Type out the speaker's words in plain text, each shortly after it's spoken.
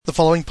The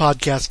following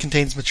podcast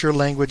contains mature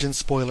language and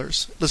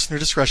spoilers. Listener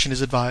discretion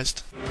is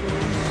advised. A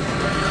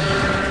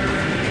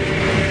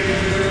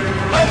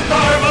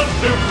Marvel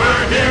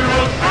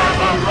superheroes have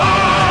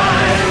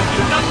arrived.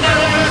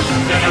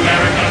 Captain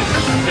America,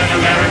 Captain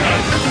America,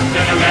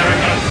 Captain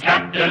America.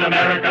 Captain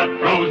America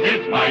throws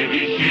his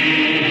mighty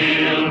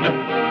shield.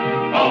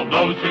 All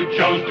those who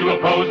chose to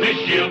oppose his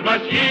shield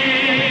must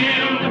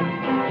yield.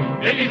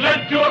 If he's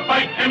led to a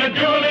fight and a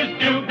duel is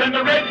due, then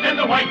the red and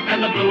the white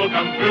and the blue will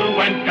come through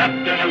when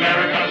Captain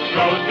America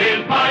throws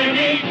his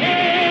mighty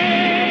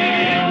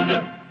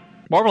shield.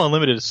 Marvel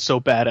Unlimited is so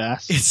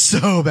badass. It's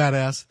so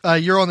badass.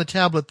 You're on the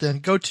tablet then.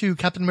 Go to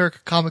Captain America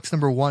Comics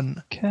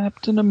 #1.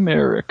 Captain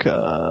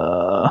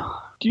America.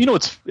 Do you know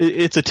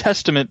it's a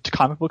testament to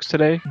comic books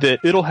today that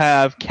it'll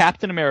have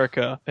Captain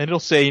America and it'll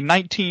say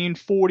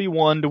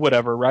 1941 to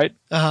whatever, right?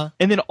 Uh-huh.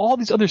 And then all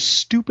these other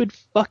stupid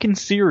fucking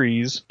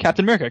series,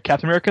 Captain America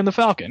and the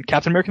Falcon,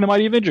 Captain America and the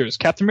Mighty Avengers,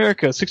 Captain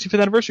America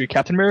 65th Anniversary,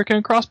 Captain America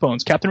and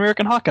Crossbones, Captain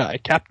America and Hawkeye,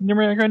 Captain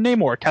America and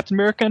Namor, Captain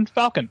America and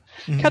Falcon,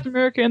 Captain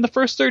America and the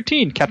First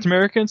 13, Captain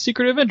America and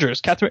Secret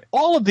Avengers,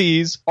 all of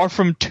these are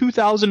from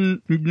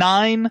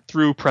 2009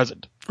 through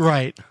present.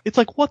 Right. It's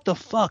like, what the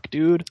fuck,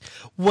 dude?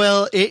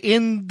 Well,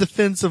 in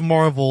defense of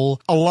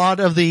Marvel, a lot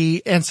of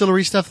the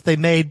ancillary stuff that they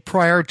made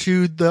prior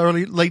to the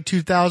late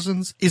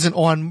 2000s isn't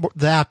on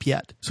the app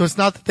yet. So it's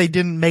not that they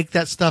didn't make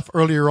that stuff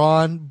earlier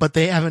on, but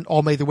they haven't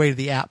all made their way to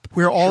the app.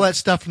 Where all that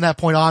stuff from that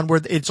point on,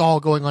 where it's all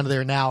going onto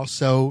there now.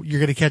 So you're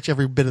going to catch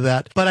every bit of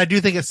that. But I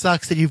do think it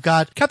sucks that you've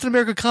got Captain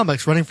America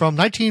comics running from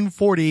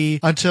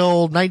 1940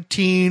 until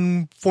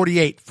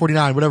 1948,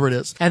 49, whatever it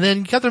is. And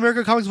then Captain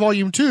America Comics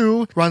Volume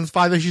 2 runs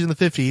 5 issues in the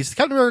 50s.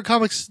 Captain America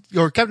Comics,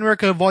 or Captain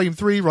America Volume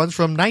 3 runs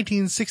from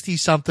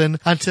 1960-something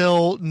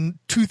until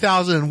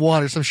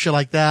 2001 or some shit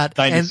like that.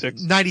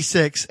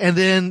 96. And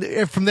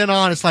then from then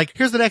on, it's like,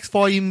 here's the next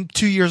volume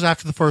 2 years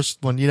after the first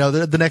one,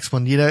 the next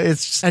one,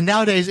 and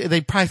nowadays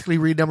they practically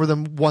renumber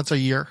them once a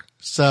year.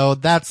 So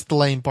that's the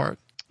lame part.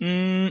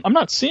 I'm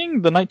not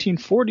seeing the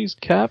 1940s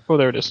Cap. Oh,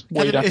 there it is.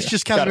 It's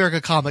just Captain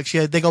America Comics.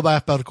 Yeah, they go by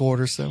alphabetical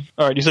order, so.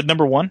 All right, you said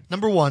 #1?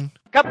 #1.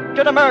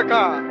 Captain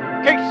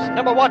America, case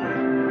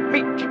 #1.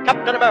 Meet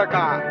Captain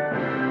America,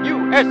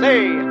 USA,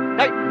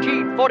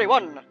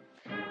 1941.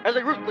 As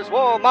the ruthless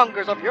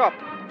warmongers of Europe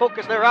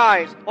focus their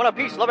eyes on a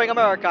peace-loving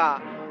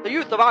America, the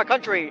youth of our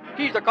country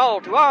heeds the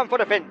call to arm for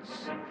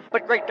defense.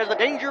 But great as the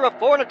danger of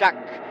foreign attack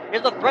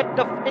is the threat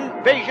of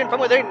invasion from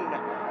within,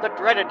 the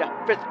dreaded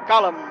Fifth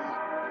Column.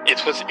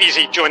 It was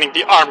easy joining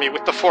the army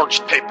with the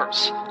forged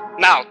papers.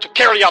 Now, to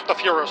carry out the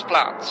Fuhrer's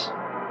plans.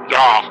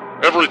 Yeah,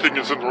 everything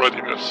is in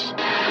readiness.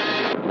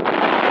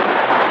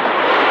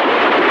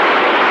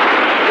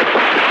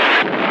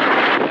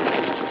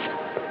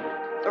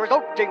 The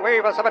resulting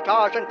wave of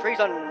sabotage and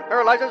treason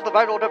paralyzes the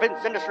vital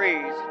defense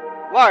industries.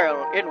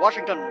 While in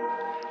Washington...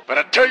 But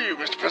I tell you,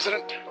 Mr.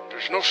 President,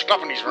 there's no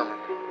stopping these vermin.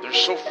 They're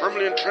so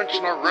firmly entrenched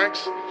in our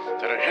ranks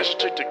that I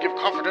hesitate to give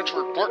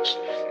confidential reports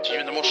to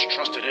even the most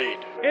trusted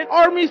aide. An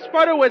army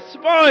spider with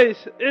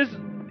spies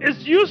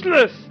is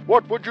useless.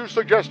 What would you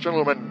suggest,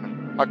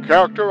 gentlemen? A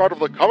character out of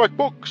the comic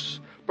books?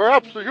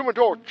 Perhaps the Human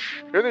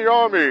Torch in the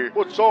army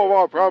would solve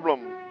our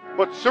problem.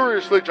 But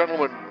seriously,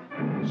 gentlemen,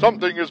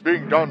 something is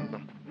being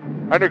done.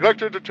 I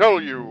neglected to tell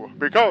you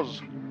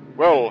because,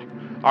 well,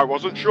 I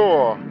wasn't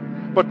sure.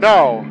 But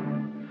now,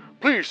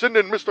 please send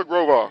in Mr.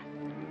 Grover.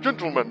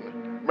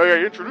 Gentlemen, may I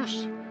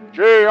introduce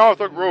J.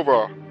 Arthur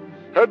Grover,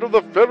 head of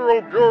the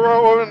Federal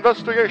Bureau of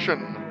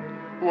Investigation,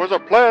 who has a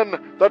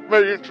plan that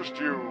may interest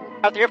you.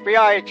 At the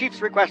FBI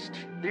chief's request,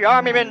 the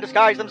army men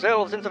disguise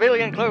themselves in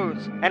civilian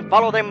clothes and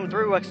follow them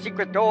through a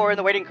secret door in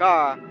the waiting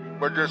car.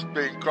 We're just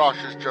being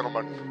cautious,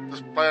 gentlemen.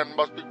 This plan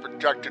must be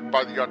protected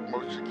by the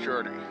utmost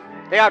security.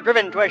 They are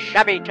driven to a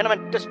shabby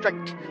tenement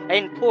district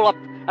and pull up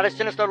at a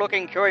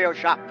sinister-looking curio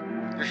shop.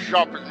 This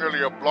shop is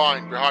merely a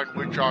blind behind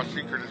which our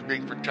secret is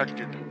being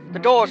protected. The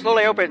door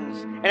slowly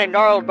opens, and a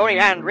gnarled, bony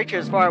hand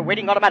reaches for a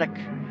waiting automatic.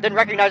 Then,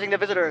 recognizing the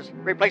visitors,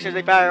 replaces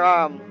the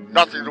firearm.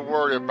 Nothing to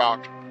worry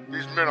about.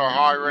 These men are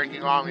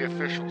high-ranking army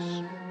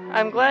officials.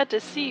 I'm glad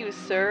to see you,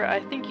 sir. I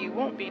think you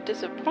won't be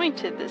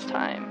disappointed this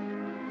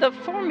time. The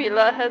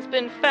formula has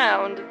been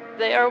found.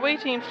 They are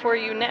waiting for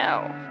you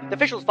now. The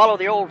officials follow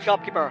the old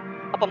shopkeeper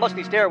up a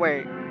musty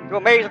stairway, through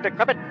a maze of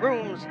decrepit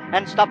rooms,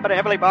 and stop at a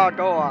heavily barred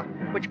door,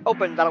 which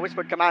opens at a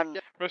whispered command.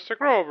 Mr.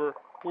 Grover,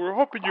 we were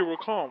hoping you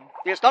would come.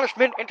 The astonished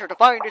men enter to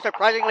find a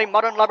surprisingly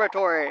modern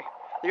laboratory.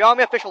 The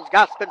army officials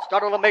gasp in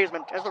startled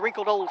amazement as the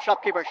wrinkled old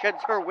shopkeeper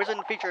sheds her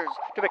wizened features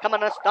to become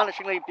an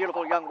astonishingly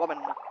beautiful young woman.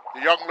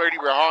 The young lady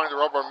behind the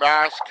rubber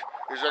mask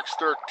is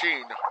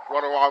X-13,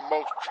 one of our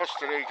most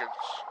trusted agents.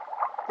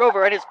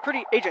 Grover and his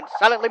pretty agent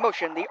silently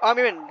motion the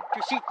army men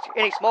to seat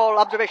in a small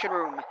observation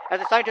room as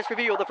the scientists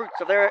reveal the fruits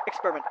of their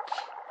experiment.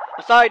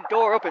 A side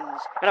door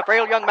opens, and a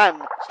frail young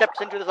man steps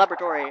into the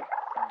laboratory.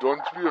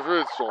 Don't be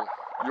afraid, son.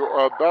 You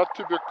are about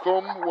to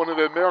become one of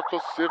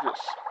America's saviors.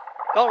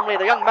 Calmly,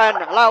 the young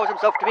man allows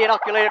himself to be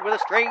inoculated with a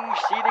strange,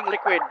 seething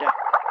liquid.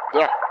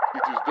 There,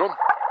 it is done.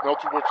 Now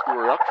to watch the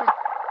reaction.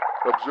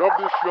 Observe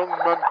this young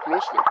man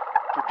closely.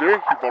 Today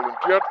he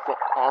volunteered for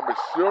army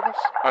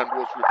service and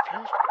was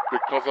refused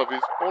because of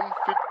his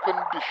unfit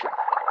condition.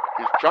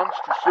 His chance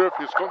to serve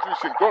his country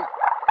seemed gone.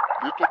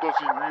 Little does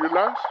he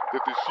realize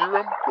that the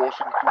serum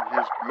coursing through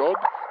his blood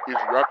is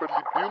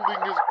rapidly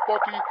building his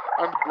body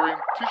and brain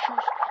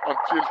tissues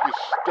until his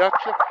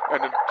stature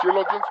and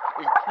intelligence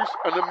increase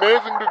an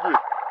amazing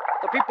degree.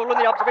 The people in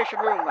the observation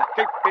room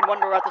gape in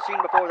wonder at the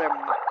scene before them.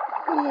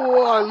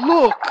 Oh,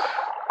 look!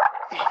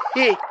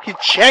 He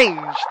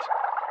changed.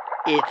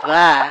 It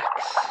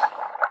works.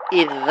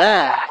 It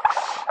works.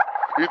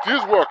 It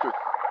is working.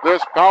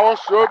 There's power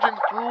surging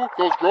through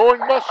those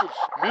growing muscles,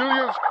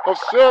 millions of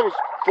cells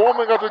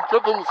forming at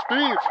incredible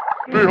speed.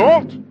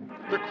 Behold,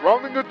 the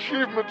crowning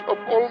achievement of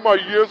all my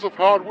years of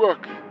hard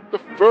work.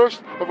 The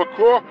first of a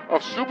corps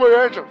of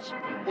super agents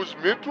whose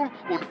mental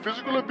and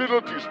physical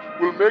abilities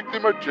will make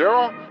them a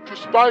terror to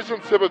spies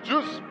and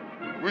saboteurs.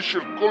 We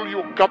shall call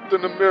you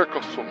Captain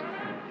America, son,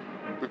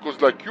 because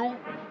like you,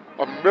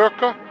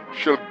 America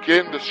shall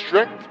gain the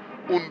strength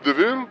and the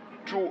will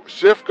to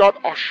safeguard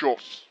our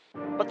shores.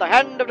 But the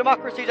hand of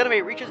democracy's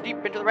enemy reaches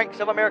deep into the ranks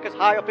of America's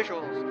high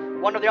officials.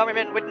 One of the army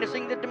men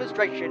witnessing the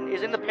demonstration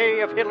is in the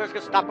pay of Hitler's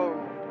Gestapo.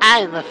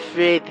 I'm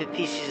afraid that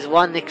this is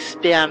one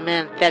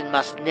experiment that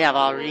must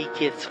never reach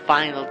its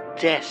final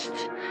test.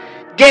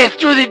 Death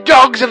to the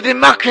dogs of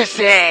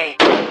democracy!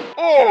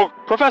 Oh!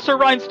 Professor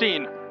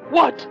Reinstein!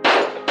 What?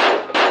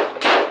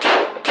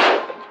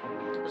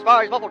 The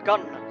spy's muffled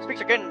gun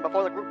speaks again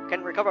before the group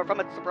can recover from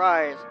its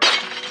surprise.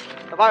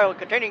 The vial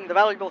containing the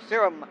valuable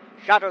serum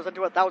shatters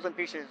into 1,000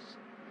 pieces.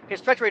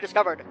 His treachery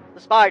discovered, the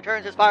spy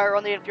turns his fire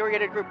on the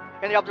infuriated group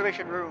in the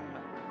observation room.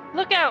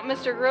 Look out,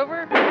 Mr.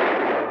 Grover.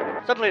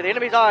 Suddenly, the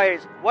enemy's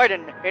eyes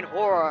widen in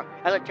horror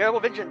as a terrible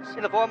vengeance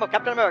in the form of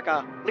Captain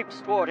America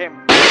leaps toward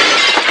him.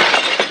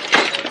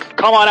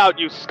 Come on out,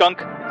 you skunk!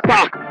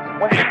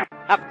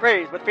 Half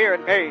crazed with fear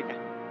and pain,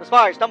 the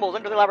spy stumbles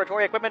into the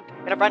laboratory equipment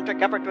in a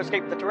frantic effort to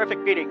escape the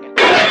terrific beating.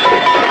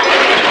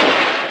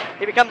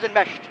 He becomes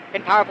enmeshed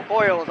in powerful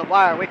coils of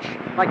wire which,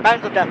 like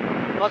bands of death,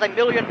 cause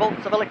 1,000,000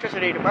 volts of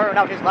electricity to burn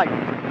out his life.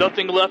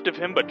 Nothing left of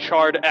him but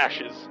charred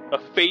ashes, a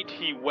fate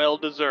he well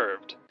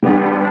deserved.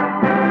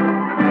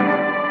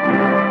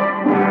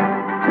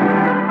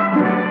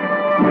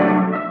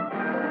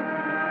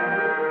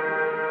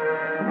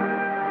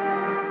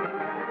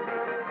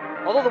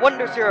 Although the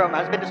Wonder Serum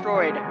has been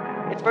destroyed,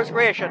 its first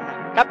creation,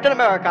 Captain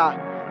America,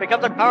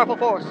 becomes a powerful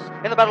force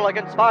in the battle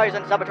against spies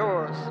and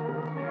saboteurs.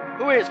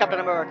 Who is Captain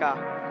America?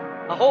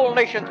 A whole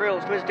nation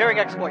thrills to his daring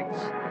exploits.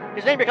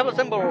 His name becomes a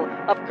symbol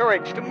of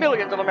courage to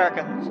millions of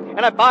Americans,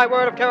 and a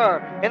byword of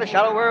terror in the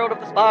shallow world of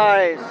the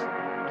spies.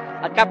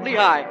 At Camp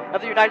Lehigh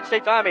of the United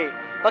States Army,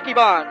 Bucky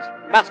Barnes,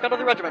 mascot of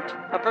the regiment,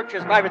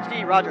 approaches Private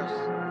Steve Rogers.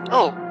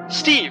 Oh,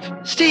 Steve!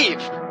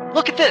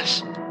 Look at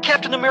this!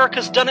 Captain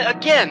America's done it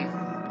again!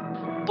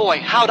 Boy,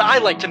 how'd I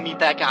like to meet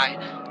that guy.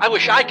 I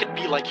wish I could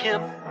be like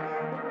him.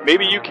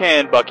 Maybe you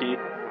can, Bucky.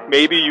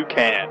 Maybe you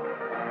can.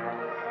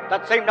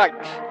 That same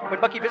night,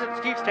 when Bucky visits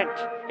Steve's tent,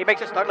 he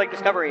makes a startling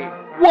discovery.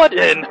 What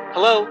in?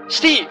 Hello,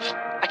 Steve.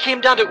 I came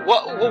down to...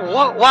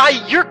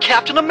 Why, you're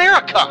Captain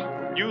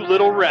America! You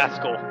little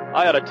rascal.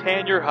 I ought to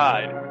tan your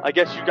hide. I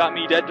guess you got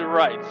me dead to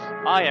rights.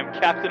 I am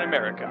Captain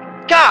America.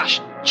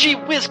 Gosh, gee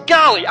whiz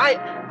golly,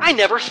 I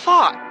never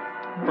thought.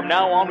 From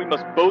now on, we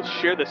must both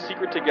share the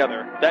secret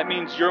together. That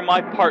means you're my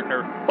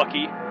partner,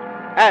 Bucky.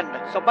 And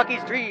so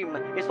Bucky's dream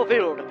is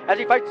fulfilled as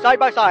he fights side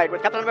by side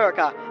with Captain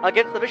America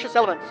against the vicious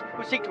elements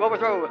who seek to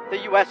overthrow the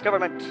U.S.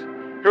 government.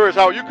 Here is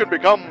how you can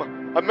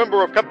become a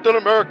member of Captain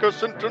America's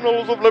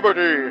Sentinels of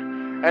Liberty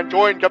and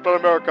join Captain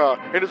America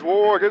in his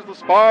war against the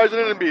spies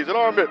and enemies in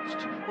our midst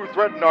who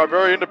threaten our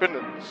very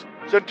independence.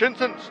 Send 10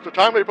 cents to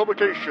Timely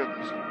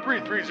Publications,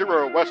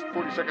 330 West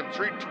 42nd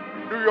Street,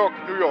 New York,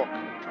 New York,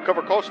 to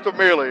cover cost of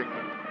mailing,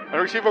 and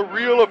receive a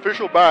real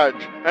official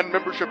badge and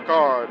membership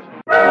card.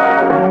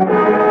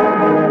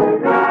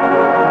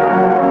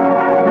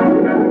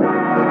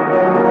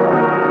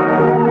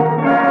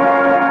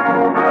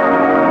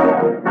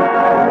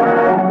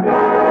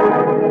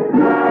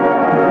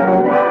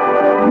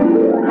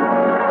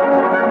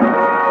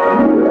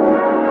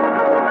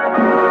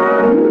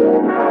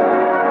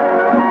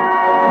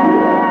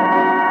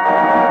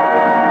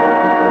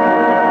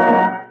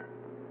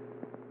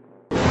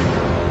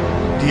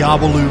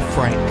 Diabolu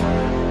Frank.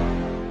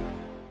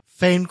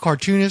 Famed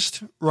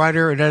cartoonist,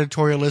 writer, and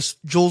editorialist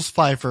Jules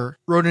Feiffer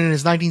wrote in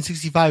his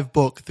 1965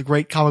 book, The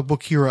Great Comic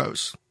Book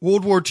Heroes.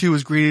 World War II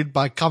was greeted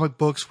by comic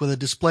books with a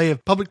display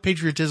of public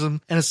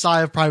patriotism and a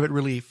sigh of private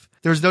relief.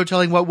 There is no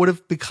telling what would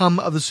have become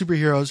of the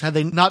superheroes had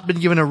they not been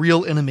given a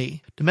real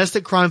enemy.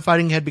 Domestic crime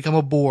fighting had become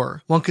a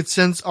bore. One could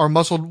sense our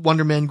muscled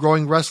Wonder Men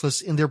growing restless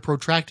in their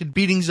protracted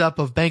beatings up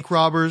of bank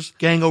robbers,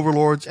 gang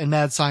overlords, and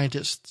mad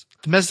scientists.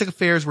 Domestic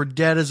affairs were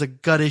dead as a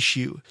gut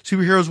issue.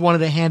 Superheroes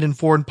wanted a hand in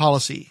foreign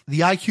policy. The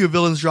IQ of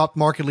villains dropped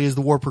markedly as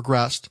the war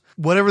progressed.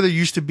 Whatever there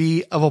used to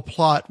be of a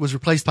plot was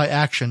replaced by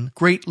action,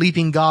 great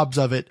leaping gobs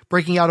of it,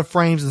 breaking out of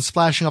frames and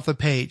splashing off the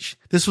page.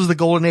 This was the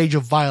golden age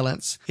of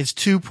violence. Its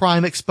two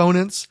prime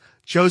exponents,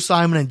 Joe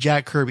Simon and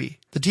Jack Kirby.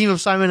 The team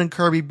of Simon and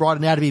Kirby brought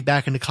anatomy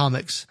back into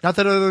comics. Not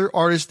that other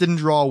artists didn't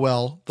draw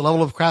well. The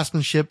level of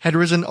craftsmanship had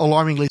risen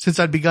alarmingly since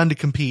I'd begun to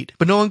compete.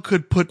 But no one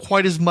could put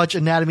quite as much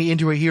anatomy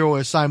into a hero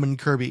as Simon and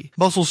Kirby.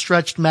 Muscles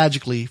stretched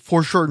magically,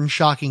 foreshortened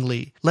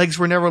shockingly. Legs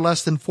were never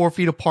less than 4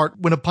 feet apart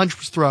when a punch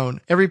was thrown.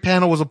 Every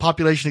panel was a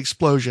population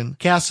explosion.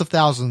 Casts of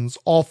thousands,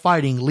 all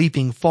fighting,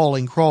 leaping,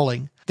 falling,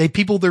 crawling. They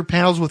peopled their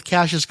panels with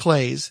Cassius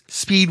Clays.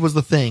 Speed was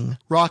the thing.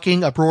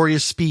 Rocking,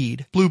 uproarious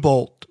speed. Blue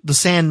Bolt, the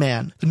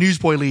Sandman, the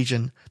Newsboy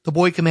Legion, the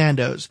Boy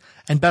Commandos,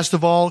 and best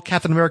of all,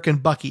 Captain America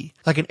and Bucky.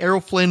 Like an Errol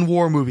Flynn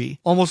war movie,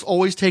 almost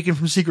always taken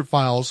from Secret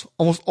Files,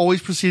 almost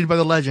always preceded by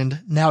the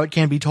legend, now it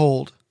can be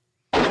told.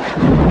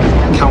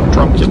 Count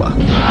Dracula.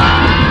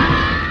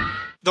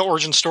 The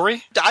origin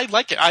story, I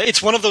like it.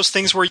 It's one of those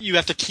things where you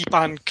have to keep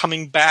on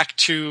coming back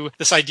to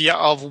this idea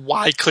of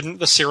why couldn't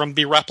the serum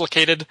be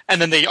replicated,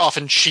 and then they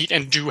often cheat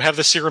and do have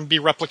the serum be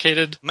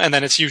replicated, and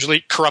then it's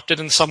usually corrupted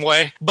in some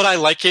way. But I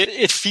like it.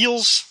 It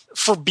feels...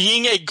 For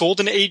being a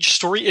Golden Age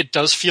story, it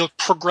does feel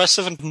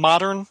progressive and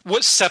modern.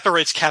 What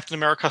separates Captain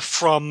America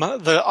from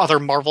the other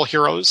Marvel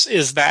heroes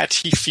is that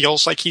he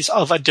feels like he's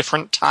of a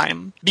different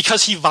time.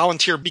 Because he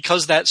volunteered,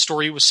 because that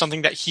story was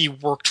something that he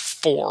worked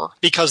for.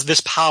 Because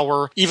this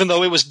power, even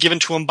though it was given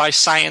to him by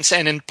science,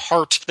 and in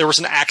part there was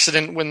an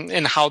accident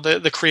in how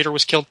the creator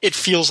was killed, it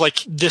feels like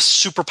this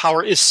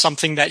superpower is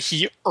something that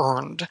he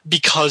earned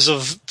because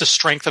of the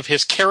strength of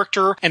his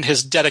character and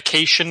his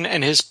dedication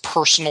and his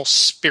personal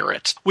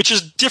spirit, which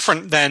is different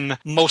than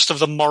most of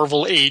the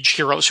Marvel Age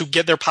heroes who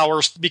get their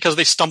powers because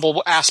they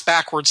stumble ass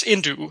backwards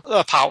into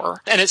a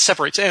power. And it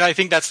separates. And I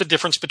think that's the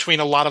difference between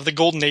a lot of the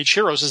Golden Age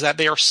heroes, is that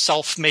they are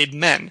self-made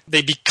men.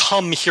 They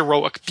become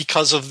heroic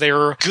because of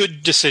their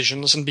good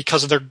decisions and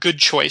because of their good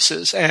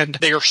choices, and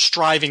they are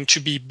striving to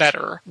be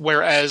better.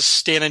 Whereas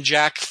Stan and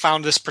Jack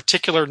found this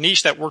particular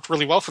niche that worked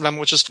really well for them,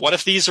 which is, what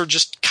if these are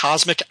just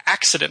cosmic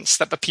accidents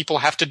that the people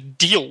have to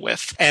deal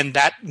with? And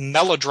that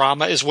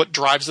melodrama is what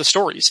drives the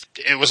stories.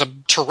 It was a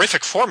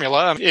terrific formula.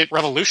 It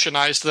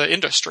revolutionized the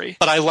industry.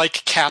 But I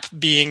like Cap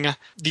being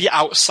the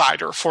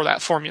outsider for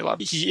that formula.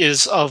 He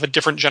is of a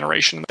different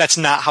generation. That's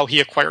not how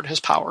he acquired his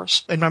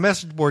powers. In my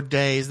message board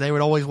days, they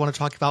would always want to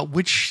talk about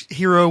which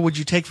hero would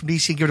you take from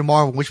DC and give it to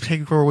Marvel, which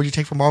hero would you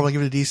take from Marvel and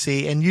give it to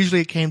DC. And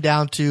usually it came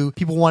down to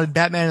people wanted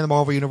Batman in the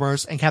Marvel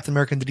Universe and Captain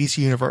America in the DC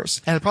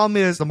Universe. And the problem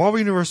is the Marvel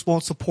Universe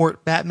won't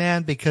support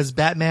Batman because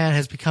Batman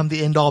has become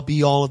the end-all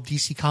be-all of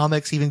DC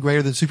Comics, even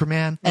greater than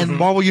Superman. And the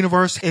Marvel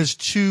Universe is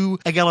too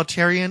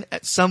egalitarian.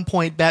 At some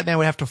point, Batman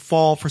would have to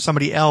fall for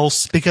somebody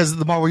else because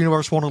the Marvel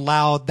Universe won't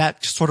allow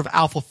that sort of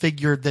alpha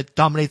figure that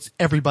dominates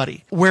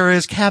everybody.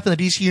 Whereas Cap in the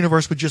DC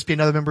Universe would just be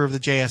another member of the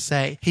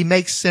JSA. He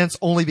makes sense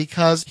only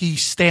because he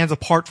stands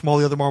apart from all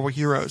the other Marvel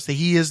heroes. That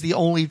he is the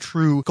only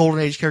true Golden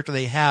Age character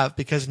they have,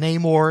 because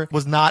Namor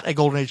was not a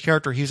Golden Age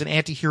character. He was an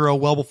anti-hero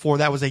well before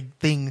that was a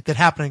thing that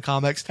happened in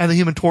comics. And the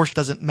Human Torch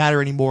doesn't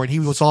matter anymore, and he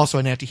was also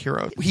an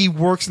anti-hero. He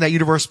works in that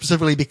universe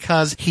specifically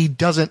because he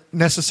doesn't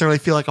necessarily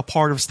feel like a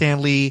part of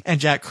Stan Lee and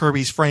Jack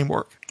Kirby's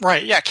framework.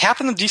 Right, yeah.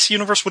 Cap in the DC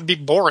Universe would be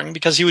boring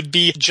because he would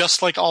be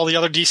just like all the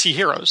other DC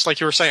heroes,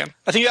 like you were saying.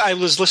 I think I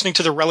was listening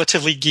to the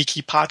Relatively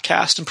Geeky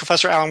podcast, and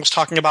Professor Allen was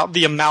talking about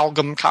the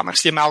Amalgam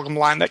comics, the Amalgam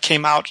line that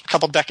came out a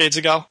couple decades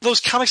ago.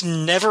 Those comics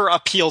never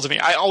appealed to me.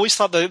 I always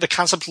thought the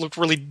concept looked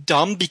really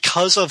dumb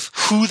because of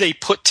who they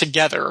put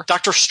together.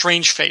 Doctor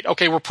Strange Fate.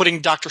 Okay, we're putting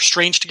Doctor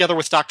Strange together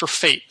with Dr.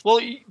 Fate. Well,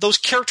 those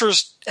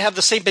characters have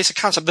the same basic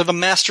concept. They're the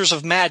masters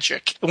of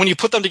magic. And when you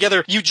put them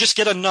together, you just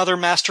get another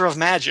master of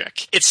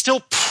magic. It's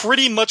still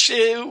pretty much,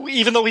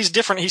 even though he's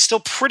different, he's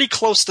still pretty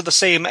close to the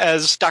same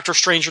as Doctor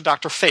Strange or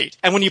Dr. Fate.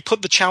 And when you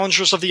put the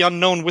Challengers of the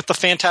Unknown with the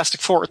Fantastic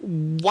Four,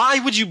 why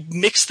would you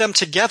mix them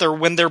together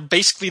when they're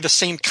basically the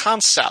same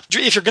concept?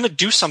 If you're going to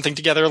do something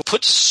together,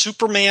 put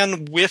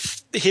Superman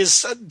with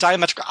his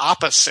diametric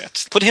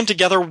opposite. Put him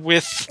together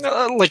with,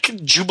 like,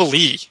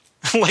 Jubilee.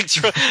 Like,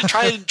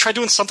 try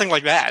doing something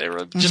like that,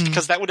 just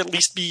because that would at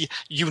least be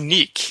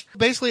unique.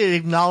 Basically, it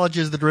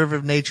acknowledges the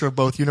derivative nature of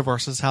both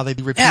universes, how they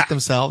repeat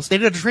themselves. They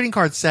did a trading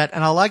card set,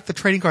 and I like the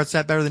trading card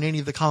set better than any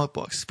of the comic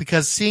books,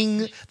 because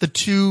seeing the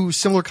two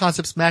similar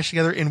concepts mashed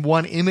together in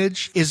one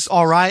image is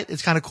alright.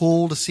 It's kind of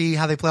cool to see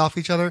how they play off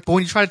each other. But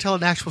when you try to tell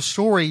an actual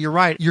story, you're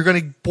right. You're going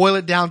to boil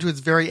it down to its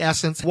very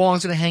essence.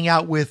 Wong's going to hang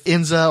out with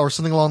Inza or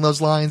something along those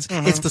lines.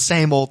 It's the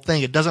same old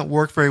thing. It doesn't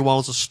work very well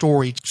as a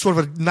story. Sort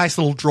of a nice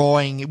little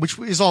drawing, which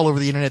is all over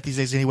the internet these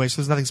days anyway, so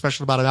there's nothing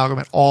special about Amalgam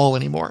at all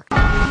anymore.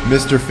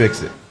 Mr.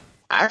 Fix-It.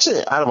 Actually,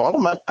 out of all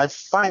of them, I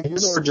find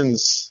his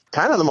origins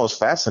kind of the most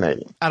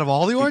fascinating. Out of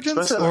all the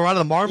origins? Or out of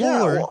the Marvel?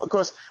 Yeah, or? Well, of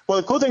course. Well,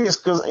 the cool thing is,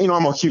 because, I'm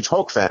a huge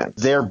Hulk fan,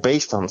 they're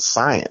based on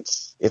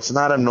science. It's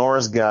not a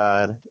Norse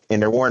god,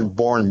 and they weren't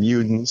born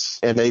mutants,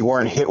 and they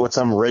weren't hit with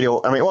some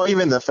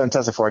even the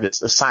Fantastic Four,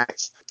 it's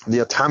science. the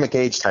atomic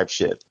age type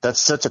shit.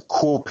 That's such a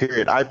cool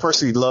period. I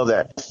personally love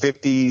that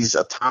 50s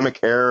atomic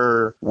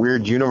era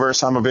weird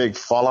universe. I'm a big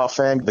Fallout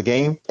fan, the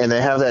game, and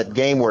they have that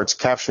game where it's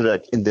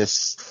captured in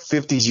this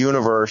 50s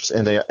universe,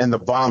 and the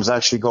bombs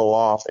actually go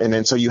off, and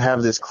then so you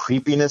have this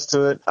creepiness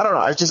to it. I don't know.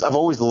 I've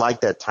always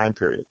liked that time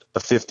period, the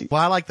 50s.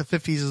 Why I like the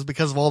 50s is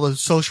because of all the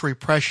social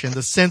repression,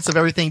 the sense of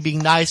everything being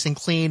nice and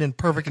clean and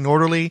perfect and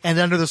orderly, and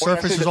under the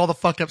surface is all the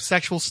fucked up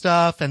sexual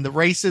stuff and the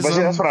racism. But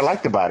see, that's what I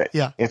liked about it.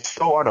 Yeah. It's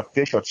so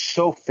artificial. It's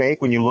so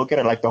fake when you look at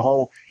it, like the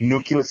whole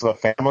nucleus of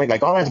a family.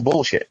 Like, all that's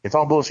bullshit. It's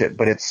all bullshit.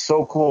 But it's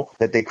so cool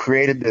that they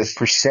created this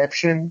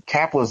perception.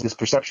 Cap was this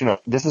perception of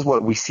this is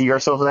what we see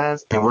ourselves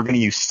as, and we're going to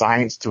use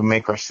science to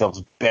make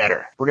ourselves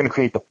better. We're going to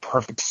create the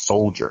perfect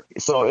soldier.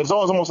 So it's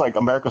almost like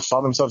America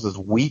saw themselves as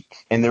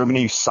weak, and they were going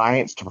to use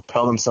science to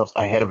propel themselves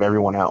ahead of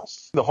everyone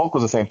else. The Hulk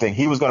was the same thing.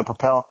 He was going to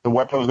propel, the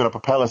weapon was going to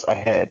propel us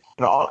ahead.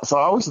 So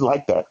I always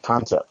liked that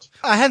concept.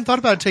 I hadn't thought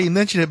about it until you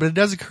mentioned it, but it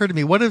does occur to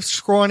me. What if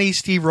scrawny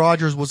Steve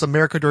Rogers was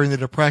America during the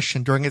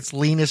Depression, during its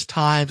leanest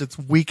times, its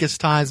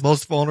weakest times,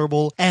 most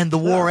vulnerable, and the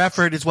war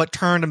effort is what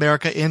turned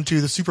America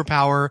into the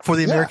superpower for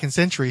the American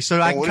century.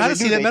 So I kind of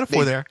see that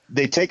metaphor there.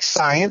 They take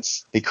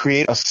science, they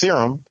create a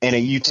serum, and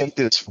then you take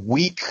this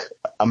weak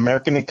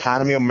American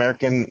economy,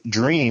 American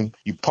dream,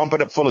 you pump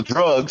it up full of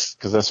drugs,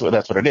 because that's what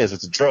it is.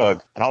 It's a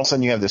drug. And all of a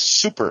sudden you have this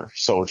super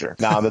soldier.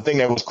 Now, the thing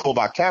that was cool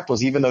about Cap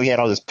was even though he had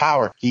all this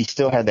power, he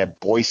still had that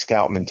Boy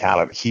Scout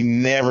mentality. He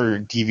never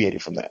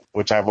deviated from that,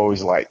 which I've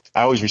always liked.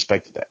 I always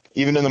respected that.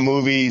 Even in the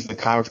movies, the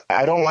comics,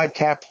 I don't like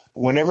Cap.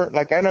 Whenever,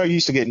 like, I know you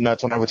used to get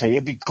nuts when I would tell you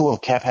it'd be cool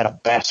if Cap had a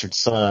bastard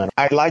son.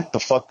 I like the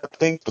fucked up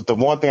thing, but the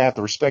one thing I have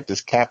to respect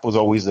is Cap was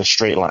always the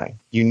straight line.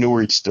 You knew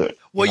where he stood.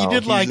 Well, you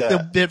did like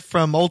the bit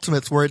from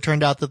Ultimates where it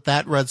turned out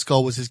that Red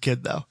Skull was his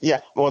kid, though.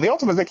 Yeah. Well, the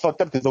Ultimates, they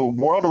fucked up because the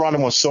world around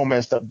him was so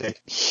messed up that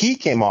he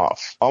came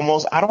off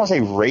almost, I don't want to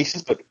say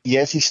racist, but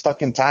yes, he's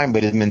stuck in time,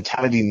 but his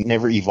mentality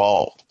never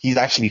evolved. He's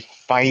actually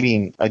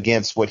fighting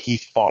against what he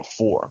fought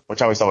for,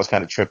 which I always thought was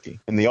kind of trippy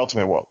in the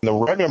Ultimate world. In the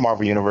regular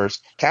Marvel universe,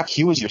 Cap,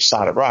 he was your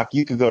solid rock.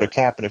 You could go to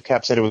Cap, and if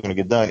Cap said it was going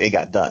to get done, it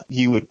got done.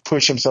 He would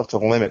push himself to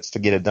the limits to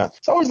get it done.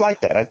 So I always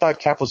liked that. I thought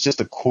Cap was just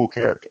a cool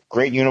character.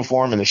 Great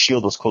uniform, and the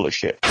shield was cool as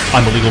shit.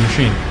 I'm a legal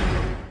machine.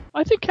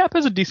 I think Cap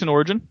has a decent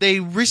origin. They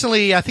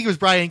recently, I think it was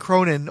Brian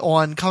Cronin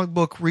on Comic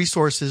Book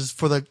Resources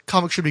for the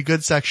Comic Should Be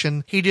Good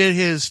section. He did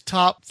his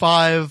top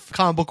 5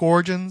 comic book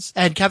origins,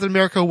 and Captain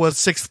America was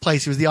 6th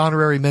place. He was the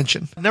honorary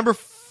mention. Number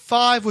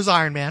 5 was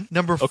Iron Man.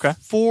 Number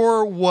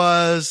 4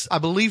 was, I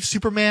believe,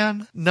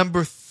 Superman.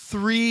 Number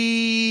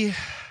 3,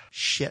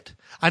 shit.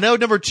 I know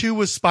number 2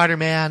 was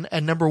Spider-Man,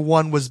 and number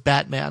 1 was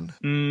Batman.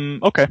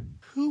 Okay.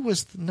 Who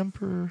was the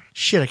number?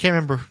 Shit, I can't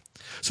remember.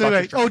 So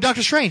anyway,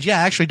 Doctor Strange. Yeah,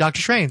 actually,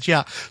 Doctor Strange.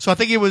 Yeah. So I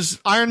think it was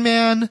Iron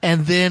Man,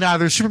 and then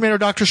either Superman or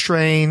Doctor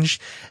Strange.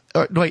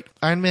 Wait,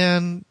 Iron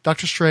Man,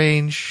 Doctor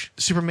Strange,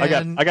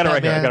 Superman. I got it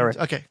right here. I got it right.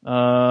 Okay.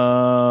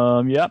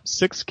 Yep.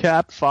 6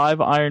 Cap,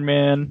 5 Iron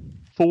Man,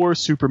 4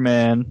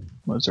 Superman.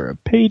 Was there a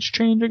page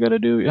change I got to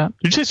do? Yeah.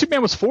 Did you say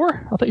Superman was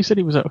 4? I thought you said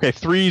he was. Okay,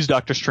 3 is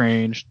Doctor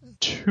Strange,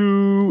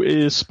 2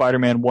 is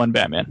Spider-Man, 1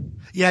 Batman.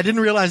 Yeah, I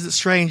didn't realize that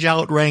Strange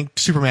outranked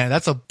Superman.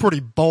 That's a pretty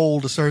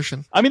bold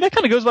assertion. I mean, that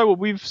kind of goes by what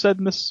we've said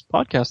in this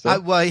podcast, though.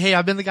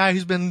 I've been the guy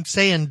who's been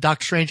saying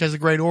Doctor Strange has a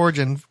great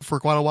origin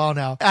for quite a while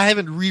now. I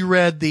haven't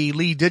reread the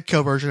Lee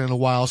Ditko version in a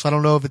while, so I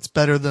don't know if it's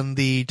better than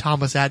the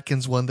Thomas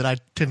Atkins one that I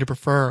tend to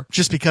prefer,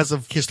 just because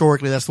of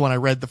historically that's the one I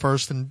read the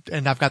first, and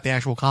I've got the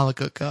actual comic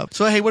book up.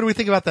 So, hey, what do we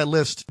think about that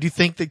list? Do you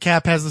think that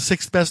Cap has the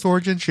 6th best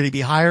origin? Should he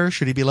be higher?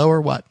 Should he be lower?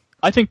 What?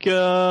 I think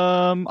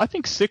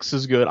 6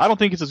 is good. I don't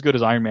think it's as good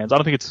as Iron Man's. I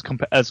don't think it's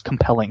as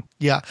compelling.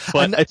 Yeah.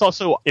 But it's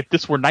also, if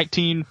this were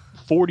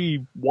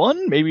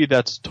 1941, maybe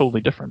that's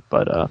totally different.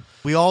 But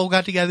we all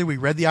got together, we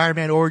read the Iron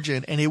Man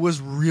origin, and it was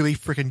really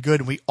freaking good,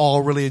 and we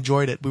all really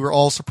enjoyed it. We were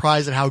all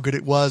surprised at how good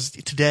it was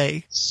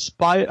today.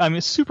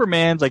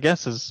 Superman's, I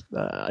guess, is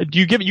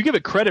you give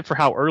it credit for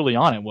how early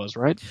on it was,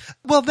 right?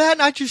 Well,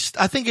 I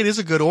think it is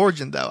a good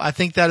origin, though. I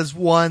think that is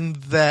one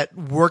that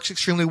works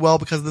extremely well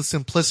because of the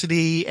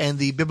simplicity and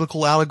the biblical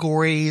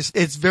allegories.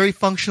 It's very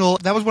functional.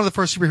 That was one of the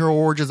first superhero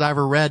origins I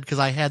ever read because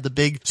I had the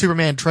big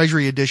Superman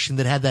Treasury edition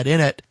that had that in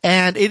it.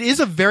 And it is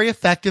a very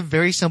effective,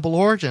 very simple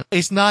origin.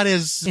 It's not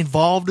as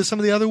involved as some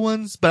of the other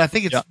ones, but I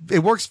think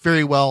it works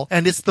very well.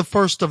 And it's the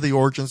first of the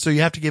origins, so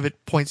you have to give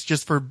it points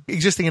just for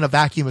existing in a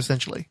vacuum,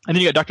 essentially. And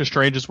then you got Doctor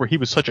Strange's where he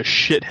was such a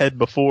shithead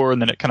before, and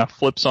then it kind of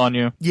flips on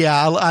you. Yeah,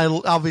 I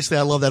obviously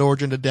I love that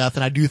origin to death,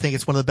 and I do think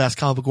it's one of the best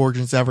comic book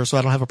origins ever, so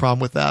I don't have a problem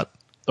with that.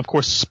 Of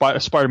course,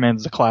 Spider-Man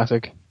is a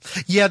classic.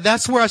 Yeah,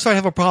 that's where I start to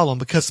have a problem,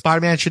 because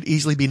Spider-Man should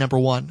easily be number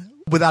 1.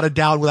 Without a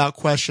doubt, without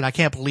question. I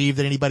can't believe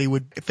that anybody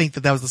would think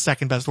that was the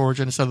 2nd best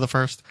origin instead of the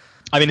 1st.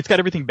 I mean, it's got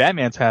everything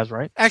Batman's has,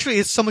 right? Actually,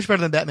 it's so much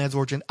better than Batman's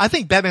origin. I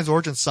think Batman's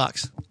origin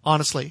sucks,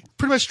 honestly.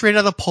 pretty much straight out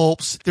of the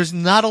pulps. There's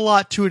not a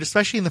lot to it,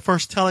 especially in the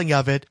first telling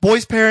of it.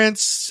 Boy's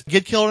parents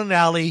get killed in an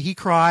alley. He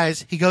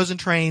cries. He goes and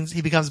trains.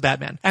 He becomes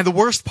Batman. And the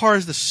worst part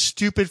is the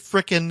stupid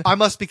frickin' I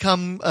must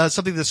become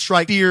something that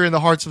strikes fear in the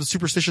hearts of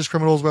superstitious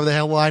criminals, whatever the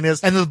hell the line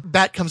is. And the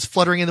bat comes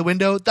fluttering in the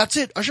window. That's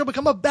it. I shall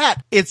become a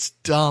bat. It's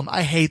dumb.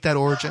 I hate that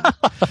origin.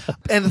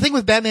 And the thing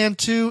with Batman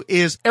 2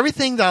 is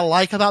everything that I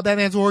like about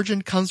Batman's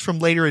origin comes from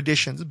later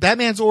editions.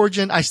 Batman's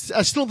origin, I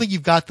still don't think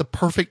you've got the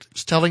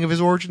perfect telling of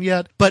his origin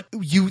yet, but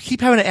you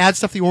keep having to add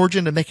stuff to the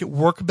origin to make it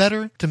work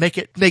better, to make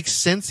it make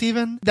sense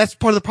even. That's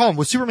part of the problem.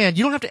 With Superman,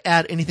 you don't have to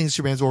add anything to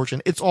Superman's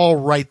origin. It's all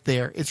right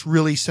there. It's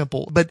really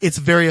simple, but it's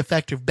very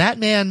effective.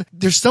 Batman,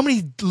 there's so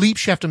many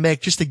leaps you have to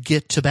make just to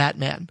get to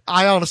Batman.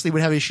 I honestly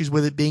would have issues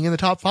with it being in the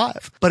top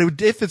 5, but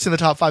if it's in the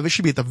top 5, it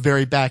should be at the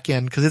very back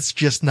end because it's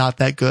just not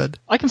that good.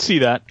 I can see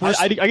that.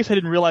 I guess I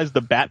didn't realize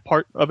the bat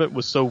part of it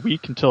was so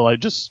weak until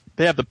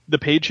they have the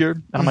page here,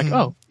 and I'm like,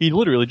 oh, he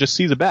literally just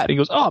sees a bat. And he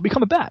goes, oh, I'll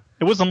become a bat.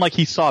 It wasn't like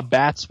he saw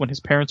bats when his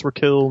parents were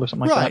killed or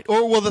something like that.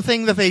 Or, well, the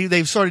thing that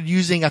they've started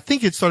using, I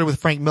think it started with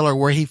Frank Miller,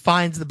 where he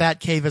finds the bat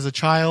cave as a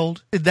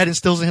child. That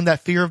instills in him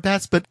that fear of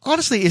bats. But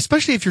honestly,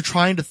 especially if you're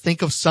trying to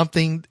think of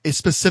something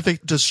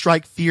specific to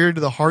strike fear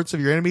into the hearts of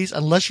your enemies,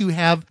 unless you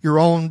have your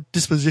own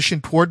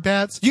disposition toward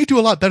bats, you can do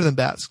a lot better than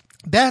bats.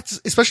 Bats,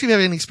 especially if you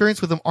have any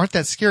experience with them, aren't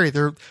that scary.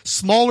 They're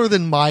smaller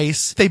than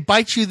mice. If they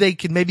bite you, they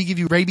can maybe give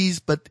you rabies,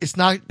 but it's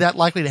not that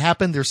likely to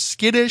happen. They're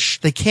skittish.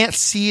 They can't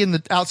see in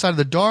the outside of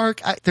the dark.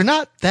 They're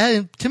not that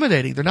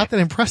intimidating. They're not that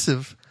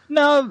impressive.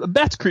 No,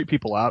 bats creep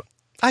people out.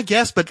 I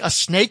guess, but a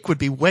snake would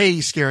be way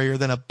scarier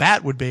than a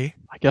bat would be.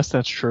 I guess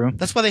that's true.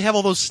 That's why they have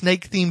all those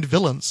snake-themed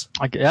villains.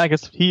 I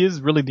guess he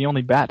is really the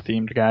only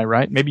bat-themed guy,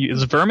 right? Maybe,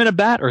 is Vermin a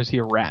bat, or is he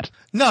a rat?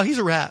 No, he's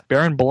a rat.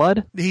 Baron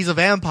Blood? He's a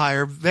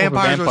vampire.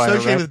 Vampires are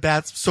associated with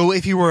bats, so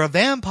if he were a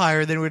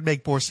vampire, then it would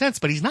make more sense,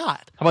 but he's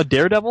not. How about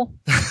Daredevil?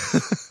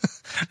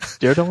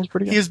 Daredevil's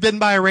pretty good. He was bitten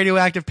by a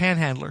radioactive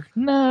panhandler.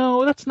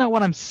 No, that's not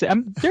what I'm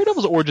saying.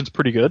 Daredevil's origin's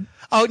pretty good.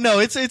 Oh, no,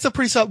 it's a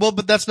pretty solid, well,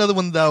 but that's another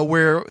one, though,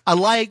 where I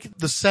like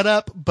the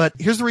setup, but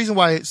here's the reason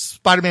why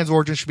Spider-Man's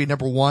origin should be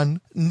number 1.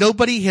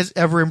 Nobody has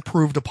ever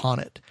improved upon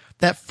it.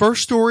 That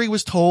first story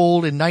was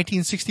told in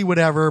 1960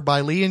 whatever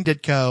by Lee and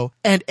Ditko,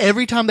 and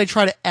every time they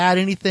try to add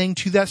anything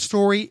to that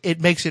story,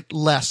 it makes it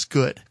less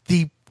good.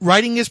 The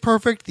writing is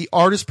perfect. The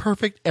art is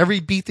perfect. Every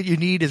beat that you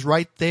need is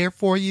right there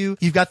for you.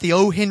 You've got the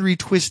O. Henry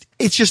twist.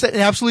 It's just an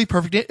absolutely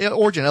perfect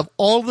origin. Of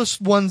all the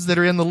ones that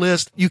are in the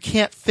list, you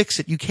can't fix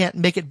it. You can't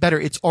make it better.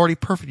 It's already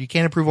perfect. You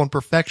can't improve on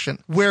perfection.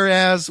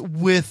 Whereas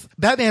with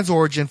Batman's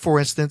origin, for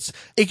instance,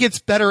 it gets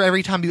better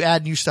every time you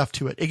add new stuff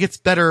to it. It gets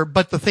better.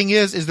 But the thing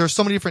is there's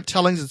so many different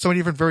tellings and so many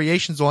different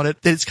variations on it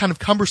that it's kind of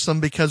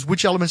cumbersome because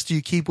which elements do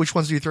you keep? Which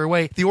ones do you throw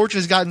away? The origin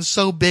has gotten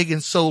so big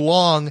and so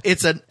long.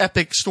 It's an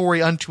epic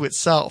story unto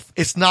itself.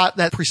 It's not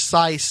that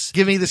precise,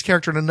 giving this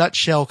character in a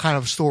nutshell kind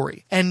of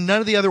story. And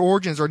none of the other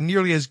origins are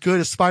nearly as good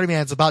as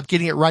Spider-Man's about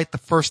getting it right the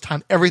first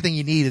time. Everything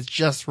you need is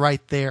just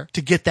right there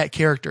to get that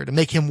character, to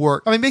make him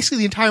work. I mean, basically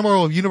the entire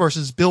Marvel universe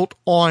is built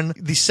on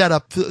the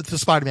setup to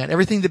Spider-Man.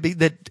 Everything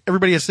that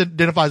everybody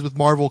identifies with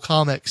Marvel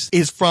Comics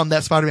is from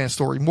that Spider-Man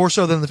story. More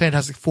so than the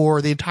Fantastic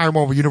Four, the entire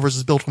Marvel universe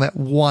is built on that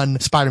one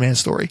Spider-Man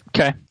story.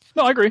 Okay.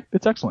 No, I agree.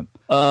 It's excellent.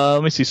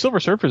 Let me see. Silver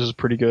Surfer's is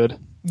pretty good.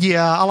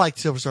 Yeah, I like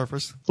Silver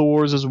Surfer's.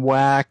 Thor's is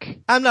whack.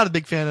 I'm not a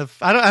big fan of.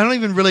 I don't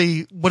even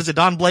really. What is it?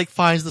 Don Blake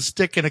finds the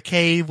stick in a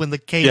cave when the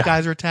cave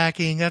guys are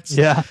attacking. That's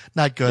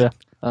not good. Yeah.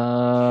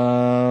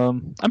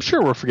 I'm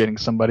sure we're forgetting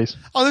somebody's.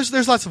 Oh,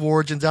 there's lots of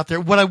origins out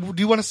there. What I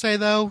do want to say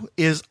though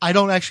is I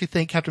don't actually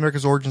think Captain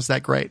America's origin's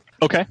that great.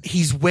 Okay.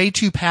 He's way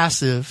too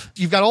passive.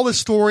 You've got all this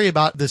story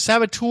about the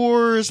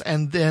saboteurs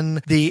and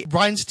then the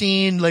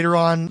Reinstein later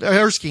on,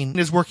 Erskine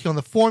is working on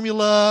the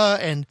formula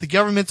and the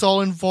government's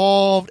all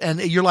involved and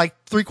you're like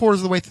 3/4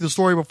 of the way through the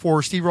story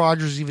before Steve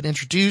Rogers is even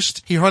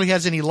introduced. He hardly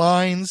has any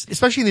lines,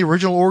 especially in the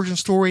original origin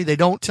story. They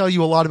don't tell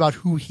you a lot about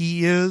who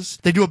he is.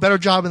 They do a better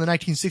job in the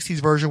 1960s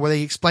version where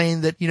they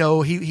explain that, you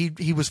know,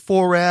 he was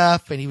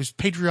 4F and he was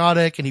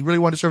patriotic and he really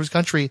wanted to serve his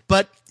country,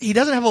 but he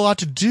doesn't have a lot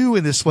to do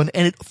in this one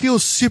and it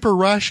feels super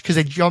rushed because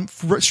they jump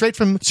straight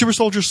from Super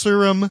Soldier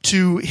Serum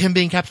to him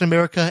being Captain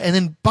America and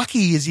then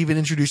Bucky is even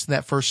introduced in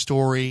that first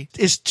story.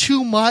 It's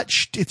too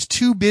much. It's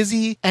too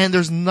busy and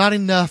there's not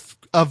enough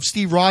of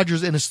Steve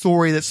Rogers in a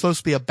story that's supposed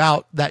to be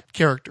about that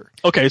character.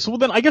 Okay, so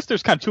then I guess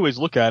there's kind of two ways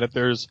to look at it.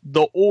 There's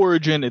the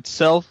origin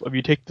itself of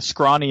you take the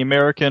scrawny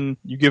American,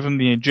 you give him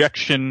the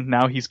injection,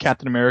 now he's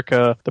Captain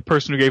America. The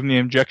person who gave him the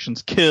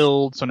injection's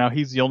killed, so now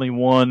he's the only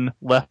one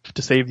left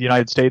to save the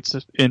United States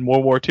in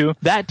World War II.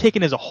 That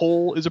taken as a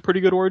whole is a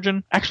pretty good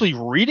origin. Actually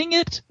reading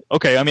it,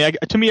 okay, I mean,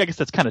 to me, I guess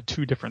that's kind of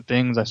two different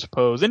things, I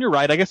suppose. And you're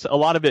right, I guess a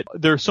lot of it,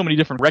 there are so many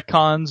different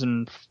retcons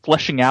and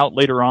fleshing out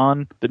later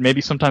on that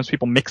maybe sometimes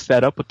people mix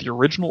that up with the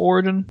original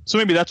origin. So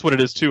maybe that's what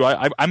it is too.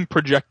 I'm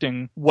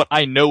projecting what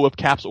I know of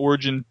Cap's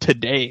origin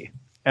today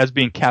as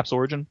being Cap's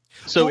origin.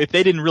 So if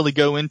they didn't really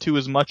go into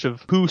as much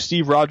of who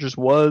Steve Rogers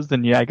was,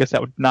 then yeah, I guess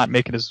that would not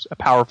make it as a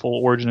powerful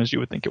origin as you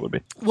would think it would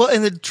be. Well,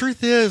 and the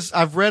truth is,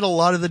 I've read a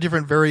lot of the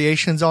different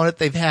variations on it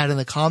they've had in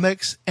the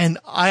comics, and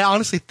I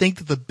honestly think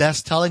that the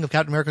best telling of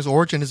Captain America's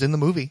origin is in the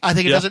movie. I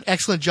think it does an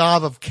excellent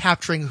job of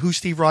capturing who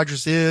Steve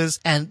Rogers is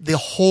and the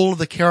whole of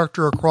the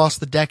character across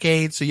the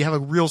decades, so you have a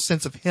real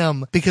sense of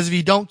him. Because if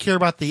you don't care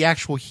about the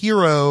actual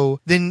hero,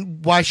 then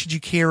why should you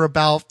care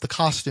about the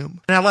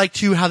costume? And I like,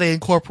 too, how they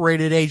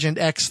incorporated Agent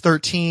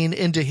X-13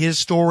 into his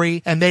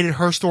story and made it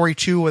her story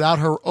too without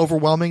her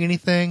overwhelming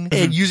anything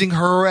and using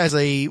her as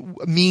a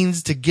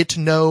means to get to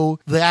know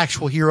the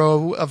actual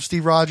hero of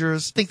Steve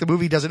Rogers. I think the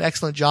movie does an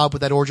excellent job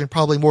with that origin,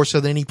 probably more so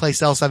than any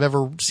place else I've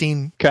ever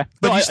seen. Okay.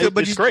 But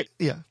it's great.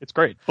 Yeah. It's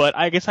great. But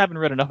I guess I haven't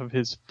read enough of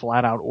his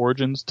flat out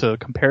origins to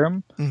compare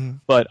him. Mm-hmm.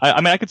 But I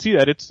mean, I could see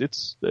that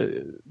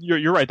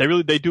you're right.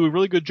 They do a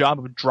really good job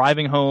of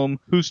driving home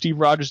who Steve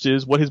Rogers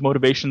is, what his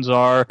motivations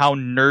are, how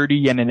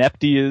nerdy and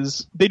inept he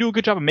is. They do a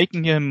good job of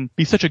making him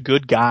be such a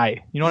good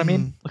guy. You know what I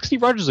mean? Like,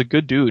 Steve Rogers is a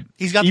good dude.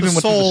 He's got the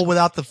soul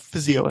without the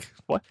physique.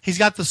 What? He's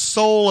got the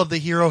soul of the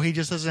hero. He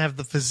just doesn't have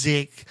the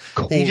physique.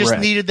 Correct. He just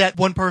needed that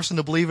one person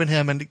to believe in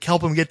him and to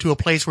help him get to a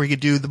place where he could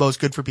do the most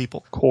good for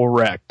people.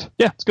 Correct.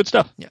 Yeah, it's good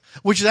stuff. Yeah.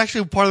 Which is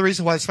actually part of the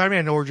reason why the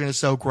Spider-Man origin is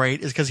so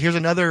great, is because here's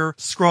another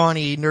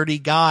scrawny,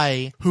 nerdy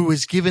guy who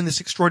is given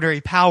this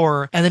extraordinary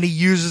power, and then he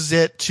uses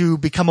it to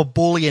become a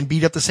bully and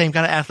beat up the same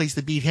kind of athletes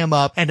that beat him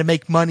up, and to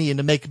make money and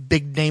to make a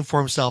big name for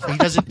himself. And he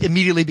doesn't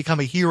immediately become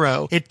a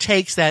hero. It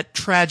takes that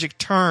tragic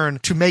turn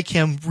to make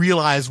him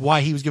realize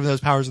why he was given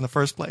those powers in the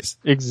first place.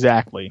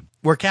 Exactly.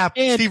 Where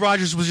Steve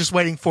Rogers was just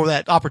waiting for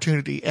that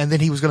opportunity, and then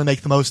he was going to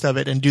make the most of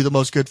it and do the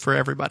most good for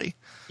everybody.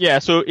 Yeah,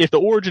 so if the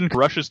origin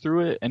rushes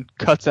through it and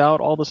cuts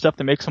out all the stuff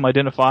that makes him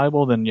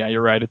identifiable, then yeah,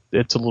 you're right,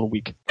 it's a little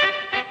weak.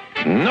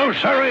 No,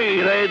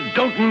 sirree, they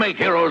don't make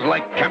heroes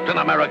like Captain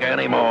America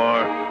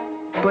anymore.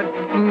 But,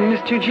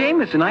 Mr.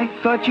 Jameson, I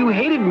thought you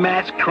hated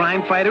masked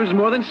crime fighters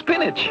more than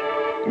spinach.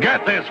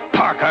 Get this,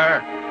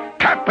 Parker.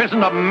 Cap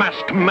isn't a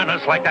masked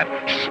menace like that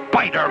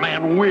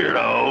Spider-Man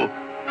weirdo.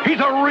 He's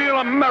a real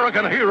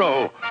American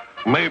hero.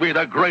 Maybe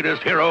the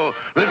greatest hero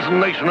this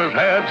nation has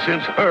had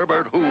since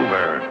Herbert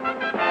Hoover.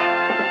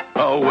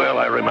 Oh, well,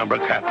 I remember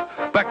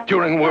Cap back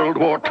during World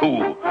War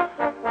II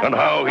and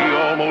how he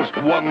almost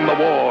won the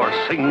war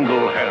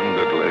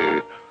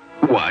single-handedly.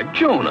 Why,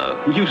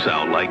 Jonah, you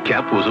sound like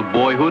Cap was a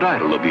boyhood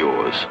idol of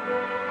yours.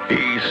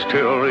 He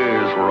still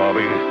is,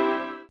 Robbie.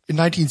 In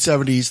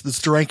 1970s, the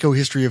Steranko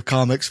History of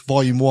Comics,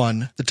 Volume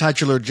 1, the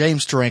titular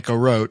James Steranko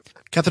wrote,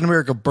 Captain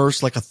America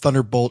burst like a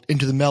thunderbolt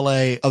into the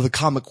melee of the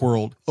comic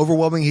world,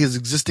 overwhelming his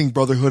existing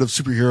brotherhood of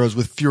superheroes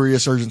with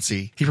furious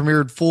urgency. He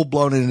premiered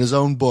full-blown in his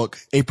own book,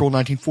 April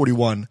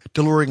 1941,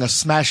 delivering a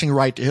smashing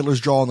right to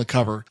Hitler's jaw on the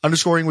cover,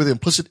 underscoring with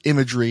implicit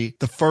imagery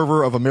the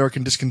fervor of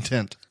American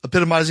discontent.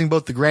 Epitomizing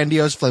both the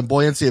grandiose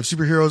flamboyancy of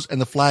superheroes and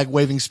the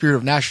flag-waving spirit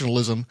of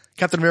nationalism,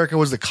 Captain America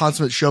was the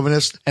consummate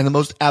chauvinist and the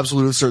most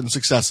absolute of certain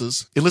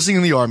successes. Enlisting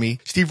in the Army,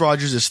 Steve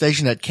Rogers is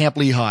stationed at Camp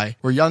Lehigh,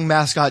 where young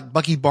mascot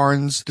Bucky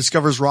Barnes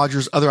discovers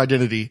Rogers' other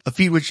identity, a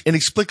feat which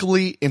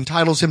inexplicably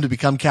entitles him to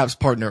become Cap's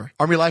partner.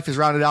 Army life is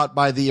rounded out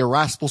by the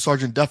irascible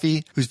Sergeant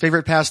Duffy, whose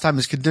favorite pastime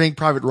is condemning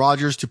Private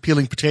Rogers to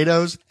peeling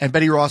potatoes, and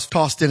Betty Ross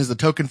tossed in as the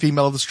token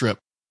female of the strip.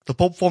 The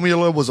pulp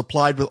formula was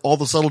applied with all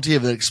the subtlety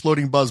of an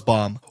exploding buzz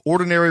bomb.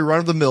 Ordinary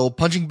run-of-the-mill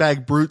punching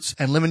bag brutes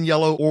and lemon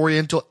yellow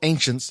oriental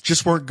ancients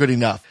just weren't good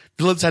enough.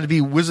 Villains had to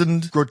be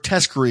wizened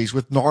grotesqueries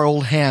with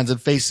gnarled hands and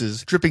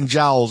faces, dripping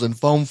jowls and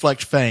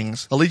foam-flecked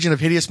fangs. A legion of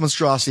hideous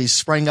monstrosities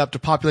sprang up to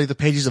populate the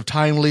pages of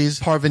Tyne Lee's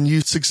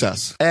parvenu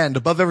success. And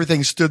above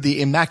everything stood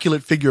the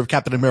immaculate figure of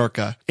Captain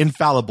America,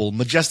 infallible,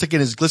 majestic in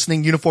his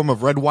glistening uniform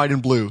of red, white,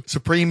 and blue,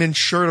 supreme in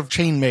shirt of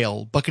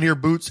chainmail, buccaneer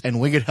boots, and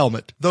winged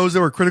helmet. Those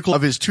that were critical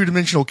of his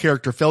two-dimensional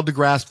character failed to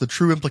grasp the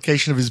true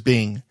implication of his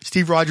being.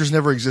 Steve Rogers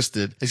never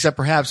existed, except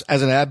perhaps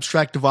as an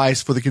abstract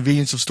device for the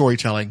convenience of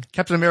storytelling.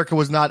 Captain America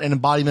was not an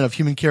embodiment of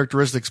human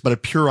characteristics, but a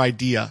pure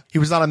idea. He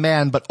was not a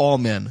man, but all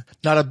men.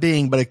 Not a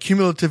being, but a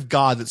cumulative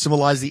god that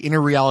symbolized the inner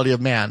reality of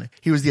man.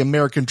 He was the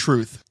American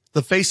truth.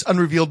 The face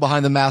unrevealed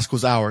behind the mask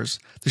was ours.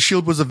 The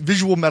shield was a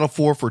visual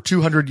metaphor for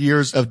 200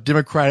 years of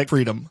democratic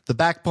freedom. The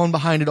backbone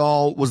behind it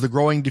all was the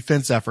growing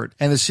defense effort,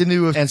 and the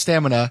sinew and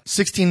stamina,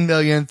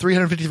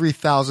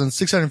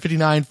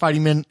 16,353,659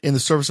 fighting men in the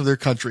service of their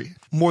country.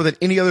 More than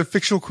any other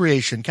fictional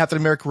creation, Captain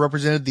America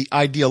represented the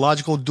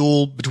ideological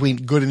duel between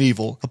good and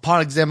evil.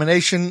 Upon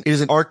examination, it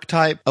is an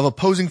archetype of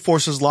opposing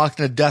forces locked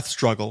in a death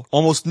struggle,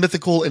 almost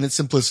mythical in its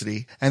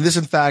simplicity. And this,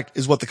 in fact,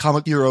 is what the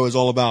comic hero is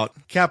all about.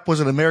 Cap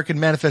was an American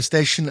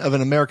manifestation of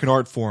an American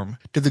art form.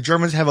 Did the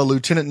Germans have a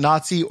Lieutenant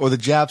Nazi or the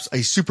Japs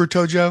a Super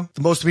Tojo?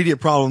 The most immediate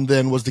problem,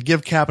 then, was to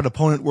give Cap an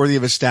opponent worthy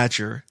of his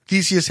stature.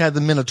 Theseus had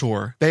the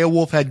Minotaur,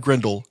 Beowulf had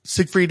Grendel,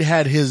 Siegfried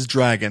had his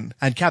dragon,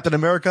 and Captain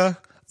America,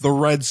 the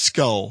Red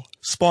Skull.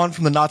 Spawned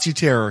from the Nazi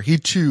terror, he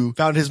too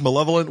found his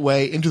malevolent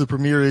way into the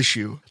premiere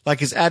issue. Like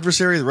his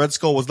adversary, the Red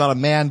Skull was not a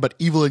man, but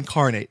evil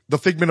incarnate. The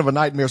figment of a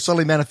nightmare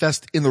suddenly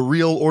manifest in the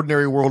real,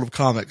 ordinary world of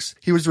comics.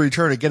 He was to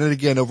return again and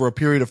again over a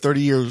period of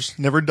 30 years,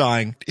 never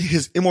dying,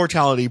 his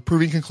immortality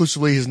proving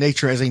conclusively his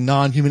nature as a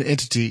non-human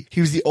entity.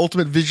 He was the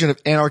ultimate vision of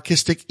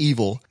anarchistic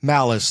evil.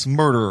 Malice,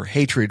 murder,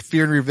 hatred,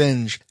 fear, and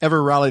revenge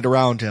ever rallied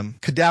around him.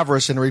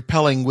 Cadaverous and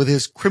repelling with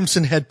his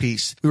crimson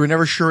headpiece. We were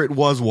never sure it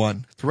was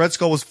one. The Red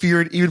Skull was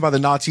feared even by the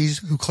Nazis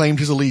who claimed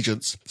his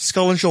allegiance.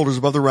 Skull and shoulders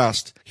above the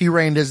rest, he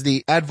reigned as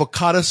the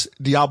Advocatus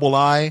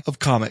Diaboli of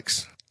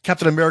comics.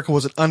 Captain America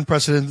was an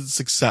unprecedented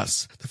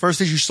success. The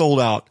first issue sold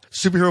out.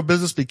 Superhero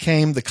business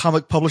became the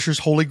comic publisher's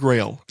holy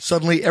grail.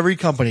 Suddenly, every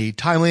company,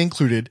 Timely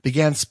included,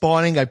 began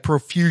spawning a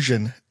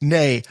profusion,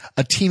 nay,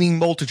 a teeming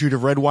multitude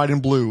of red, white,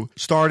 and blue,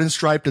 starred and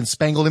striped and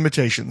spangled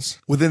imitations.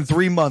 Within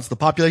 3 months, the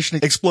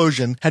population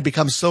explosion had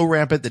become so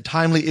rampant that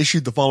Timely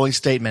issued the following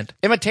statement.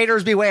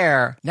 Imitators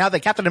beware. Now that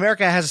Captain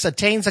America has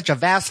attained such a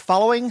vast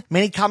following,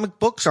 many comic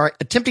books are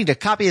attempting to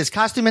copy his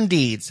costume and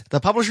deeds. The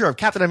publisher of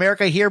Captain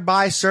America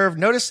hereby serve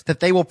notice that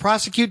they will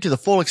prosecute to the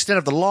full extent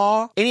of the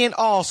law any and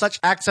all such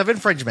acts of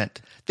infringement.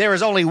 There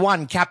is only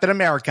one Captain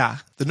America.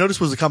 The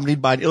notice was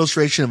accompanied by an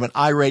illustration of an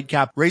irate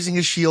Cap raising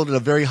his shield in a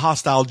very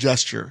hostile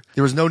gesture.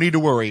 There was no need to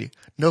worry.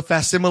 No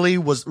facsimile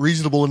was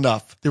reasonable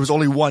enough. There was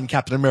only one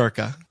Captain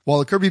America. While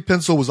the Kirby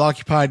pencil was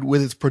occupied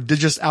with its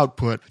prodigious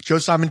output, Joe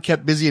Simon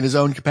kept busy in his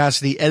own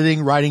capacity,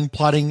 editing, writing,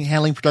 plotting,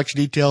 handling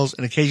production details,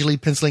 and occasionally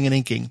penciling and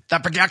inking. The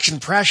production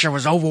pressure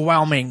was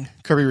overwhelming,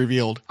 Kirby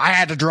revealed. I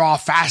had to draw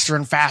faster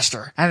and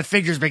faster, and the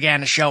figures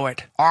began to show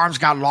it. Arms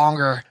got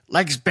longer,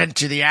 legs bent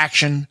to the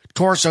action,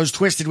 torsos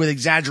twisted with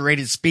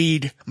exaggerated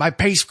speed. My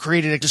pace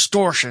created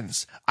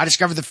distortions. I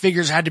discovered the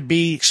figures had to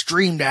be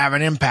extreme to have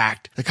an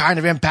impact, the kind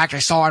of impact I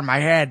saw in my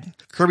head.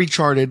 Kirby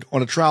charted,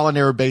 on a trial and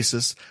error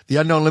basis, the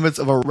unknown limits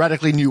of a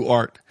radically new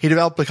art. He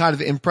developed a kind of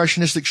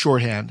impressionistic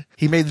shorthand.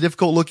 He made the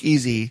difficult look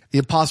easy, the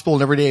impossible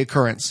an everyday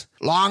occurrence.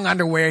 Long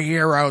underwear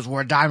heroes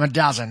were a dime a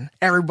dozen.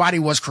 Everybody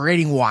was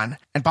creating one,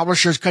 and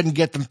publishers couldn't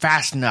get them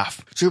fast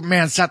enough.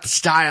 Superman set the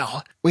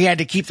style. We had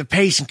to keep the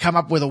pace and come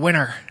up with a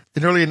winner.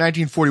 Then early in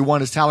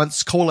 1941, his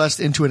talents coalesced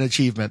into an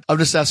achievement. Of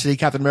necessity,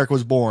 Captain America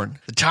was born.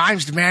 The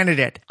times demanded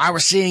it. I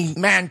was seeing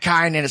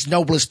mankind in its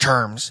noblest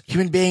terms.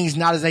 Human beings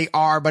not as they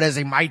are, but as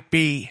they might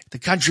be. The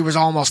country was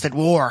almost at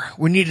war.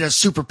 We needed a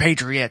super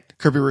patriot,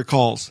 Kirby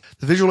recalls.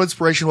 The visual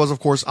inspiration was, of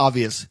course,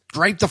 obvious.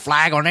 Drape the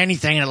flag on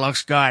anything and it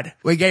looks good.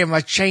 We gave him a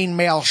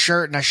chainmail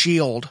shirt and a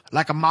shield,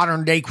 like a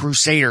modern-day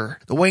crusader.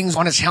 The wings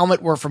on his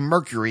helmet were from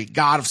Mercury,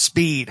 god of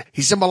speed.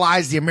 He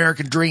symbolized the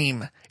American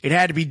dream. It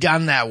had to be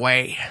done that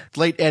way.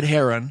 Late Ed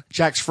Herron,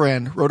 Jack's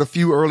friend, wrote a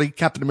few early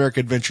Captain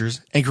America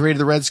adventures and created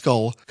the Red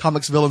Skull,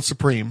 comics villain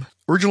supreme.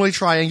 Originally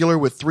triangular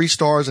with 3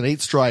 stars and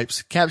 8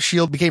 stripes, Cap's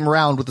shield became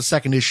round with the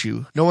second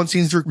issue. No one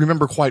seems to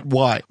remember quite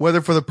why.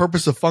 Whether for the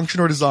purpose of function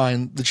or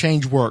design, the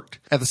change worked.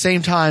 At the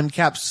same time,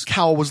 Cap's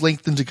cowl was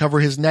lengthened to cover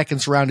his neck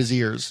and surround his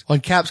ears. On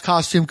Cap's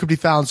costume could be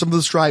found some of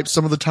the stripes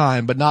some of the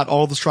time, but not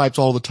all the stripes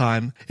all the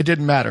time. It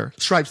didn't matter.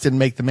 Stripes didn't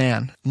make the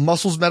man.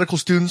 Muscles medical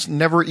students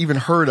never even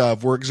heard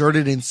of were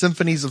exerted in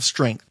symphonies of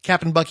strength.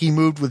 Cap and Bucky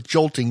moved with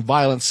jolting,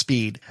 violent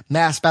speed.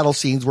 Mass battle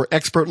scenes were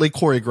expertly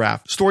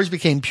choreographed. Stories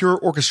became pure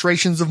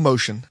orchestrations of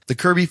motion. The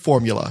Kirby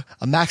formula,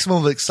 a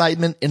maximum of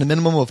excitement in a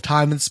minimum of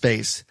time and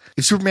space.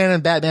 If Superman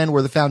and Batman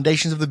were the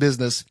foundations of the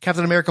business,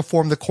 Captain America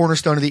formed the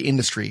cornerstone of the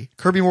industry.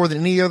 Kirby more than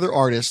any other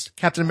artist,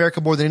 Captain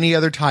America more than any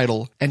other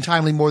title, and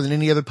Timely more than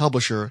any other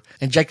publisher,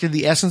 injected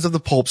the essence of the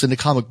pulps into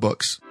comic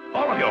books.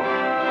 All of you,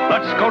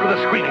 let's go to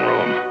the screening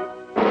room.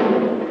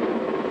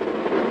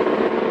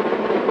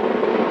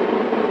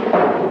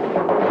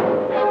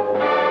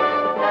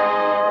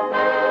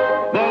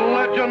 The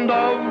legend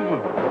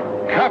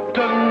of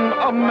Captain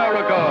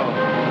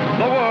America.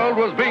 The world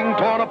was being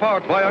torn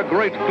apart by a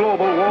great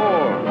global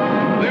war.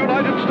 The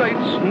United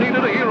States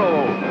needed a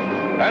hero,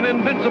 an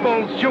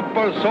invincible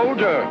super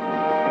soldier.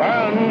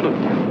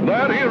 And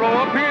that hero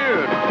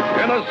appeared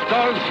in a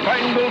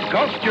star-spangled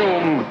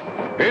costume.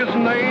 His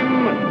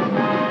name,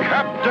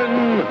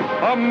 Captain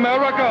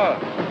America.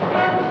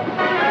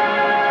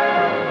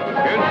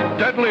 His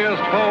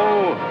deadliest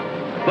foe,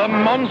 the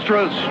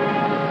monstrous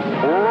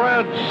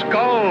Red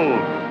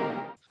Skull.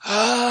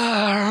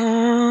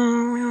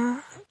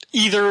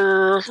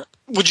 Either,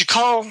 would you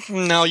call,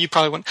 no, you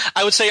probably wouldn't.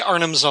 I would say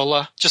Arnim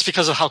Zola, just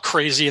because of how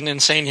crazy and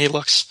insane he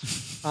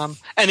looks. And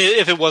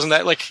if it wasn't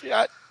that, like,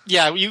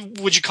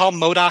 would you call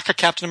MODOK a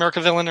Captain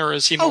America villain, or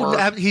is he more?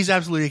 Oh, he's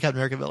absolutely a Captain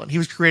America villain. He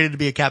was created to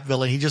be a Cap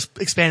villain. He just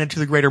expanded to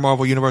the greater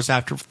Marvel universe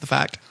after the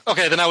fact.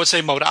 Okay, then I would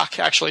say MODOK,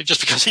 actually,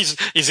 just because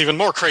he's even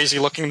more crazy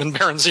looking than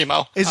Baron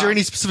Zemo. Is there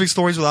any specific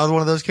stories with either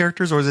one of those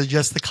characters, or is it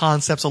just the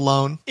concepts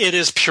alone? It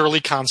is purely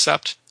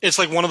concept. It's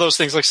like one of those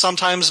things, like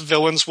sometimes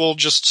villains will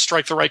just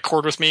strike the right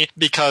chord with me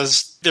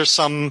because there's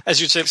some,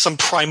 as you'd say, some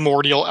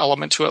primordial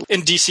element to it.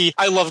 In DC,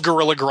 I love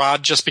Gorilla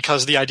Grodd just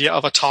because the idea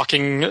of a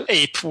talking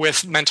ape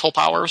with mental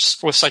powers,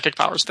 with psychic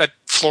powers, that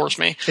floors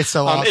me. It's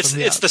so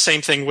awesome. It's the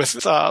same thing with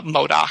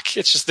MODOK.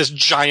 It's just this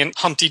giant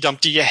Humpty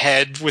Dumpty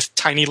head with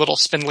tiny little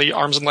spindly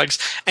arms and legs,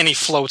 and he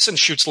floats and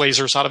shoots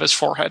lasers out of his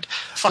forehead.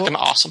 Fucking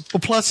awesome.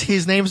 Well, plus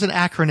his name's an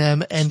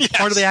acronym, and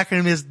part of the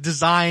acronym is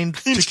designed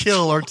to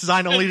kill, or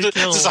designed only to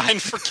kill.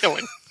 Designed for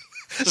killing.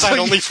 Designed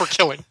only for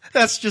killing.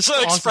 That's just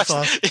awesome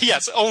stuff.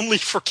 Yes, only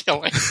for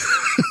killing.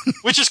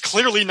 Which is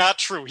clearly not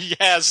true. He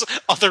has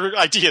other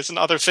ideas and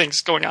other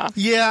things going on.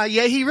 Yeah,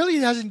 he really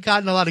hasn't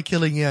gotten a lot of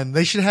killing in.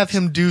 They should have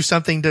him do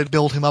something to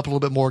build him up a little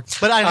bit more.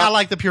 But I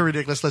like the pure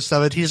ridiculousness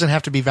of it. He doesn't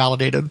have to be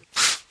validated.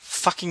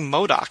 Fucking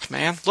MODOK,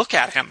 man. Look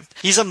at him.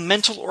 He's a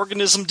mental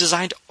organism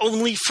designed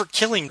only for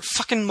killing.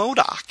 Fucking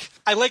MODOK.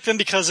 I like them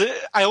because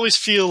I always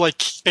feel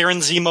like Baron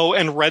Zemo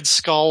and Red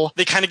Skull,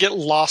 they kind of get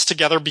lost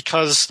together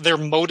because their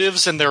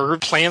motives and their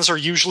plans are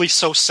usually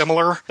so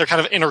similar. They're kind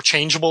of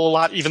interchangeable a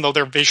lot, even though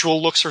their visual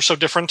looks are so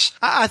different.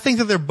 I think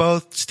that they're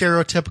both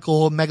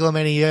stereotypical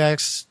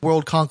megalomaniacs,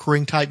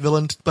 world-conquering type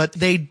villains, but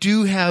they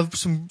do have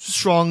some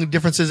strong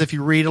differences if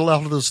you read a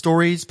lot of those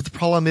stories. But the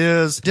problem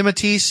is,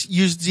 DeMatteis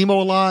used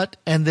Zemo a lot,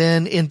 and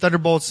then in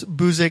Thunderbolts,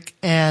 Busiek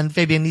and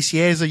Fabian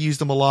Nicieza used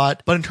them a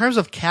lot. But in terms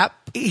of Cap,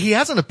 he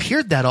hasn't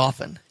appeared that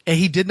often. And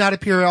he did not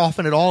appear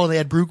often at all, and they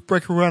had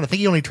Breaker run. I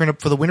think he only turned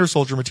up for the Winter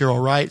Soldier material,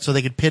 right? So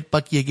they could pit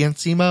Bucky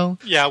against Zemo.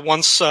 Yeah,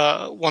 once.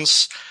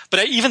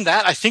 But even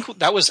that, I think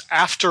that was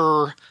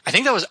after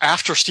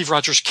Steve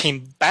Rogers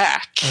came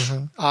back.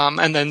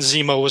 And then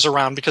Zemo was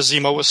around because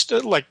Zemo was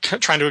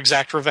trying to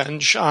exact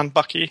revenge on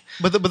Bucky.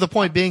 But the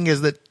point being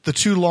is that the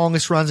two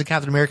longest runs in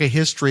Captain America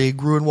history,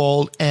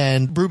 Gruenwald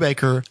and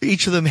Brubaker,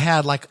 each of them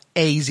had like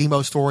a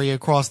Zemo story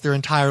across their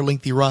entire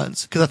lengthy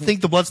runs. Because I think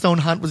the Bloodstone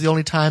Hunt was the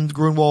only time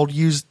Gruenwald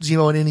used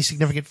Zemo in any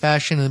significant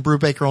fashion, and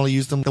Brubaker only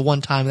used them the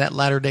one time in that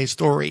latter-day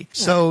story.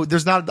 So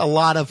there's not a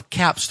lot of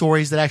Cap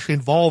stories that actually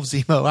involve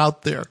Zemo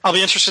out there. I'll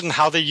be interested in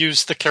how they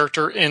use the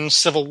character in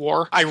Civil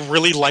War. I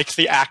really liked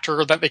the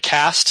actor that they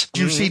cast.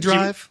 Did you see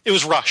Drive? It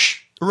was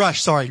Rush.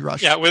 Rush.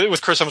 Yeah,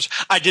 with Chris Evans.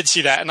 I did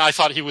see that, and I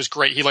thought he was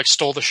great. He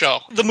stole the show.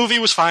 The movie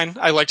was fine.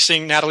 I liked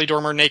seeing Natalie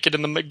Dormer naked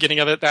in the beginning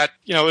of it. That,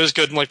 it was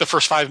good in the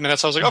first 5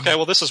 minutes. I was like, okay,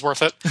 well, this is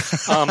worth it.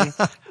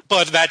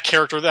 But that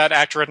character, that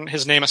actor, and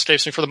his name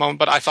escapes me for the moment,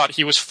 but I thought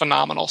he was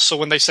phenomenal. So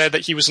when they said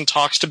that he was in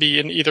talks to be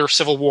in either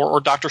Civil War or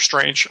Doctor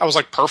Strange, I was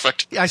like,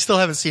 perfect. I still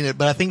haven't seen it,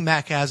 but I think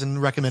Mac has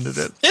and recommended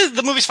it.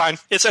 The movie's fine.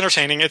 It's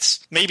entertaining.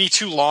 It's maybe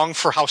too long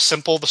for how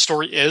simple the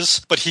story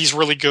is, but he's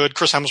really good.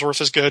 Chris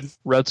Hemsworth is good.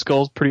 Red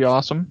Skull's pretty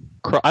awesome.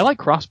 I like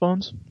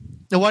Crossbones.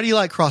 Now, why do you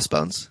like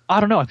Crossbones? I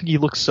don't know. I think he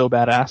looks so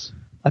badass.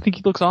 I think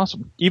he looks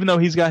awesome. Even though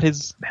he's got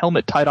his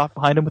helmet tied off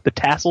behind him with the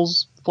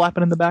tassels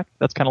flapping in the back.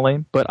 That's kind of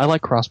lame. But I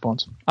like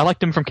Crossbones. I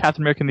liked him from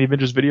Captain America in the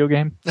Avengers video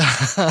game.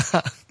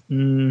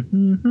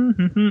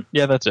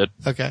 Yeah, that's it.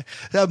 Okay.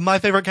 My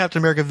favorite Captain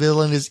America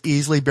villain is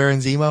easily Baron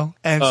Zemo.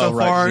 And so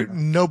far,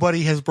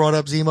 nobody has brought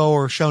up Zemo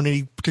or shown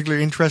any particular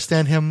interest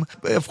in him.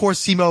 Of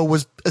course, Zemo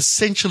was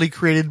essentially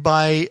created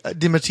by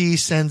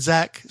DeMatteis and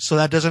Zach, so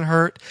that doesn't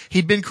hurt.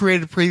 He'd been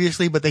created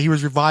previously, but he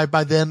was revived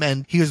by them,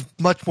 and he was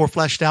much more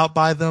fleshed out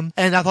by them.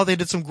 And I thought they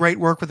did some great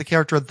work with the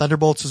character in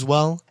Thunderbolts as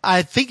well.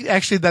 I think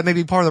actually that may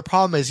be part of the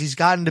problem is he's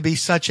gotten to be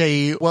such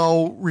a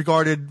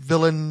well-regarded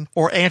villain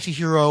or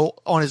anti-hero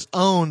on his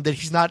own that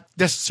he's not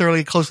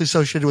necessarily closely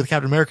associated with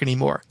Captain America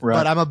anymore. Right.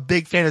 But I'm a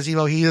big fan of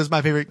Zemo. He is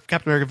my favorite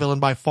Captain America villain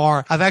by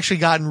far. I've actually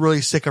gotten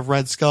really sick of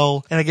Red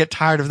Skull, and I get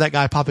tired of that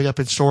guy popping up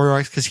in story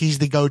arcs because he's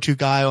the go-to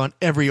guy on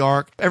every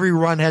arc. Every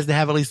run has to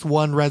have at least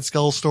one Red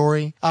Skull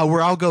story,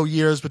 where I'll go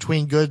years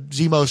between good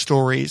Zemo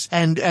stories.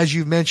 And as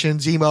you've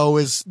mentioned,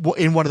 Zemo is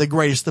in one of the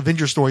greatest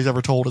Avengers stories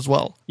ever told as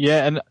well.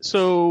 Yeah, and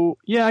so,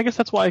 I guess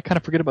that's why I kind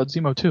of forget about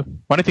Zemo too.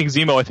 When I think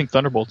Zemo, I think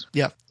Thunderbolts.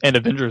 Yeah. And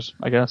Avengers,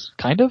 I guess.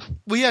 Kind of?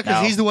 Well, yeah,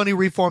 because he's the one who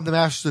reformed the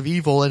Masters of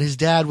Evil, and his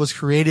dad was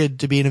created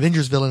to be an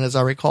Avengers villain, as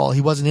I recall.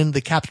 He wasn't in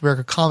the Captain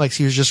America comics.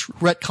 He was just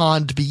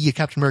retconned to be a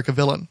Captain America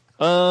villain.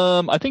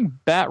 I think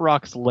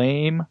Batrock's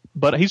lame,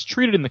 but he's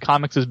treated in the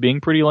comics as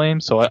being pretty lame,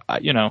 so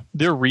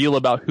they're real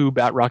about who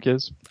Batrock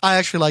is. I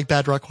actually like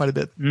Batrock quite a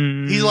bit.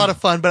 He's a lot of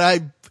fun,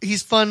 but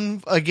he's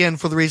fun, again,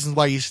 for the reasons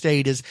why you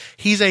stayed, is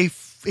he's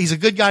a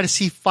good guy to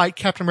see fight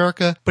Captain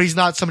America, but he's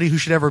not somebody who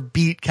should ever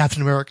beat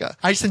Captain America.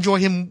 I just enjoy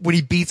him when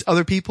he beats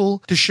other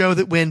people to show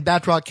that when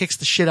Batroc kicks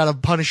the shit out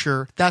of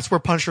Punisher, that's where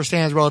Punisher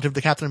stands relative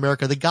to Captain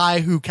America. The guy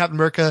who Captain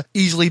America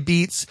easily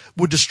beats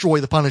would destroy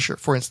the Punisher,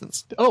 for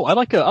instance. Oh, I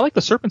like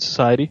the Serpent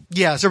Society.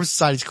 Yeah, Serpent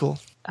Society's cool.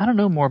 I don't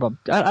know more about.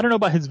 I don't know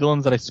about his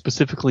villains that I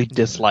specifically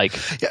dislike.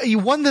 Yeah,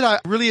 one that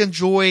I really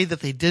enjoy that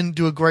they didn't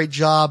do a great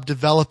job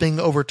developing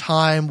over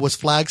time was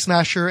Flag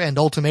Smasher and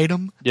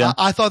Ultimatum. Yeah,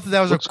 I thought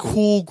that was a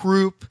cool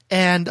group,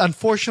 and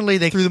unfortunately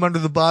they threw them under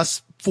the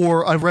bus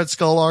for a Red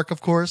Skull arc,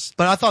 of course.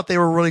 But I thought they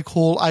were really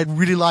cool. I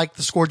really liked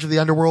the Scourge of the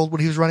Underworld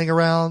when he was running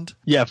around.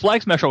 Yeah,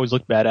 Flag Smasher always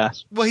looked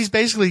badass. Well, he's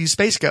basically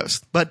Space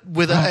Ghost, but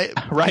with a...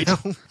 Right. You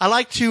know, I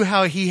like, too,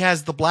 how he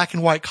has the black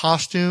and white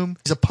costume.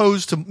 He's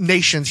opposed to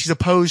nations. He's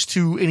opposed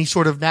to any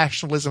sort of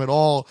nationalism at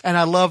all. And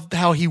I love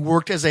how he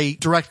worked as a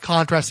direct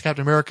contrast to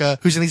Captain America,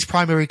 who's in these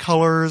primary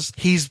colors.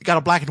 He's got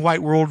a black and white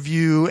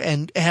worldview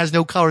and has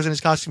no colors in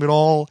his costume at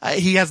all.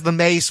 He has the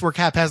mace where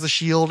Cap has the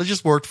shield. It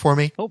just worked for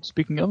me. Oh,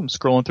 speaking of, I'm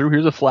scrolling through.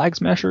 Here's a Flag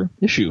Smasher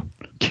issue.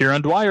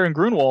 Kieran Dwyer and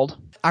Grunwald.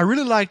 I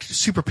really liked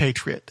Super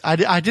Patriot.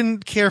 I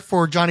didn't care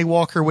for Johnny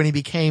Walker when he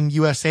became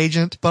U.S.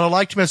 agent, but I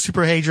liked him as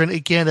Super Agent,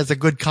 again, as a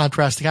good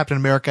contrast to Captain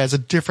America, as a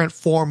different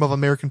form of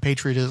American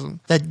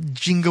patriotism. That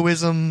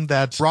jingoism,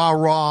 that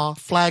rah-rah,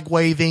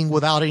 flag-waving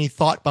without any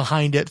thought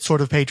behind it sort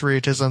of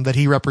patriotism that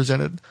he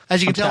represented.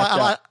 As you can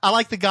tell, I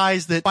like the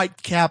guys that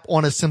fight Cap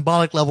on a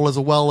symbolic level as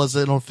well as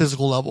on a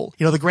physical level.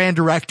 You know, the Grand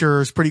Director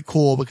is pretty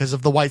cool because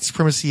of the white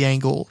supremacy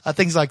angle,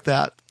 things like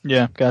that.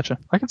 Yeah, gotcha.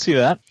 I can see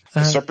that.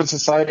 The Serpent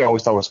Society I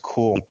always thought was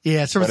cool.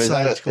 Yeah, Serpent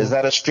Society is cool. Is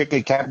that a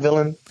strictly Cap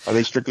villain? Are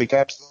they strictly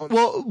Cap's villain?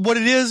 Well, what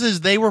it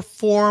is they were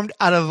formed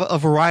out of a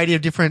variety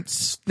of different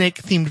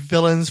snake-themed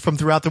villains from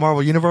throughout the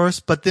Marvel Universe,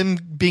 but then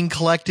being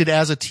collected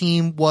as a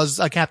team was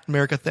a Captain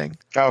America thing.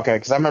 Okay,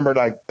 because I remember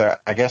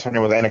I guess when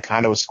there was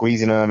Anaconda was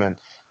squeezing him and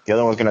the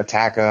other one was going to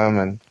attack him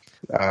and...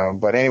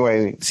 but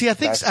anyway, see, I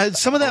think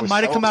some of that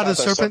might have come out of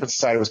the Serpent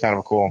Society was kind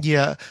of cool.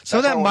 Yeah, some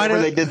of that might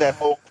have. They did that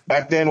whole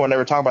back then when they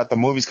were talking about the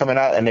movies coming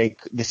out, and they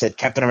said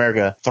Captain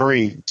America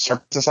 3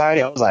 Serpent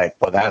Society. I was like,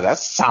 well, that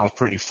sounds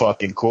pretty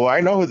fucking cool.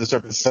 I know who the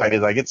Serpent Society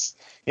is. Like, it's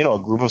a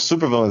group of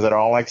supervillains that are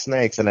all like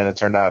snakes, and then it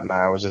turned out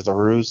it was just a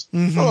ruse.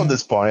 Mm-hmm. A little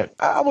disappointed.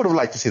 I would have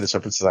liked to see the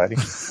Serpent Society.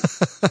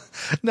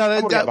 No, I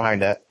would have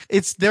behind that.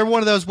 They're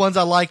one of those ones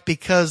I like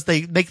because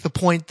they make the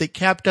point that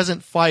Cap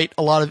doesn't fight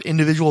a lot of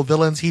individual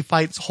villains. He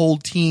fights whole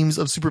teams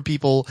of super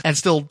people and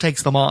still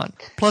takes them on.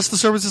 Plus, the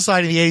Serpent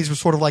Society in the 80s was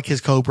sort of like his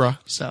Cobra,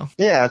 so.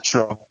 Yeah,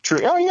 true.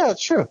 Oh, yeah,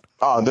 true.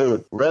 Oh,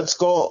 dude, Red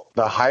Skull,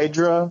 the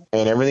Hydra,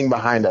 and everything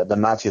behind that, the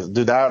Nazis.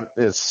 Dude, that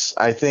is,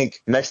 I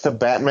think, next to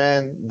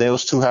Batman,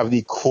 those two have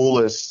the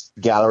coolest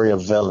gallery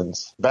of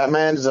villains.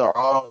 Batman's are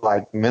all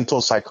like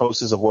mental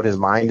psychosis of what his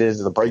mind is,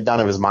 the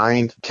breakdown of his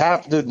mind.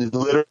 Cap, dude, is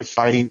literally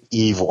fighting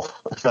evil.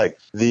 Like,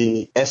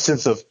 the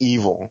essence of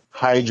evil.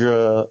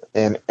 Hydra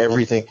and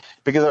everything.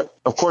 Because,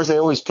 of course, they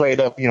always played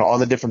up, all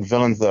the different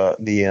villains,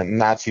 the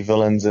Nazi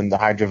villains and the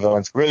Hydra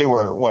villains really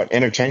were,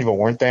 interchangeable,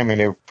 weren't they? I mean,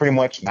 they were pretty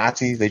much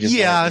Nazis. They just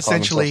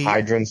essentially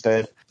Hydra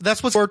instead.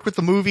 That's what's worked with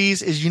the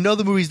movies is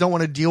the movies don't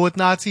want to deal with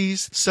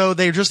Nazis, so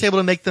they're just able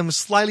to make them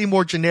slightly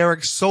more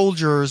generic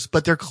soldiers,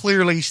 but they're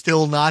clearly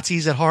still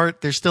Nazis at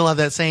heart. They still have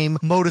that same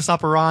modus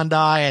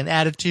operandi and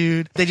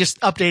attitude. They just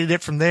updated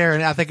it from there,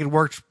 and I think it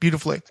worked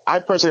beautifully. I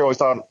personally always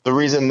thought the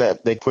reason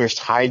that they pushed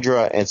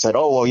Hydra and said,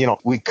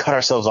 we cut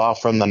ourselves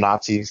off from the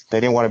Nazis, they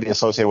didn't want to be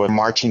associated with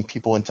marching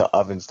people into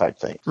ovens type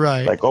thing.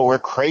 Right. Like, we're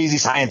crazy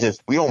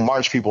scientists. We don't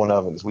march people in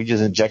ovens. We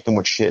just inject them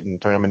with shit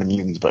and turn them into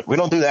mutants, but we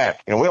don't do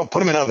that. We don't put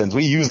them in ovens.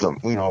 We use them,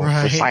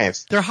 right. For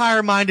science. They're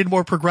higher-minded,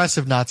 more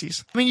progressive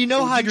Nazis. I mean,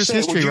 Hydra's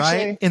history,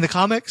 right? In the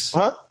comics?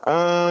 Huh?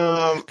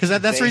 Because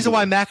that's the reason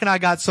why Mac and I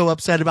got so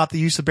upset about the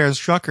use of Baron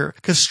Strucker.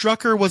 Because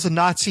Strucker was a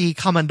Nazi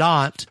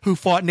commandant who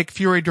fought Nick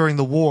Fury during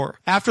the war.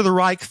 After the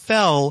Reich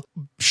fell,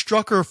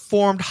 Strucker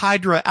formed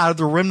Hydra out of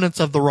the remnants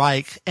of the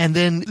Reich and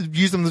then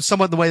used them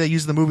somewhat the way they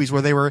used in the movies,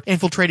 where they were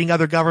infiltrating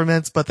other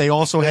governments, but they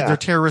also had their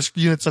terrorist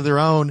units of their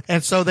own.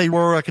 And so they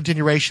were a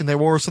continuation. They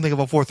were something of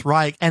a Fourth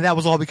Reich. And that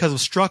was all because of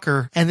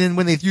Strucker. And then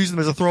when they used them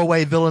as a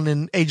throwaway villain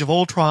in Age of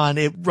Ultron,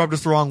 it rubbed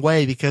us the wrong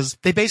way because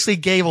they basically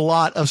gave a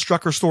lot of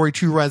Strucker's story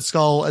to Red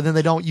Skull, and then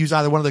they don't use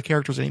either one of the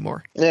characters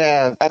anymore.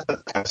 Yeah, that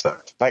kind of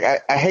sucked. Like,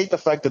 I hate the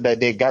fact that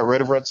they got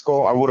rid of Red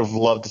Skull. I would have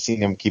loved to see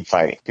him keep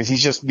fighting because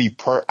he's just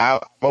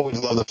I've always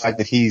loved the fact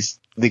that he's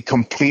the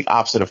complete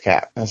opposite of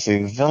Cap. Let's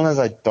see, villains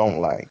I don't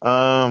like.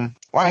 Well,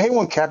 I hate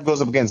when Cap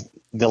goes up against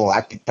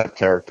galactic type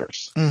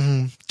characters.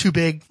 Mm-hmm. Too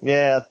big.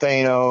 Yeah,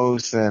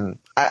 Thanos, and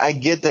I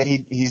get that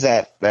he's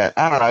at that.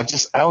 I don't know.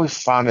 I always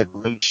found it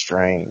really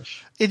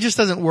strange. It just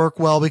doesn't work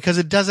well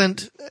because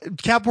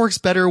Cap works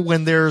better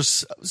when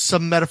there's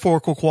some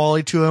metaphorical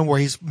quality to him where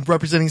he's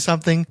representing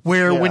something,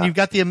 where when you've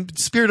got the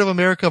spirit of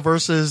America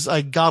versus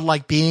a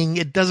godlike being,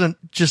 it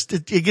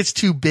gets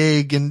too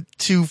big and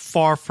too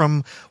far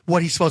from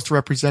what he's supposed to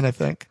represent, I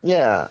think.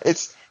 Yeah,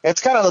 it's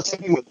kind of the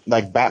same thing with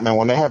like Batman.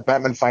 When they have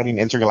Batman fighting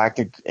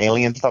intergalactic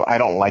alien stuff, I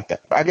don't like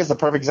that. I guess the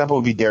perfect example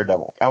would be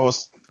Daredevil.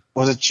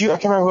 Was it you? I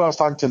can't remember who I was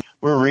talking to.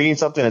 We were reading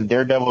something and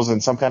Daredevil's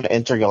in some kind of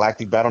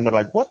intergalactic battle and they're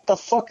like, what the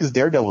fuck is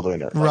Daredevil doing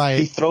there? Like, right.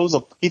 He throws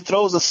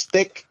a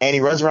stick and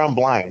he runs around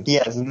blind. He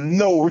has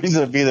no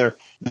reason to be there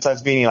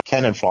besides being a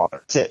cannon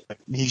fodder. That's it.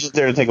 He's just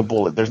there to take a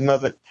bullet. There's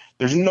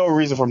no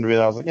reason for him to be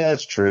there. I was like, yeah,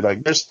 it's true.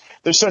 Like there's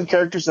certain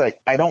characters that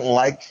I don't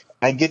like.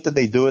 I get that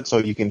they do it so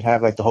you can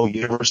have like the whole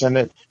universe in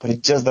it, but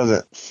it just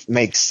doesn't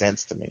make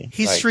sense to me.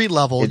 He's street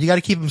level. You got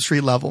to keep him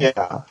street level.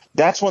 Yeah.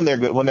 That's when they're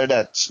good. When they're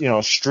that,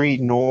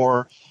 street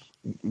noir,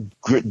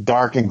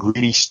 dark and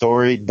gritty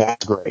story,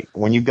 that's great.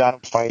 When you got him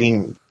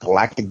fighting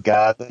galactic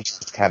gods, it's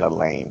just kind of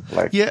lame.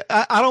 Like, yeah,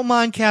 I don't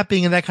mind Cap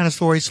being in that kind of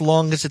story so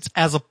long as it's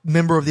as a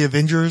member of the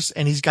Avengers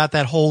and he's got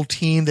that whole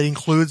team that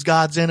includes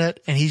gods in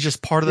it and he's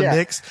just part of the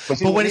mix.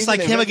 But when it's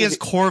like him against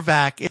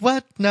Korvac,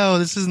 what? No,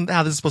 this isn't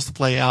how this is supposed to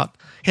play out.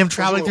 Him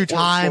traveling through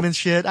time and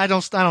shit. I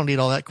don't need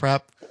all that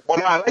crap. Well,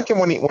 no, I like him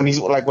when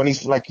he's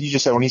like you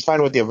just said, when he's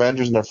fighting with the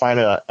Avengers and they're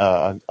fighting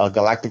a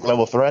galactic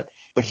level threat.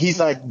 But he's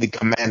like the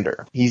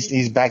commander.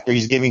 He's back there.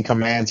 He's giving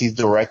commands. He's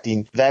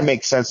directing. That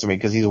makes sense to me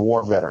because he's a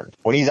war veteran.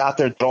 When he's out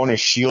there throwing his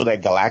shield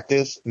at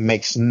Galactus,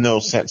 makes no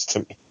sense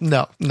to me.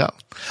 No.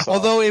 So,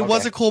 although it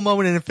was a cool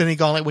moment in Infinity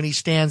Gauntlet when he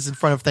stands in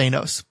front of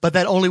Thanos, but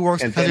that only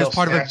works because he was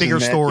part of a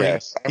bigger story.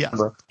 Yes, I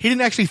remember. He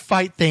didn't actually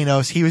fight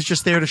Thanos. He was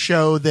just there to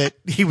show that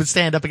he would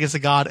stand up against a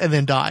god and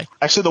then die.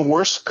 Actually, the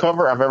worst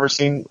cover I've ever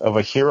seen of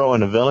a hero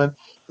and a villain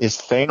is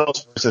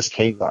Thanos versus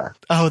Kagar.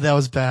 Oh, that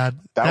was bad.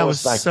 That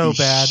was like so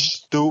bad.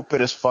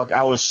 Stupid as fuck.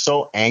 I was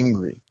so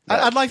angry.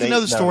 I'd like to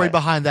know the story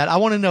behind that. I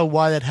want to know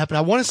why that happened.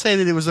 I want to say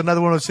that it was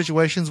another one of those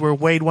situations where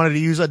Wade wanted to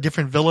use a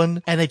different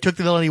villain and they took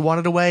the villain he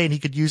wanted away and he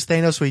could use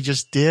Thanos, so he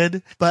just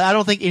did. But I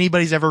don't think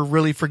anybody's ever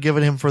really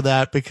forgiven him for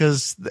that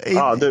because...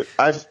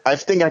 I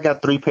think I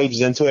got 3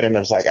 pages into it and I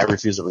was like, I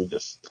refuse to read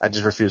this. I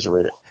just refuse to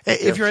read it.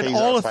 If you're at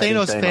all a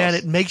Thanos fan,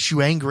 it makes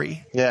you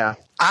angry. Yeah.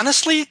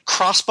 Honestly,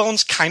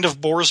 Crossbones kind of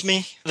bores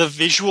me. The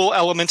visual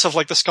elements of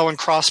like the skull and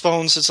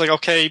crossbones, it's like,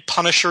 okay,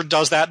 Punisher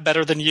does that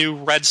better than you.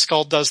 Red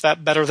Skull does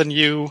that better than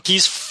you.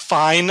 He's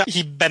fine.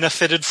 He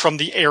benefited from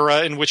the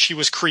era in which he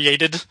was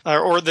created,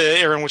 or the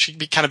era in which he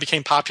kind of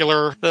became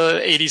popular.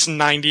 The 80s and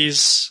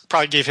 90s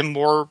probably gave him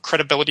more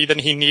credibility than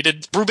he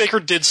needed.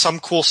 Brubaker did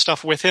some cool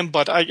stuff with him,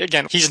 but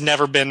again, he's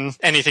never been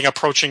anything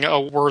approaching a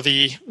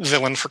worthy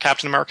villain for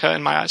Captain America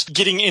in my eyes.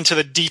 Getting into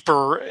the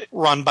deeper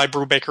run by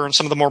Brubaker and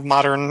some of the more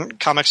modern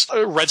comics,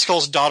 Red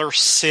Skull's daughter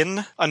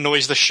Sin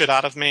annoys the shit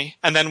out of me.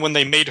 And then when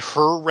they made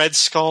her Red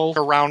Skull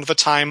around the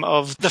time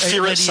of the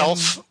Fear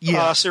Itself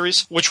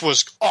series, which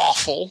was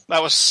awful.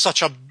 That was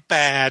such a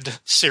bad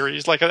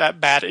series, like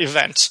that bad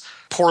event.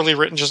 Poorly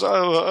written, just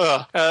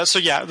so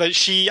yeah,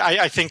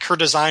 I think her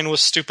design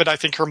was stupid. I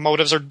think her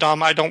motives are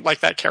dumb. I don't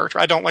like that character.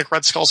 I don't like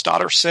Red Skull's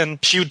daughter Sin.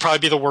 She would probably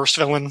be the worst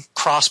villain.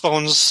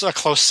 Crossbones a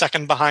close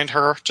second behind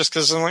her, just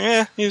because I'm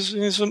like, he's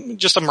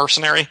just a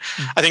mercenary.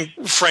 I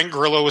think Frank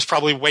Grillo was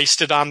probably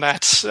wasted on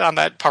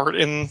that part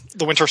in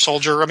The Winter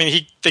Soldier. I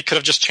mean, they could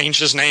have just changed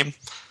his name.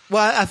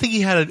 Well, I think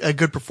he had a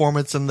good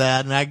performance in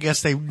that, and I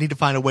guess they need to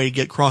find a way to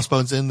get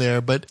Crossbones in there.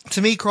 But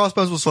to me,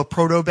 Crossbones was a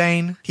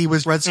proto-Bane. He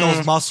was Red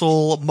Skull's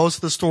muscle. Most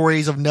of the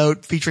stories of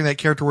note featuring that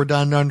character were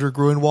done under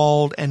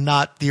Gruenwald and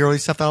not the early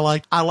stuff that I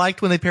liked. I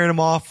liked when they paired him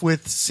off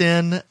with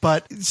Sin,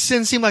 but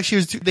Sin seemed like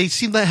they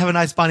seemed to have a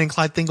nice Bonnie and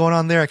Clyde thing going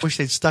on there. I wish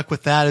they'd stuck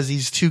with that as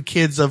these 2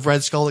 kids of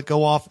Red Skull that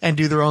go off and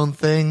do their own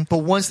thing. But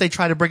once they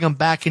try to bring them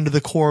back into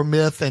the core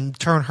myth and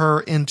turn her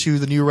into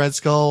the new Red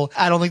Skull,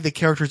 I don't think the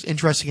character is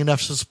interesting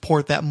enough to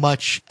support that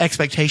much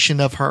expectation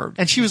of her.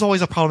 And she was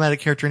always a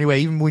problematic character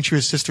anyway, even when she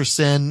was Sister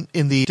Sin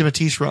in the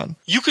DeMatteis run.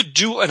 You could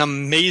do an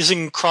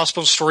amazing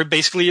Crossbones story,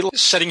 basically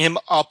setting him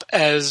up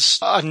as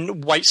a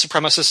white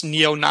supremacist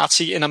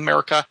neo-Nazi in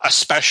America,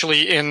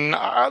 especially in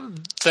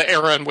the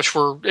era in which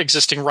we're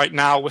existing right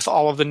now with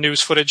all of the news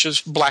footage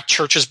of black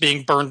churches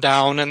being burned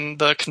down and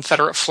the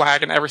Confederate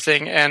flag and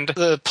everything, and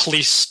the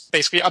police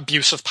basically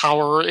abuse of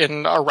power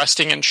in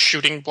arresting and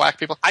shooting black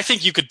people. I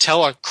think you could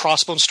tell a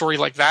Crossbones story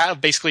like that,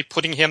 of basically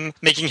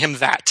making him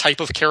that type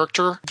of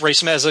character,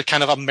 embrace him as a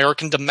kind of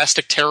American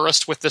domestic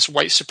terrorist with this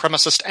white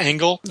supremacist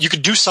angle. You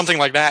could do something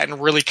like that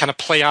and really kind of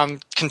play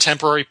on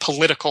contemporary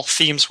political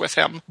themes with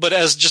him. But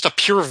as just a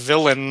pure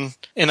villain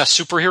in a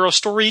superhero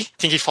story, I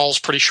think he falls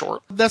pretty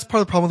short. That's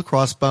part of the problem with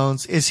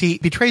Crossbones, is he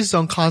betrays his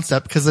own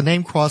concept, because the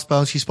name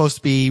Crossbones, he's supposed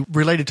to be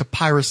related to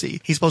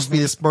piracy. He's supposed to be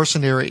this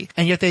mercenary.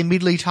 And yet they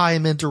immediately tie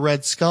him into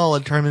Red Skull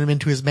and turn him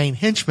into his main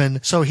henchman,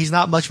 so he's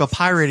not much of a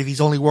pirate if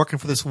he's only working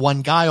for this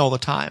one guy all the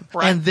time.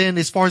 Right. And then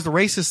as far as the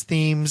racist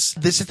themes,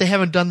 if they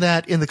haven't done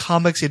that in the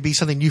comics, it'd be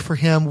something new for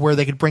him, where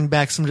they could bring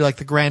back somebody like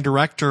the Grand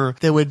Director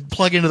that would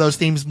plug into those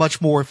themes much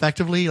more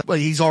effectively. But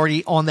he's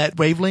already on that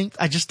wavelength.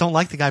 I just don't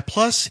like the guy.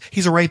 Plus,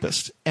 he's a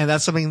rapist. And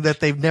that's something that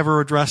they've never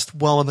addressed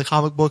well in the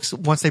comic books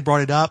once they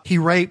brought it up. He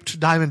raped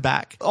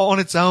Diamondback on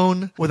its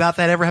own without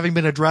that ever having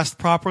been addressed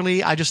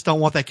properly. I just don't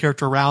want that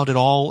character around at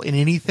all in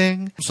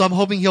anything. So I'm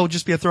hoping he'll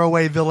just be a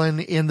throwaway villain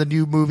in the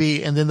new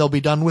movie and then they'll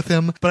be done with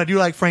him. But I do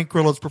like Frank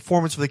Grillo's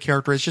performance of the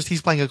character. It's just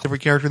he's playing a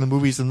different character in the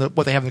movies than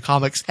what they have in the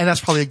comics. And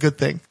that's probably a good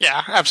thing.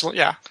 Yeah, absolutely.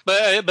 Yeah.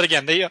 But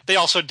again, they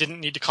also didn't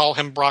need to call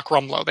him Brock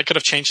Rumlow. They could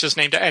have changed his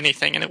name to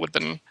anything and it would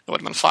have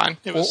been fine.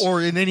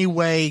 Or in any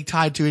way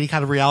tied to any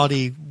kind of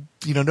reality.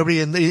 You know, nobody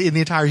in the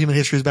entire human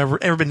history has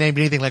ever been named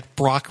anything like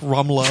Brock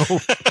Rumlow.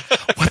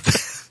 What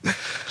the?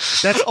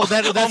 That's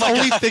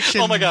only God.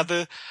 fiction. Oh my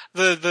God,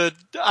 the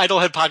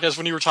Idlehead podcast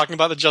when you were talking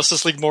about the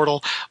Justice League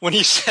Mortal, when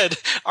he said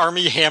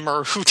Army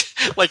Hammer, who,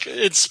 like,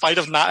 in spite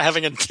of not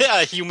having a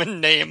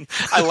human name,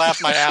 I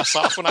laughed my ass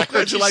off when I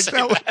heard you like say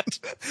that.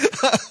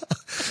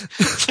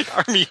 It's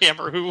like Army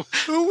Hammer, who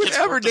would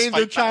ever name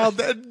their child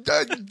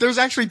that? There's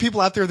actually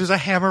people out there. There's a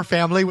Hammer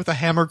family with a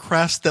hammer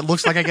crest that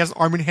looks like, I guess,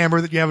 Arm &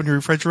 Hammer that you have in your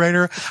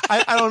refrigerator.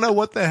 I don't know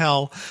what the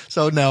hell.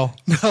 So no.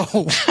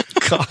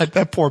 God,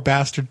 that poor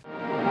bastard.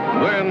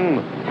 Then,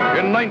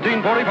 in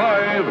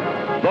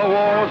 1945, the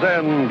war's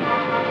end.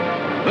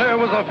 There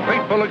was a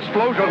fateful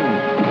explosion,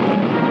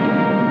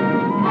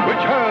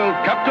 which hurled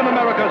Captain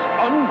America's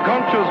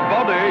unconscious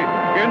body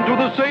into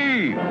the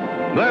sea.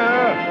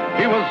 There,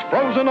 he was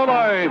frozen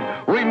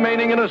alive,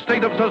 remaining in a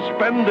state of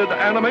suspended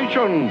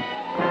animation,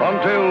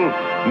 until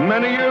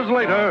many years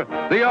later,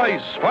 the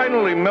ice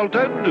finally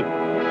melted,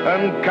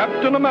 and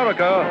Captain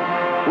America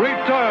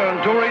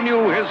returned to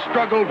renew his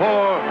struggle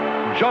for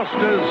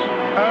justice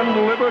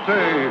and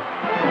liberty.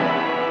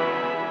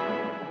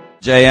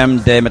 J.M.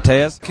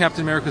 DeMatteis.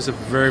 Captain America is a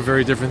very,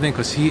 very different thing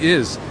because he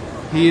is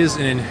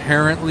an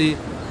inherently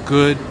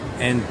good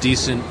and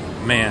decent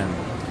man.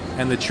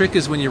 And the trick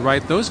is when you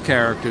write those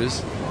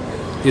characters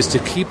is to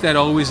keep that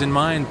always in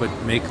mind but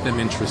make them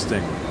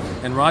interesting.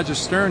 And Roger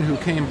Stern, who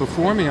came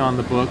before me on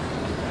the book,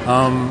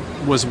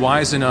 was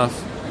wise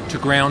enough to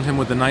ground him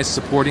with a nice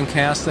supporting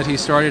cast that he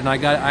started, and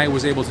I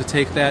was able to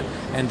take that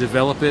and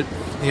develop it.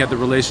 He had the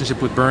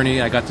relationship with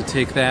Bernie. I got to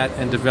take that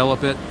and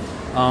develop it,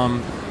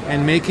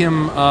 and make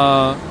him,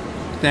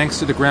 thanks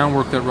to the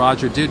groundwork that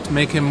Roger did, to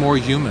make him more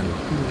human.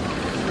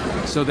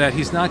 So that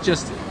he's not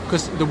just...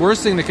 Because the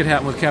worst thing that could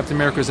happen with Captain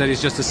America is that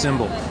he's just a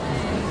symbol.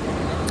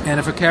 And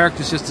if a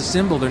character is just a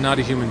symbol, they're not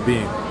a human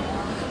being.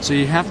 So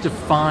you have to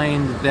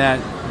find that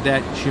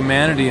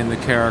humanity in the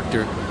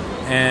character.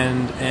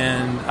 And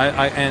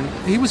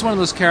he was one of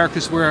those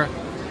characters where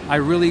I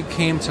really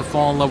came to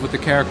fall in love with the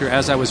character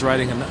as I was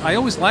writing him. I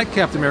always liked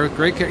Captain America,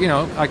 great,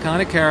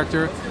 iconic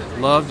character.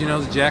 Loved,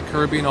 the Jack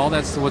Kirby and all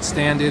that's what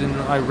Stan did, and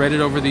I read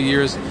it over the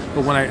years.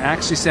 But when I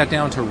actually sat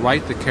down to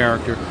write the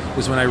character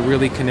was when I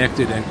really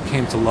connected and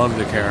came to love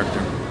the character.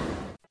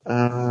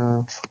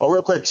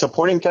 Real quick,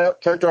 supporting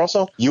character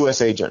also,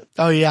 U.S. Agent.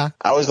 Oh, yeah.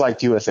 I always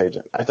liked U.S.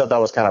 Agent. I thought that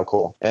was kind of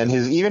cool. And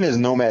his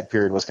Nomad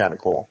period was kind of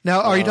cool.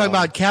 Now, are you talking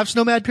about Cap's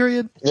Nomad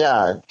period?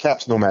 Yeah,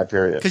 Cap's Nomad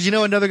period. Because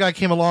another guy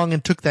came along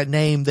and took that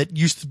name that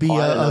used to be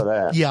I didn't know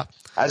that. Yeah.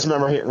 I just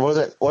remember,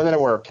 wasn't it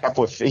where Cap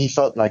he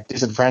felt like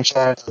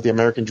disenfranchised with the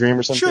American dream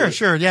or something?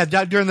 Sure. Yeah,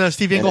 during the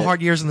Steve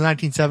Englehart years in the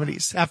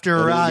 1970s,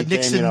 after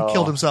Nixon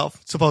killed himself,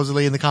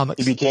 supposedly, in the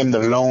comics. He became the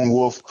lone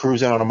wolf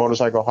cruising on a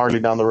motorcycle hardly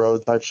down the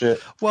road type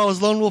shit. Well,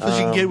 as lone wolf as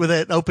you can get with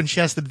an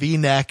open-chested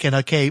V-neck and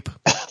a cape.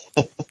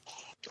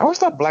 I always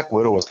thought Black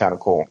Widow was kind of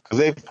cool. On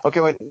this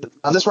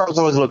one I was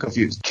always a little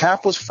confused.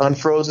 Cap was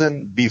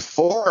unfrozen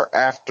before or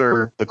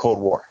after the Cold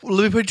War?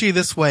 Let me put it to you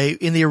this way.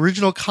 In the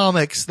original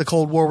comics, the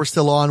Cold War was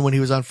still on when he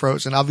was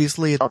unfrozen.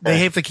 Obviously, they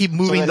have to keep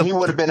moving. So he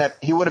would have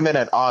been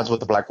at odds with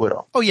the Black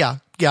Widow. Oh, yeah.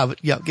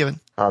 Given.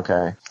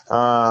 Okay.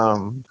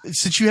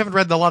 Since you haven't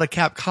read a lot of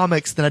Cap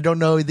comics, then I don't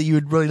know that you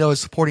would really know his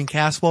supporting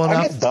cast well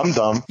enough. I get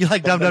Dum-Dum. You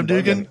like Dum-Dum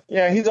Dugan?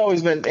 Yeah, he's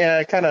always been,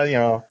 kind of,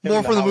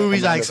 more for the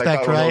movies, I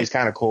expect, right? He's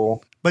kind of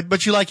cool.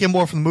 But you like him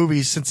more from the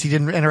movies since he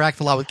didn't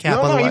interact a lot with Cap.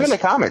 No, otherwise. Even the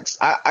comics.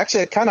 I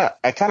kind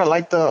of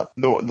liked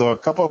the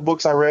couple of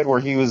books I read where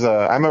he was.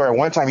 I remember at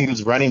one time he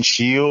was running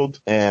S.H.I.E.L.D.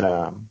 and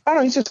I don't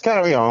know. He's just kind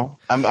of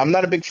I'm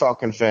not a big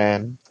Falcon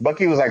fan.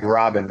 Bucky was like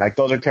Robin. Like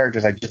those are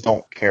characters I just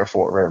don't care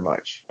for very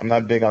much. I'm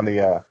not big on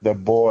the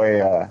boy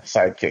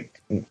sidekick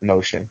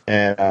notion.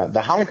 And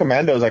the Howling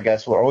Commandos, I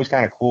guess, were always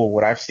kind of cool.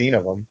 What I've seen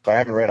of them, but I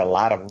haven't read a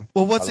lot of them.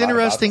 Well, what's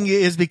interesting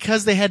is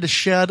because they had to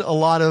shed a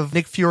lot of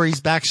Nick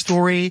Fury's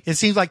backstory, it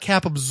seems like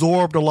Cap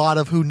absorbed a lot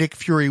of who Nick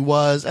Fury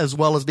was, as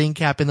well as being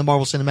Cap in the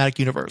Marvel Cinematic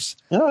Universe.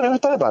 No, I never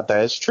thought about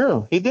that. It's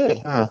true. He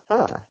did. Never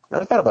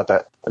thought about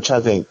that. I'm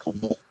trying to think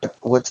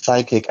what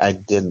sidekick I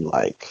didn't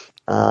like.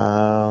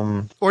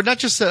 Or not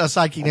just a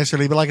sidekick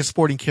necessarily, but like a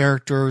sporting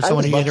character or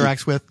someone he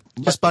interacts with.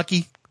 Just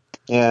Bucky.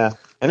 Yeah.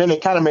 And then they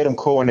kind of made him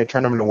cool when they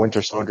turned him into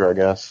Winter Soldier, I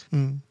guess.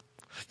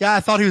 Yeah, I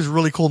thought he was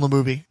really cool in the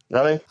movie.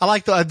 Really? I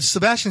like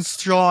Sebastian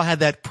Shaw had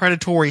that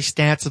predatory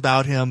stance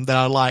about him that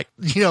I like.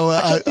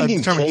 A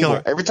determined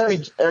killer. Every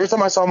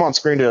time I saw him on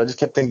screen, dude, I just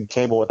kept thinking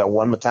Cable with that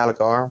one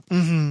metallic arm.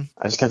 Mm-hmm.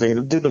 I just kept thinking,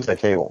 the dude looks like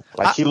Cable.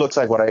 Like he looks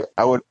like what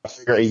I would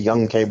figure a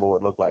young Cable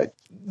would look like.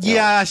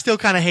 Yeah, I still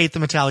kind of hate the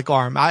metallic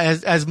arm.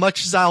 As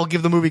much as I'll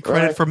give the movie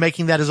credit for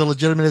making that as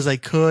legitimate as they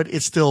could,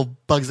 it still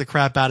bugs the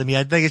crap out of me.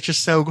 I think it's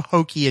just so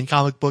hokey and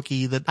comic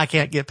booky that I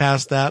can't get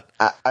past that.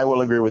 I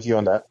will agree with you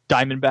on that.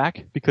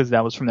 Diamondback, because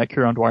that was from that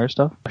Kieran Dwyer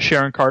stuff.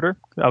 Sharon Carter,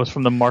 That was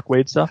from the Mark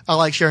Waid stuff. I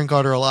like Sharon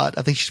Carter a lot.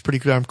 I think she's pretty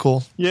darn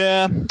cool.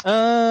 Yeah.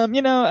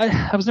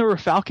 I was never a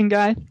Falcon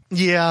guy.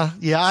 Yeah.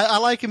 I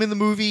like him in the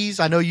movies.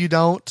 I know you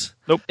don't.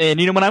 Nope. And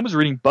when I was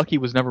reading, Bucky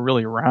was never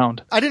really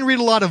around. I didn't read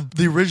a lot of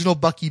the original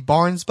Bucky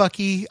Barnes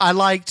Bucky. I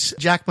liked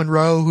Jack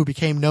Monroe, who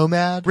became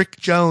Nomad. Rick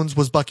Jones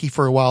was Bucky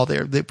for a while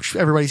there.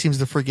 Everybody seems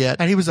to forget.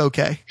 And he was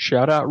okay.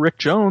 Shout out Rick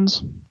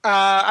Jones.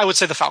 I would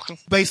say the Falcon.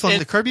 Based on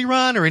the Kirby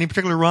run or any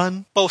particular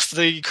run? Both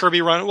the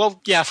Kirby run.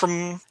 Well, yeah,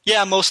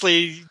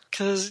 mostly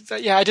because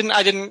I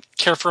didn't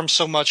care for him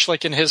so much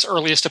like in his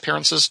earliest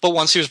appearances, but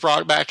once he was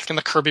brought back in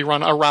the Kirby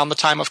run around the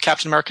time of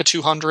Captain America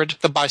 200,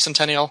 the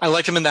Bicentennial, I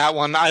liked him in that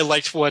one. I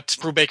liked what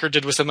Brubaker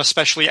did with him,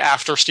 especially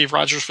after Steve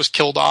Rogers was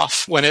killed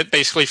off, when it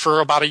basically for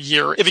about a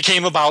year it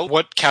became about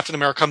what Captain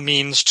America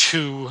means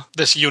to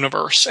this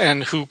universe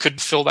and who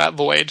could fill that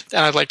void.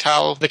 And I liked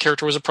how the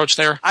character was approached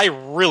there. I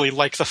really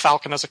like the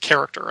Falcon as a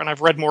character, and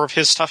I've read more of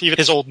his stuff, even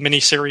his old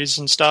miniseries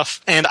and stuff,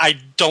 and I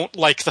don't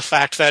like the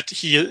fact that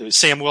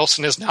Sam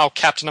Wilson is now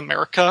Captain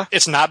America.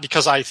 It's not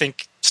because I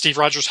think Steve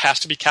Rogers has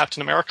to be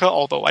Captain America,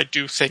 although I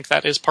do think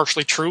that is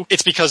partially true.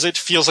 It's because it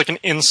feels like an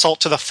insult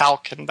to the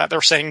Falcon that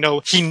they're saying,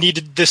 no, he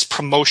needed this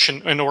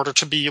promotion in order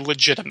to be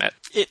legitimate.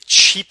 It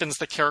cheapens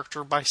the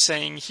character by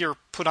saying, here,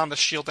 put on the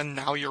shield and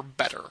now you're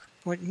better.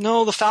 Like,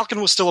 no, the Falcon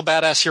was still a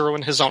badass hero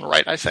in his own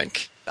right, I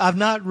think. I've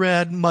not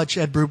read much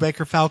Ed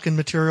Brubaker Falcon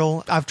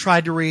material. I've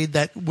tried to read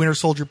that Winter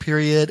Soldier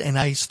period, and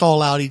I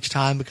stall out each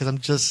time because I'm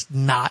just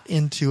not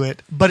into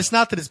it. But it's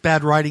not that it's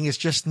bad writing, it's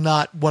just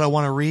not what I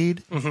want to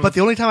read. Mm-hmm. But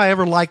the only time I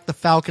ever liked the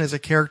Falcon as a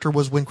character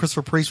was when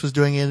Christopher Priest was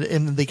doing it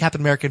in the Captain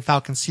American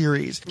Falcon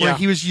series, where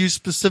he was used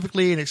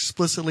specifically and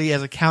explicitly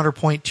as a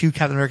counterpoint to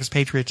Captain America's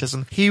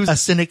patriotism. He was a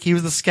cynic, he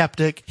was the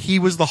skeptic, he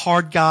was the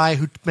hard guy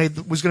who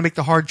was going to make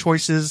the hard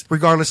choices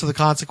regardless of the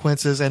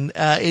consequences, and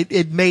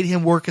it made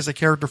him work as a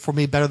character for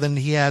me better than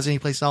he has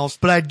anyplace else.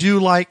 But I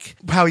do like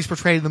how he's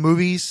portrayed in the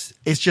movies.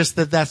 It's just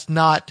that that's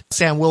not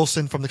Sam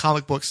Wilson from the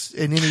comic books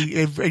in any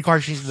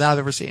incarnations that I've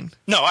ever seen.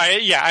 No,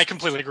 I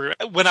completely agree.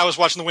 When I was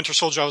watching The Winter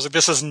Soldier, I was like,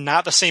 this is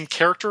not the same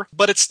character,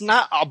 but it's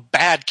not a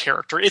bad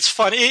character. It's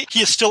fun.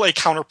 He is still a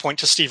counterpoint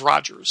to Steve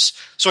Rogers.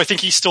 So I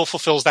think he still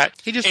fulfills that.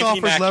 He just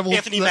offers levels.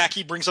 Anthony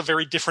Mackie brings a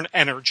very different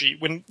energy.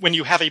 When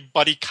you have a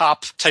buddy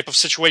cop type of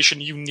situation,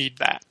 you need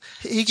that.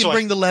 He can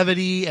bring the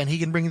levity and he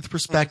can bring the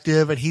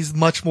perspective, and he's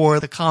much more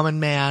the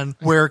common man.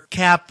 Where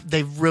Cap,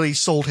 they've really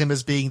sold him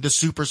as being the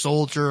super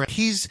soldier.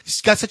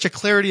 He's got such a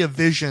clarity of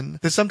vision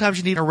that sometimes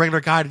you need a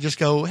regular guy to just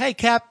go, hey,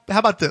 Cap, how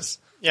about this?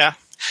 Yeah.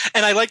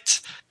 And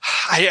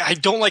I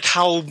don't like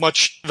how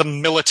much the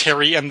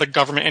military and the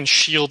government and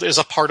S.H.I.E.L.D. is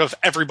a part of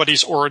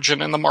everybody's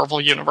origin in the Marvel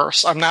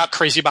Universe. I'm not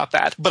crazy about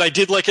that. But I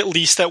did like at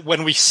least that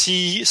when we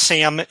see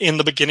Sam in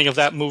the beginning of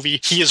that movie,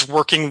 he is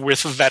working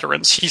with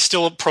veterans. He's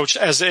still approached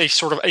as a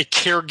sort of a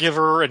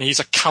caregiver, and he's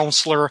a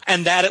counselor.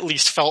 And that at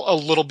least felt a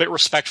little bit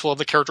respectful of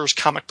the character's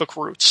comic book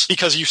roots,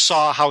 because you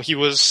saw how he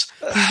was...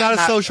 He's not a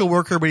social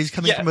worker, but he's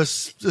coming from a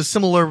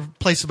similar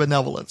place of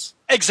benevolence.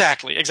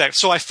 Exactly.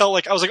 So I felt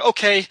like, I was like,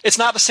 okay, it's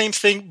not the same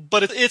thing,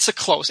 but it's a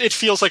close. It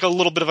feels like a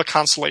little bit of a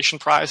consolation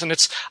prize, and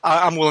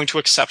I'm willing to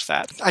accept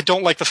that. I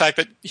don't like the fact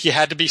that he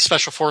had to be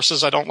Special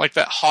Forces. I don't like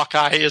that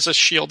Hawkeye is a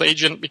S.H.I.E.L.D.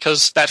 agent,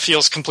 because that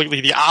feels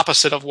completely the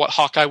opposite of what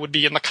Hawkeye would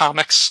be in the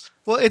comics.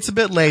 Well, it's a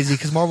bit lazy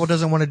because Marvel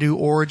doesn't want to do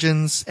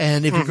origins,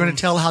 and if you're going to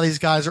tell how these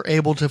guys are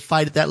able to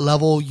fight at that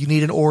level, you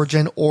need an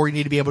origin, or you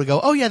need to be able to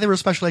go, oh yeah, they were a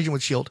special agent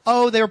with S.H.I.E.L.D.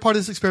 Oh, they were part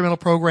of this experimental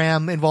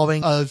program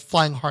involving a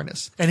flying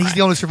harness, and he's the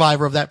only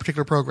survivor of that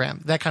particular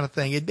program. That kind of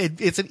thing.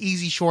 It's an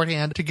easy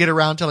shorthand to get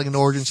around telling an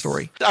origin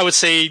story. I would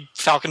say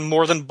Falcon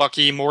more than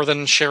Bucky, more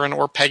than Sharon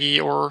or Peggy,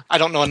 or I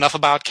don't know enough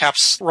about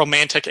Cap's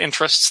romantic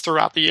interests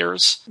throughout the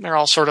years. They're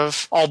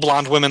all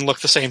blonde women look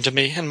the same to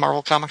me in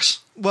Marvel Comics.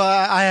 Well,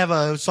 I have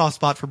a soft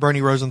spot for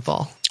Bernie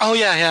Rosenthal. Oh,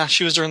 yeah,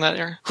 she was during that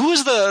era. Who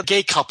was the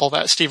gay couple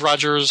that Steve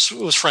Rogers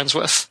was friends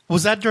with?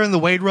 Was that during the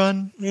Wade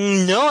run?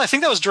 No, I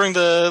think that was during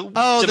the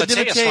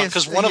DeMatteis run,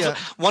 because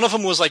one of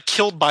them was like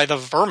killed by the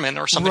Vermin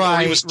or something. Right,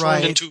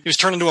 or he was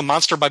turned into a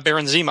monster by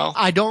Baron Zemo.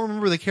 I don't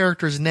remember the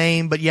character's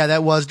name, but yeah,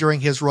 that was during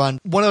his run.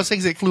 One of those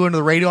things that flew under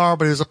the radar,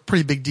 but it was a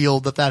pretty big deal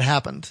that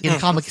happened. In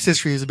comics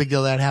history, it was a big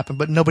deal that happened,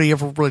 but nobody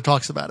ever really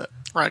talks about it.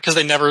 Right, because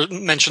they never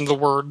mentioned the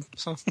word.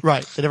 So.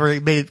 Right, they never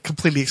made it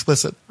completely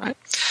explicit. Right.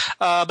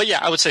 But yeah,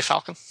 I would say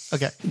Falcon.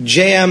 Okay.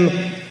 J.M.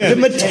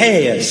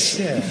 DeMatteis.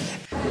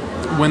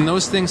 When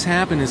those things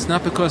happen, it's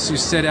not because you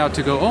set out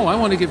to go, oh, I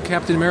want to give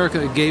Captain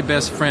America a gay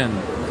best friend.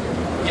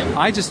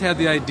 I just had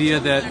the idea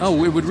that,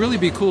 it would really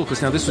be cool,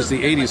 because now this was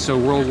the 80s, so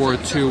World War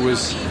II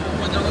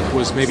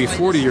was maybe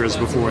 40 years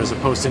before, as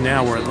opposed to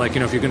now where, like,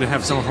 if you're going to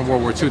have someone from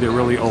World War II, they're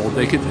really old.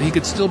 He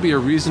could still be a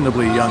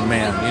reasonably young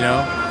man,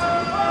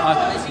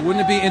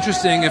 wouldn't it be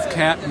interesting if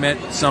Cap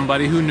met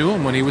somebody who knew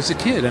him when he was a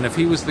kid, and if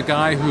he was the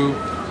guy who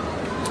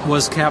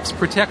was Cap's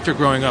protector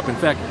growing up? In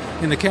fact,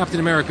 in the Captain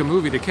America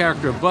movie, the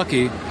character of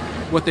Bucky,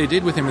 what they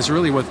did with him is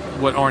really what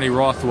Arnie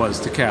Roth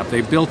was to Cap.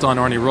 They built on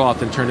Arnie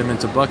Roth and turned him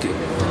into Bucky.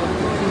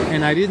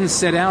 And I didn't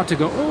set out to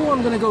go,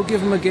 I'm going to go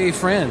give him a gay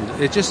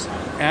friend. It just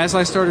as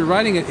I started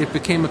writing it, it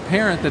became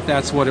apparent that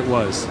that's what it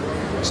was.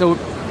 So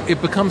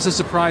it becomes a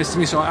surprise to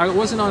me. So I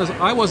wasn't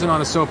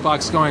on a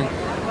soapbox going,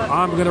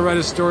 I'm going to write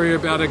a story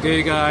about a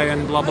gay guy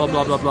and blah, blah,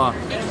 blah, blah, blah.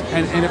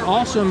 And it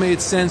also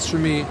made sense for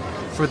me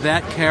for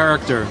that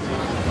character.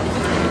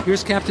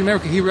 Here's Captain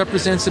America. He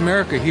represents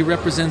America. He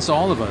represents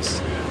all of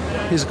us.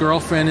 His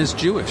girlfriend is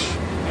Jewish.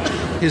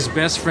 His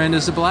best friend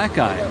is a black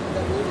guy,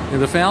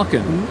 the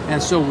Falcon.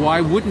 And so why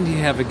wouldn't he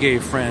have a gay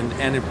friend?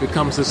 And it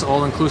becomes this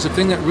all-inclusive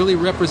thing that really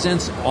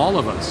represents all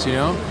of us, you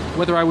know?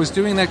 Whether I was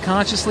doing that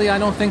consciously, I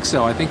don't think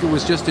so. I think it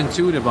was just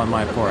intuitive on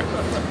my part.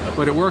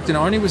 But it worked, and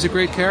Arnie was a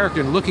great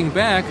character. And looking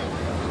back,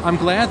 I'm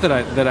glad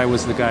that I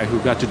was the guy who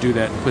got to do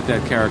that and put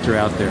that character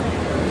out there.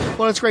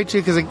 Well, it's great,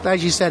 too, because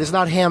as you said, it's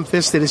not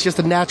ham-fisted. It's just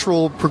a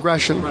natural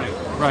progression.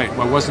 Right.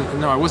 I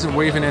wasn't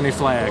waving any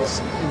flags.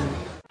 There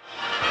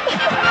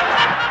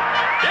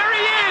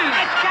he is!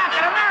 It's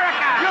Captain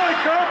America!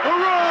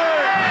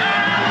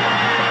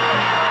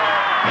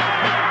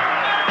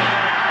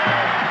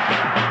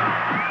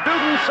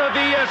 Students of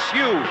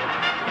ESU,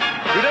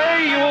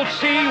 today you will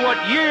see what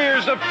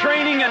years of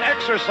training and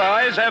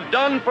exercise have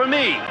done for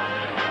me.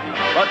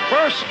 But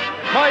first,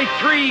 my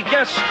 3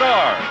 guest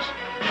stars.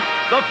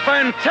 The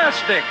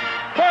fantastic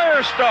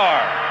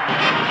Firestar,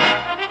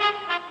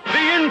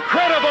 the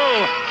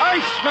incredible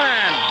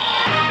Iceman,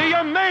 the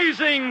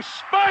amazing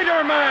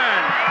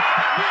Spider-Man.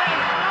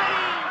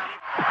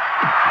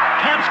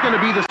 Cap's going to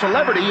be the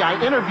celebrity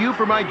I interview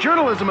for my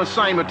journalism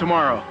assignment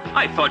tomorrow.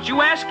 I thought you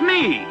asked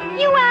me.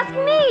 You asked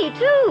me,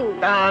 too.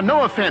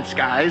 No offense,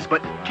 guys,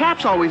 but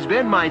Cap's always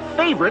been my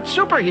favorite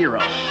superhero.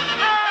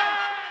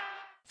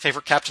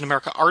 Favorite Captain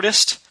America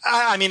artist?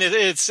 I mean,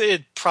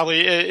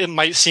 it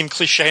might seem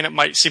cliche and it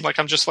might seem like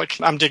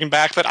I'm digging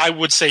back, but I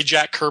would say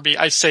Jack Kirby.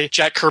 I say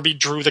Jack Kirby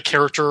drew the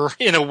character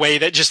in a way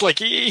that just like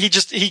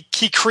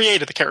he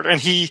created the character,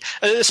 and he,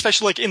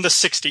 especially like in the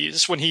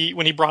 60s when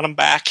he brought him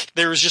back,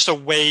 there was just a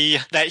way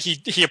that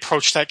he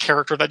approached that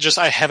character that just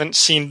I haven't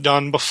seen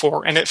done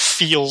before, and it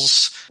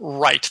feels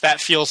right.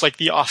 That feels like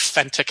the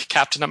authentic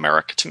Captain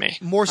America to me.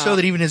 More so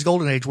than even his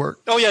Golden Age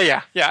work. Oh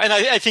yeah. And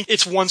I think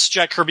it's once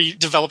Jack Kirby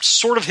developed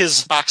sort of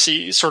his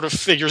boxy sort of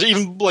figures,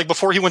 even like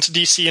before he went to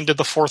DC and did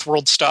the Fourth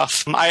World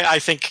stuff. I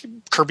think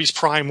Kirby's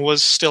prime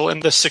was still in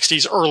the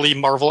 60s, early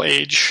Marvel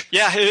age.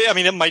 Yeah, I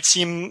mean, it might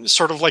seem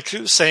sort of like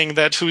saying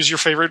that who's your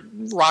favorite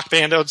rock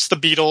band? Oh, it's the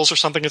Beatles or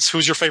something. It's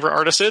who's your favorite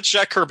artist? It's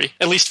Jack Kirby,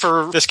 at least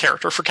for this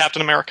character, for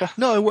Captain America.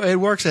 No, it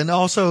works. And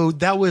also,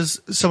 that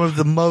was some of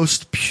the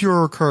most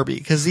pure Kirby,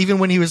 because even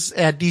when he was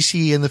at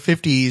DC in the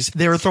 50s,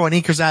 they were throwing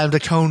inkers at him to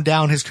tone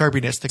down his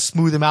Kirbiness, to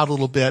smooth him out a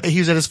little bit. He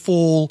was at his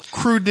full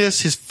crudeness,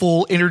 his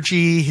full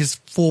energy, his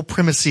full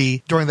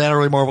primacy during that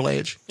early Marvel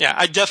age. Yeah,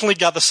 I definitely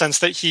got the sense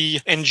that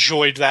he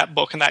enjoyed that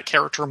book and that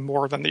character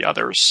more than the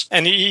others.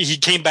 And he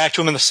came back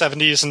to him in the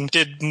 70s and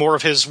did more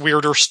of his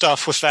weirder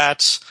stuff with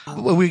that.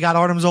 We got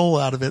Artem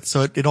Zola out of it,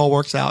 so it all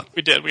works out.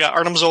 We did. We got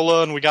Artem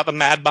Zola and we got the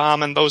Mad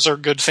Bomb, and those are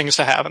good things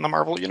to have in the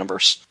Marvel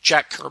Universe.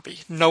 Jack Kirby.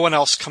 No one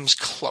else comes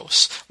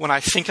close. When I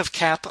think of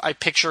Cap, I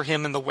picture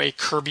him in the way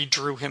Kirby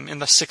drew him in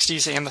the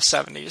 60s and the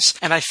 70s.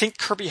 And I think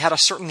Kirby had a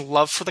certain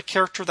love for the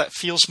character that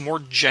feels more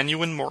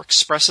genuine, more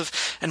expressive,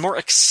 and more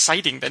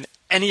exciting than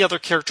any other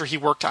character he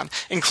worked on,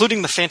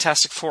 including the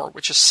Fantastic Four,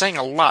 which is saying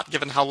a lot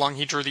given how long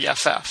he drew the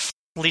FF.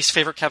 Least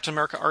favorite Captain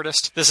America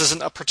artist. This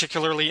isn't a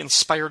particularly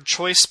inspired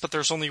choice, but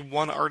there's only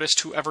one artist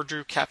who ever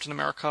drew Captain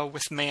America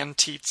with man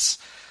teats.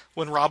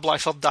 When Rob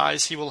Liefeld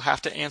dies, he will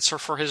have to answer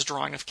for his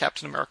drawing of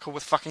Captain America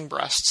with fucking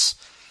breasts.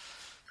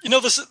 You know,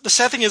 the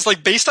sad thing is,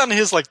 like, based on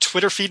his, like,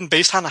 Twitter feed and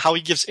based on how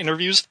he gives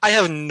interviews, I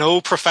have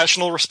no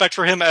professional respect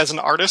for him as an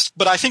artist,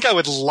 but I think I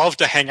would love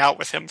to hang out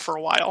with him for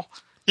a while.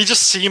 He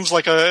just seems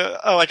like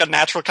a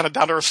natural, kind of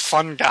down-to-earth,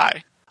 fun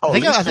guy. Oh,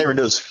 least favorite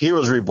is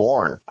Heroes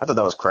Reborn. I thought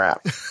that was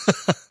crap.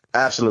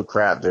 Absolute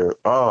crap, dude.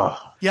 Oh.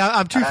 Yeah,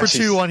 I'm 2 for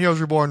 2 on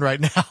Heroes Reborn right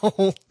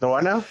now. No,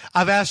 I know.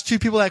 I've asked 2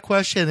 people that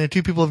question, and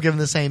 2 people have given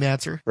the same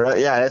answer. Right?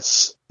 Yeah,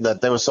 it's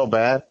that they were so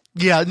bad.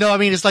 Yeah, no, I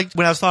mean, it's like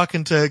when I was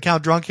talking to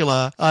Count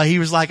Druncula, he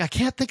was like, I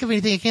can't think of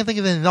anything,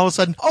 and all of a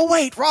sudden, oh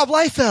wait, Rob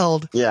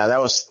Liefeld! Yeah,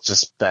 that was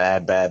just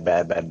bad.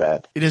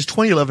 In his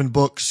 2011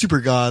 book, Super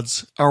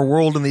Gods, Our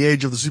World in the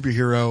Age of the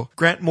Superhero,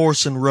 Grant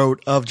Morrison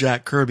wrote of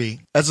Jack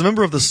Kirby. As a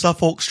member of the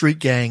Suffolk Street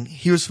Gang,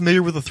 he was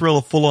familiar with the thrill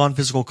of full-on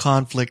physical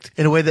conflict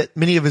in a way that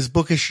many of his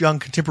bookish young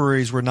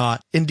contemporaries were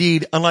not.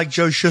 Indeed, unlike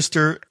Joe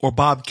Shuster or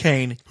Bob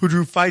Kane, who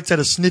drew fights at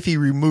a sniffy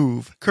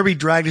remove, Kirby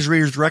dragged his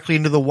readers directly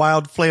into the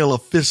wild flail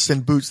of fists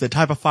and boots that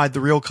typified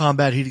the real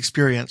combat he'd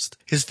experienced.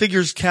 His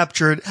figures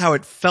captured how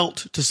it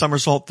felt to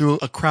somersault through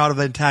a crowd of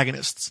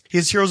antagonists.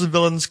 His heroes and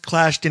villains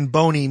clashed in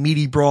bony,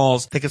 meaty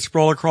brawls that could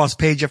sprawl across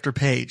page after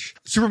page.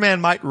 Superman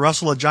might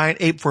rustle a giant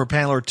ape for a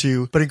panel or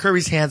two, but in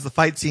Kirby's hands the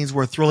fight scenes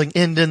were a thrilling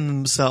end in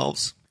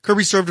themselves.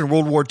 Kirby served in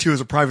World War II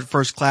as a private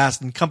first class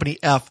in Company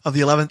F of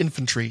the 11th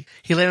Infantry.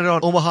 He landed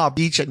on Omaha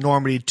Beach at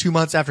Normandy 2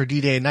 months after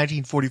D-Day in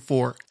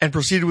 1944 and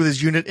proceeded with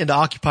his unit into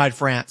occupied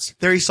France.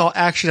 There he saw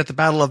action at the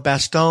Battle of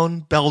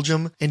Bastogne,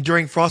 Belgium,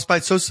 enduring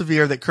frostbite so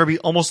severe that Kirby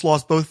almost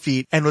lost both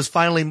feet and was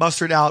finally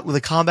mustered out with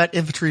a combat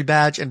infantry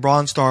badge and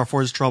Bronze Star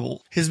for his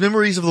trouble. His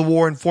memories of the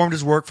war informed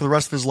his work for the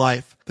rest of his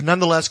life. But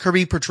nonetheless,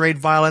 Kirby portrayed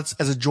violence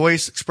as a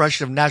joyous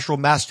expression of natural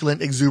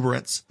masculine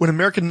exuberance. When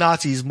American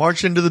Nazis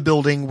marched into the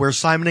building where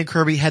Simon and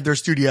Kirby had their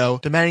studio,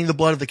 demanding the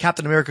blood of the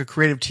Captain America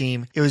creative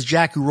team, it was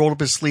Jack who rolled up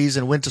his sleeves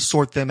and went to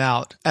sort them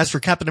out. As for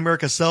Captain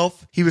America's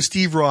self, he was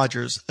Steve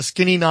Rogers, a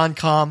skinny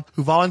non-com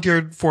who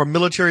volunteered for a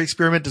military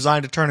experiment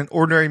designed to turn an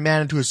ordinary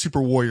man into a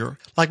super warrior.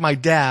 Like my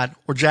dad,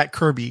 or Jack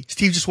Kirby,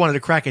 Steve just wanted to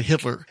crack at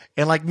Hitler.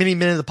 And like many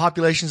men in the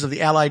populations of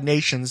the Allied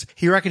nations,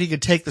 he reckoned he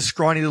could take the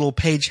scrawny little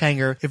page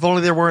hanger if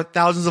only there weren't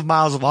thousands of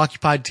miles of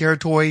occupied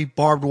territory,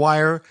 barbed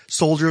wire,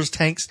 soldiers,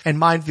 tanks, and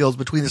minefields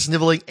between the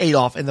sniveling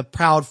Adolf and the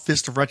proud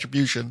fist of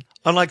retribution.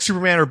 Unlike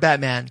Superman or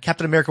Batman,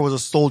 Captain America was a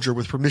soldier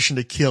with permission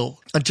to kill.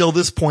 Until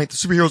this point, the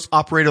superheroes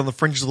operated on the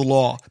fringes of the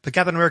law, but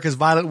Captain America's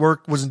violent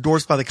work was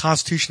endorsed by the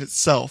Constitution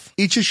itself.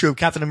 Each issue of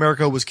Captain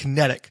America was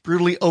kinetic,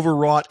 brutally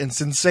overwrought, and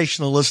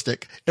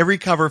sensationalistic. Every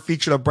cover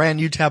featured a brand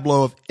new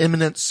tableau of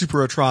imminent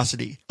super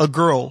atrocity. A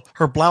girl,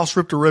 her blouse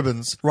ripped to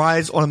ribbons,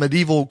 rides on a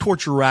medieval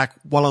torture rack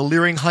while a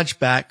leering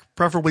hunchback,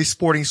 preferably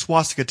sporting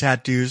swastika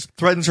tattoos,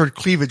 threatens her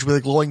cleavage with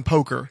a glowing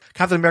poker.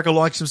 Captain America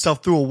launched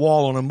himself through a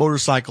wall on a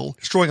motorcycle,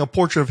 destroying a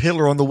portrait of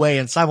Hitler on the way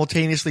and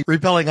simultaneously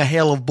repelling a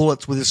hail of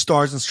bullets with his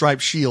stars and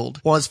stripes shield,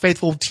 while his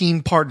faithful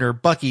teen partner,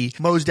 Bucky,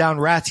 mows down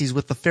Ratsies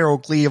with the feral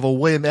glee of a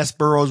William S.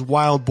 Burroughs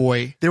wild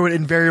boy. There would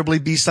invariably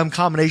be some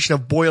combination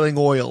of boiling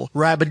oil,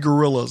 rabid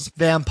gorillas,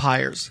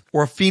 vampires,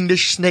 or a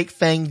fiendish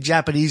snake-fanged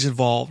Japanese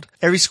involved.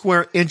 Every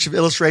square inch of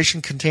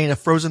illustration contained a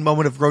frozen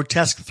moment of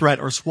grotesque threat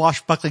or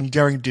swashbuckling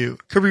daring-do.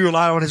 Kirby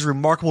relied on his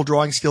remarkable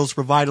drawing skills to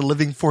provide a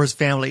living for his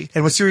family,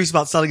 and was serious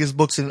about selling his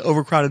books in an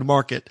overcrowded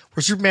market.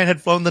 Where Superman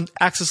had flown the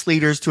Axis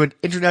leaders to an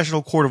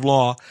international court of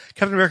law,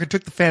 Captain America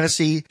took the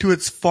fantasy to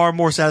its far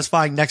more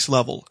satisfying next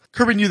level.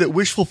 Kirby knew that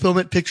wish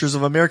fulfillment pictures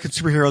of American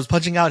superheroes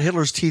punching out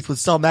Hitler's teeth would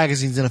sell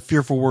magazines in a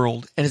fearful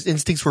world, and his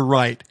instincts were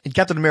right. In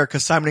Captain America,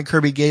 Simon and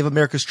Kirby gave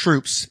America's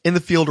troops, in the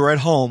field or at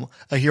home,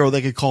 a hero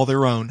they could call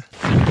their own.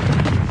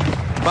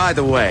 By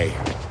the way,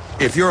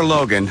 if you're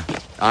Logan,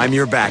 I'm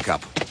your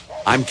backup.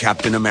 I'm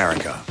Captain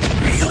America.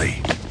 Really?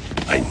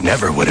 I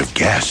never would have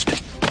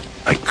guessed.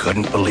 I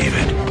couldn't believe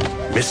it.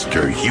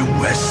 Mr.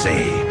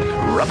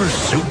 USA. Rubber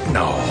suit,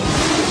 no.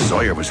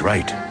 Sawyer was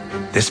right.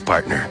 This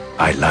partner,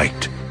 I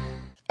liked.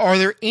 Are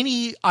there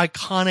any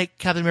iconic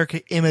Captain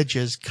America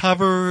images,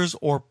 covers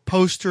or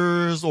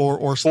posters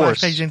or splash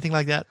pages, anything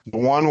like that? The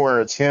one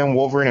where it's him,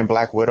 Wolverine, and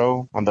Black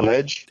Widow on the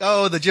ledge.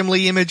 Oh, the Jim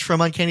Lee image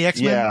from Uncanny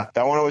X-Men? Yeah,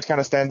 that one always kind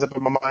of stands up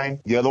in my mind.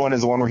 The other one is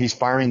the one where he's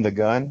firing the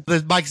gun.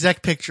 The Mike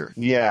Zeck picture.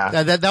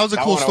 Yeah. That was a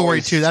cool story,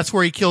 too. That's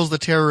where he kills the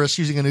terrorist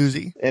using an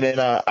Uzi. And then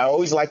I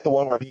always like the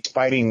one where he's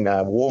fighting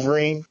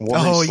Wolverine.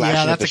 Oh,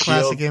 yeah, that's a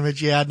classic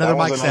image. Yeah, another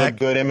Mike Zeck.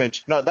 Good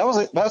image. No,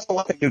 that's the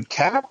one that dude,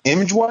 Cap,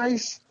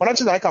 image-wise, well, not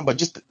just the icon, but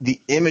just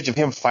the image of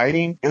him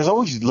fighting, it was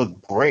always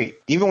looked great.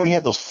 Even when he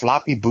had those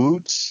floppy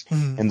boots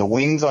and the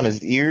wings on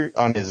his ear,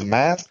 on his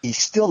mask, he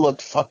still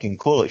looked fucking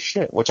cool as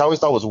shit, which I always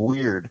thought was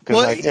weird.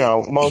 Because,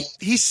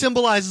 he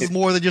symbolizes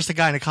more than just a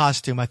guy in a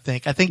costume, I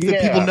think. I think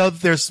that people know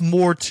that there's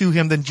more to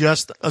him than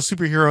just a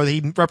superhero, that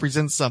he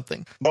represents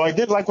something. But I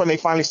did like when they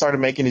finally started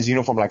making his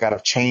uniform like out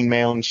of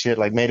chainmail and shit,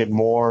 like made it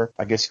more,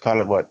 I guess you call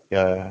it what?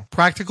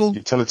 Practical?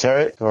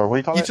 Utilitarian? Or what do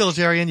you call it?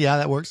 Utilitarian, yeah,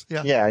 that works.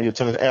 Yeah. Yeah,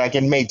 utilitarian. Like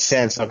it made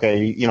sense.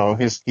 Okay,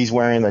 he's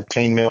wearing the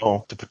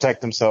chainmail to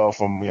protect himself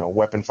from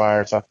weapon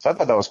fire. So I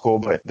thought that was cool.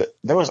 But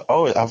there was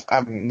always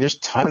there's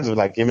tons of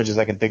like images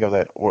I can think of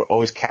that were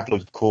always Cap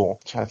looked cool.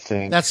 I'm trying to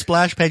think. That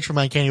splash page from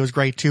Uncanny was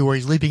great too, where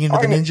he's leaping into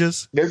the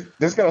ninjas. This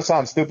is gonna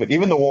sound stupid.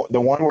 Even the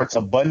one where it's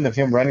a button of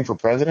him running for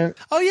president.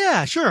 Oh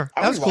yeah, sure.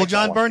 That was cool.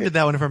 John Byrne did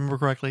that one if I remember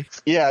correctly.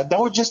 Yeah, that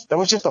was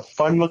just a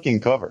fun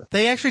looking cover.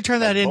 They actually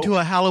turned that into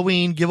a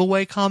Halloween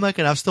giveaway comic,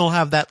 and I still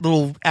have that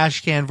little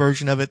ash can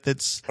version of it.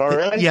 Oh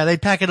really? Yeah, they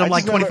pack it up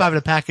like 25 in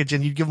a package,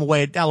 and you'd give them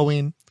away at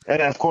Halloween.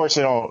 And of course,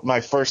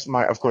 my first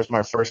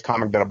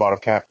comic that I bought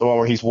of Cap, the one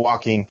where he's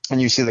walking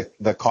and you see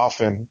the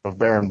coffin of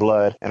Baron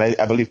Blood, and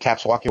I believe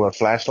Cap's walking with a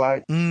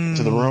flashlight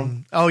into the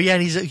room. Oh yeah,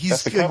 and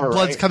he's cover,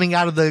 blood's coming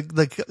out of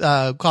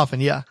the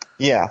coffin. Yeah.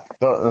 Yeah.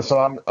 So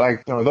I'm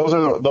like, those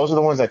are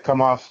the ones that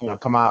come out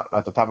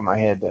at the top of my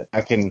head that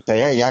I can say,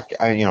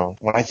 hey,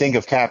 when I think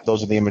of Cap,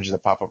 those are the images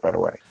that pop up right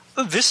away.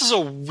 This is a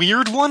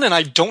weird one, and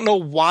I don't know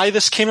why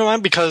this came to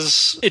mind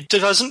because it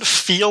doesn't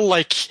feel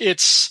like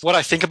it's what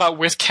I think about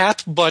with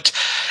Cap, but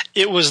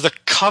It was the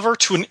cover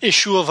to an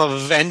issue of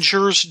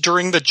Avengers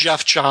during the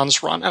Jeff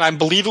Johns run, and I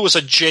believe it was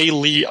a Jay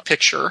Lee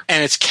picture,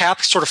 and it's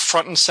Cap sort of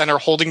front and center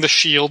holding the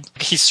shield.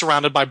 He's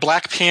surrounded by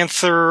Black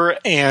Panther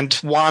and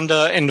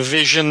Wanda and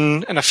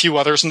Vision and a few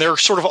others, and they're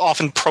sort of off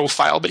in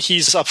profile, but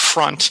he's up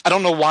front. I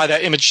don't know why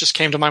that image just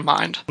came to my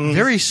mind.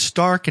 Very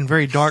stark and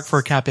very dark for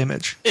a Cap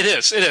image. It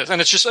is,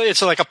 and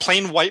it's like a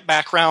plain white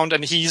background,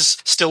 and he's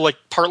still like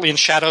partly in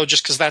shadow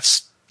just because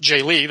that's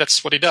Jay Lee,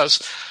 that's what he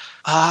does.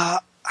 I'm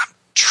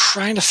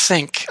trying to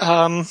think.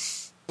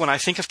 When I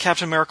think of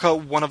Captain America,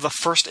 one of the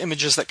first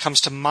images that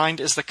comes to mind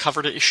is the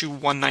cover to issue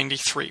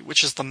 193,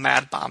 which is the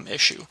Mad Bomb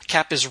issue.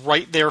 Cap is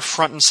right there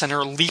front and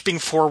center, leaping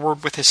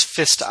forward with his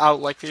fist out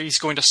like he's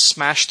going to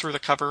smash through the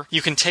cover.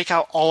 You can take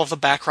out all of the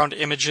background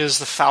images,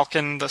 the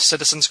Falcon, the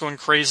citizens going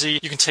crazy.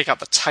 You can take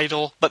out the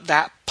title, but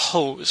that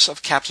pose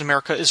of Captain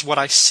America is what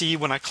I see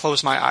when I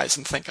close my eyes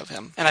and think of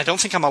him. And I don't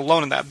think I'm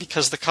alone in that,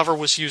 because the cover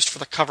was used for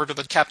the cover to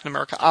the Captain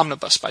America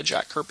Omnibus by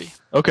Jack Kirby.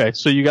 Okay,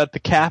 so you got the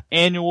Cap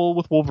annual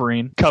with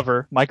Wolverine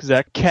cover, Mike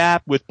Zeck,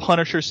 Cap with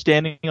Punisher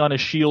standing on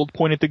his shield,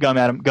 pointing the gun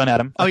at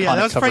him. Oh yeah,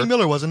 that was cover. Frank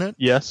Miller, wasn't it?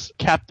 Yes.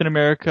 Captain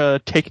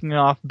America taking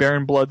off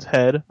Baron Blood's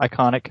head,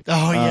 iconic.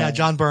 Oh yeah,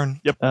 John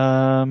Byrne. Yep.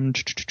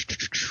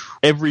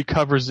 Every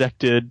cover Zeck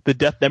did.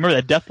 Remember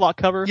that Deathlock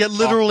cover? Yeah,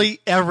 literally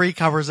every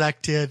cover Zeck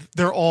did.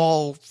 They're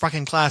all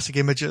fucking classic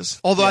images.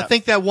 Although I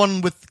think that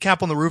one with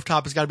Cap on the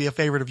rooftop has got to be a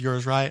favorite of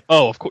yours, right?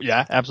 Oh, of course.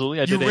 Yeah,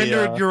 absolutely. You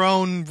rendered your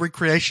own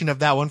recreation of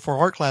that one for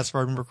art class, if I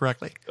remember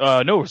correctly.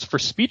 No, it was for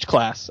speech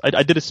class.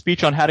 I did a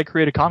speech on how to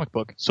create a comic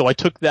book. So I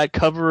took that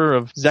cover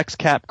of Zeck's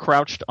Cap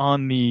crouched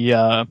on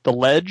the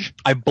ledge.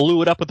 I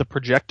blew it up with a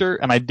projector,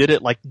 and I did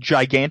it like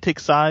gigantic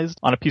sized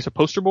on a piece of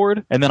poster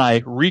board. And then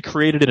I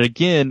recreated it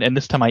again, and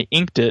this time I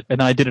inked it, and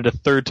then I did it a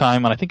third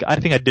time, and I think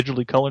I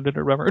digitally colored it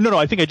or whatever. No,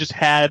 I think I just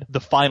had the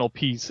final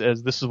piece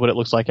as this is what it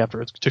looks like after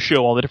it's to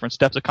show all the different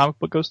steps a comic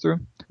book goes through.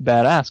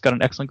 Badass. Got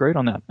an excellent grade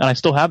on that. And I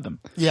still have them.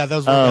 Yeah,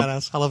 those were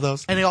badass. I love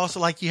those. And it also,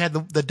 like, you had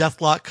the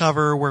Deathlock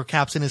cover where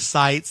Cap's in his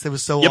sights. It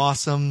was so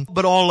awesome.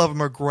 But all of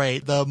them are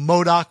great. The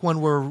MODOK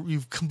one where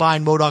you've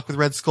combined MODOK with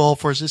Red Skull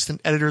for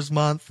Assistant Editor's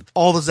Month.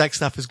 All the Zeck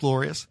stuff is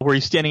glorious. Where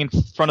he's standing in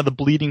front of the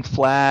bleeding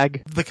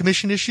flag. The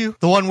commission issue?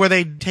 The one where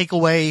they take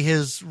away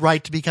his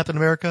right to be Captain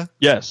America?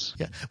 Yes.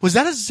 Yeah. Was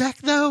that a Zeck,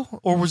 though?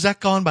 Or was Zeck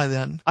gone by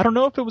then? I don't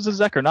know if it was a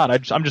Zeck or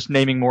not. I'm just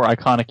naming more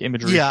iconic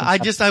imagery. Yeah,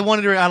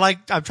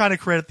 I'm trying to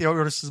credit the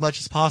artist as much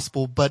as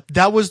possible, but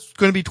that was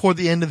going to be toward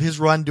the end of his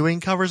run doing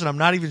covers, and I'm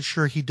not even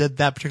sure he did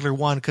that particular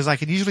one, because I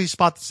can usually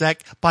spot the Zeck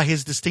by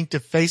his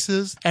distinctive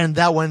faces, and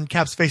that one,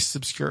 Cap's face is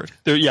obscured.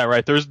 There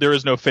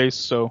is no face,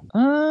 so...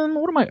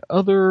 what are my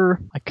other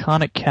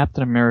iconic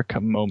Captain America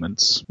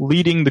moments?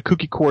 Leading the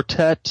Kooky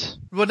Quartet...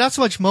 Well, not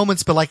so much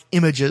moments, but like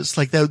images,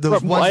 like those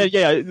ones.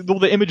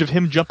 The image of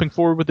him jumping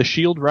forward with the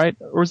shield, right?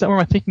 Or is that where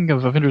am I thinking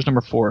of Avengers number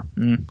 4?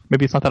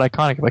 Maybe it's not that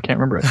iconic if I can't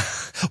remember it.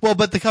 Well,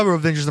 but the cover of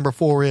Avengers number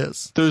 4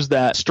 is. There's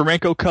that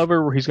Steranko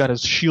cover where he's got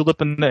his shield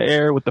up in the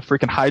air with the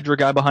freaking Hydra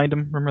guy behind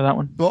him. Remember that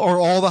one? Or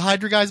all the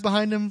Hydra guys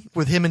behind him,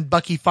 with him and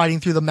Bucky fighting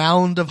through the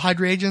mound of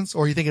Hydra agents?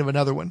 Or are you thinking of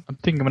another one? I'm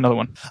thinking of another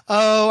one.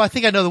 Oh, I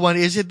think I know the one.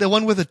 Is it the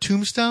one with a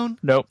tombstone?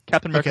 No,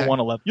 Captain America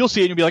 111. You'll see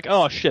it and you'll be like,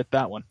 oh shit,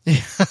 that one.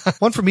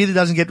 One for me that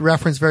doesn't get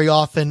referenced very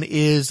often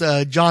is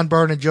John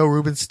Byrne and Joe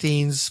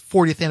Rubinstein's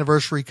 40th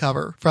anniversary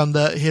cover from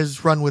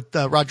his run with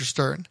Roger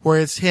Stern, where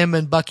it's him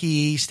and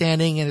Bucky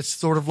standing, and it's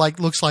sort of like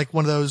looks like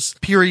one of those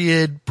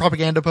period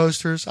propaganda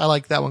posters. I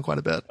like that one quite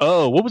a bit.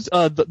 Oh, what was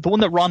the one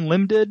that Ron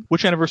Lim did?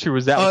 Which anniversary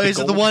was that? Oh, is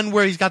it the one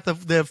where he's got the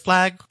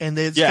flag and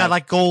it's got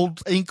like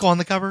gold ink on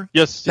the cover?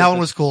 Yes. That one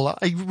was cool.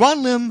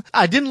 Ron Lim,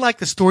 I didn't like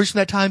the stories from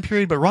that time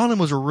period, but Ron Lim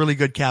was a really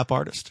good Cap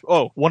artist.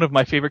 Oh, one of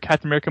my favorite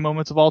Captain America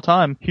moments of all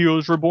time.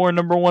 Heroes Reborn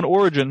 #1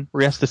 origin,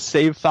 where he has to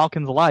save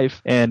Falcon's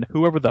life, and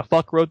whoever the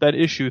fuck wrote that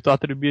issue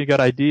thought that it'd be a good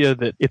idea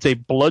that it's a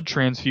blood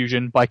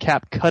transfusion by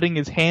Cap cutting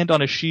his hand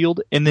on a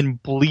shield and then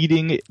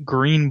bleeding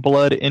green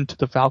blood into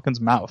the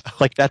Falcon's mouth.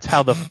 Like, that's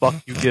how the fuck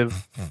you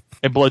give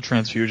a blood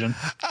transfusion.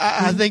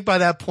 I think by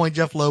that point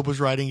Jeff Loeb was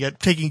writing it,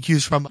 taking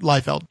cues from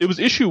Liefeld. It was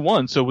issue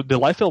 1, so did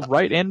Liefeld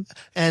write and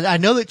I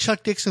know that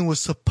Chuck Dixon was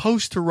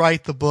supposed to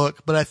write the book,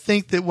 but I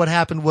think that what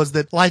happened was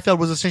that Liefeld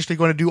was essentially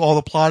going to do all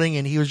the plotting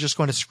and he was just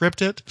going to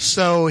script it.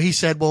 So he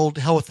said, well,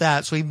 to hell with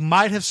that. So he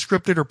might have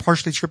scripted or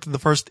partially scripted the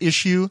first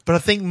issue, but I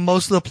think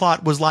most of the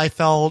plot was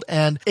Liefeld,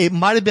 and it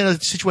might have been a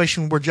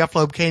situation where Jeff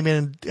Loeb came in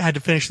and had to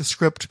finish the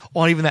script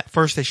on even that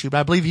first issue, but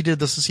I believe he did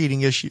the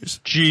succeeding issues.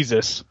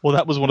 Jesus. Well,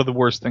 that was one of the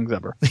worst things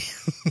ever.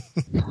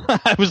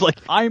 I was like,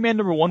 Iron Man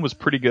 #1 was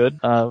pretty good.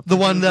 The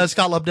one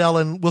Scott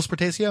Lobdell and Will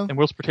Spertasio? And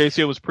Will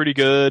Spertasio was pretty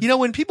good. You know,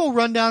 when people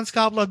run down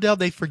Scott Lobdell,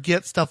 they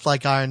forget stuff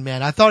like Iron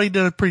Man. I thought he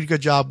did a pretty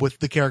good job with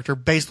the character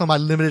based on my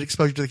limited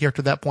exposure to the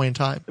character at that point in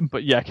time.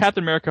 But yeah,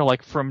 Captain America,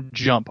 like from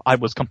jump, I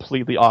was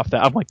completely off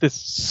that. I'm like, this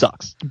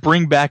sucks.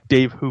 Bring back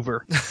Dave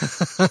Hoover.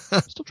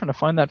 I'm still trying to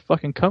find that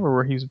fucking cover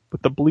where he's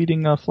with the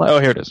bleeding flag. Oh,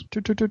 here it is.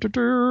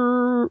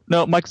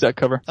 No, Mike Zeck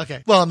cover.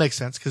 Okay. Well, it makes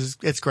sense because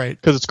it's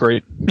great. Because it's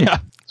great. Yeah.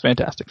 It's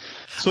fantastic.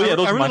 So yeah,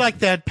 those I are really my- like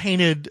that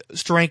painted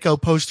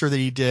Stranko poster that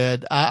he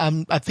did.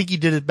 I think he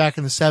did it back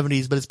in the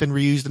 70s, but it's been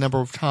reused a number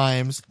of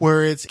times,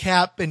 where it's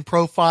Cap in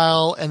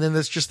profile, and then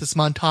there's just this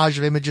montage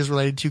of images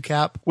related to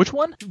Cap. Which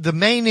one? The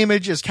main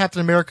image is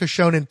Captain America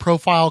shown in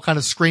profile, kind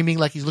of screaming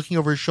like he's looking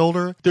over his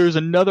shoulder. There's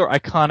another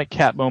iconic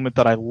Cap moment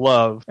that I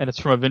love, and it's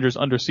from Avengers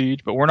Under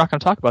Siege, but we're not going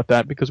to talk about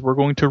that because we're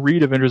going to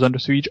read Avengers Under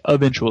Siege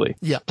eventually.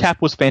 Yeah.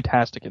 Cap was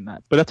fantastic in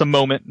that, but that's a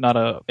moment, not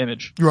a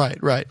image. Right.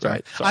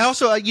 So- I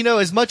also,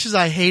 as much as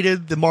I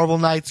hated the Marvel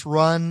Knights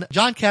run,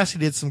 John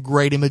Cassidy did some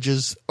great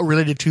images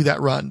related to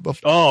that run.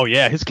 Oh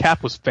yeah, his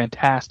Cap was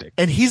fantastic.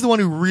 And he's the one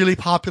who really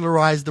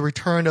popularized the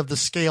return of the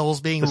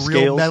scales being The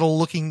real scales. metal,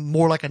 looking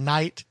more like a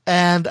knight.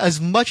 And as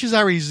much as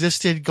I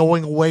resisted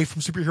going away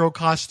from superhero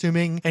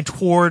costuming and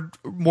toward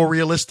more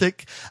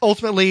realistic,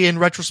 ultimately, in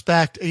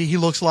retrospect, he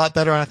looks a lot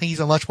better, and I think he's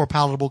a much more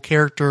palatable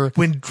character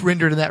when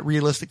rendered in that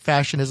realistic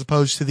fashion as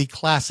opposed to the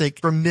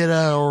classic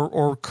Romita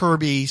or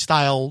Kirby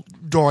style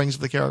drawings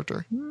of the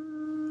character.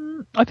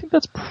 I think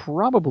that's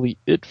probably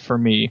it for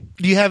me.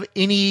 Do you have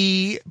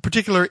any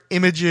particular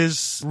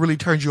images really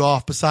turned you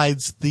off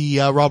besides the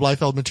Rob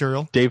Liefeld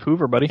material? Dave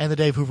Hoover, buddy. And the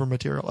Dave Hoover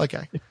material.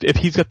 Okay. If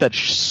he's got that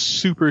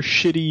super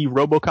shitty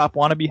RoboCop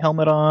wannabe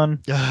helmet on,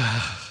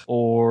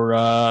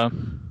 or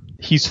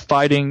he's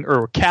fighting,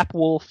 or Cap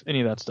Wolf,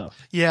 any of that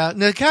stuff. Yeah,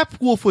 no, Cap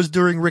Wolf was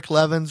during Rick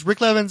Levins. Rick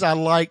Levins I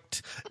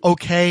liked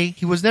okay.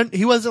 He wasn't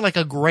like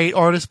a great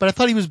artist, but I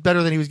thought he was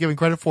better than he was given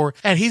credit for.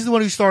 And he's the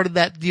one who started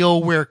that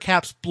deal where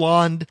Cap's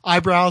blonde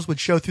eyebrows would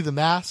show through the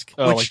mask,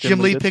 which like Jim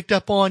Lee did? picked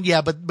up on. Yeah,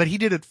 but he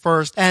did it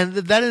first, and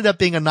that ended up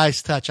being a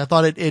nice touch. I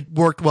thought it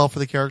worked well for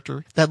the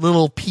character. That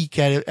little peek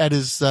at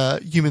his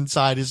human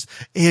side is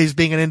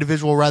being an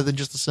individual rather than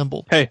just a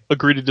symbol. Hey,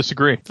 agree to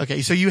disagree.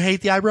 Okay, so you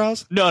hate the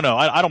eyebrows? No,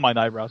 I don't mind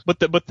eyebrows. But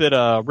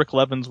that Rick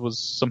Levins was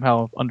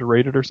somehow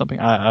underrated or something.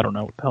 I don't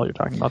know what the hell you're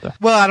talking about there.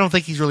 Well, I don't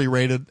think he's really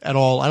rated at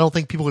all. I don't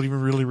think people would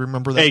even really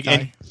remember that guy.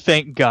 And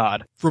thank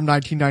God. From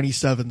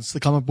 1997's The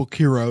Comic Book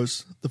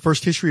Heroes, the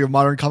first history of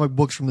modern comic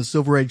books from the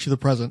Silver Age to the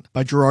present,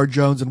 by Gerard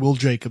Jones and Will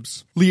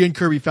Jacobs. Lee and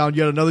Kirby found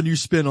yet another new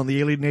spin on the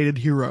alienated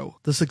hero.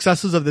 The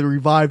successes of the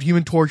revived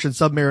Human Torch and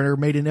Submariner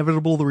made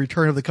inevitable the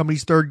return of the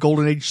company's third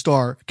Golden Age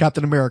star,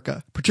 Captain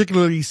America,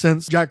 particularly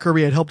since Jack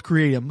Kirby had helped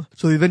create him.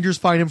 So the Avengers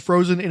find him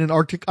frozen in an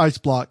Arctic ice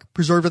block,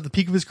 preserved at the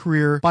peak of his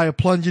career by a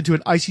plunge into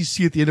an icy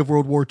sea at the end of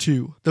World War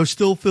II. Though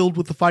still filled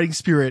with the fighting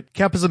spirit,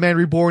 Cap is a man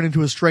reborn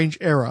into a strange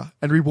era,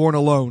 and reborn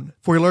alone.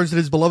 For he learns that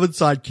his beloved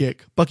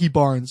sidekick, Bucky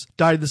Barnes,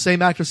 died in the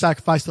same act of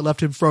sacrifice that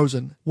left him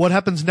frozen. What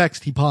happens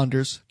next, he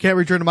ponders. Can't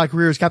return to my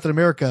career as Captain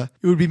America.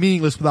 It would be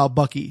meaningless without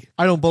Bucky.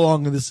 I don't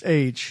belong in this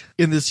age.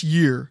 In this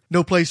year.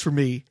 No place for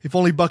me. If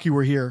only Bucky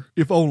were here.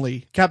 If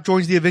only. Cap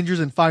joins the Avengers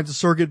and finds a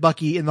surrogate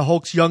Bucky in the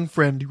Hulk's young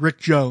friend, Rick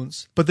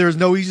Jones. But there is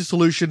no easy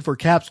solution for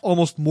Cap's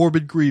almost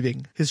morbid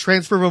grieving. His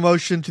transfer of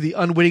emotion to the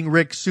unwitting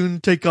Rick soon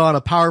take on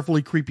a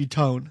powerfully creepy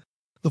tone.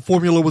 The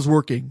formula was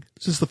working.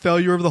 Since the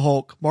failure of the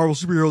Hulk, Marvel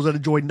superheroes had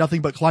enjoyed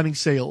nothing but climbing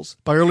sales.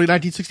 By early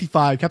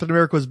 1965, Captain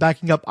America was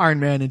backing up Iron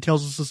Man in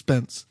Tales of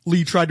Suspense.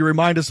 Lee tried to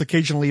remind us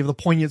occasionally of the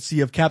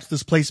poignancy of Cap's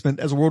displacement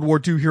as a World War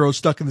II hero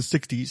stuck in the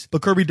 60s,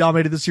 but Kirby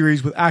dominated the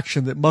series with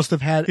action that must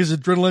have had his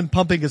adrenaline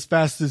pumping as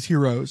fast as his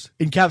heroes.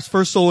 In Cap's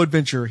first solo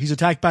adventure, he's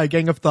attacked by a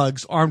gang of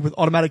thugs armed with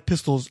automatic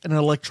pistols and an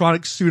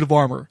electronic suit of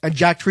armor, and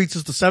Jack treats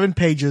us to 7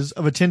 pages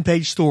of a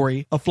 10-page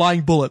story of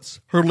flying bullets,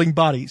 hurtling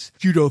bodies,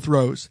 judo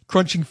throws,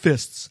 crunching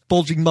fists,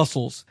 bulging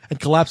muscles, and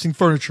collapsing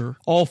furniture,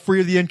 all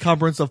free of the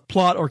encumbrance of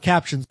plot or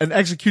captions, and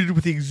executed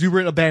with the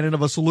exuberant abandon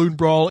of a saloon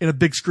brawl in a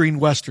big screen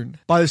western.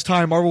 By this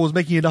time, Marvel was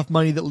making enough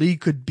money that Lee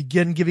could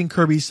begin giving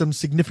Kirby some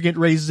significant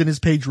raises in his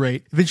page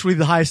rate, eventually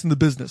the highest in the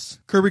business.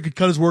 Kirby could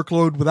cut his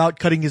workload without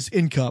cutting his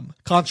income,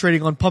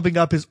 concentrating on pumping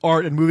up his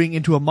art and moving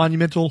into a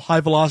monumental,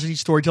 high-velocity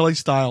storytelling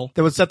style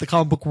that would set the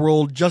comic book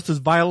world just as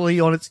violently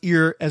on its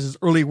ear as his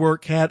early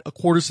work had a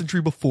quarter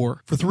century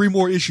before. For 3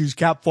 more issues,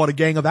 Cap fought a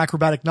gang of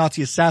acrobatic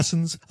Nazi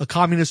assassins, a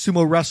communist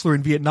sumo wrestler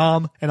in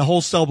Vietnam, and a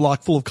whole cell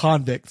block full of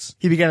convicts.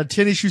 He began a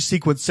 10-issue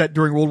sequence set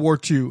during World War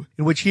II,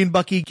 in which he and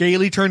Bucky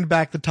gaily turned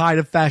back the tide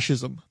of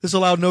fascism. This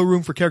allowed no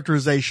room for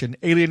characterization,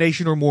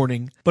 alienation, or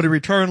mourning, but in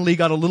return, Lee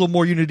got a little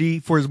more unity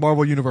for his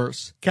Marvel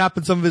universe. Cap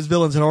and some of his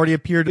villains had already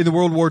appeared in the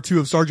World War II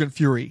of Sergeant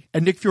Fury,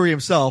 and Nick Fury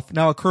himself,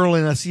 now a colonel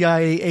and a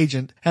CIA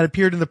agent, had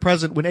appeared in the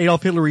present when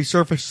Adolf Hitler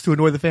resurfaced to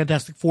annoy the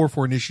Fantastic Four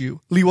for an issue.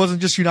 Lee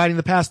wasn't just uniting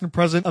the past and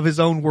present of his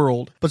own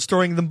world, but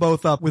stirring them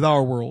both up with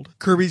our world.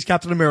 Kirby's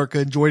Captain America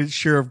enjoyed its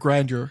share of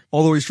grandeur.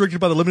 Although restricted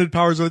by the limited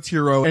powers of its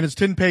hero and its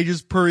 10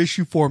 pages per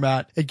issue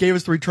format, it gave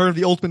us the return of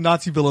the ultimate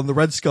Nazi villain, the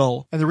Red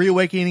Skull, and the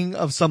reawakening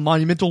of some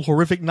monumental,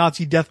 horrific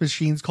Nazi death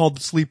machines called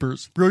the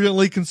Sleepers,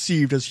 brilliantly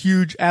conceived as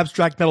huge,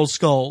 abstract metal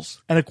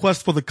skulls, and a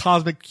quest for the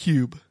cosmic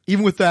cube.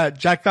 Even with that,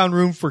 Jack found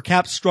room for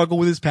Cap's struggle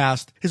with his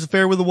past, his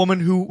affair with a woman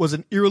who was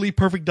an eerily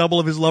perfect double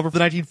of his lover of the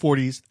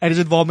 1940s, and his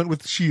involvement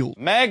with S.H.I.E.L.D.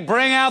 Meg,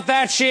 bring out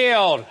that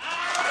shield!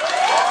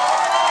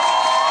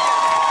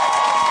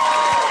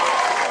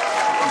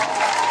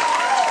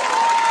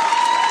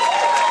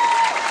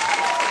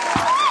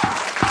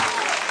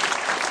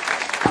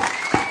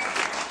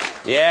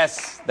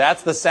 Yes,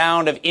 that's the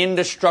sound of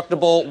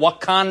indestructible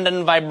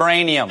Wakandan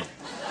vibranium.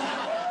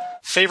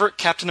 Favorite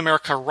Captain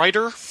America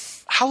writer?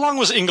 How long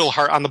was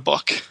Englehart on the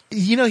book?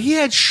 You know, he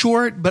had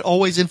short but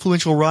always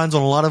influential runs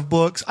on a lot of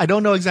books. I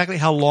don't know exactly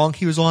how long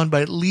he was on,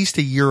 but at least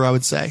a year, I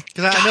would say.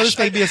 Because I know this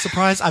may be a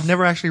surprise. I've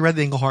never actually read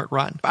the Englehart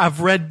run. I've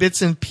read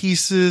bits and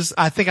pieces.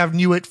 I think I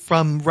knew it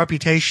from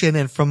Reputation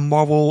and from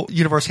Marvel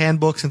Universe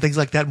handbooks and things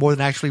like that more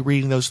than actually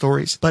reading those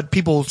stories. But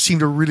people seem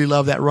to really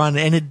love that run,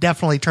 and it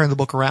definitely turned the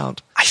book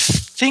around. I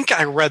think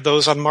I read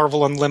those on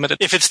Marvel Unlimited.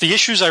 If it's the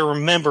issues I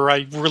remember,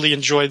 I really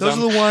enjoyed them. Those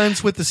are the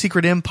ones with the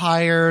Secret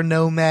Empire,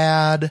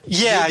 Nomad.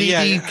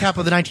 The Cap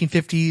of the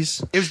 1950s.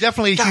 It was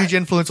definitely a huge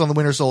influence on the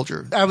Winter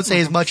Soldier. I would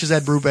say as much as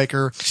Ed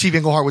Brubaker, Steve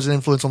Englehart was an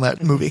influence on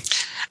that movie.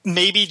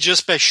 Maybe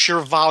just by sheer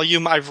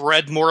volume, I've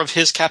read more of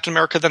his Captain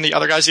America than the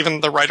other guys,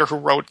 even the writer who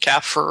wrote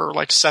Cap for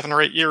like 7 or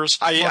 8 years.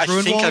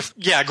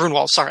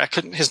 Grunwald, sorry,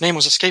 his name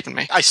was escaping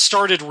me. I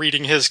started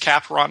reading his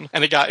Cap run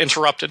and it got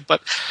interrupted,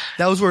 but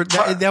that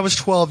was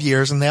 12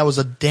 years, and that was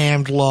a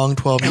damned long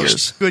 12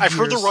 years. I've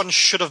heard the run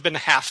should have been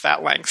half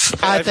that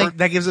length. I think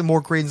that gives it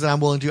more credence than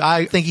I'm willing to.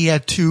 I think he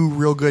had 2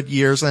 real good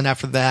years, and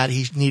after that,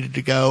 he needed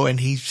to go, and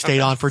he stayed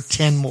on for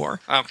 10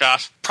 more. Oh,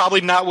 gosh. Probably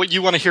not what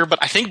you want to hear, but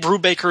I think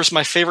Brubaker is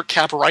my favorite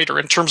Cap writer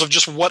in terms of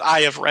just what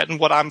I have read and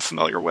what I'm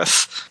familiar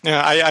with.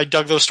 Yeah, I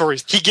dug those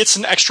stories. He gets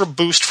an extra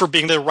boost for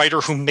being the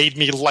writer who made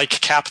me like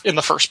Cap in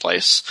the first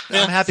place.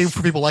 Yeah. I'm happy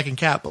for people liking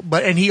Cap,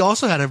 and he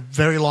also had a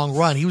very long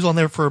run. He was on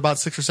there for about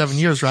 6 or 7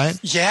 years, right?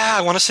 Yeah,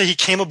 I want to say he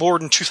came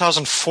aboard in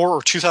 2004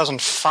 or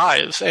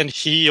 2005, and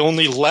he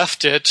only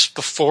left it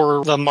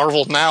before the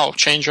Marvel Now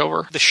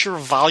changeover. The sheer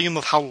volume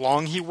of how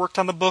long he worked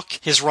on the book,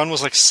 his run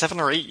was like 7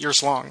 or 8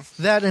 years long.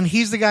 That, and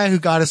he's the guy who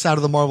got us out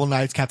of the Marvel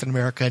Knights Captain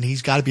America, and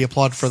he's got to be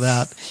applauded for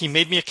that. He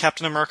made me a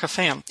Captain America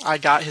fan. I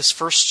got his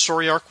first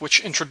story arc, which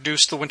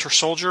introduced the Winter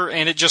Soldier,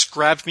 and it just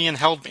grabbed me and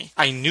held me.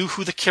 I knew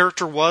who the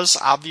character was,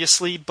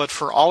 obviously, but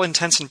for all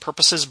intents and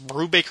purposes,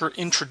 Brubaker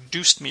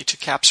introduced me to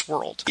Cap's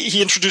world.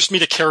 He introduced me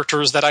to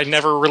characters that I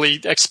never really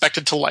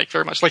expected to like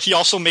very much. Like, he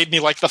also made me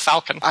like the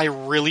Falcon. I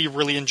really,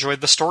 really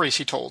enjoyed the stories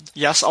he told.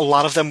 Yes, a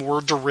lot of them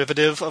were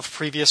derivative of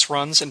previous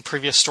runs and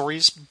previous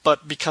stories,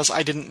 but because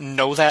I didn't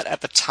know that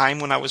at the time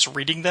when I was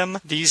reading them,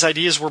 these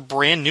ideas were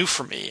brand new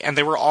for me, and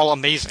they were all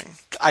amazing.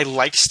 I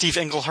liked Steve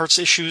Englehart's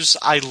issues.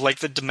 I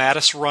liked the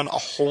DeMatteis run a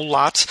whole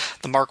lot.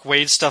 The Mark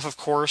Waid stuff, of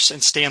course,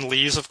 and Stan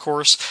Lee's, of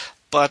course.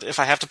 But if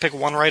I have to pick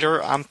one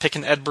writer, I'm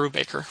picking Ed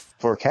Brubaker.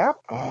 For Cap?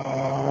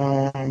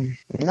 No,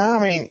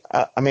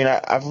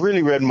 I've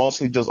really read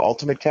mostly just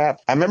Ultimate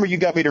Cap. I remember you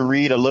got me to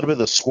read a little bit of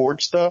the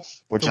Scourge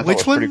stuff, which I thought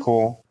was pretty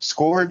cool.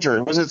 Scourge,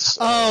 or was it?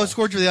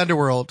 Scourge of the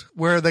Underworld,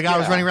 where the guy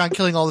was running around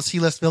killing all the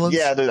C-list villains.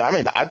 Yeah, dude,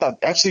 I thought,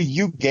 actually,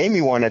 you gave me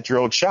one at your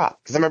old shop,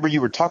 because I remember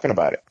you were talking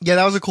about it. Yeah,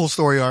 that was a cool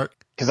story arc.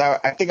 Because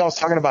I think I was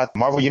talking about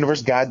Marvel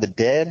Universe Guide, The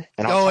Dead.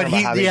 And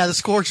the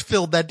Scourge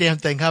filled that damn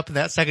thing up in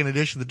that second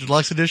edition, the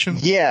deluxe edition.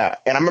 Yeah,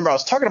 and I remember I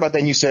was talking about that,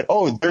 and you said,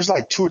 there's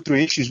like 2 or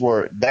 3 issues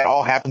where that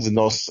all happens in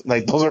those,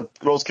 like,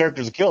 those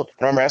characters are killed.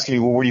 And I remember asking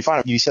you, well, where do you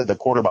find them? You said the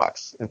quarter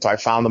box. And so I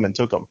found them and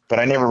took them. But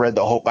I never read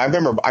the whole, I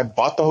remember I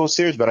bought the whole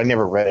series, but I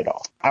never read it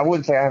all. I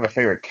wouldn't say I have a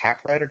favorite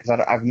Cap writer, because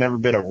I've never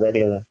been a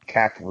regular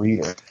Cap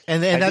reader.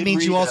 And that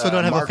means you also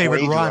don't have a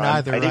favorite run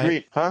either,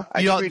 right?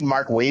 I did read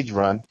Mark Waid's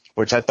run,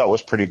 which I thought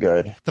was pretty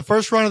good. The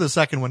first run or the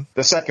second one?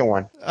 The second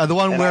one. The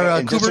one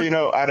where just so you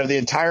know, out of the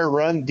entire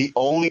run, the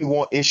only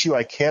one issue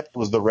I kept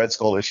was the Red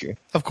Skull issue.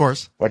 Of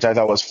course. Which I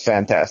thought was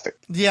fantastic.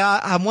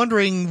 Yeah, I'm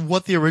wondering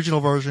what the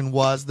original version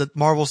was, that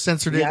Marvel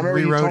censored it and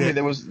rewrote it.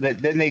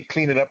 Didn't they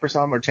clean it up or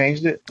something, or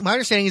changed it? My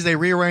understanding is they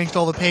rearranged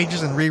all the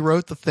pages and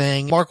rewrote the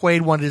thing. Mark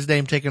Waid wanted his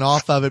name taken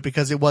off of it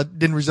because it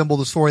didn't resemble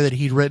the story that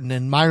he'd written,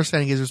 and my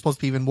understanding is it was supposed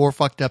to be even more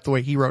fucked up the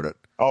way he wrote it.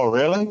 Oh,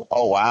 really?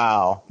 Oh,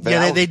 wow.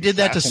 Yeah, they did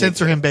that to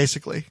censor him,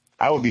 basically.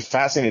 I would be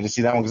fascinated to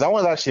see that one, because that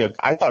one was actually,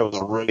 I thought it was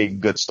a really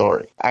good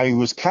story. I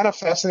was kind of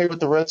fascinated with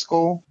the Red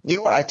Skull. You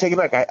know what? I take it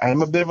back. I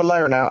am a bit of a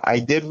liar now. I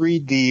did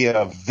read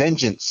the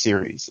Vengeance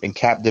series, and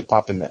Cap did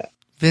pop in that.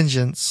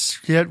 Vengeance.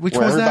 Yeah, which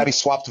one was that? Where everybody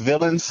swapped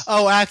villains.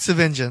 Oh, Acts of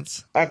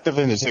Vengeance. Acts of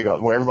Vengeance, here you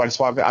go. Where everybody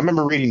swapped. I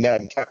remember reading that,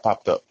 and Cap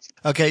popped up.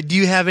 Okay, do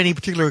you have any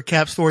particular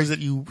Cap stories that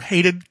you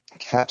hated?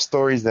 Cap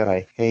stories that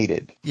I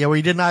hated? Yeah, where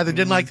you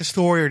didn't like the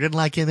story or didn't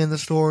like him in the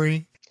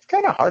story?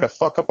 Kind of hard to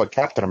fuck up a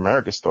Captain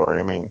America story.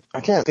 I mean,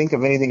 I can't think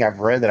of anything I've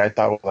read that I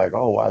thought was like,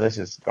 oh, wow, this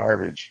is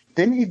garbage.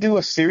 Didn't he do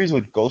a series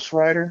with Ghost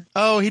Rider?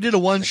 Oh, he did a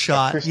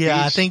one-shot.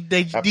 Yeah, I think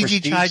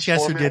DG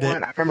Chichester did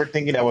it. I remember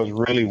thinking that was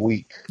really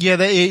weak. Yeah,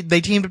 they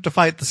teamed up to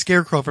fight the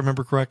Scarecrow, if I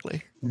remember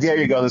correctly. There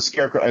you go, the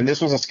Scarecrow. And this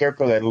was a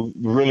Scarecrow that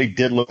really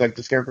did look like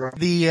the Scarecrow.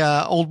 The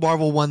old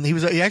Marvel one, he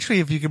was actually,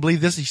 if you can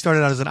believe this, he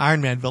started out as an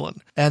Iron Man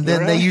villain. And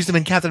then they used him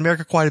in Captain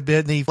America quite a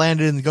bit, and he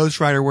landed in the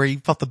Ghost Rider where he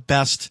felt the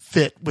best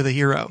fit with a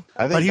hero.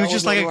 But he was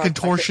just like a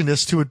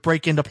contortionist who would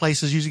break into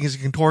places using his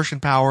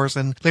contortion powers,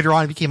 and later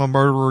on he became a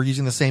murderer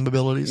using the same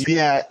abilities. issues.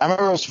 Yeah, I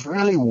remember it was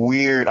really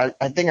weird. I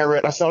think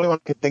that's the only one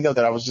I could think of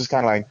that I was just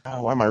kind of like,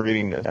 oh, why am I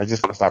reading this? I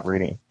just want to stop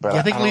reading. But Yeah,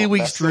 I think Lee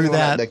Weeks drew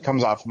that. That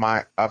comes off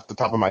the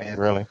top of my head,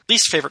 really.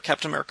 Least favorite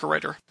Captain America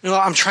writer.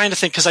 I'm trying to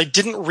think because I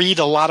didn't read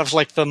a lot of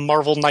like the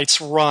Marvel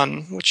Knights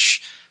run,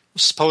 which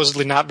was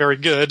supposedly not very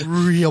good.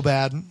 Real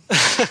bad.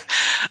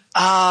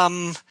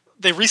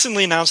 They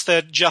recently announced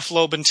that Jeff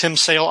Loeb and Tim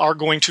Sale are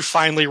going to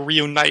finally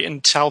reunite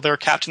and tell their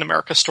Captain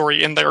America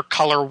story in their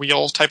color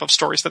wheel type of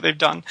stories that they've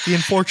done. The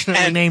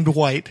unfortunately named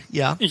White,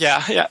 yeah.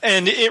 Yeah.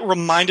 And it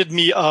reminded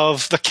me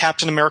of the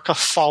Captain America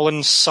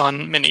Fallen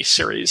Sun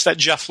miniseries that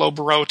Jeff Loeb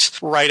wrote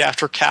right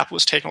after Cap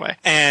was taken away.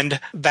 And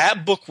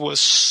that book was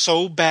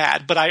so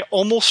bad, but I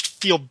almost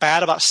feel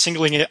bad about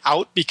singling it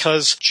out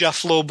because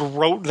Jeff Loeb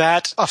wrote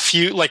that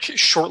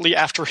shortly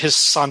after his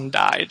son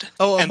died.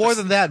 Oh, and more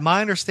than that, my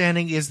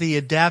understanding is he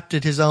adapted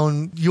his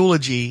own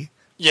eulogy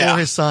for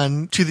his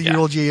son to the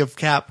eulogy of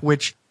Cap,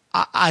 which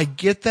I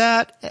get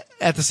that.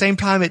 At the same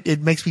time,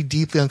 it makes me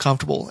deeply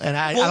uncomfortable, and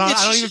I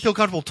don't even feel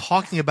comfortable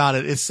talking about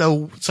it. It's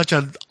such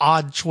an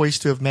odd choice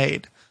to have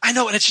made. I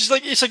know, and it's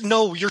like,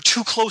 no, you're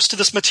too close to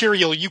this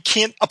material. You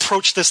can't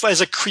approach this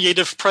as a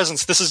creative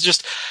presence. This is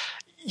just,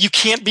 you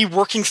can't be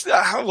working,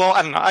 well,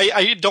 I don't know.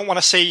 I don't want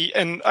to say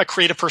a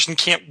creative person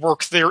can't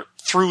work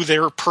through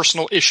their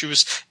personal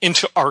issues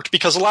into art,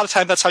 because a lot of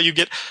times that's how you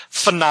get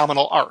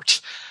phenomenal art.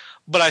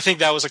 But I think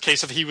that was a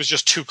case of he was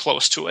just too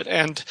close to it.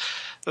 And,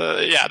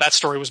 that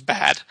story was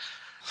bad.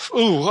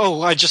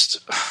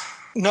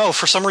 No,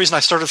 for some reason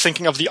I started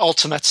thinking of the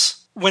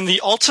Ultimates. When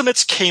the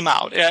Ultimates came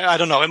out, I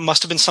don't know, it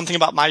must have been something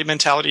about my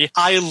mentality.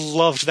 I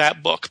loved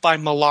that book by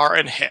Millar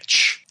and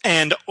Hitch.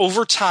 And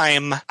over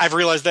time, I've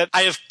realized that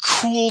I have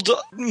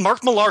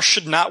Mark Millar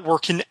should not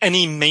work in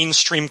any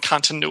mainstream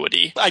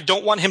continuity. I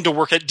don't want him to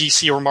work at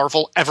DC or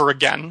Marvel ever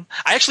again.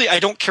 I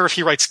don't care if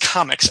he writes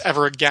comics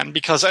ever again,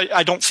 because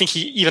I don't think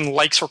he even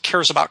likes or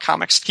cares about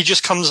comics. He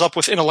just comes up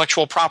with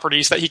intellectual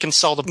properties that he can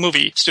sell to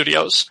movie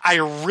studios. I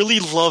really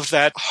loved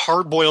that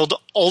hard-boiled,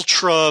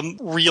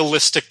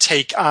 ultra-realistic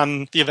take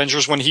on the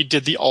Avengers when he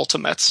did the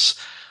Ultimates.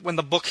 When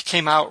the book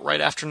came out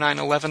right after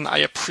 9/11, I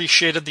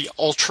appreciated the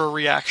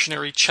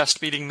ultra-reactionary,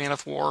 chest-beating Man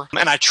of War.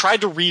 And I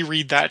tried to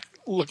reread that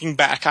looking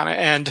back on it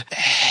and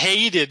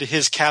hated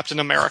his Captain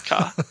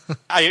America.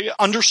 I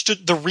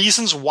understood the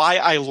reasons why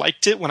I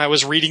liked it when I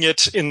was reading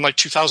it in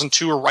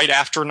 2002 or right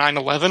after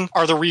 9/11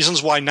 are the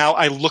reasons why now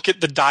I look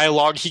at the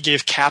dialogue he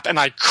gave Cap and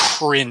I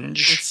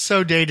cringe. It's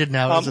so dated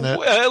now, isn't it?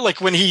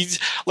 When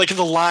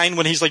the line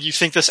when he's like, you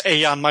think this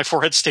A on my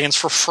forehead stands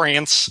for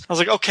France? I was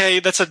like, okay,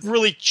 that's a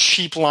really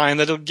cheap line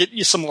that'll get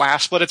you some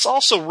laughs, but it's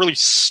also really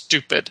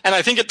stupid. And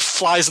I think it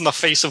flies in the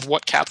face of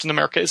what Captain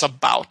America is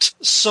about.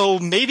 So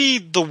maybe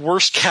the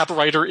worst Cap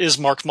writer is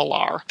Mark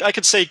Millar. I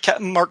could say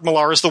Mark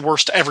Millar is the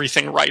worst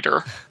everything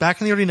writer. Back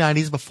in the early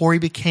 90s, before he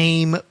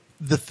became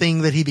the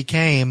thing that he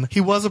became, he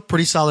was a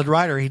pretty solid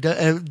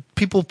writer.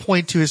 People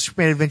point to his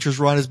Superman Adventures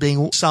run as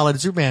being solid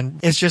Superman.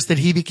 It's just that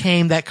he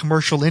became that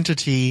commercial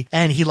entity,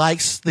 and he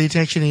likes the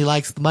attention, he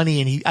likes the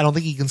money, and I don't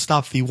think he can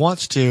stop if he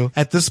wants to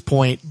at this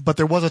point. But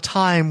there was a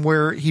time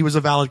where he was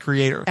a valid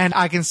creator, and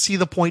I can see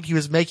the point he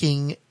was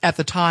making at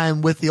the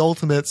time with the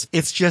Ultimates.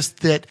 It's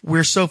just that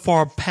we're so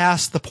far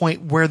past the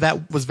point where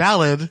that was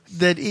valid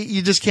that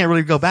you just can't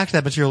really go back to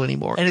that material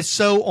anymore. And it's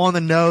so on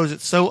the nose,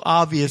 it's so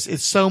obvious,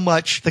 it's so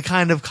much the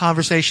kind of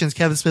conversations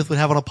Kevin Smith would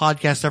have on a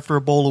podcast after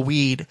a bowl of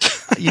weed.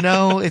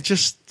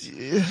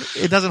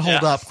 It doesn't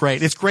hold up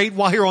great. It's great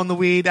while you're on the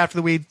weed.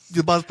 After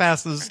the buzz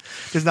passes,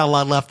 there's not a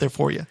lot left there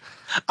for you.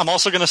 I'm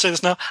also going to say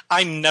this now.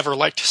 I never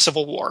liked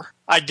Civil War.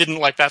 I didn't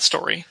like that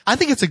story. I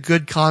think it's a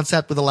good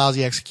concept with a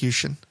lousy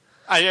execution.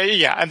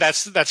 And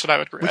that's what I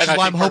would agree. Which is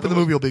why I'm hoping the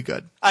movie will be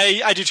good.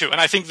 I do too,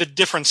 and I think the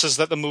differences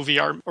that the movie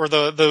are, or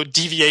the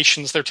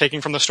deviations they're taking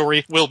from the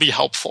story, will be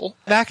helpful.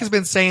 Mac has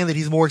been saying that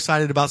he's more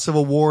excited about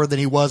Civil War than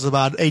he was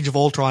about Age of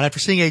Ultron. After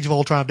seeing Age of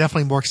Ultron, I'm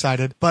definitely more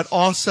excited. But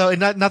also, and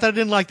not that I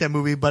didn't like that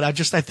movie, but I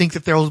think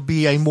that there will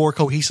be a more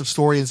cohesive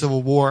story in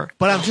Civil War.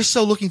 But I'm just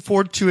so looking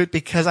forward to it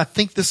because I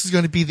think this is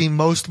going to be the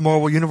most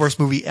Marvel Universe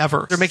movie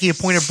ever. They're making a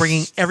point of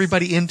bringing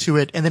everybody into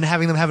it and then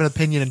having them have an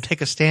opinion and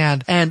take a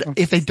stand. And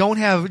if they don't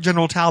have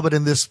General Talbot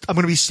in this, I'm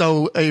going to be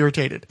so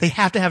irritated. They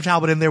have to have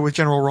Talbot in there with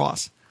General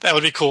Ross. That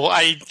would be cool.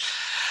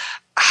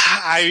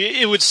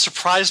 It would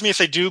surprise me if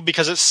they do,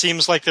 because it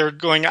seems like they're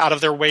going out of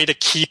their way to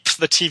keep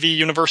the TV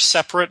universe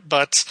separate,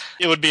 but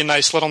it would be a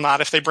nice little nod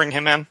if they bring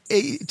him in.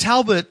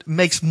 Talbot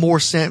makes more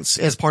sense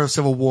as part of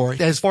Civil War,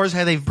 as far as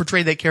how they've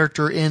portrayed that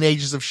character in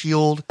Agents of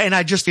S.H.I.E.L.D. And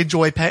I just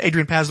enjoy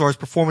Adrian Pasdor's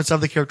performance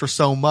of the character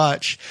so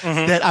much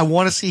that I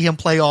want to see him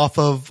play off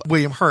of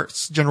William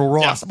Hurt's General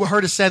Ross. Yeah.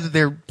 Hurt has said that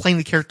they're playing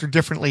the character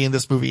differently in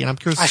this movie, and I'm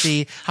curious to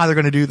see how they're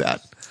going to do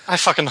that. I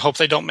fucking hope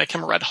they don't make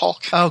him Red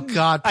Hulk. Oh,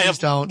 God, please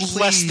don't. I have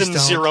less than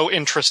zero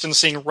interest in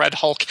seeing Red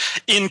Hulk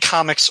in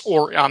comics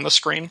or on the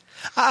screen.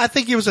 I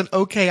think it was an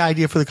okay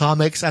idea for the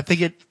comics. I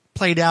think it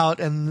played out,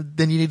 and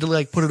then you need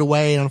to put it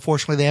away, and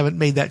unfortunately they haven't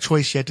made that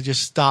choice yet to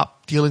just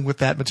stop dealing with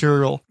that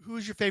material.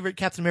 was your favorite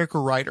Captain America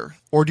writer?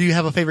 Or do you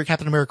have a favorite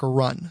Captain America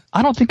run?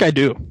 I don't think I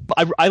do.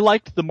 I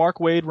liked the Mark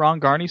Waid, Ron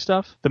Garney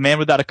stuff. The Man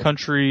Without a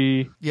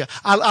Country. Yeah,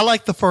 I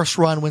like the first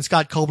run when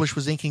Scott Koblish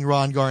was inking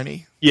Ron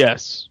Garney.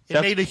 Yes.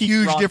 It made a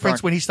huge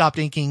difference when he stopped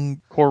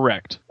inking.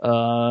 Correct.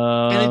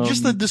 And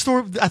just the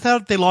story, I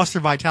thought they lost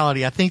their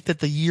vitality. I think that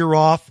the year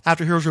off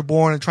after Heroes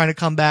Reborn and trying to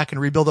come back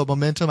and rebuild the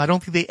momentum, I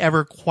don't think they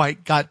ever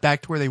quite got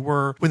back to where they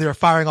were when they were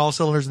firing all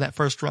cylinders in that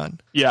first run.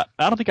 Yeah,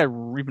 I don't think I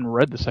even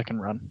read the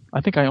second run.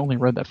 I think I only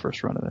read that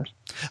first run of theirs.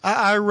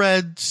 I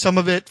read some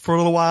of it for a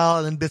little while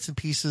and then bits and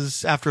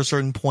pieces after a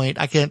certain point.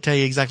 I can't tell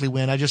you exactly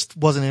when. I just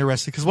wasn't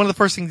interested because one of the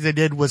first things they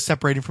did was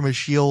separating from his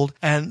shield,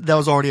 and that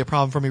was already a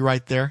problem for me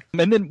right there.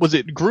 And then was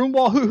it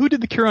Grunwald? Who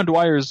did the Kieron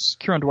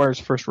Dwyer's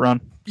first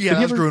run? Yeah,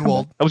 that was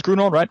Grunwald. That was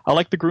Grunwald, right? I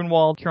like the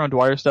Grunwald, Kieron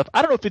Dwyer stuff.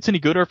 I don't know if it's any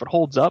good or if it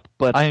holds up,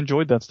 but I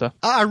enjoyed that stuff.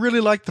 I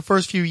really liked the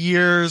first few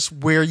years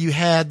where you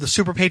had the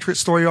Super Patriot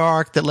story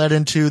arc that led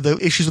into the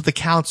issues with the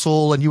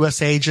Council and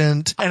U.S.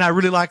 Agent. And I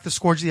really liked the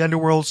Scourge of the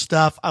Underworld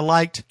stuff. I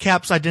liked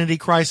Cap's identity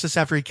crisis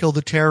after he killed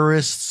the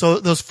terrorists. So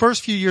those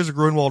first few years of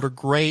Grunwald are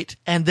great.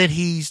 And then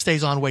he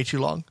stays on way too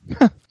long.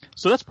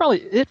 So that's probably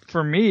it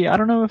for me. I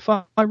don't know if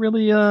I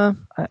really,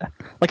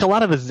 like a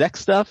lot of the Zek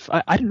stuff,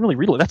 I didn't really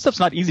read it. That stuff's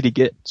not easy to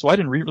get, so I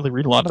didn't really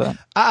read a lot of that.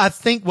 I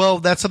think, well,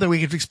 that's something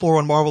we could explore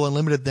on Marvel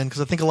Unlimited then,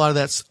 because I think a lot of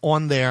that's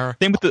on there.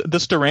 Same with the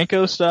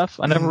Steranko stuff.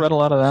 I never read a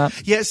lot of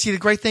that. Yeah, see, the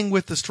great thing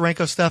with the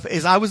Steranko stuff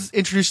is I was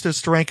introduced to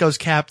Steranko's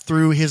Cap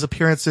through his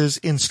appearances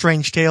in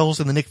Strange Tales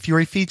and the Nick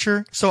Fury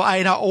feature. So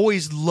I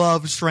always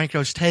loved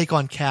Steranko's take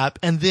on Cap.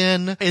 And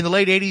then in the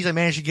late 80s, I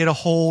managed to get a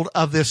hold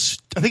of this,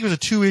 I think it was a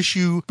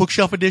 2-issue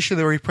bookshelf edition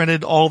that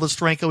reprinted all the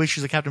Steranko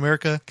issues of Captain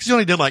America, because he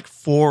only did like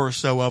 4 or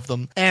so of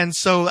them. And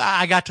so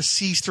I got to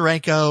see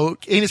Steranko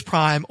in his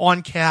prime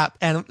on Cap,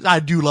 and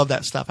I do love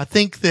that stuff. I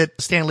think that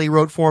Stan Lee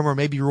wrote for him, or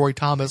maybe Roy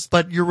Thomas,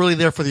 but you're really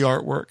there for the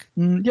artwork.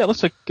 Yeah, it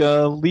looks like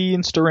Lee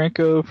and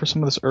Steranko for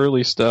some of this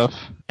early stuff.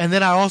 And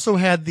then I also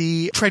had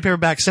the trade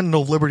paperback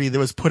Sentinel of Liberty that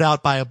was put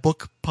out by a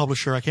book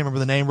publisher. I can't remember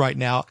the name right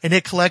now. And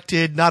it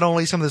collected not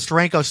only some of the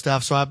Steranko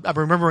stuff, so I'm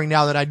remembering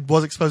now that I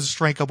was exposed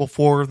to Steranko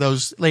before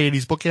those late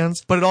 80s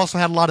bookends, but it also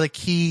had a lot of the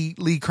key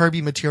Lee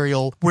Kirby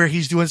material where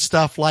he's doing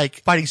stuff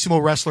like fighting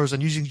sumo wrestlers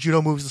and using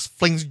judo moves to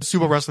fling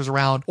sumo wrestlers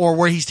around, or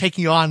where he's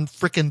taking on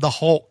frickin' the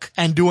Hulk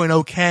and doing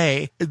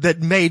okay,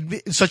 that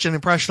made such an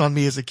impression on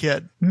me as a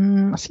kid.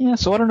 Yeah,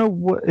 so I don't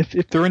know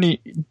if there are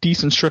any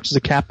decent stretches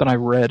of Cap that I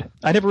read.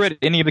 I never read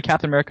any of the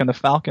Captain America and the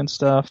Falcon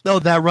stuff. No,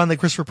 that run that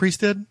Christopher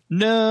Priest did?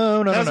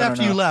 No. That was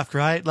after you left,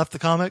 right? Left the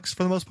comics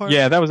for the most part?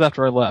 Yeah, that was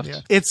after I left.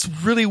 Yeah. It's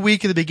really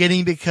weak in the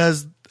beginning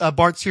because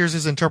Bart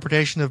Sears'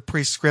 interpretation of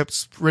Priest's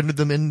scripts rendered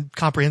them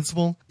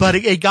incomprehensible. But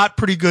it got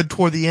pretty good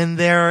toward the end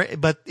there,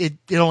 but it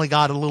only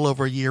got a little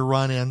over a year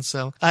run in.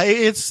 So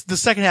it's the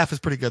second half is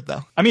pretty good,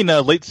 though. I mean,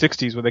 late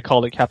 60s where they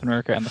called it Captain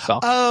America and the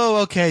Falcon.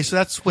 Oh, okay. So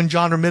that's when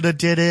John Romita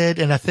did it,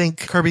 and I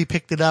think Kirby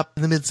picked it up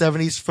in the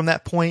mid-70s from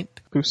that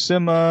point.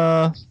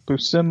 Buscema.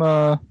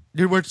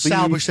 Dude, we're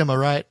Sal Buscema,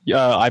 right?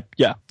 Yeah. I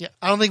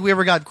don't think we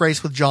ever got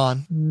grace with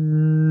John.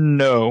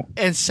 No.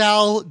 And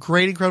Sal,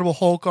 great Incredible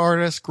Hulk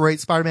artist, great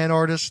Spider-Man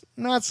artist,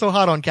 not so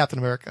hot on Captain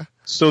America.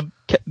 So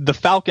the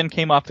Falcon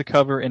came off the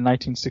cover in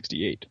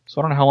 1968. So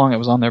I don't know how long it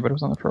was on there, but it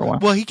was on there for a while.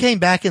 Well, he came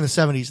back in the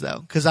 70s,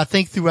 though, because I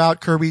think throughout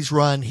Kirby's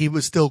run, he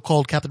was still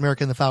called Captain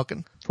America and the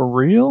Falcon. For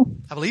real?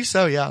 I believe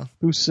so, yeah.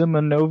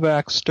 Buscema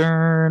Novak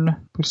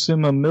Stern,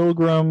 Buscema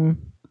Milgram,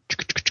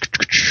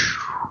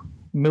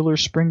 Miller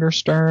Springer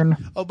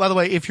Stern. Oh, by the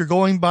way, if you're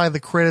going by the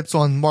credits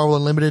on Marvel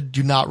Unlimited,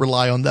 do not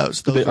rely on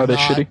those. Are they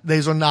shitty?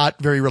 Those are not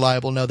very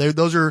reliable. No,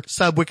 those are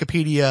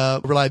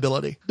sub-Wikipedia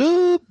reliability.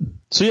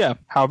 So yeah,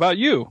 how about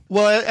you?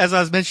 Well, as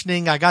I was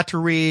mentioning, I got to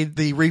read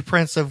the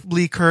reprints of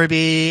Lee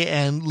Kirby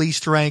and Lee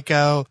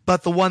Steranko,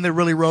 but the one that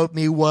really wrote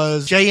me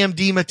was J.M.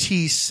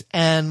 DeMatteis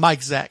and Mike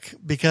Zeck,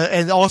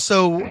 and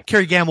also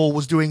Kerry Gamble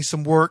was doing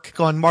some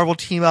work on Marvel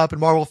Team Up and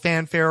Marvel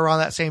Fanfare around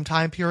that same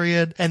time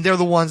period, and they're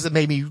the ones that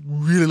made me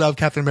really love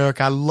Captain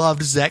America. I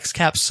loved Zeck's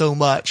Cap so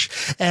much,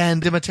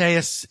 and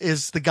DeMatteis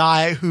is the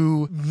guy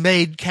who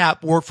made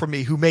Cap work for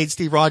me, who made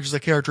Steve Rogers a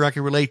character I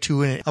could relate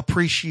to and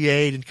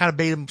appreciate, and kind of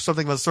made him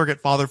something of a surrogate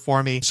father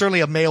for me.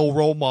 Certainly a male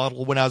role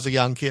model when I was a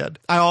young kid.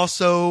 I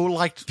also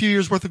liked a few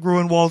years worth of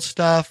Gruenwald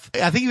stuff.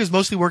 I think he was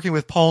mostly working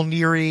with Paul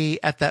Neary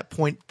at that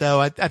point, though.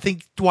 I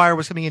think Dwyer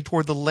was coming in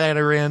toward the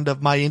latter end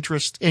of my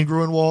interest in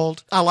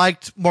Gruenwald. I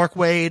liked Mark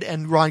Waid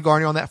and Ron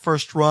Garney on that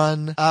first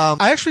run.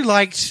 I actually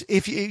liked,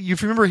 if you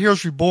remember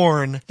Heroes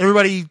Reborn,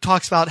 everybody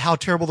talks about how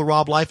terrible the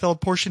Rob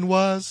Liefeld portion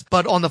was,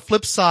 but on the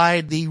flip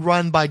side, the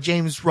run by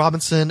James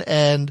Robinson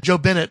and Joe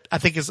Bennett, I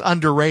think, is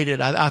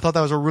underrated. I thought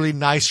that was a really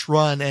nice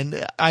run,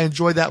 and I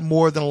enjoyed that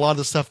more than a lot of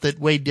the stuff that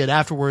Wade did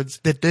afterwards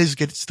that does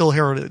get still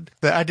heralded.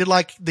 But I did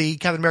like the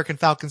Captain American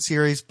Falcon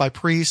series by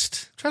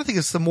Priest, trying to think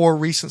of some more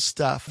recent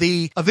stuff.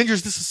 The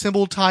Avengers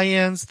Disassembled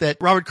tie-ins that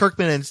Robert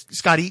Kirkman and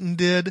Scott Eaton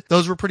did,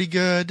 those were pretty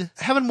good.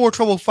 Having more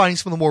trouble finding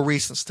some of the more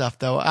recent stuff,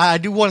 though. I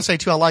do want to say,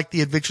 too, I like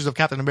the Adventures of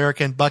Captain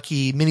America and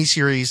Bucky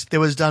miniseries that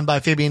was done by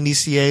Fabian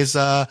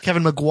Nicieza,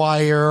 Kevin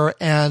Maguire,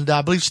 and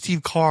I believe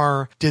Steve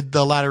Carr did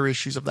the latter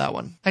issues of that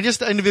one. And just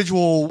the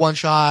individual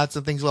one-shots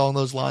and things along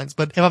those lines.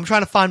 But if I'm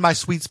trying to find my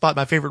sweet spot,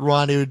 my favorite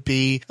run, it would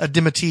be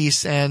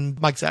DeMatteis and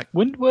Mike Zeck.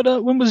 When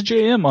was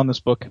JM on this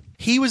book?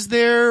 He was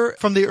there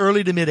from the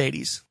early to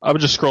mid-'80s. I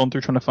was just scrolling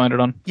through trying to find it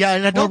on. Yeah,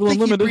 and I don't Marvel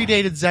think Unlimited. he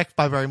predated Zeck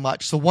by very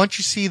much. So once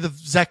you see the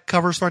Zeck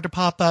cover start to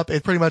pop up,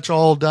 it's pretty much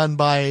all done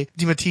by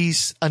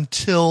DeMatteis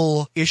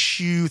until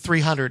issue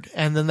 300.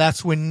 And then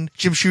that's when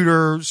Jim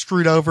Shooter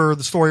screwed over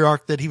the story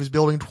arc that he was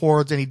building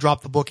towards, and he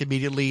dropped the book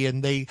immediately,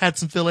 and they had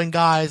some fill-in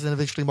guys, and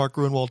eventually Mark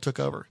Gruenwald took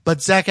over. But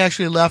Zeck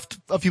actually left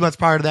a few months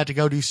prior to that to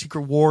go do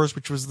Secret Wars,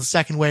 which was the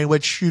second way in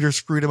which Shooter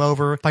screwed him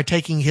over by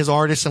taking his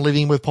artist and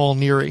leaving him with Paul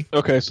Neary.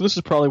 Okay, so this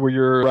is probably where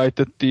you're right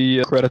that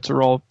the credits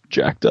are all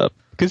jacked up.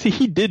 Because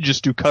he did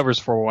just do covers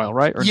for a while,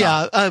 right? Or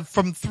yeah,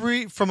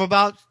 from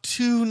about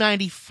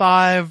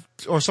 295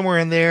 or somewhere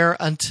in there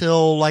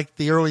until like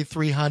the early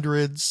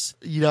 300s,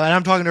 and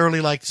I'm talking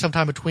early, like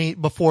sometime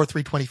before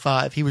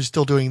 325, he was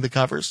still doing the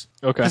covers.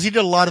 Okay. Because he did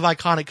a lot of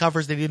iconic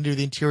covers that he didn't do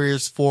the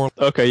interiors for.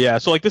 Okay, yeah.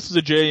 So like this is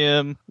a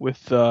JM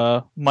with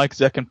Mike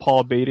Zeck and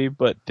Paul Beatty,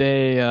 but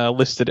they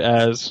listed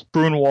as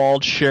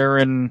Grunwald,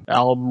 Sharon,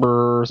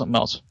 Albert, or something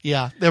else.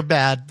 Yeah, they're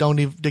bad. Don't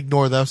even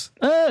ignore those.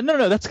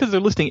 No, that's because they're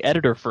listing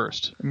editor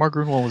first. Mark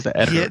Grunwald was the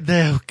editor.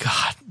 Yeah,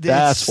 God.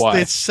 That's why.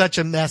 It's such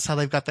a mess how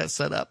they've got that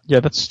set up. Yeah,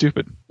 that's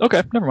stupid.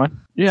 Okay, never mind.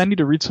 Yeah, I need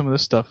to read some of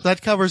this stuff.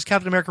 That covers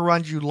Captain America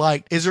runs you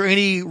liked. Is there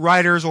any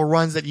writers or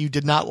runs that you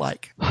did not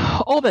like?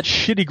 All that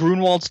shitty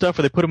Grunwald stuff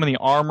where they put him in the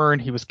armor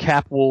and he was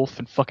Cap Wolf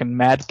and fucking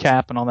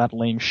Madcap and all that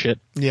lame shit.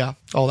 Yeah,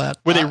 all that.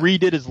 Where they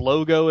redid his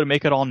logo to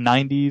make it all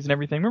 90s and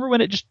everything. Remember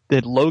when it just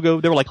did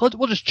logo? They were like,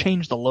 we'll just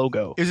change the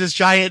logo. It was this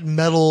giant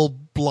metal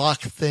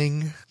block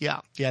thing.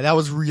 Yeah, that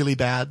was really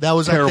bad. That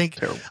was,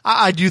 terrible.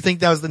 I do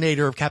think that was the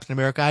nadir of Captain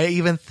America. I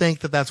even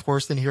think that that's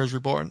worse than Heroes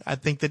Reborn. I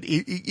think that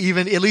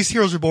even, at least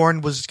Heroes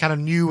Reborn was kind of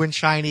new and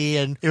shiny,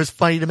 and it was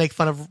funny to make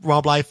fun of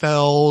Rob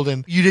Liefeld,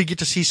 and you did get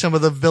to see some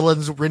of the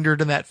villains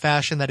rendered in that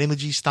fashion, that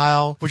imagey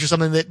style, which is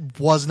something that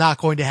was not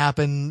going to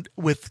happen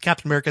with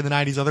Captain America in the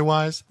 90s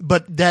otherwise.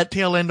 But that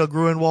tail end of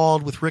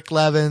Gruenwald with Rick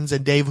Levins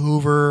and Dave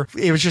Hoover,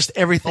 it was just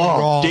everything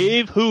wrong.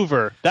 Dave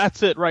Hoover.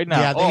 That's it right now.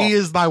 Yeah, he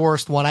is my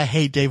worst one. I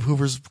hate Dave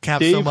Hoover's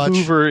Cap so much.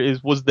 Dave Hoover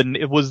was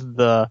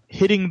the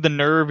hitting the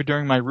nerve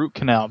during my root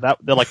canal. That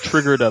like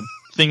triggered a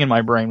thing in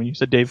my brain when you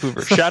said Dave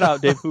Hoover. Shout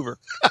out Dave Hoover.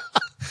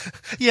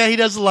 Yeah, he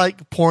does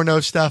like porno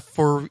stuff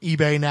for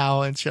eBay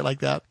now and shit like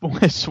that.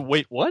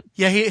 Wait, what?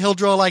 Yeah, he'll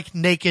draw like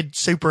naked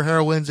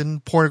superheroines in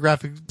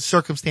pornographic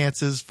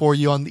circumstances for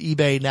you on the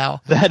eBay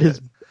now. That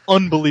is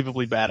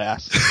unbelievably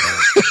badass.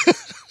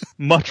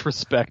 Much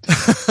respect.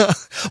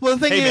 Well,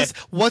 the thing is,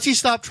 once he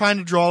stopped trying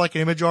to draw like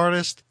an image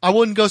artist, I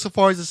wouldn't go so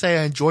far as to say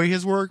I enjoy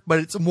his work, but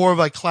it's more of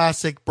a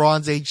classic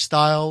Bronze Age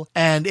style,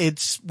 and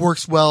it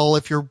works well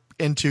if you're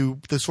into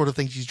the sort of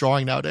things he's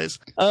drawing nowadays.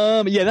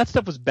 Yeah, that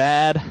stuff was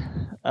bad.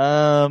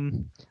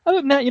 Other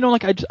than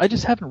that, I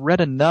just haven't read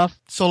enough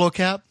Solo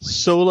Cap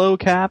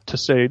to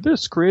say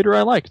this creator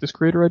I liked, this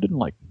creator I didn't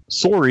like.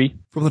 Sorry.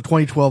 From the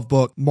 2012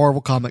 book, Marvel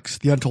Comics,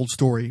 The Untold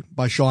Story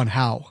by Sean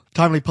Howe.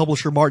 Timely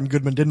publisher Martin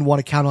Goodman didn't want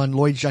to count on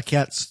Lloyd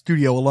Jacquet's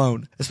studio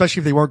alone,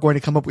 especially if they weren't going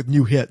to come up with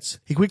new hits.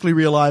 He quickly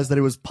realized that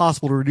it was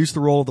possible to reduce the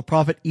role of the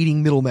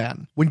profit-eating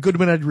middleman. When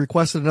Goodman had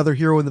requested another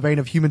hero in the vein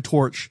of Human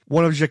Torch,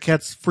 one of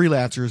Jacquet's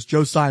freelancers,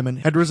 Joe Simon,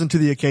 had risen to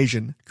the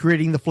occasion,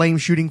 creating the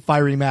flame-shooting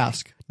fiery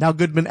mask. Now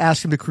Goodman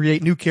asked him to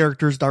create new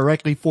characters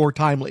directly for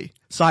Timely.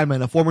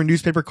 Simon, a former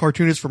newspaper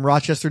cartoonist from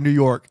Rochester, New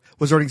York,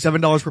 was earning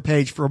 $7 per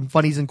page from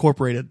Funnies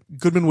Incorporated.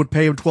 Goodman would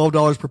pay him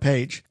 $12 per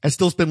page, and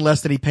still spend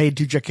less than he paid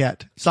to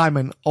Jacquet.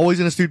 Simon, always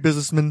an astute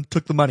businessman,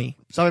 took the money.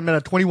 Simon met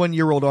a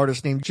 21-year-old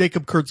artist named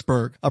Jacob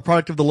Kurtzberg, a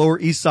product of the Lower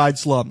East Side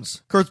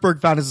slums.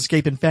 Kurtzberg found his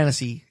escape in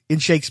fantasy, in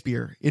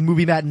Shakespeare, in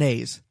movie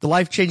matinees. The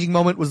life-changing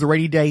moment was the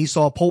rainy day he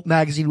saw a pulp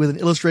magazine with an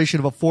illustration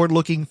of a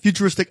forward-looking,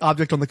 futuristic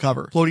object on the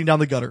cover, floating down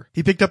the gutter.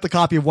 He picked up the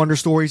copy of Wonder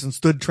Stories and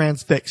stood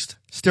transfixed,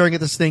 staring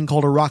at this thing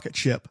called a rocket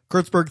ship.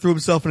 Kurtzberg threw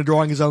himself into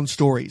drawing his own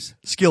stories.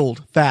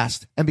 Skilled,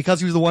 fast, and because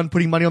he was the one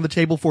putting money on the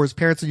table for his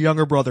parents and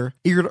younger brother,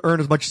 eager to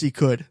earn as much as he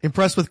could.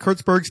 Impressed with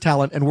Kurtzberg's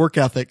talent and work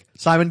ethic,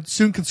 Simon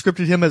soon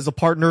conscripted him as a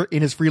partner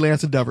in his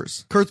freelance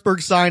endeavors.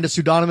 Kurtzberg signed a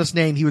pseudonymous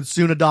name he would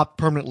soon adopt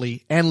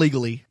permanently and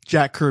legally,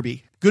 Jack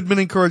Kirby. Goodman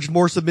encouraged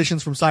more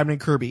submissions from Simon and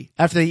Kirby.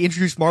 After they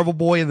introduced Marvel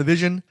Boy and the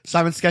Vision,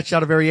 Simon sketched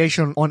out a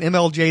variation on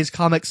MLJ's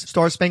comics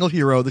Star-Spangled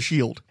Hero, The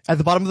Shield. At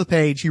the bottom of the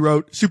page, he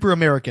wrote Super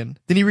American.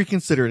 Then he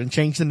reconsidered and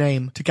changed the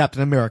name to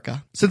Captain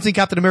America. Sensing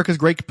Captain America's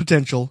great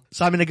potential,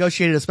 Simon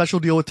negotiated a special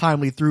deal with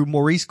Timely through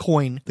Maurice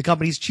Coyne, the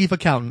company's chief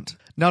accountant.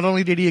 Not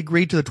only did he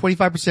agree to the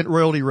 25%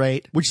 royalty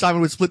rate, which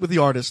Simon would split with the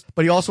artist,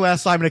 but he also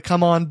asked Simon to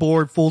come on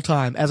board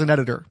full-time as an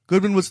editor.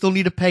 Goodman would still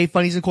need to pay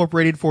Funnies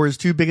Incorporated for his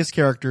two biggest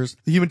characters,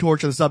 the Human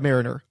Torch and the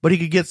Submariner, but he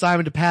could get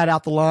Simon to pad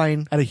out the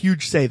line at a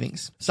huge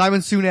savings.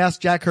 Simon soon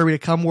asked Jack Kirby to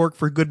come work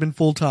for Goodman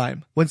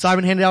full-time. When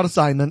Simon handed out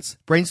assignments,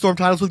 brainstormed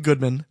titles with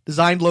Goodman,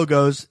 designed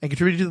logos, and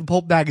contributed to the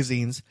pulp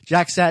magazines,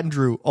 Jack sat and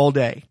drew all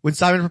day. When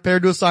Simon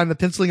prepared to assign the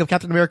penciling of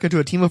Captain America to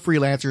a team of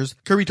freelancers,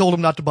 Kirby told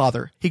him not to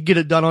bother. He'd get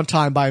it done on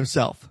time by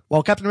himself.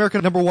 While Captain America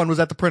 #1 was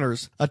at the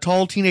printers, a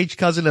tall teenage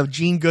cousin of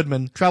Gene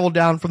Goodman traveled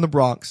down from the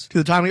Bronx to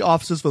the Timely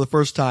offices for the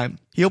first time.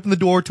 He opened the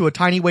door to a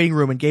tiny waiting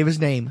room and gave his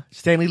name,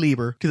 Stanley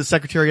Lieber, to the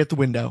secretary at the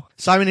window.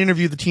 Simon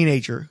interviewed the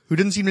teenager, who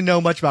didn't seem to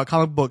know much about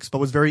comic books but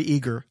was very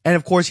eager. And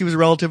of course he was a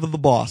relative of the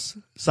boss.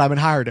 Simon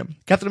hired him.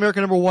 Captain America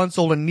 #1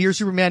 sold a near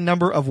Superman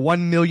number of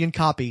 1 million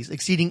copies,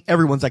 exceeding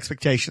everyone's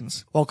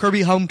expectations. While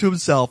Kirby hummed to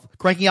himself,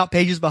 cranking out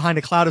pages behind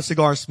a cloud of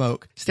cigar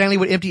smoke, Stanley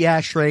would empty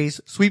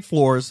ashtrays, sweep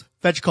floors,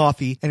 fetch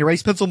coffee, and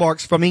erase pencil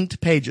marks from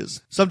inked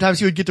pages. Sometimes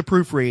he would get to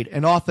proofread,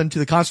 and often, to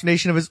the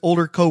consternation of his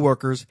older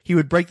co-workers, he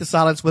would break the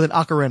silence with an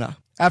ocarina.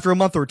 After a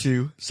month or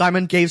two,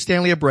 Simon gave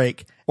Stanley a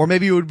break, or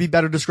maybe it would be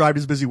better described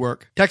as busy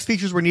work. Text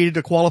features were needed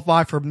to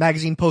qualify for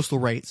magazine postal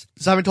rates.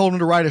 Simon told him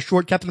to write a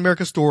short Captain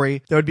America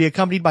story that would be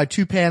accompanied by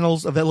 2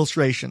 panels of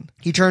illustration.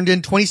 He turned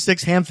in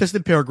 26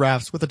 ham-fisted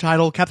paragraphs with the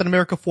title Captain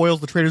America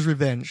Foils the Traitor's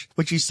Revenge,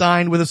 which he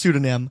signed with a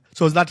pseudonym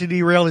so as not to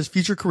derail his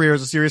future career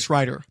as a serious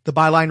writer. The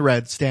byline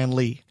read, Stan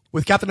Lee.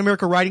 With Captain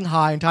America riding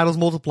high and titles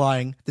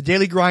multiplying, the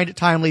daily grind at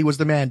Timely was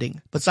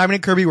demanding. But Simon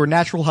and Kirby were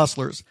natural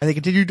hustlers, and they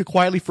continued to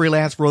quietly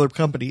freelance for other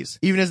companies,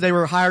 even as they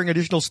were hiring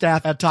additional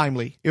staff at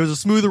Timely. It was a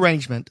smooth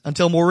arrangement,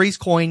 until Maurice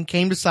Coyne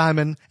came to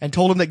Simon and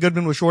told him that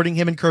Goodman was shorting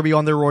him and Kirby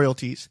on their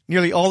royalties.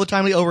 Nearly all the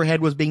Timely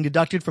overhead was being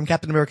deducted from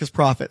Captain America's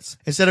profits.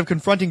 Instead of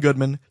confronting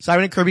Goodman,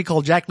 Simon and Kirby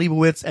called Jack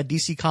Leibowitz at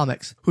DC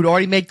Comics, who'd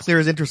already made clear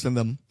his interest in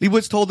them.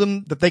 Leibowitz told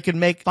them that they could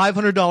make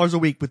 $500 a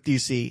week with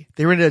DC.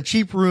 They rented a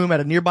cheap room at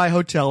a nearby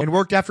hotel and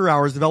worked after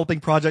hours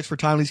developing projects for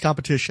Timely's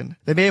competition.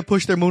 They may have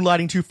pushed their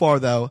moonlighting too far,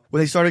 though, when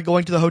they started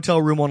going to the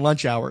hotel room on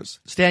lunch hours.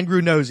 Stan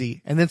grew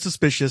nosy, and then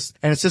suspicious,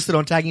 and insisted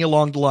on tagging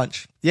along to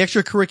lunch. The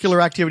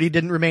extracurricular activity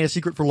didn't remain a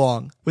secret for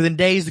long. Within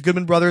days, the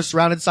Goodman brothers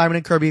surrounded Simon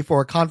and Kirby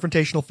for a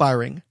confrontational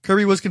firing.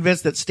 Kirby was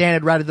convinced that Stan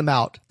had ratted them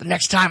out. "The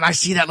next time I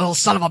see that little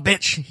son of a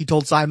bitch," he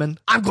told Simon,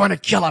 "I'm going to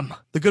kill him."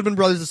 The Goodman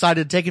brothers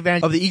decided to take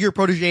advantage of the eager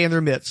protege in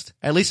their midst,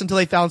 at least until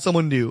they found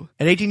someone new.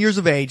 At 18 years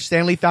of age,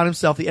 Stan Lee found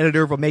himself the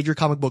editor of a major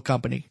comic book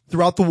company.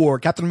 Throughout the war,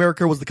 Captain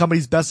America was the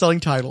company's best-selling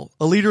title,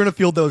 a leader in a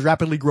field that was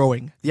rapidly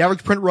growing. The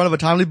average print run of a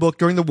Timely book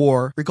during the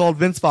war, recalled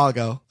Vince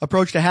Vago,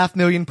 approached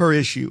 500,000 per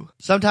issue.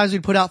 Sometimes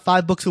we'd put out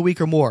 5 books a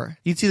week or more.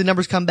 You'd see the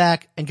numbers come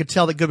back and could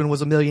tell that Goodman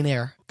was a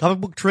millionaire. Comic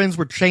book trends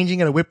were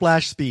changing at a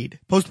whiplash speed.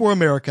 Post-war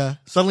America,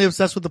 suddenly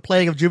obsessed with the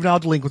plague of juvenile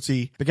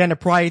delinquency, began to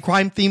pry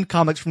crime-themed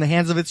comics from the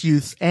hands of its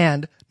youths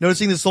and,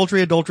 noticing the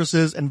sultry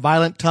adulteresses and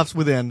violent toughs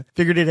within,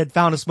 figured it had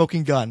found a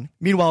smoking gun.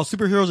 Meanwhile,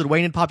 superheroes had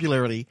waned in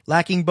popularity,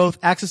 lacking both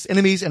Axis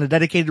enemies and a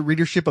dedicated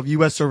readership of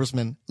U.S.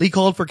 servicemen. Lee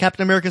called for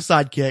Captain America's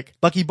sidekick,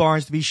 Bucky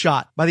Barnes, to be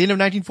shot. By the end of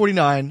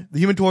 1949, the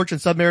Human Torch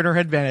and Submariner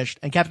had vanished,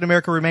 and Captain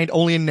America remained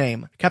only in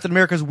name. Captain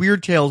America's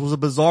Weird Tales was a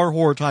bizarre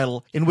horror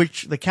title in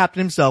which the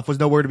Captain himself was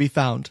nowhere to be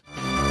found.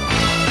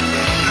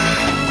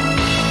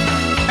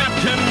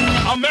 Captain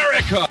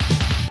America!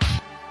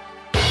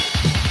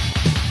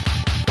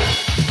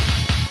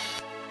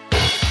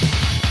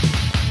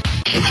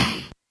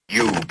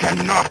 You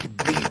cannot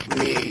beat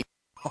me.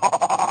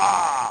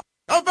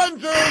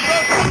 Avengers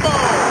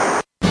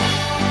Assemble!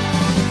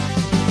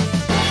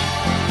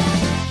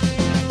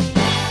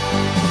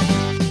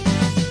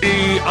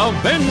 The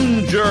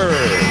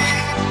Avengers!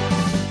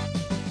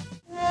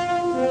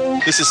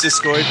 This is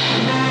Siskoid.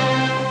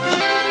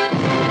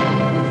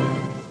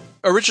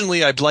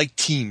 Originally, I'd liked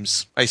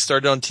teams. I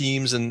started on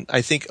teams, and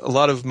I think a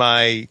lot of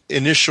my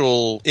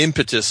initial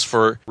impetus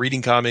for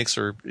reading comics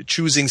or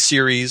choosing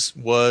series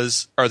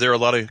was, are there a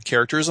lot of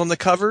characters on the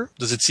cover?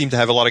 Does it seem to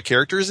have a lot of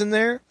characters in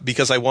there?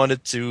 Because I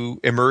wanted to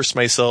immerse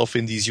myself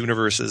in these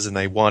universes, and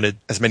I wanted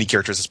as many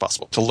characters as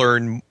possible to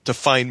learn, to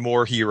find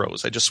more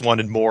heroes. I just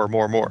wanted more.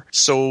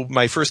 So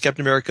my first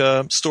Captain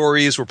America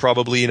stories were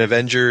probably in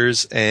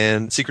Avengers,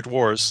 and Secret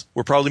Wars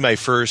were probably my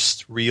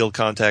first real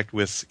contact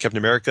with Captain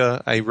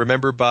America. I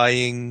remember buying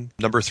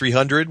number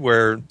 300,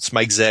 where it's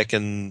Mike Zeck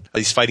and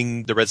he's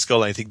fighting the Red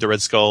Skull. I think the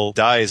Red Skull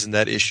dies in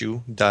that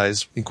issue,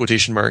 dies in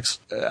quotation marks.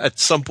 At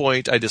some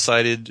point, I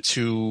decided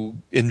to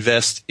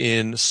invest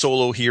in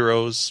solo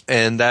heroes,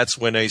 and that's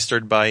when I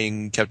started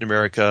buying Captain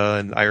America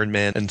and Iron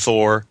Man and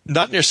Thor.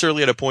 Not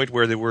necessarily at a point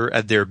where they were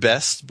at their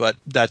best, but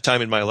that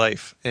time in my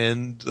life.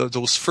 And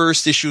those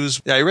first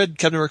issues, I read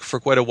Captain America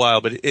for quite a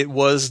while, but it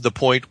was the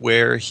point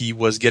where he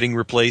was getting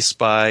replaced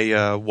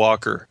by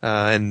Walker,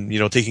 and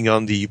taking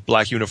on the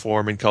black uniform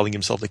uniform and calling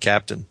himself the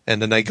captain.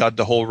 And then I got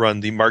the whole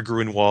run, the Mark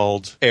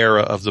Gruenwald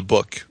era of the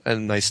book.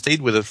 And I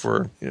stayed with it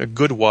for a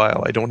good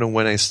while. I don't know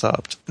when I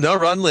stopped. No,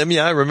 Ron Lim,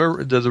 yeah, I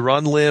remember the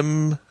Ron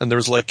Lim, and there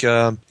was like,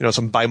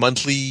 some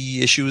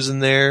bi-monthly issues in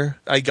there.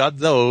 I got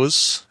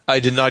those. I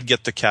did not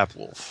get the Cap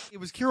Wolf. It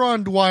was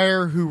Kieron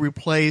Dwyer who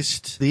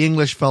replaced the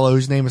English fellow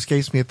whose name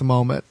escapes me at the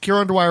moment.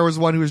 Kieron Dwyer was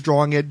the one who was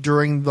drawing it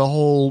during the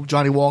whole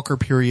Johnny Walker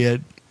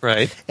period.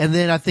 Right. And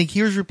then I think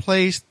he was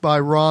replaced by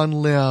Ron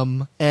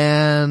Lim,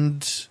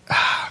 and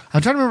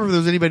I'm trying to remember if there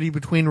was anybody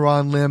between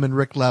Ron Lim and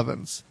Rick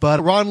Levins. But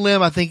Ron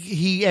Lim, I think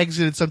he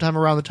exited sometime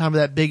around the time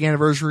of that big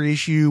anniversary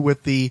issue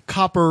with the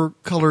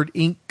copper-colored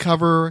ink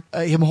cover,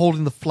 him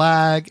holding the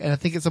flag, and I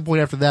think at some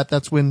point after that,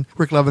 that's when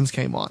Rick Levins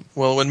came on.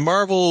 Well, when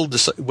Marvel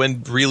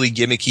went really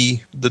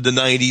gimmicky, the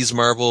 90s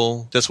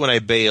Marvel, that's when I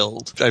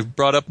bailed. I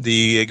brought up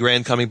the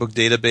Grand Comic Book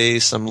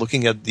Database. I'm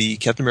looking at the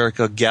Captain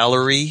America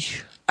gallery.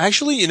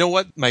 Actually, you know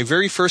what? My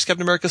very first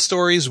Captain America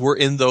stories were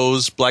in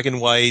those black and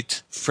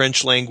white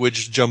French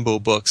language jumbo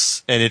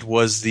books, and it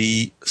was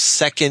the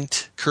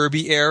second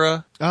Kirby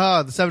era.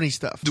 Ah, the 70s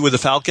stuff. With the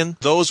Falcon.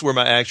 Those were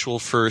my actual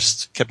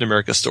first Captain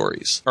America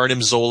stories.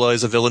 Arnim Zola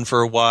is a villain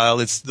for a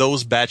while. It's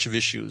those batch of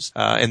issues.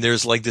 And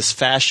there's like this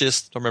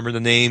fascist, don't remember the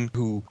name,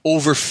 who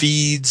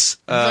overfeeds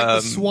like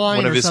the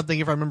swine or something,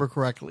 if I remember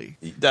correctly.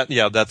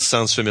 That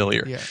sounds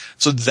familiar. Yeah.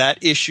 So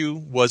that issue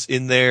was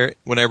in there.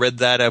 When I read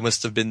that, I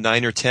must have been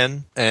 9 or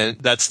 10, and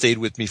that stayed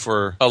with me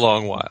for a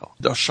long while.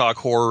 The shock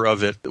horror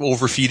of it,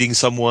 overfeeding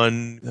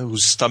someone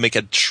whose stomach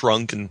had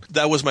shrunk, and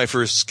that was my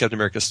first Captain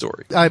America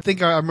story. I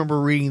think I remember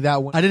reading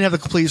that one. I didn't have the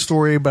complete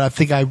story, but I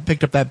think I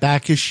picked up that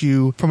back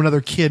issue from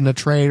another kid in a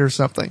trade or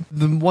something.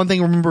 The one thing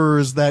I remember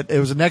is that it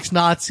was an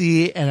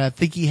ex-Nazi, and I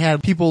think he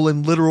had people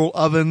in literal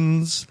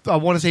ovens. I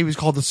want to say he was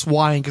called the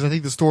Swine, because I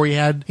think the story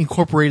had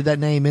incorporated that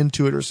name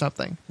into it or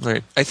something.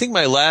 Right. I think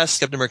my last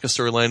Captain America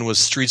storyline was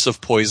Streets of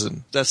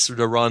Poison. That's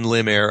the Ron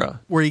Lim era.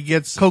 Where he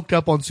gets coked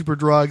up on super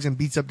drugs and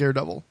beats up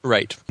Daredevil.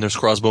 Right. And there's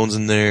Crossbones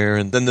in there.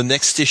 And then the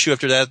next issue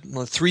after that,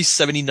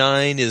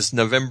 379 is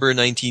November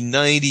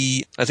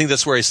 1990. I think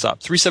that's where I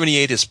stopped.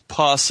 378 is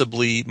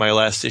possibly my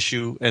last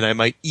issue, and I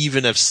might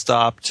even have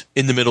stopped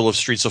in the middle of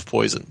Streets of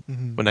Poison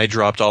when I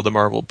dropped all the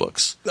Marvel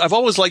books. I've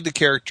always liked the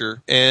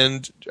character,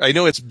 and I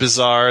know it's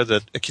bizarre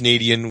that a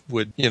Canadian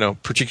would,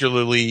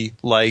 particularly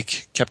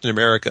like Captain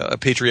America, a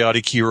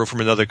patriotic hero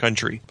from another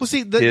country. Well,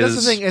 see, that's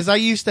the thing, is I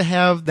used to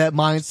have that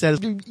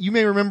mindset. You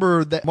may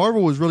remember that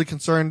Marvel was really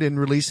concerned in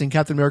releasing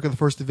Captain America the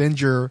First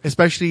Avenger,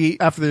 especially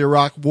after the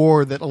Iraq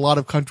War, that a lot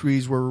of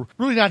countries were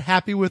really not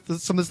happy with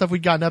some of the stuff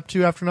we'd gotten up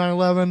to after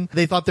 9/11.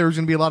 They thought there was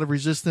going to be a lot of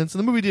resistance, and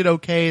the movie did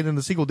okay, and then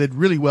the sequel did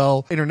really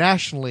well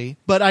internationally.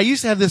 But I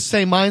used to have this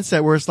same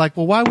mindset where it's like,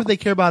 well, why would they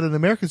care about an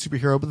American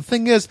superhero? But the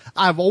thing is,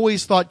 I've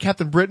always thought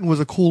Captain Britain was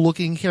a cool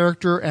looking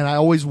character, and I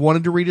always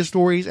wanted to read his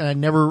stories, and I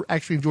never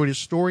actually enjoyed his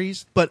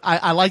stories. But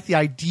I like the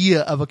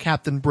idea of a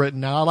Captain Britain.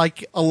 Now, I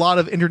like a lot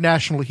of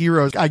international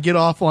heroes. I get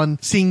off on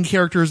seeing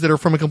characters that are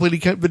from a completely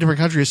different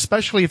country,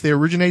 especially if they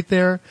originate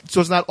there.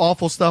 So it's not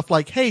awful stuff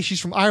like, hey, she's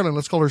from Ireland,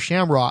 let's call her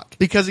Shamrock.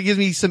 Because it gives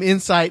me some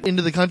insight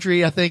into the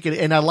country, I think,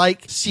 and I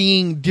like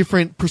seeing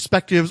different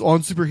perspectives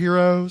on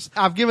superheroes.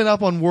 I've given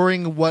up on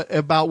worrying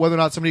about whether or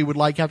not somebody would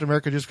like Captain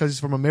America just because he's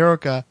from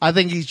America. I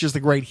think he's just a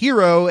great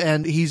hero,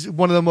 and he's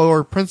one of the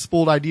more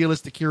principled,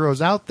 idealistic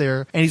heroes out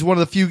there. And he's one of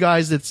the few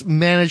guys that's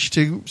managed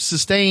to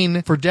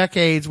sustain for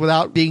decades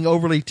without being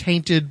overly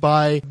tainted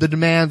by the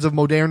demands of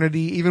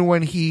modernity. Even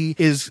when he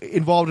is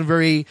involved in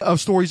very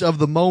stories of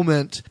the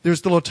moment, there's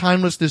still a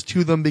timelessness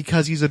to them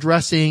because he's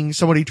addressing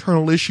somewhat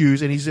eternal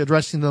issues, and he's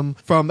addressing them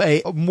from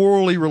a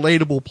morally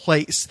relatable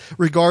place,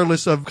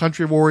 regardless of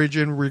country of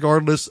origin,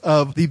 regardless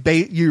of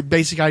your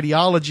basic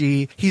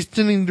ideology. He's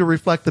tending to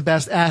reflect the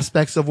best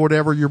aspects of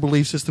whatever your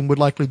belief system would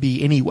likely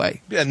be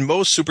anyway. And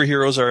most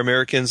superheroes are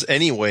Americans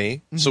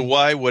anyway. So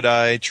why would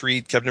I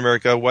treat Captain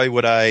America? Why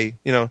would I,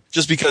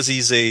 just because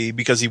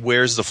he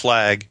wears the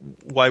flag,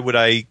 why would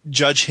I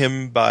judge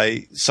him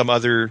by some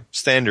other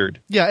standard?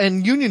 Yeah,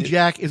 and Union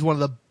Jack is one of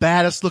the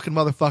baddest looking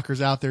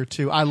motherfuckers out there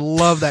too. I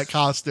love that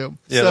costume.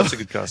 Yeah, that's a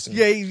good costume.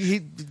 Yeah,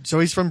 so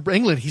he's from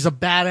England. He's a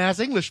badass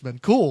Englishman.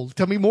 Cool.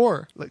 Tell me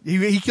more.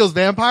 He kills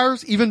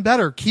vampires? Even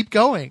better. Keep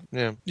going.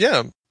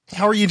 Yeah.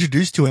 How are you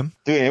introduced to him?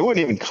 Dude, it wasn't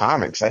even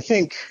comics. I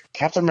think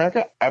Captain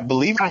America, I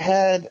believe I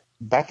had,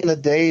 back in the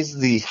days,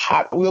 the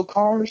Hot Wheel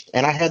cars,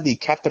 and I had the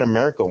Captain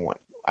America one.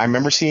 I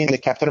remember seeing the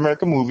Captain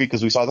America movie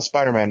because we saw the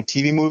Spider-Man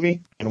TV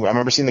movie, and I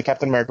remember seeing the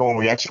Captain America when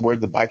we actually wore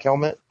the bike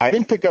helmet. I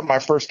didn't pick up my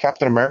first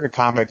Captain America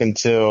comic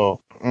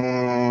until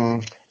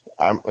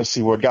let's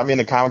see, what got me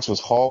into comics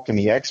was Hulk and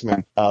the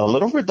X-Men. A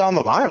little bit down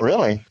the line,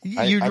 really.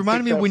 You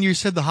reminded me when you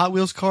said the Hot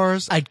Wheels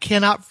cars. I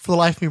cannot for the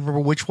life of me remember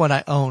which one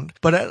I owned.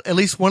 But at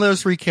least one of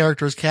those three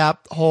characters,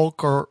 Cap,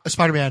 Hulk, or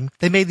Spider-Man,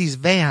 they made these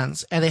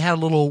vans, and they had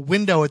a little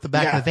window at the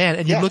back of the van,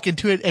 and you look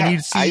into it, and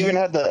you'd see... I even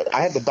had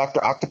the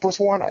Dr. Octopus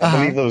one. I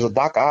believe there was a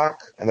Doc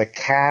Ock, and the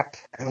Cap,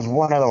 and there was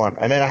one other one.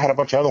 And then I had a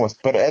bunch of other ones.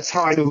 But that's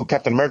how I knew who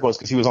Captain America was,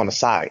 because he was on the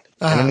side.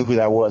 And I knew who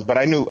that was, but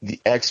I knew the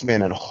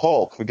X-Men and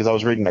Hulk because I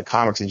was reading the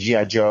comics and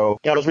G.I. Joe.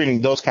 I was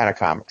reading those kind of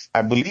comics.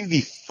 I believe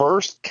the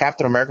first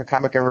Captain America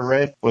comic I ever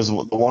read was the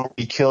one where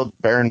he killed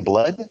Baron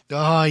Blood.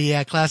 Oh,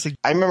 yeah, classic.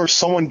 I remember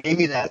someone gave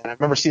me that, and I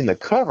remember seeing the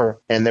cover,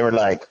 and they were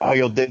like, oh,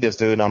 you'll dig this,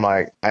 dude. And I'm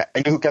like, I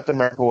knew who Captain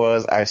America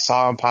was. I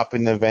saw him pop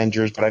in the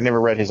Avengers, but I never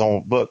read his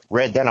own book.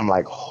 Read that, I'm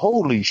like,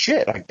 holy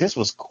shit, like, this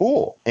was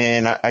cool.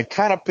 And I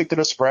kind of picked it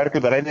up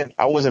sporadically, but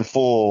I wasn't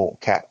full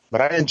Cap.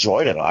 But I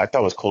enjoyed it. I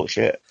thought it was cool as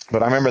shit.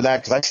 But I remember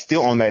that because I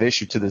still own that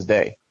issue to this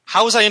day.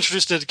 How was I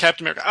introduced to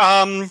Captain America?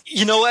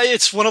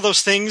 It's one of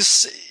those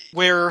things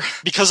where,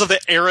 because of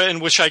the era in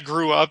which I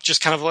grew up, just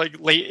kind of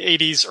like late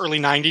 80s, early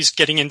 90s,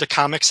 getting into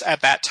comics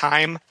at that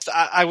time,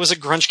 I was a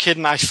grunge kid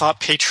and I thought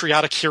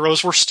patriotic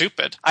heroes were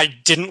stupid. I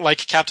didn't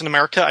like Captain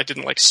America. I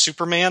didn't like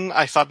Superman.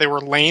 I thought they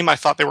were lame. I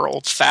thought they were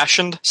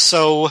old-fashioned.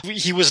 So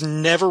he was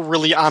never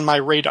really on my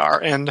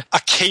radar. And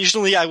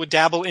occasionally I would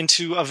dabble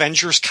into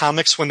Avengers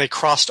comics when they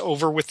crossed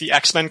over with the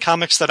X-Men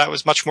comics, that I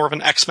was much more of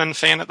an X-Men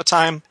fan at the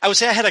time. I would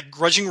say I had a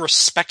grudging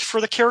respect for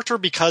the character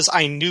because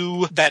I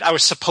knew that I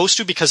was supposed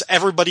to, because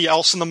everybody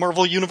else in the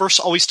Marvel Universe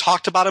always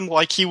talked about him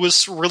like he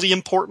was really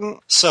important.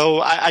 So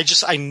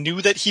I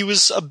knew that he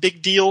was a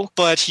big deal,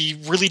 but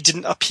he really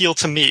didn't appeal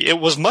to me.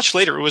 It was much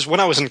later. It was when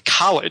I was in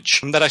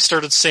college that I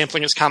started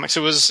sampling his comics.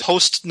 It was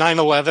post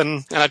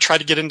 9/11, and I tried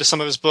to get into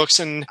some of his books,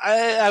 and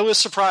I was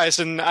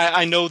surprised. And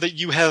I know that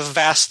you have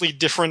vastly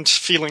different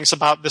feelings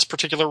about this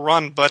particular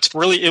run, but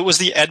really it was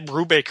the Ed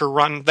Brubaker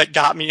run that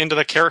got me into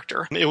the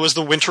character. It was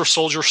the Winter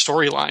Soldier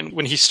storyline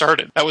when he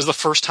started. That was the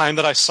first time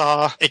that I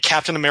saw a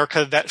Captain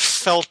America that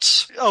felt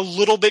a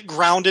little bit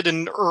grounded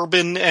and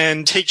urban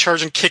and take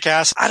charge and kick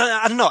ass. I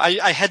don't know.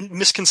 I had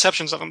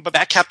misconceptions of him, but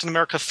that Captain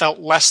America felt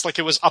less like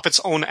it was up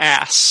its own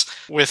ass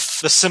with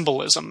the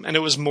symbolism, and it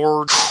was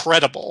more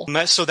credible.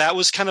 So that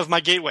was kind of my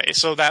gateway.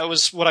 So that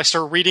was what I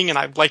started reading, and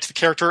I liked the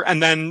character.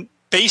 And then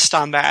based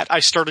on that, I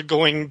started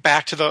going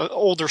back to the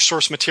older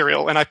source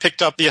material, and I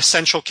picked up the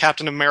Essential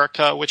Captain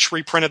America, which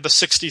reprinted the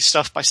 60s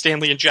stuff by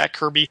Stan Lee and Jack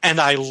Kirby, and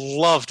I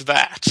loved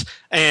that.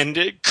 And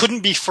it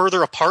couldn't be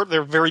further apart.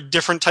 They're very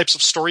different types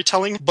of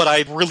storytelling, but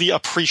I really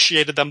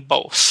appreciated them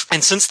both.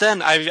 And since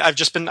then,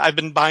 I've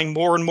been buying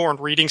more and more and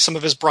reading some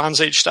of his Bronze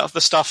Age stuff,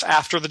 the stuff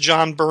after the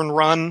John Byrne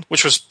run,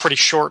 which was pretty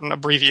short and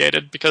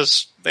abbreviated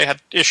because they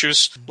had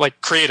issues, like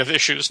creative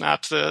issues,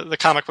 not the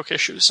comic book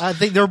issues. I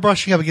think they were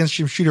brushing up against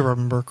Jim Shooter, if I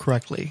remember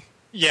correctly.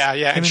 Yeah,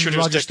 and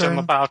Shooter's dictum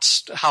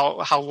about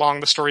how long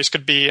the stories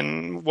could be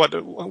and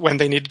when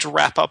they needed to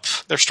wrap up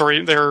their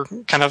story, their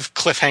kind of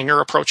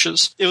cliffhanger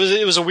approaches. It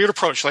was a weird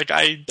approach. Like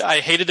I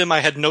hated him. I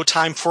had no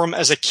time for him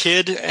as a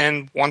kid,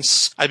 and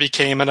once I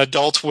became an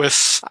adult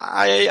with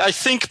I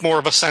think more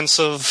of a sense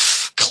of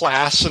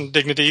class and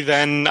dignity,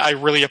 then I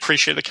really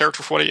appreciate the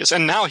character for what he is.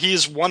 And now he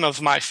is one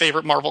of my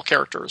favorite Marvel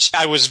characters.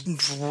 I was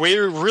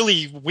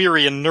really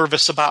weary and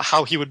nervous about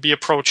how he would be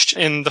approached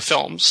in the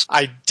films.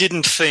 I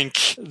didn't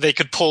think they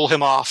could pull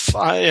him off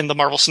in the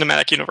Marvel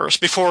Cinematic Universe.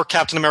 Before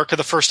Captain America: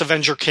 The First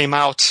Avenger came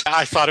out,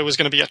 I thought it was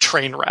going to be a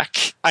train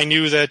wreck. I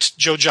knew that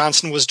Joe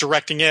Johnston was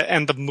directing it,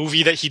 and the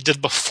movie that he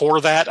did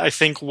before that, I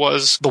think,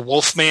 was The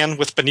Wolfman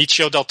with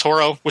Benicio del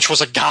Toro, which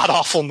was a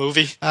god-awful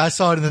movie. I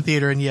saw it in the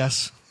theater, and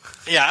yes.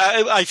 Yeah,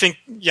 I think,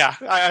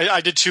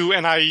 I did too,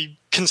 and I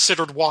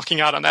considered walking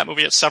out on that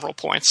movie at several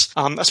points,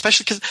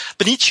 especially because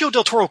Benicio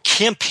del Toro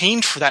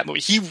campaigned for that movie.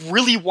 He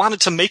really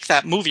wanted to make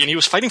that movie, and he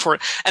was fighting for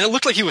it, and it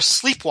looked like he was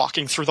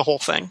sleepwalking through the whole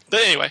thing. But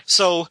anyway,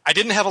 so I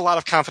didn't have a lot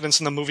of confidence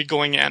in the movie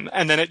going in,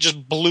 and then it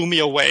just blew me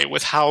away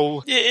with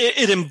how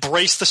it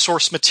embraced the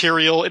source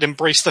material, it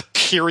embraced the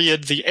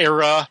period, the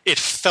era, it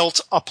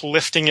felt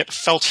uplifting, it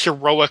felt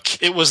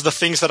heroic. It was the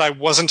things that I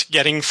wasn't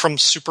getting from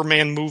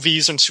Superman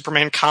movies and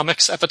Superman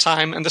comics at the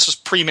time, and this was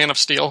pre-Man of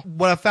Steel.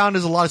 What I found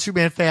is a lot of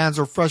Superman fans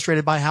are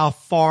frustrated by how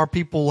far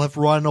people have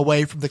run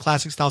away from the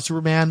classic style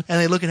Superman,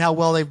 and they look at how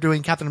well they're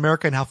doing Captain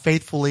America and how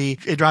faithfully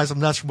it drives them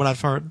nuts from what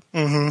I've heard.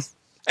 Mm-hmm.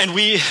 And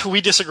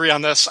we disagree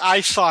on this.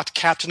 I thought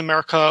Captain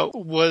America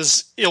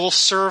was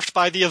ill-served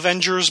by the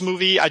Avengers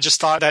movie. I just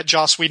thought that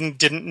Joss Whedon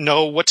didn't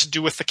know what to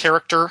do with the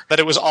character, that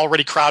it was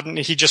already crowded, and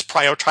he just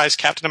prioritized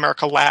Captain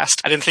America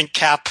last. I didn't think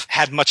Cap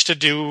had much to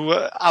do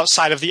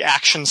outside of the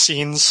action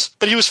scenes,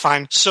 but he was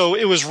fine. So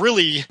it was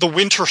really the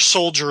Winter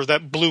Soldier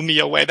that blew me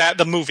away,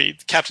 the movie,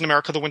 Captain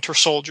America: The Winter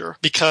Soldier,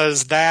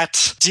 because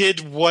that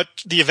did what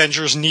the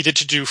Avengers needed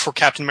to do for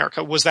Captain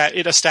America, was that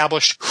it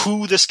established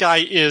who this guy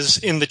is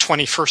in the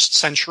 21st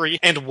century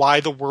and why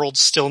the world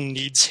still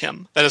needs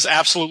him. That is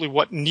absolutely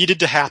what needed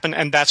to happen,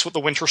 and that's what the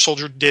Winter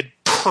Soldier did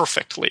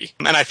perfectly.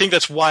 And I think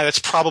that's why that's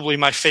probably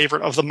my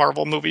favorite of the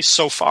Marvel movies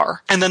so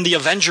far. And then the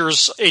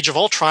Avengers Age of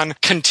Ultron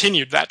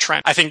continued that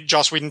trend. I think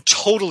Joss Whedon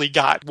totally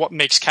got what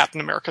makes Captain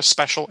America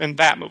special in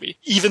that movie.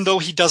 Even though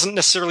he doesn't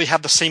necessarily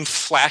have the same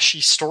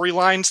flashy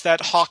storylines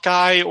that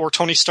Hawkeye or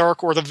Tony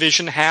Stark or the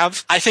Vision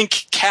have, I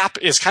think Cap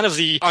is kind of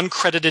the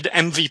uncredited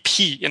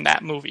MVP in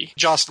that movie.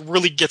 Joss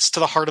really gets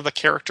to the heart of the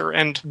character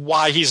and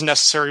why he's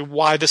necessary,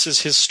 why this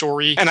is his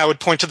story. And I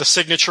would point to the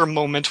signature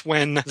moment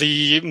when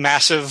the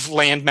massive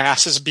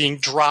landmass is is being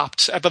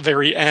dropped at the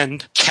very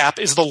end, Cap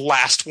is the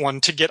last one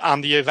to get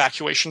on the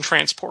evacuation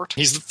transport.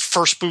 He's the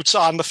first boots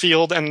on the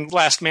field and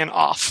last man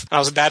off. And I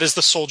was like, that is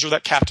the soldier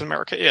that Captain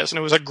America is. And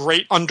it was a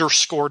great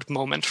underscored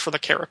moment for the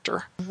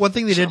character. One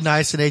thing they did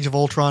nice in Age of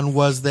Ultron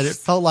was that it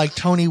felt like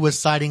Tony was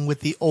siding with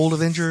the old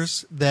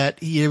Avengers,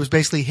 that it was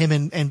basically him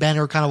and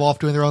Banner kind of off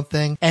doing their own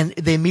thing. And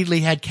they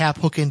immediately had Cap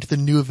hook into the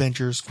new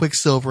Avengers,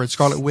 Quicksilver and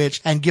Scarlet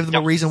Witch, and give them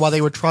a reason why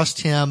they would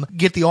trust him,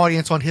 get the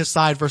audience on his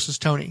side versus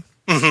Tony.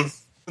 Mm-hmm.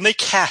 When they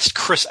cast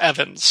Chris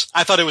Evans,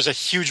 I thought it was a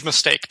huge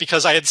mistake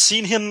because I had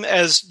seen him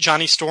as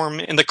Johnny Storm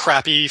in the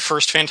crappy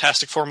first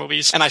Fantastic Four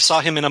movies, and I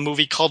saw him in a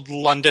movie called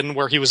London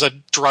where he was a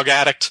drug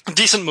addict. A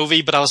decent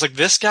movie, but I was like,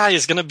 this guy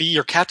is going to be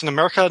your Captain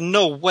America?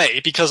 No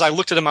way, because I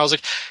looked at him, I was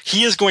like,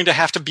 he is going to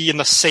have to be in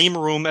the same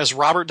room as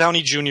Robert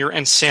Downey Jr.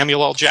 and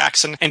Samuel L.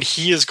 Jackson, and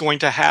he is going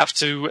to have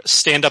to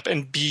stand up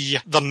and be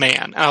the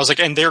man. And I was like,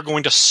 and they're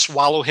going to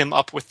swallow him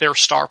up with their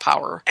star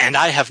power. And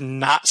I have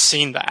not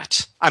seen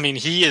that. I mean,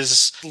 he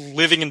is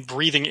living and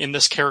breathing in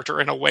this character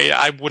in a way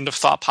I wouldn't have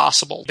thought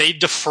possible. They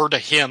defer to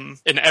him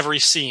in every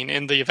scene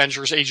in the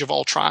Avengers Age of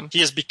Ultron. He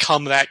has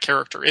become that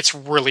character. It's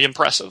really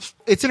impressive.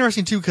 It's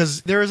interesting, too,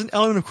 because there is an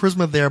element of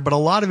charisma there, but a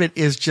lot of it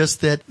is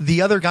just that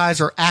the other guys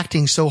are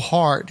acting so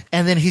hard.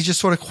 And then he's just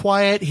sort of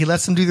quiet. He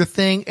lets them do their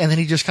thing, and then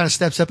he just kind of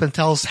steps up and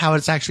tells how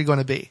it's actually going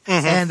to be.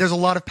 Mm-hmm. And there's a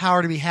lot of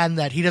power to be had in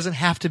that. He doesn't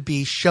have to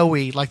be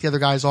showy like the other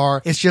guys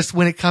are. It's just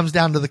when it comes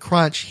down to the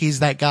crunch,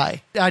 he's that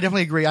guy. I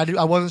definitely agree.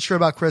 I wasn't sure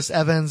about Chris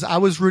Evans. I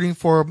was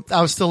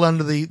still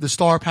under the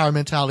star power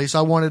mentality, so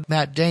I wanted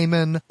Matt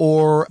Damon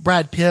or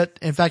Brad Pitt.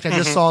 In fact, I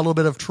just saw a little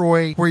bit of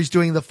Troy where he's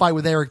doing the fight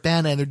with Eric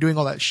Bana and they're doing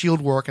all that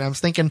SHIELD work, and I was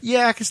thinking,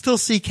 yeah, I can still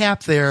see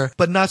Cap there,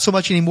 but not so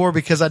much anymore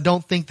because I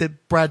don't think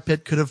that Brad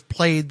Pitt could have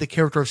played the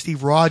character of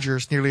Steve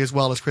Rogers nearly as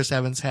well as Chris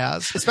Evans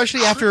has.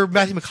 Especially after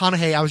Matthew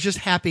McConaughey, I was just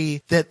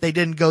happy that they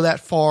didn't go that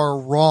far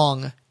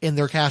wrong in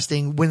their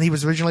casting when he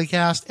was originally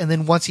cast, and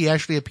then once he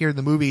actually appeared in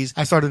the movies,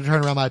 I started to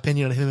turn around my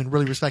opinion on him and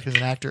really respect him as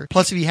an actor.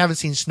 Plus, if you haven't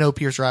seen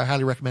Snowpiercer, I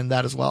highly recommend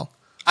that as well.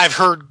 I've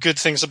heard good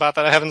things about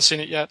that. I haven't seen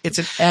it yet. It's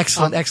an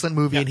excellent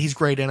movie, and he's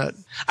great in it.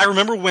 I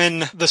remember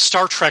when the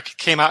Star Trek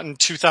came out in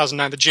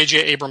 2009, the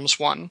J.J. Abrams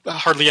one.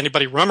 Hardly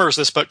anybody remembers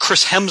this, but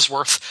Chris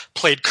Hemsworth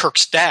played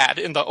Kirk's dad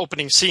in the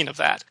opening scene of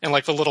that, in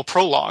like the little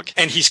prologue.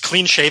 And he's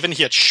clean-shaven.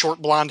 He had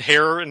short blonde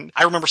hair, and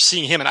I remember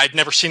seeing him, and I'd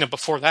never seen him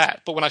before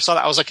that. But when I saw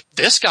that, I was like,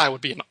 this guy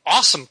would be an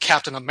awesome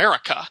Captain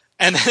America.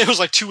 And then it was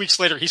like 2 weeks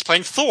later, he's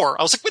playing Thor.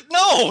 I was like, wait,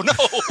 no.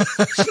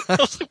 I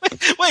was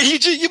like,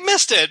 wait, you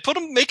missed it.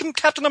 Make him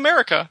Captain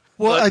America.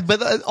 Well,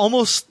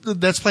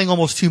 that's playing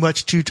almost too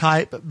much too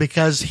type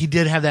because he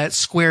did have that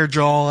square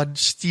jawed,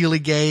 steely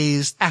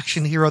gazed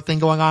action hero thing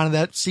going on in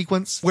that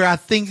sequence where I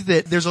think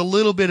that there's a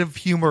little bit of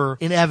humor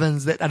in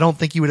Evans that I don't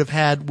think you would have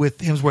had with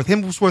Hemsworth.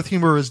 Hemsworth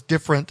humor is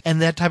different,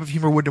 and that type of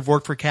humor wouldn't have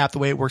worked for Cap the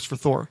way it works for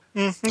Thor.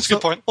 That's a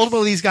good point.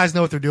 Ultimately, these guys know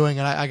what they're doing,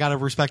 and I got to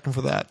respect them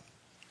for that.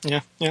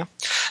 Yeah.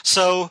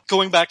 So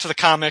going back to the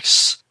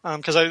comics,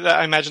 because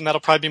I imagine that'll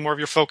probably be more of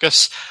your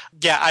focus.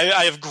 Yeah,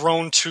 I have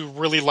grown to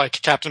really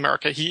like Captain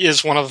America. He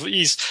is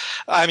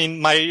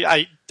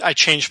I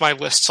change my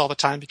lists all the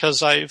time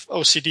because I've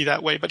OCD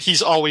that way, but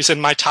he's always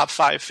in my top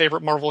 5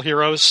 favorite Marvel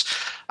heroes.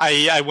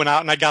 I went out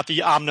and I got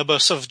the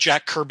omnibus of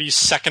Jack Kirby's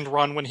second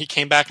run when he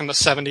came back in the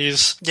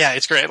 70s. Yeah,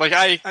 it's great. Like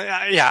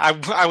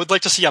I would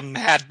like to see a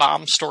Mad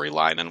Bomb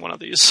storyline in one of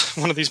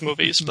these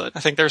movies, but I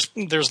think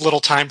there's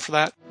little time for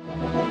that.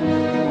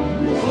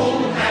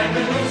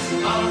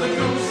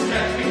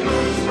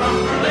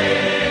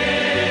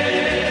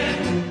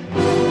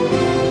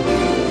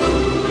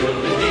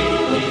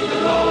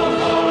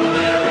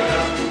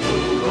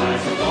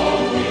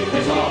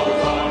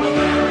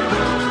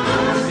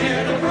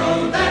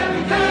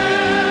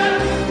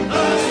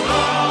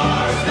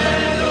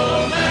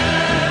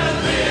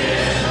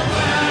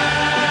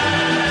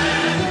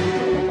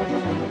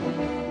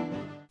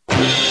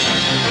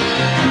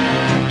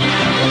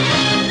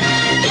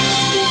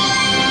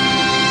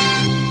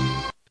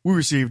 We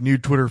received new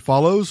Twitter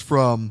follows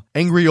from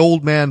Angry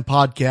Old Man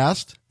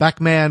Podcast,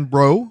 Backman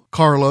Bro,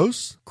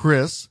 Carlos,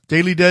 Chris,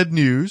 Daily Dead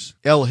News,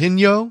 El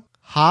Hino,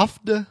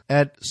 Hafd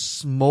at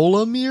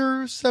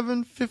Smolamir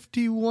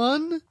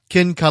 751,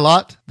 Ken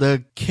Kalat,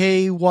 the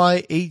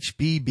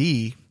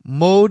KYHBB,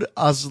 Mod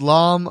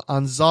Aslam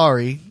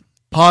Ansari,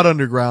 Pod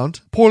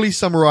Underground, Poorly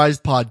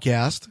Summarized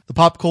Podcast, The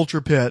Pop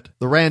Culture Pit,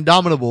 The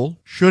Randominable,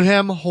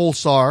 Shudham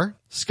Holsar,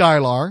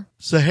 Skylar,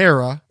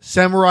 Sahara,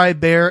 Samurai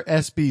Bear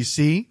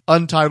SBC,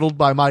 Untitled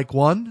by Mike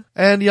 1,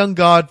 and Young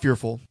God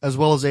Fearful, as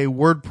well as a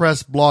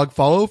WordPress blog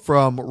follow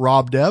from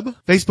Rob Deb,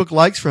 Facebook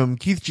likes from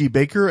Keith G.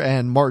 Baker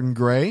and Martin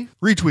Gray,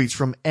 retweets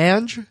from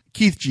Ange,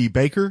 Keith G.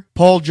 Baker,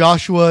 Paul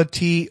Joshua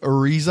T.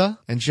 Ariza,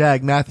 and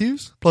Shag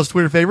Matthews, plus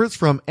Twitter favorites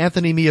from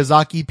Anthony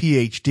Miyazaki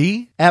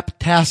PhD, App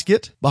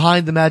Taskett,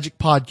 Behind the Magic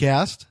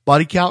Podcast,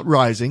 Body Count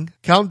Rising,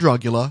 Count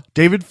Druncula,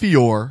 David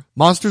Fior,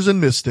 Monsters and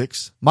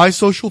Mystics, My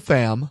Social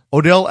Fam,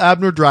 Odell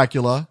Abner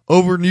Dracula,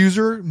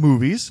 Overnewser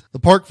Movies, The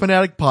Park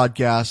Fanatic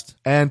Podcast,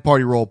 and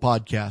Party Roll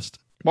Podcast.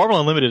 Marvel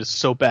Unlimited is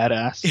so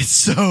badass. It's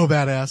so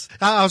badass.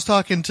 I was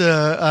talking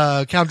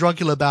to Count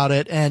Druncula about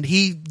it, and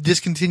he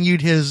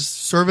discontinued his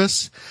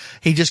service.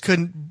 He just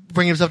couldn't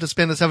bring himself to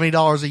spend the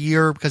 $70 a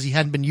year because he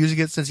hadn't been using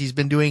it since he's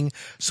been doing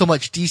so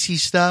much DC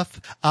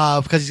stuff,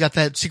 because he's got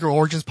that Secret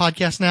Origins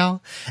podcast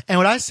now. And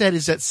what I said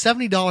is that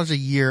 $70 a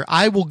year,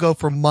 I will go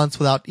for months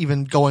without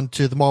even going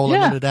to the Marvel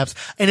Unlimited apps.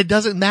 And it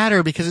doesn't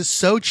matter because it's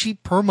so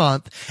cheap per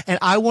month. And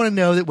I want to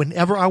know that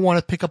whenever I want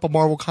to pick up a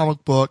Marvel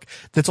comic book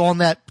that's on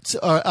that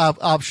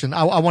option,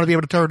 I want to be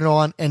able to turn it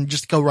on and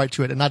just go right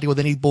to it and not deal with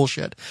any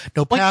bullshit.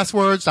 No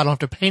passwords. I don't have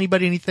to pay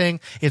anybody anything.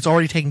 It's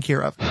already taken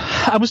care of.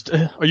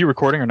 Are you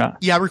recording or not?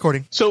 Yeah,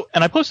 recording. So,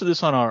 and I posted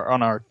this on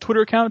our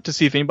Twitter account to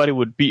see if anybody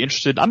would be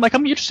interested. I'm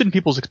interested in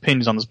people's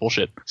opinions on this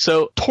bullshit.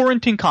 So,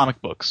 torrenting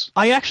comic books.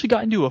 I actually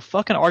got into a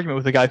fucking argument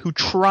with a guy who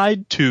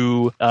tried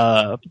to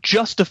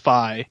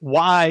justify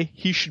why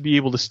he should be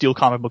able to steal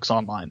comic books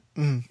online.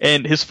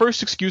 And his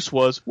first excuse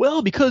was,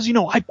 well, because,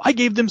 I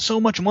gave them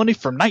so much money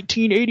from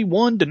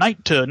 1981 to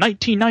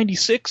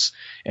 1996,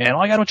 and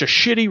I got a bunch of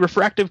shitty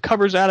refractive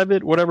covers out of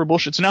it, whatever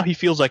bullshit. So now he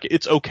feels like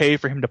it's okay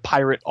for him to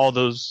pirate all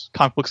those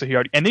comic books that he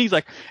already, and then he's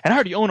like, and I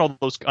already own all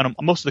those,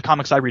 most of the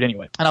comics I read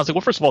anyway. And I was like,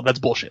 well, first of all, that's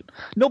bullshit.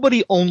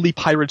 Nobody only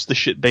pirates the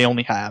shit they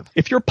only have.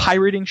 If you're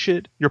pirating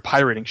shit, you're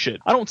pirating shit.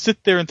 I don't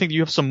sit there and think that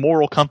you have some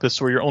moral compass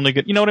where you're only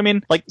good, you know what I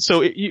mean? Like,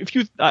 so if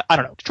you, I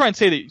don't know, to try and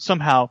say that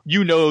somehow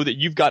you know that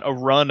you've got a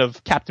run of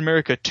Captain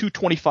America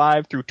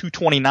 225 through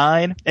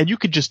 229, and you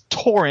could just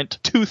torrent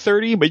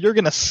 230, but you're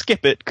gonna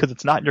skip it because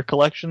it's not in your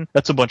collection,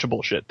 that's a bunch of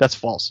bullshit. That's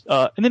false.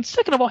 And then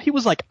second of all, he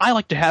was like, I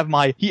like to have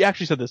he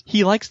actually said this,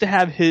 he likes to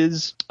have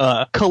his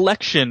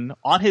collection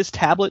on his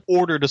tablet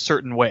ordered a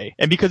certain way.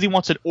 And because he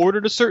wants it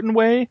ordered a certain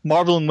way,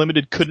 Marvel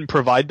Unlimited couldn't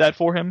provide that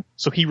for him,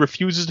 so he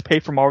refuses to pay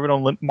for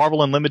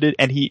Marvel Unlimited,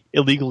 and he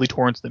illegally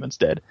torrents them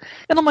instead.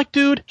 And I'm like,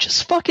 dude,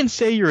 just fucking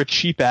say you're a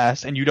cheap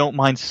ass and you don't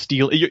mind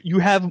stealing. You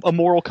have a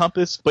moral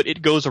compass, but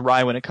it goes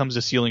awry when it comes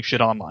to stealing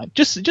shit online.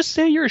 Just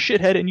say you're a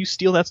shithead and you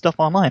steal that stuff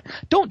online.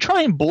 Don't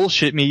try and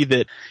bullshit me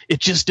that it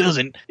just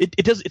doesn't.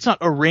 It's not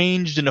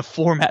arranged in a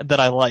format that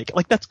I like.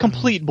 Like, that's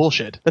complete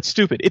bullshit. That's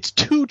stupid. It's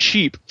too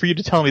cheap for you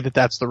to tell me that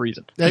that's the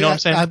reason. You know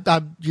what I'm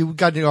saying? You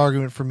got an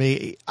argument for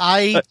me.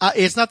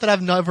 It's not that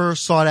I've never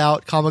sought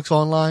out comics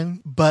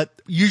online, but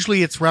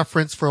usually it's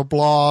reference for a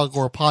blog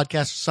or a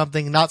podcast or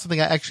something, not something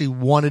I actually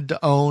wanted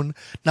to own,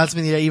 not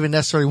something that I even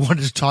necessarily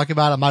wanted to talk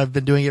about. I might have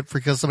been doing it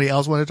because somebody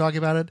else wanted to talk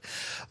about it,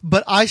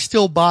 but I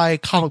still buy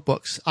comic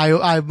books.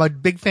 I'm a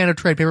big fan of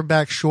trade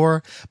paperback,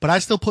 sure, but I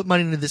still put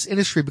money into this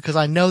industry because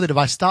I know that if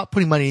I stop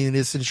putting money into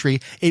this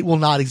industry, it will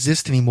not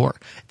exist anymore.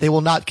 They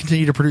will not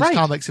continue to produce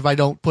comics if I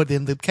don't put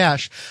in the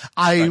cash.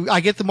 I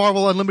get the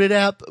Marvel Unlimited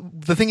app.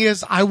 The thing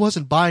is, I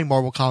wasn't buying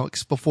Marvel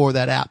comics before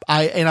that app.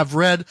 I've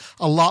read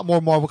a lot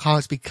more Marvel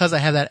comics because I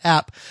have that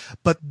app,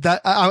 but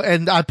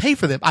and I pay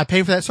for them. I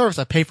pay for that service.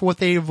 I pay for what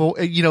they,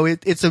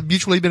 it's a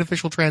mutually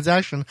beneficial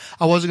transaction.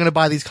 I wasn't going to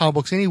buy these comic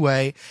books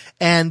anyway,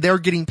 and they're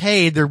getting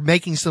paid. They're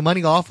making some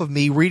money off of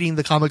me reading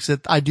the comics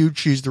that I do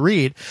choose to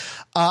read.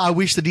 I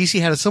wish the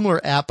DC had a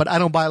similar app, but I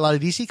don't buy a lot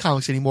of DC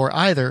comics anymore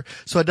either.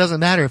 So it doesn't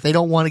matter if they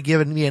don't want to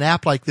give me an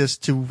app like this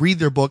to read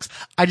their books.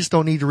 I just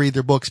don't need to read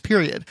their books,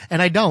 period.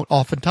 And I don't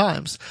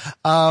oftentimes.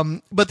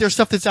 But there's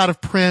stuff that's out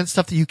of print,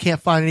 stuff that you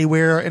can't find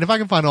anywhere. And if I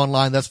can find it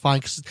online, that's fine.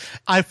 Cause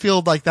I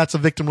feel like that's a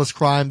victimless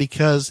crime,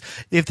 because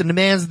if the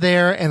demand's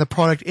there and the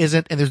product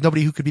isn't, and there's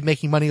nobody who could be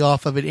making money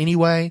off of it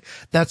anyway,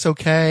 that's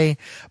okay.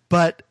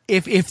 But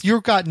if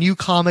you've got new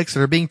comics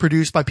that are being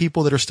produced by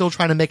people that are still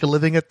trying to make a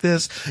living at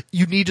this,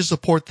 you need to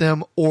support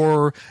them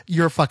or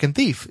you're a fucking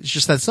thief. It's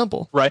just that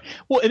simple. Right.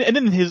 Well, and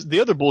then the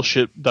other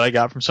bullshit that I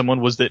got from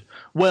someone was that,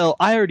 well,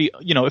 I already,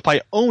 if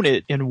I own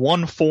it in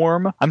one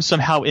form, I'm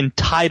somehow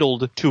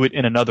entitled to it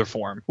in another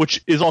form,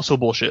 which is also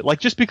bullshit. Like,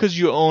 just because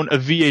you own a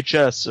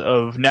VHS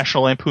of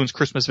National Lampoon's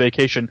Christmas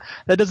Vacation,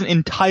 that doesn't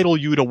entitle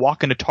you to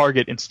walk into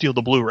Target and steal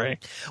the Blu-ray.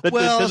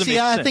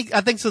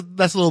 I think so.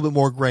 That's a little bit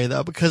more gray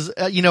though, because,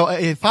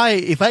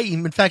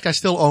 in fact, I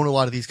still own a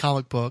lot of these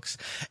comic books,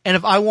 and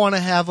if I want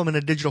to have them in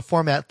a digital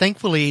format,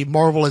 thankfully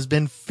Marvel has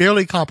been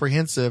fairly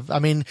comprehensive. I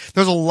mean,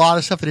 there's a lot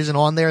of stuff that isn't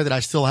on there that I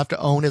still have to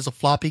own as a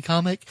floppy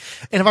comic,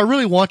 and if I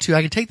really want to,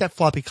 I can take that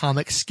floppy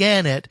comic,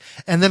 scan it,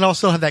 and then I'll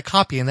still have that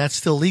copy, and that's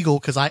still legal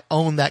because I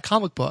own that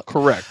comic book.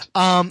 Correct.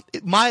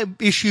 My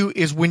issue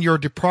is when you're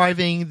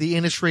depriving the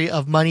industry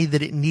of money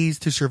that it needs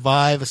to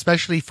survive,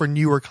 especially for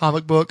newer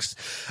comic books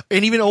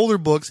and even older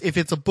books. If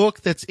it's a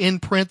book that's in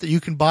print that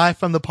you can buy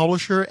from the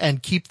publisher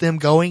and keep them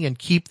going and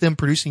keep them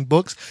producing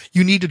books,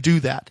 you need to do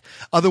that.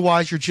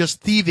 Otherwise, you're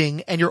just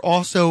thieving, and you're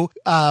also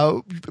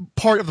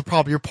part of the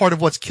problem. You're part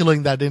of what's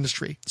killing that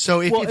industry.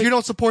 So if you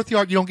don't support the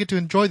art, you don't get to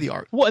enjoy the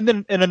art. Well,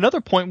 and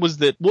another point was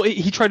that,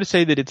 he tried to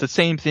say that it's the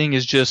same thing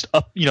as just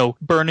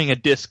burning a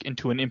disc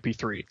into an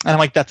MP3. And I'm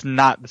like, that's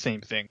not the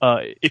same thing.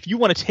 If you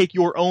want to take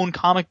your own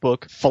comic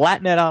book,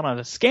 flatten it out on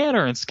a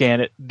scanner and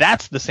scan it,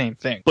 that's the same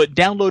thing. But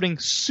downloading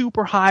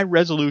super high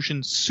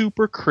resolution,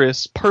 super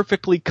crisp,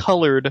 perfectly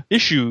colored issues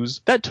issues,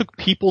 that took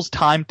people's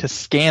time to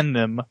scan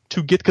them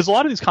to get, because a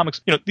lot of these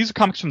comics, these are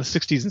comics from the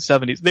 60s and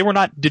 70s. They were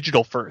not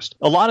digital first.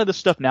 A lot of the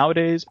stuff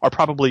nowadays are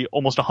probably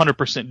almost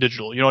 100%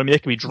 digital. You know what I mean? They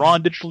can be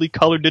drawn digitally,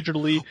 colored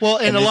digitally. Well,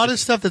 and a lot of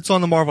stuff that's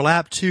on the Marvel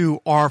app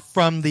too are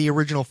from the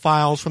original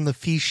files, from the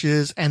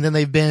fiches, and then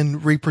they've been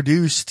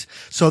reproduced.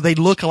 So they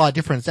look a lot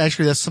different.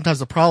 Actually, that's sometimes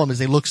the problem, is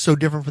they look so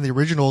different from the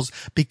originals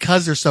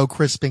because they're so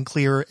crisp and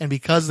clear, and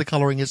because the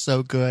coloring is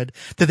so good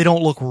that they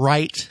don't look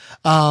right.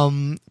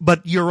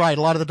 But you're right.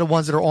 A lot of the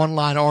ones that are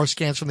online are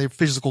scans from their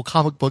physical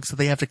comic books that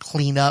they have to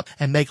clean up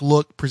and make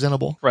look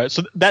presentable. Right.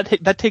 So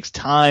that takes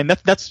time.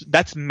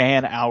 That's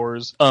man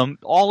hours.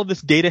 All of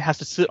this data has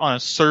to sit on a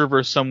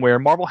server somewhere.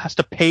 Marvel has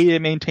to pay to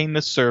maintain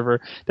this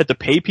server, that to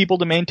pay people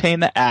to maintain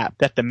the app,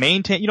 that to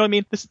maintain, you know what I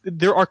mean?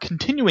 There are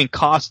continuing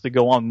costs that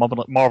go on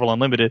Marvel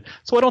Unlimited.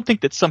 So I don't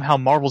think that somehow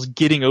Marvel's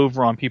getting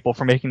over on people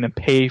for making them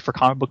pay for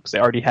comic books they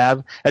already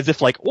have, as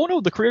if like, oh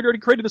no, the creator already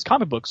created this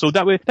comic book, so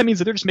that means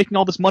that they're just making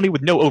all this money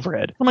with no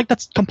overhead. I'm like,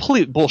 that's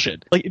complete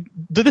bullshit. Like,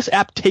 this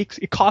app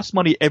it costs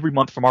money every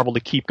month for Marvel to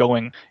keep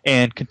going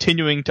and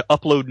continuing to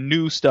upload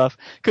new stuff.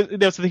 Because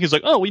that's the thing, is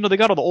like, oh, well, they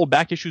got all the old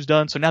back issues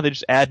done, so now they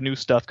just add new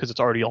stuff because it's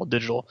already all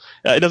digital.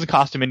 It doesn't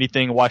cost them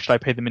anything. Why should I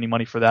pay them any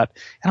money for that?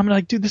 And I'm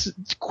like, dude,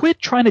 quit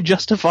trying to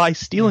justify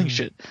stealing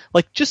shit.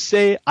 Like, just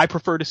say, I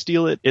prefer to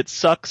steal it. It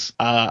sucks.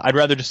 I'd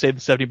rather just save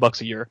the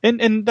 $70 a year.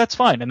 And that's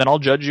fine. And then I'll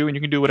judge you and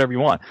you can do whatever you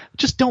want.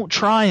 Just don't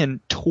try and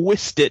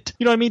twist it.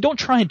 You know what I mean? Don't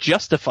try and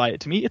justify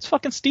it to me. It's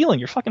fucking stealing.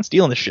 You're fucking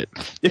stealing this shit.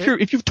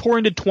 If you've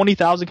torrented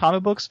 20,000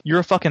 comic books, you're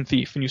a fucking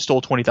thief and you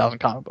stole 20,000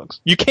 comic books.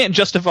 You can't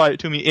justify it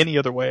to me any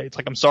other way. It's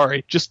like, I'm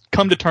sorry. Just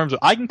come to terms with,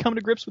 I can come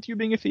to grips with you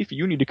being a thief.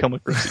 You need to come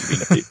with grips with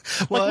being a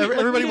thief. Well,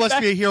 everybody wants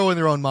to be a hero in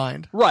their own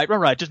mind.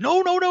 Right. Just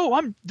no.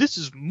 This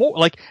is more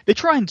like they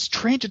try and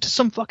change it to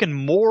some fucking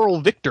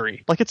moral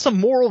victory. Like it's some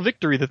moral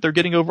victory that they're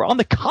getting over on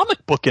the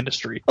comic book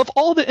industry of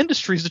all the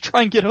industries to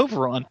try and get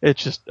over on.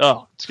 It's just,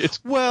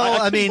 it's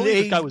well, I mean,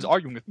 this guy was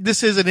arguing with.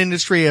 This is an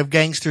industry of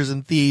gangsters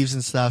and thieves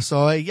and stuff.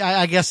 So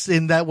I guess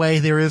in that way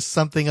there is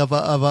something of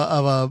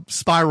a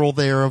spiral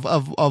there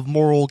of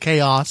moral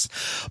chaos.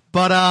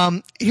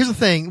 But here's the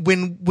thing: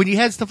 when you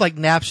had stuff like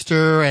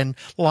Napster and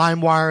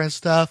LimeWire and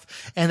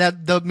stuff, and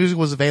that the music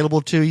was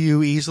available to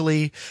you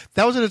easily,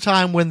 that was at a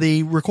time when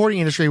the recording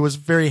industry was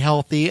very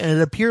healthy, and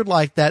it appeared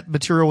like that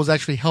material was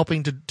actually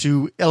helping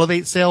to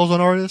elevate sales on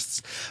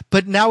artists.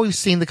 But now we've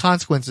seen the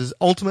consequences.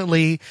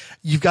 Ultimately,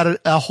 you've got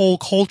a whole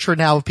culture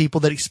now of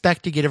people that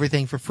expect to get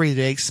everything for free.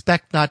 They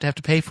expect not to have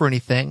to pay for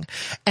anything,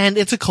 and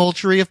it's a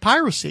culture of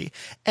piracy.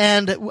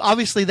 And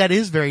obviously, that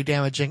is very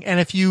damaging. And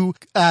if you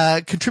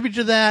contribute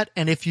to that,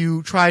 and if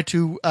you try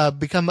to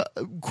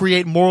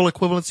create moral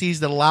equivalencies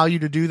that allow you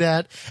to do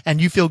that,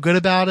 and you feel good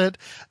about it,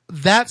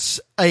 that's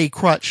a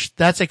crutch.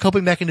 That's a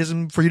coping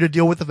mechanism for you to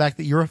deal with the fact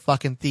that you're a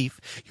fucking thief.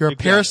 You're a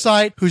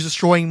parasite who's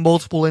destroying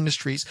multiple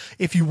industries.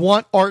 If you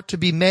want art to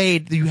be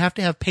made, you have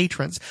to have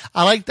patrons.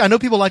 I know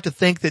people like to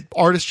think that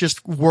artists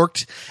just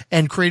worked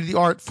and created the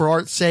art for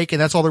art's sake,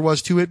 and that's all there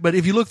was to it. But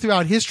if you look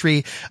throughout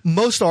history,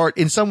 most art,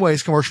 in some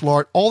ways commercial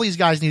art, all these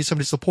guys need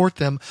somebody to support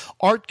them.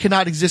 Art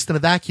cannot exist in a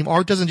vacuum.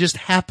 Art doesn't just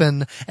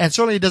happen, and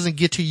certainly it doesn't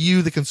get to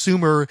you, the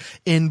consumer,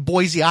 in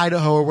Boise,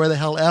 Idaho, or where the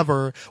hell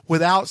ever,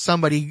 without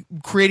somebody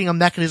creating a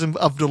mechanism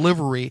of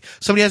delivery.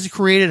 Somebody has to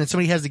create it and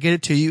somebody has to get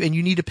it to you, and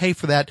you need to pay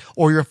for that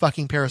or you're a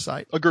fucking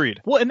parasite.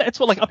 Agreed. Well, and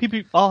that's what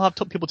I'll have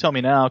people tell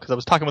me now, because I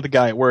was talking with a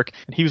guy at work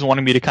and he was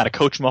wanting me to kind of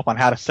coach him up on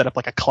how to set up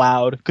like a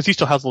cloud, because he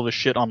still has all this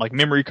shit on like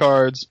memory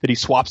cards that he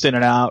swaps in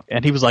and out.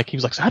 And he was like,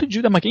 so how did you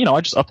do that? I'm like,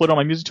 I just upload all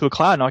my music to a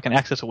cloud and I can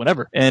access it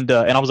whenever. And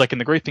I was like, and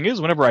the great thing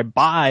is, whenever I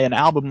buy an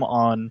album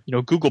on,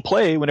 Google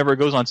Play, whenever it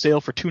goes on sale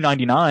for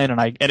 $2.99,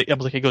 and I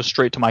was like, it goes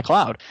straight to my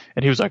cloud.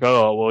 And he was like,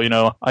 oh,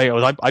 well,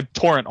 I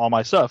torrent all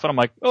my stuff. And I'm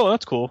like, oh,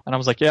 that's cool. And I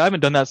was like, yeah, I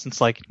haven't done that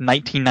since like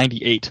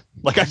 1998.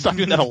 Like I stopped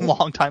doing that a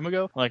long time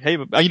ago. Like, hey,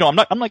 but, I'm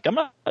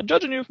not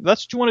judging you. If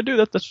that's what you want to do.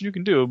 That's what you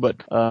can do.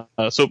 But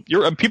so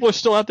people are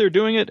still out there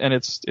doing it, and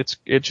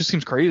it just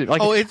seems crazy.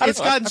 Like, it's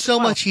gotten so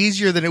much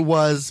easier than it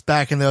was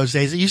back in those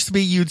days. It used to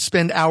be you'd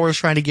spend hours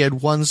trying to get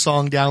one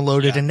song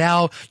downloaded, and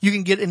now you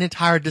can get an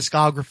entire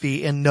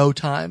discography in no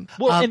time.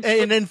 Well,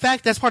 and in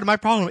fact, that's part of my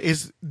problem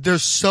is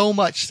there's so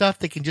much stuff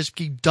that can just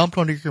be dumped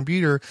onto your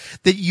computer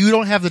that you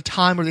don't have the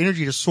time or the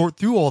energy to sort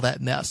through all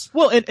that mess.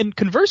 Well, and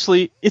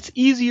conversely, it's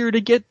easier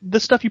to get the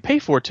stuff you pay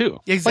for too.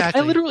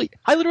 Exactly. Like,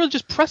 I literally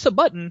just press a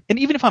button, and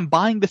even if I'm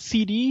buying the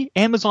CD,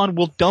 Amazon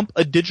will dump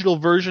a digital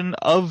version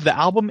of the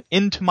album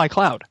into my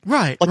cloud.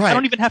 Right. Like, I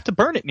don't even have to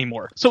burn it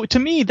anymore. So to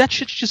me, that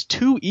shit's just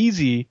too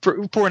easy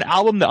for an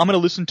album that I'm going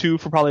to listen to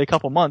for probably a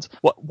couple months.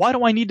 Why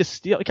do I need to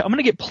steal? Like, I'm going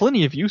to get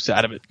plenty of use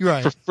out of it.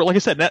 Right. For like I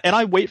said, and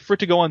I wait for it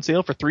to go on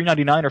sale for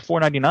 $3.99 or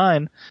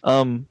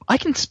 $4.99. I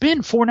can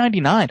spend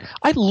 $4.99.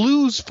 I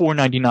lose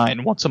 $4.99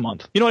 online once a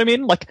month. You know what I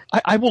mean? Like,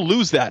 I will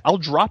lose that. I'll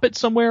drop it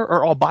somewhere,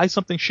 or I'll buy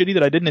something shitty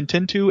that I didn't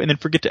intend to, and then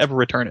forget to ever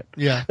return it.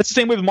 Yeah. That's the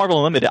same way with Marvel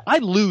Unlimited. I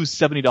lose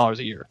 $70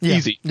 a year. Yeah.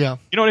 Easy. Yeah.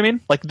 You know what I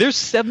mean? Like, there's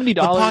 $70.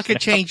 The pocket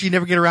change you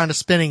never get around to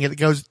spending it.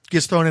 It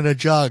gets thrown in a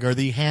jug, or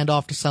the hand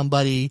off to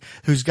somebody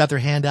who's got their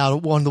hand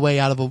out on the way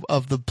out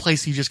of the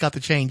place you just got the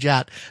change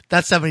at.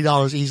 That's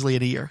 $70 easily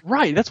in a year.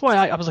 Right. That's why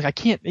I was like, I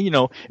can't,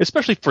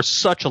 especially for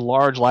such a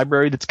large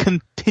library that's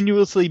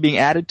continuously being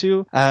added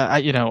to,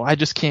 I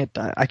just can't,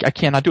 I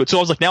cannot do it. So I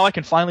was like, now I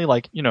can finally,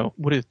 like,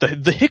 what is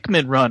the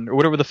Hickman run, or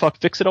whatever the fuck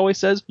Fix It always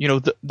says,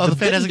 the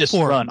Fantastic Bendis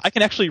Four run. I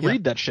can actually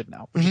read that shit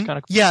now, which is kind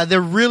of cool. Yeah,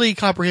 they're really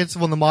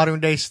comprehensive on the modern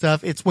day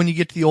stuff. It's when you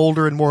get to the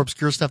older and more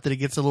obscure stuff that it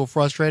gets a little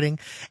frustrating,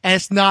 and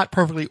it's not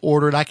perfectly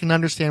ordered. I can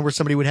understand where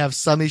somebody would have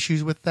some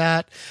issues with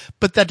that,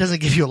 but that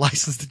doesn't give you a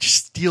license to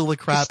just steal the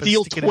crap.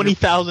 Steal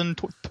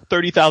 20,000,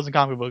 30,000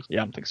 comic books.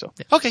 Yeah, I don't think so.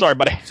 Yeah. Okay. Sorry,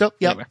 buddy. So,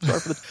 yeah. Anyway, sorry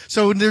for the...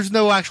 So there's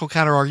no actual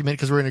counter argument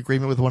because we're in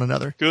agreement with one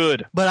another.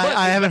 Good. But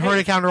I haven't heard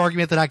a counter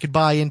argument that I could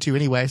buy into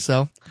anyway,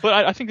 so.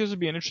 But I think this would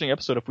be an interesting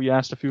episode if we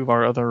asked a few of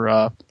our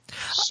other,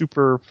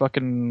 super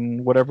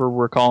fucking whatever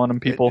we're calling them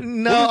people.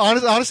 No,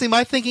 honestly,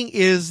 my thinking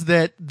is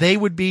that they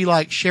would be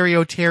like Sherry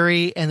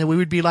O'Terry, and that we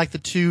would be like the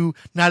two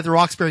Night at the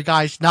Roxbury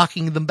guys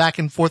knocking them back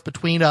and forth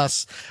between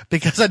us,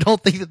 because I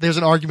don't think that there's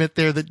an argument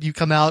there that you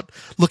come out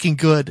looking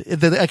good.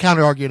 A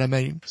counter argument, I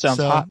mean. Sounds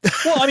hot.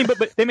 Well, I mean,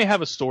 but they may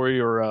have a story,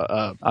 or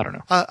I don't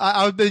know.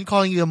 I've been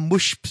calling them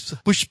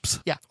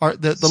mushps. Yeah.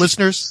 The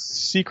listeners.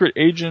 Secret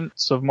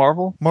Agents of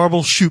Marvel?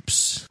 Marvel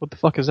Shoops. What the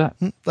fuck is that?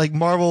 Like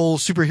Marvel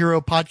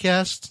Superhero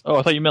Podcast. Oh,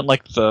 I thought you meant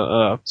like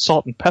the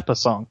Salt and Pepper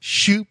song.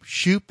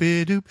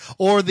 Shoop-a-doop.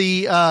 Or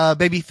the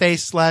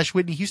Babyface /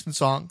 Whitney Houston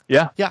song.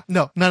 Yeah. Yeah.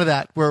 No, none of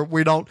that.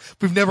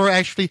 We've never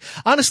actually,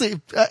 honestly,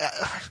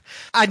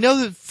 I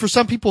know that for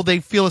some people they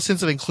feel a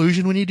sense of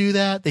inclusion when you do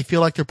that. They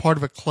feel like they're part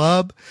of a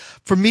club.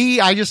 For me,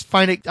 I just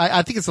find it,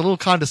 I think it's a little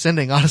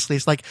condescending, honestly.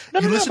 It's like,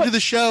 you listen to the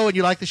show and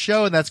you like the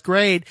show and that's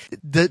great.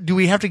 Do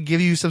we have to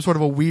give you some sort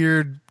of a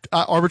weird,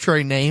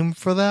 arbitrary name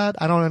for that?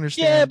 I don't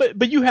understand. Yeah,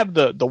 but you have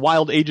the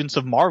Wild Agents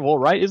of Marvel,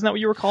 right? Isn't that what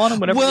you were calling them?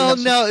 But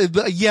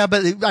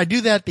I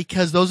do that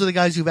because those are the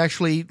guys who've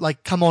actually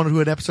like come on to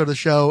an episode of the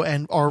show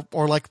and or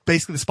like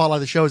basically the spotlight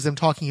of the show is them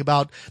talking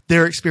about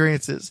their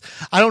experiences.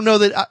 I don't know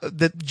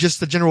that just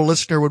the general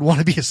listener would want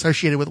to be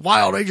associated with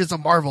Wild Agents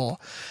of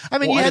Marvel. I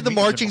mean, you had the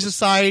Marching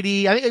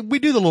Society. I mean, we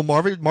do the little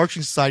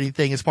Marching Society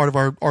thing as part of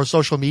our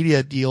social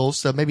media deals,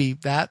 so maybe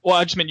that. Well,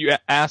 I just meant you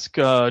ask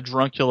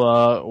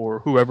Druncula or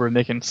whoever, and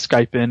they can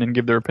Skype in and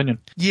give their opinion.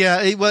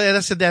 Yeah, well,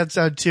 that's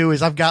that too.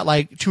 Is I've got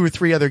like 2 or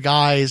 3 other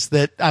guys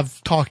that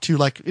I've talked to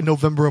like in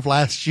November of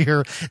last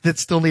year that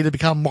still need to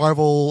become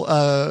Marvel,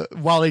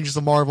 Wild Agents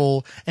of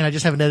Marvel, and I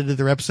just haven't edited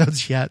their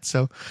episodes yet.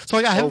 So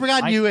I haven't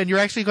forgotten you, and you're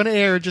actually going to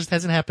air. It just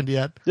hasn't happened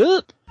yet.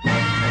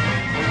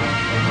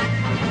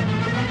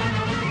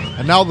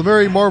 And now the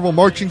Merry Marvel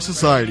Marching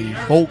Society,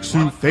 folks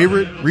who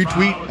favorite,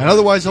 retweet, and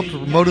otherwise help to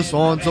promote us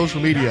on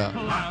social media.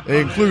 They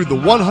include the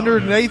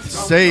 108th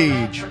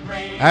Sage,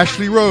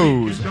 Ashley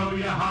Rose,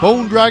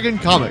 Bone Dragon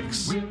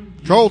Comics,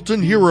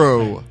 Charlton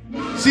Hero,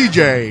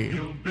 CJ,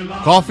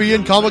 Coffee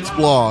and Comics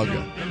Blog,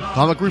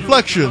 Comic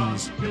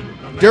Reflections,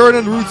 Darren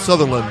and Ruth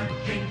Sutherland,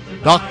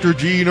 Dr.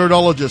 G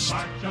Nerdologist,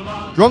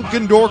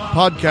 Drunken Dork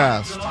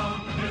Podcast,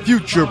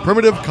 Future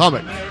Primitive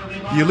Comic,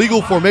 The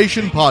Illegal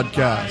Formation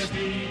Podcast,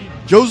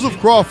 Joseph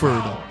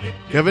Crawford,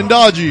 Kevin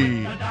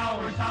Dodgy,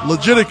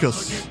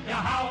 Legiticus,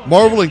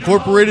 Marvel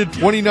Incorporated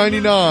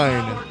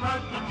 2099,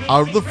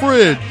 Out of the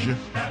Fridge,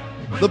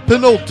 The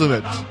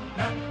Penultimate,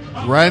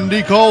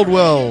 Randy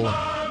Caldwell,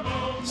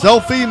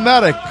 Selfie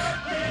Matic,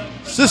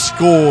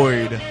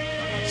 Siskoid,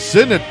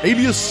 Senate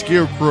alias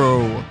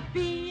Scarecrow,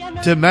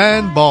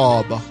 Timan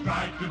Bob,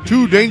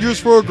 Too Dangerous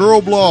for a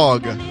Girl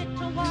Blog,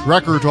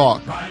 Tracker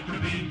Talk,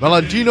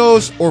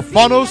 Valentinos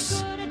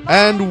Orfanos,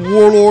 and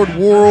Warlord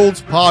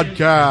Worlds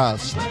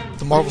Podcast.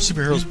 The Marvel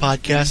Superheroes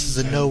Podcast is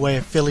in no way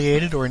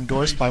affiliated or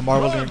endorsed by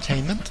Marvel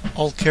Entertainment.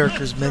 All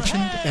characters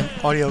mentioned and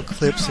audio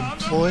clips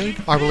employed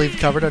are believed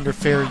covered under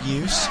fair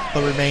use,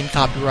 but remain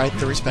copyright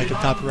their respective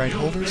copyright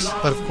holders.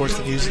 But of course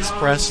the views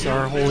expressed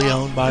are wholly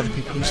owned by the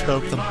people who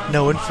spoke them.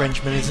 No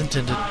infringement is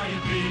intended.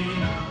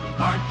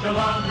 March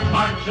along to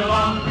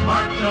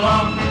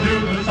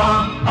the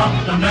song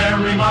of the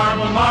Merry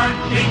Marvel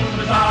Marching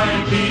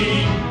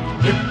Society.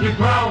 If you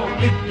growl,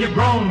 if you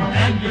groan,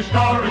 and your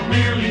score is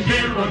nearly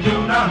 0,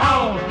 do not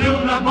howl, do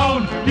not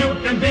moan. You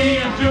can be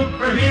a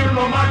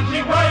superhero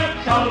marching right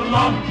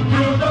along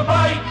through the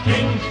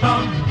fighting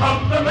song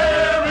of the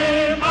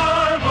Merry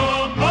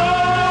Marvel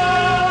Marching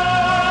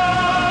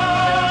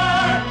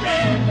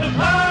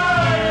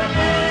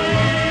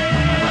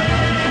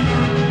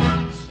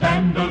Society.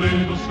 Stand a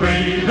little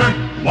straighter,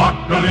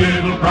 walk a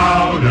little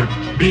prouder,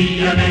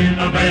 be an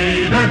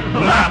innovator,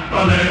 laugh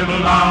a little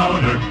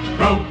louder,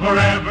 grow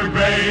forever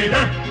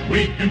greater,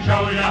 we can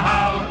show you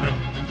how to.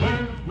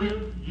 Where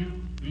will you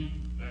be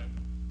then?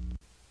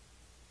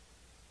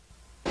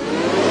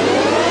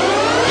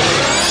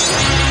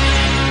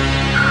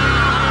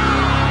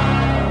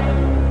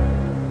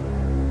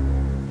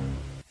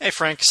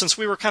 Frank, since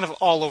we were kind of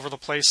all over the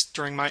place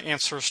during my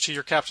answers to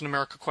your Captain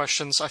America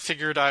questions, I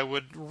figured I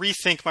would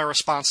rethink my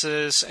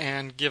responses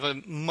and give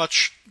a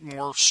much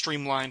more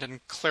streamlined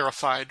and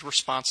clarified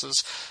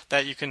responses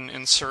that you can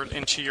insert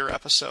into your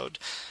episode.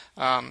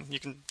 You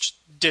can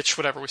ditch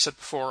whatever we said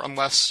before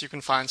unless you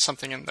can find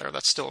something in there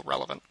that's still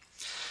relevant.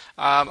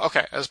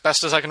 Okay, as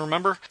best as I can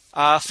remember,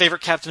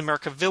 favorite Captain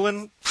America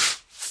villain?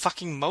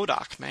 Fucking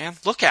MODOK, man.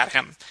 Look at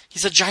him.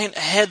 He's a giant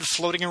head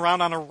floating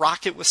around on a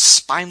rocket with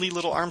spindly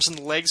little arms and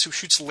legs who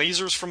shoots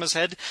lasers from his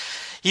head.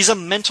 He's a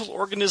mental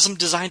organism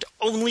designed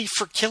only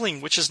for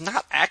killing, which is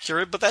not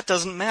accurate, but that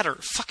doesn't matter.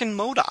 Fucking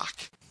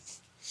MODOK.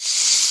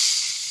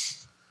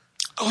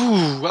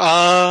 Ooh,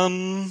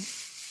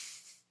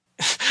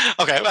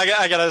 okay,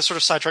 I gotta sort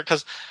of sidetrack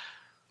because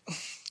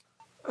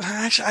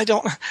actually I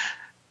don't.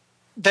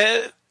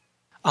 But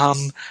oh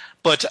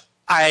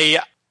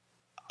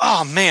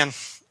man.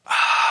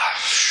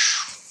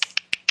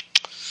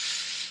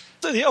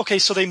 Okay,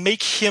 so they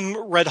make him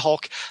Red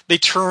Hulk. They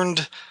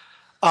turned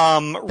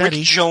Rick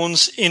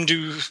Jones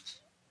into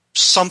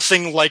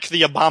something like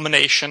the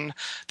Abomination.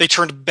 They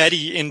turned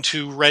Betty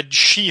into Red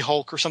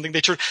She-Hulk or something.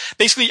 They turned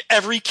basically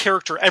every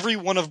character, every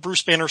one of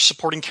Bruce Banner's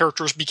supporting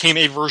characters became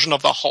a version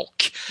of the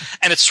Hulk.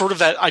 And it's sort of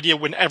that idea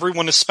when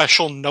everyone is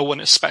special, no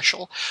one is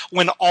special.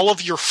 When all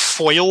of your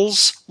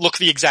foils look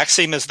the exact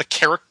same as the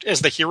character,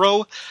 as the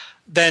hero,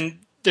 then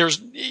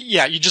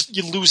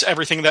you lose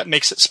everything that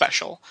makes it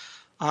special.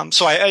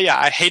 So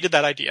I hated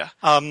that idea.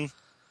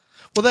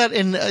 Well, that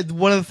and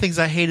one of the things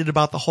I hated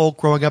about the Hulk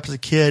growing up as a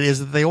kid is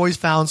that they always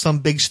found some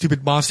big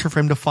stupid monster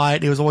for him to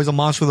fight. It was always a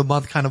monster of the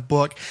month kind of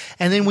book.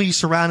 And then when you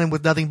surround him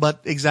with nothing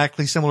but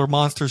exactly similar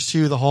monsters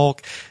to the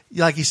Hulk,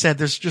 like you said,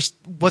 there's just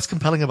what's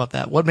compelling about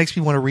that? What makes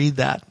me want to read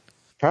that?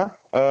 Huh?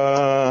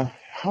 How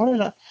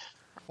did I?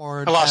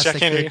 I lost you. I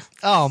can't hear you.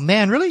 Oh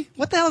man, really?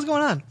 What the hell is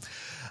going on?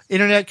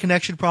 Internet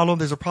connection problem.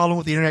 There's a problem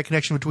with the internet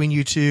connection between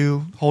you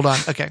two. Hold on.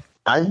 Okay.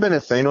 I've been a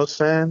Thanos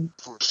fan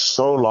for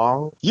so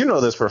long. You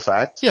know this for a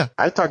fact. Yeah.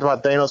 I talked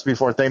about Thanos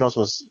before Thanos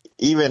was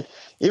even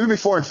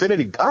before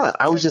Infinity Gauntlet.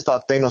 I always just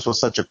thought Thanos was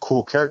such a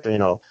cool character,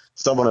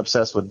 someone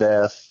obsessed with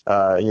death,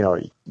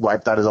 he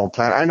wiped out his own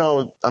planet.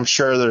 I'm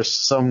sure there's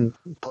some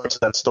parts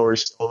of that story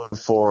stolen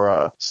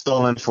for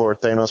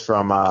Thanos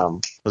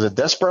from, was it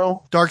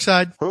Despero?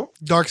 Darkseid? Who?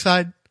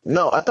 Darkseid?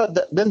 No, I thought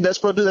didn't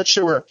Despero do that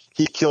shit where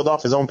he killed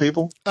off his own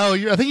people? Oh,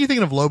 I think you're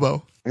thinking of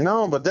Lobo.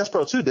 No, but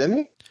Despero too, didn't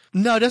he?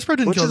 No, Despero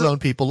didn't kill his own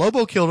people.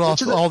 Lobo killed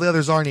off all the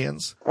other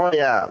Zarnians. Oh,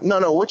 yeah.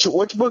 No. Which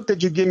book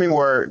did you give me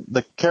where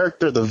the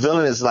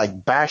villain is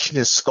like bashing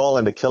his skull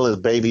in to kill his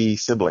baby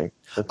sibling?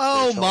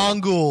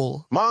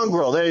 Mongul.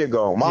 Mongrel, there you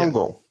go.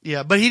 Mongul.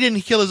 Yeah, but he didn't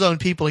kill his own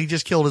people. He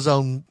just killed his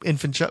own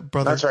infant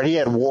brother. That's right. He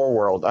had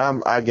Warworld.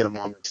 I get them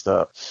all mixed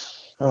up.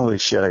 Holy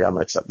shit, I got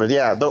mixed up. But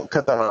yeah, don't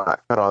cut all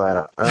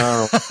that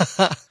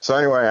out. So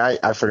anyway,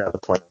 I forgot the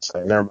point I'm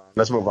saying. Never mind.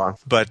 Let's move on.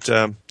 But,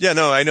 I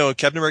know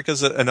Captain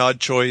America's an odd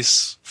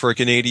choice for a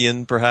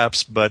Canadian,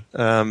 perhaps, but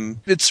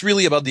it's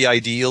really about the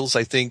ideals.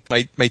 I think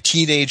my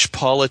teenage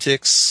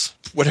politics,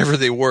 whatever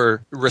they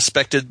were,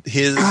 respected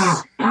his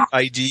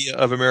idea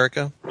of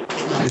America,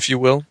 if you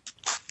will.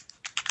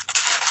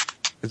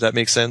 If that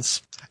makes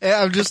sense.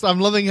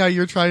 I'm loving how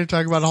you're trying to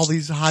talk about all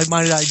these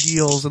high-minded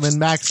ideals and then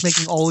Max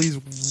making all these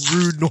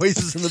rude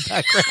noises in the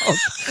background.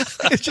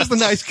 It's just a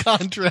nice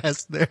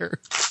contrast there.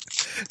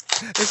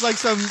 It's like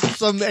some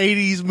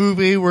 80s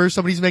movie where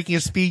somebody's making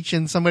a speech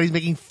and somebody's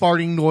making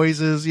farting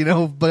noises,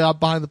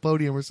 behind the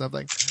podium or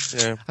something.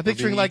 Yeah. I'm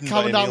picturing like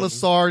Commandant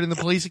Lassard in the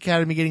police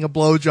academy getting a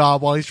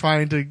blowjob while he's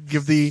trying to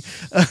give the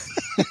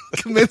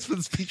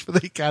commencement speech for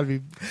the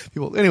academy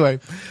people. Anyway.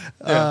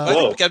 I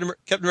think Captain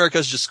America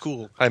is just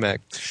cool. Hi,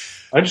 Mac.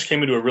 I just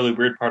came into a really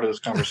weird part of this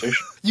conversation.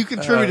 You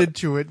contributed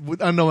to it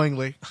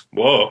unknowingly.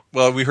 Whoa.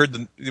 Well, we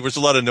heard there was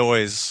a lot of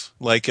noise,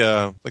 like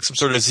some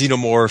sort of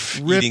xenomorph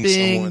ripping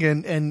eating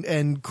someone.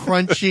 and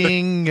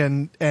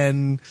crunching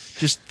and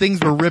just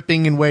things were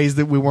ripping in ways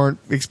that we weren't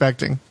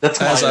expecting.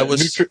 That's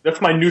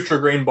my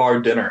Nutri-Grain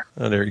bar dinner.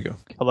 Oh, there you go.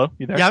 Hello,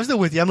 you there? Yeah, I'm still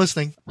with you. I'm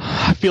listening.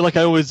 I feel like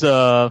I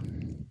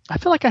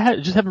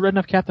just haven't read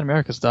enough Captain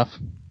America stuff.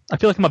 I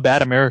feel like I'm a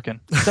bad American.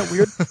 Is that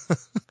weird?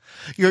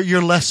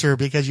 You're lesser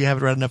because you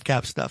haven't read enough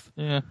Cap stuff.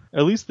 Yeah,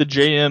 at least the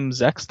JM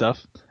Zek stuff.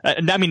 I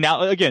mean,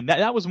 now again,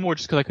 that was more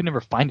just because I could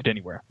never find it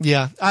anywhere.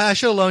 Yeah, I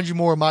should have loaned you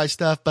more of my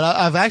stuff, but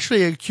I've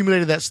actually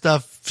accumulated that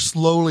stuff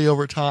slowly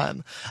over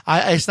time.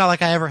 It's not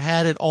like I ever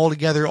had it all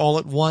together all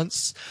at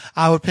once.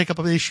 I would pick up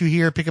an issue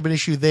here, pick up an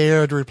issue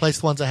there to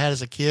replace the ones I had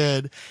as a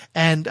kid.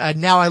 And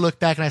now I look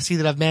back and I see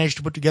that I've managed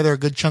to put together a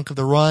good chunk of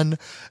the run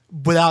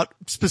without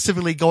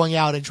specifically going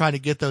out and trying to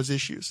get those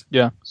issues.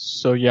 Yeah.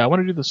 So yeah, I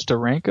want to do the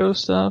Steranko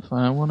stuff.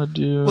 I want to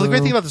do... Well, the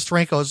great thing about the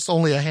Steranko is it's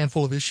only a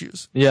handful of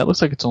issues. Yeah, it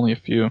looks like it's only a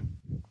few.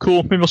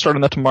 Cool. Maybe we'll start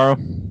on that tomorrow.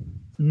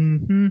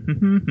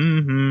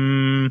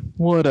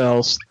 What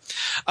else?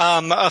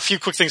 A few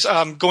quick things.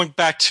 Going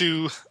back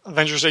to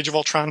Avengers: Age of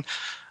Ultron,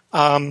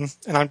 and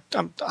I'm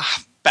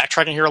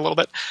backtracking here a little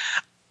bit.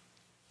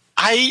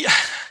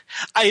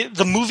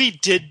 The movie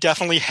did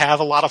definitely have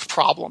a lot of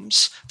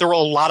problems. There were a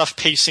lot of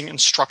pacing and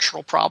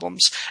structural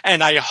problems.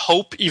 And I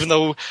hope, even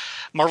though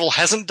Marvel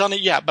hasn't done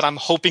it yet, but I'm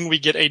hoping we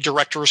get a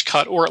director's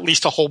cut or at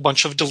least a whole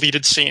bunch of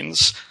deleted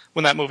scenes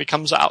when that movie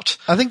comes out.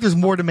 I think there's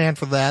more demand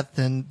for that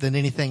than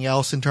anything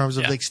else in terms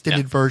of the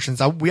extended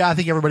versions. I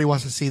think everybody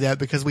wants to see that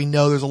because we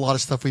know there's a lot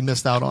of stuff we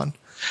missed out on.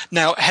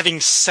 Now, having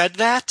said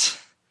that,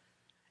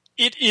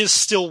 it is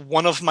still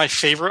one of my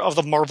favorite of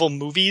the Marvel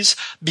movies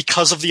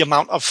because of the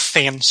amount of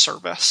fan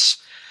service.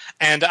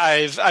 And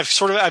I've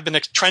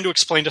been trying to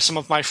explain to some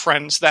of my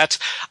friends that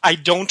I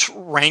don't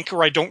rank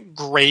or I don't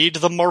grade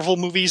the Marvel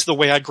movies the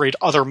way I grade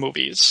other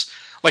movies.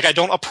 Like, I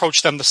don't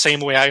approach them the same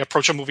way I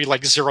approach a movie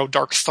like Zero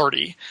Dark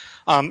 30.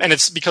 And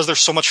it's because there's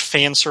so much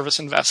fan service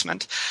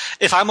investment.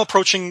 If I'm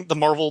approaching the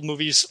Marvel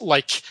movies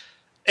like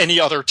any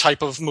other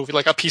type of movie,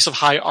 like a piece of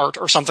high art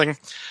or something,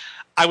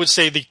 I would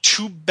say the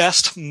two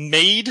best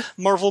made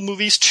Marvel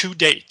movies to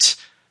date,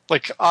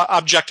 like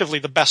objectively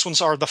the best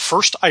ones, are the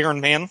first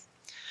Iron Man,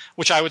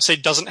 which I would say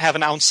doesn't have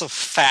an ounce of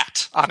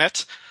fat on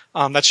it.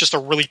 That's just a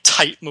really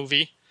tight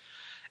movie.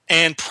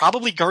 And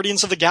probably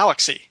Guardians of the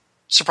Galaxy.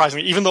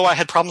 Surprisingly, even though I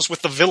had problems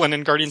with the villain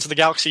in Guardians of the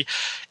Galaxy,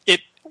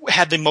 it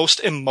had the most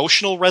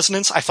emotional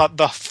resonance. I thought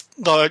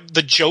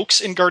the jokes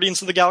in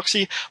Guardians of the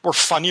Galaxy were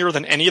funnier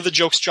than any of the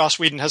jokes Joss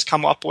Whedon has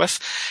come up with,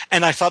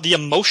 and I thought the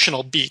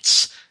emotional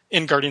beats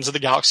in Guardians of the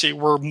Galaxy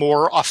were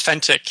more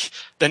authentic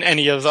than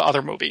any of the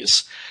other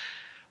movies.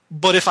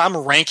 But if I'm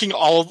ranking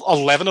all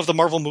 11 of the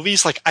Marvel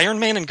movies, like Iron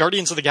Man and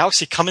Guardians of the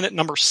Galaxy come in at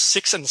number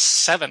 6 and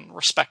 7,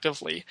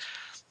 respectively,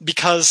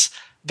 because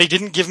they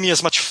didn't give me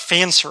as much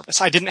fan service.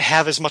 I didn't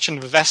have as much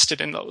invested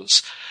in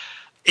those.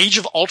 Age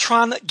of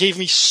Ultron gave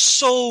me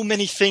so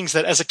many things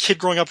that as a kid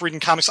growing up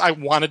reading comics, I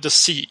wanted to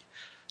see.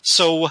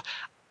 So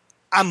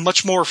I'm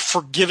much more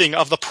forgiving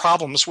of the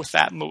problems with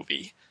that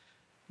movie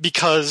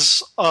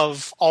because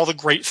of all the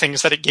great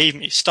things that it gave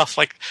me. Stuff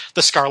like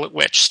the Scarlet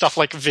Witch, stuff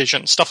like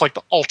Vision, stuff like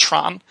the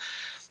Ultron.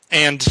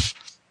 And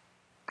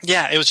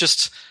yeah, it was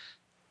just...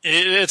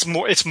 It's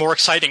more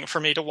exciting for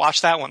me to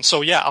watch that one.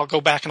 So yeah, I'll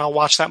go back and I'll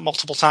watch that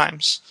multiple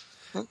times.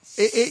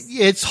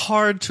 It's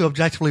hard to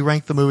objectively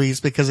rank the movies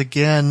because,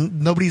 again,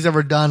 nobody's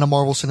ever done a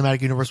Marvel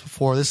Cinematic Universe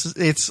before.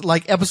 It's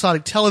like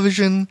episodic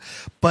television,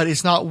 but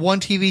it's not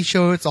one TV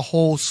show. It's a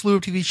whole slew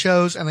of TV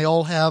shows, and they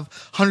all have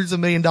hundreds of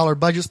 $1 million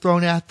budgets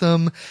thrown at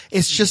them.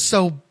 It's just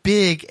so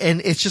big,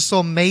 and it's just so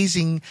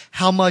amazing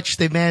how much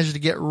they managed to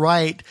get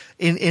right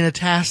in a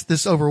task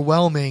this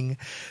overwhelming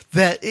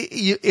that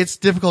it's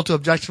difficult to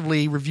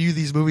objectively review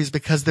these movies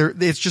because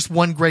it's just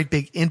one great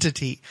big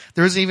entity.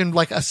 There isn't even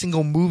like a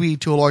single movie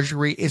to a large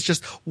degree. It's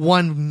just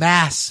one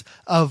mass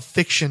of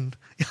fiction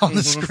on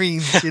the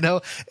screens, you know?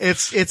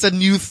 It's a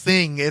new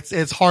thing.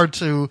 It's hard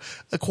to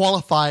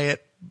qualify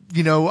it,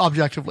 you know,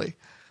 objectively.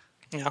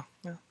 Yeah.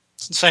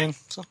 It's insane.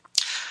 So.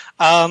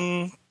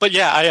 But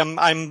yeah,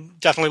 I'm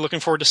definitely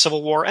looking forward to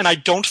Civil War, and I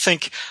don't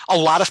think a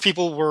lot of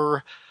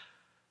people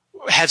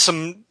had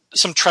some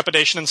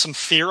trepidation and some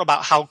fear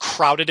about how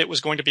crowded it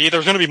was going to be.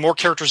 There's going to be more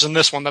characters in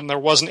this one than there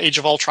was in Age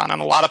of Ultron,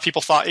 and a lot of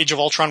people thought Age of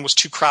Ultron was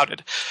too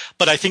crowded.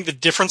 But I think the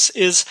difference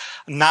is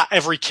not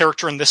every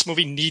character in this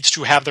movie needs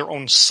to have their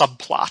own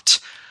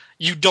subplot.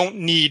 You don't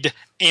need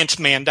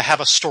Ant-Man to have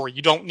a story.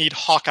 You don't need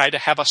Hawkeye to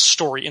have a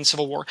story in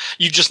Civil War.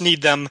 You just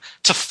need them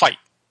to fight.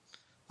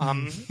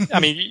 I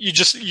mean,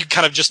 you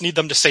kind of just need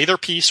them to say their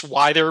piece,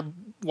 why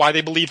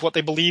they believe what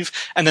they believe,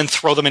 and then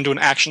throw them into an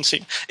action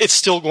scene. It's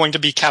still going to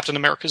be Captain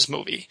America's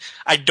movie.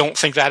 I don't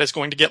think that is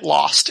going to get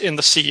lost in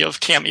the sea of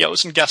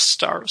cameos and guest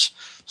stars.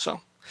 So,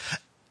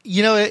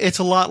 you know, it's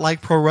a lot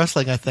like pro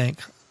wrestling, I think.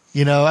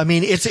 You know, I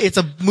mean, it's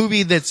a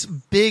movie that's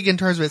big in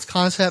terms of its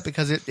concept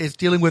because it's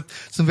dealing with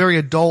some very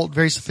adult,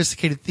 very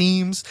sophisticated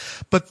themes.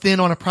 But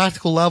then on a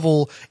practical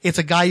level, it's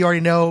a guy you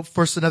already know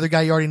versus another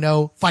guy you already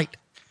know, fight.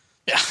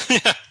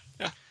 Yeah.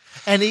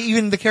 And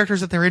even the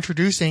characters that they're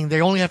introducing,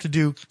 they only have to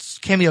do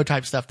cameo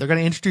type stuff. They're going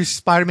to introduce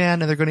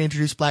Spider-Man and they're going to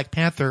introduce Black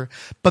Panther,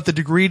 but the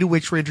degree to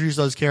which we introduce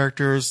those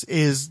characters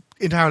is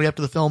entirely up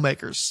to the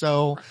filmmakers.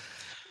 So,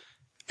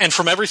 and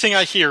from everything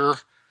I hear,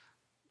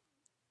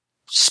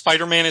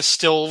 Spider-Man is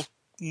still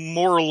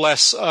more or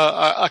less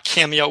a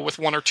cameo with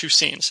one or two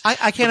scenes.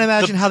 I can't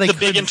imagine how they could.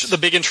 The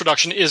big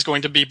introduction is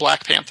going to be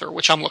Black Panther,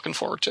 which I'm looking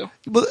forward to.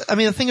 Well, I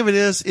mean, the thing of it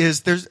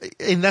is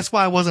and that's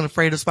why I wasn't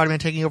afraid of Spider-Man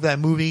taking over that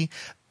movie.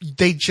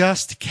 They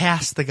just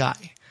cast the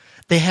guy.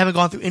 They haven't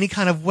gone through any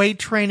kind of weight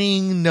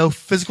training, no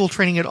physical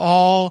training at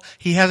all.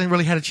 He hasn't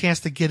really had a chance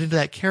to get into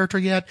that character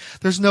yet.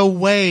 There's no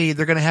way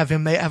they're going to have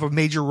him have a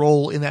major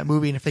role in that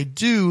movie. And if they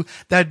do,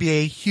 that'd be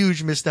a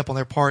huge misstep on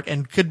their part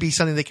and could be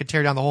something that could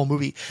tear down the whole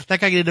movie.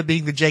 That guy could end up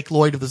being the Jake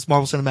Lloyd of this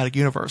Marvel Cinematic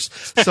Universe.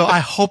 So I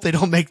hope they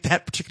don't make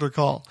that particular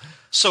call.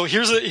 So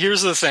here's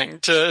the thing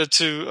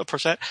to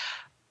approach that.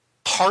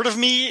 Part of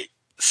me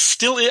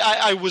still,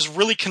 I was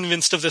really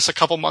convinced of this a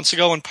couple months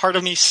ago, and part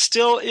of me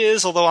still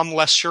is, although I'm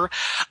less sure.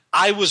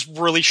 I was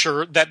really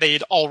sure that they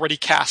had already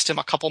cast him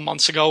a couple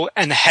months ago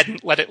and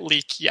hadn't let it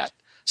leak yet.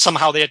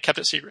 Somehow they had kept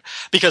it secret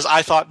because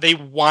I thought they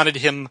wanted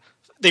him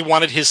they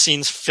wanted his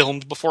scenes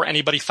filmed before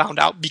anybody found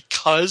out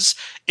because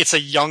it's a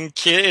young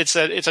kid, it's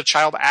a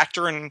child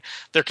actor, and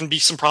there can be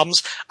some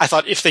problems. I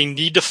thought if they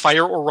need to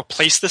fire or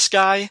replace this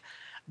guy,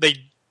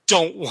 they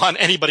don't want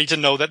anybody to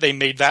know that they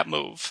made that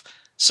move.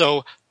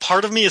 So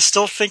part of me is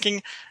still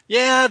thinking,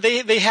 yeah,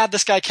 they had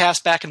this guy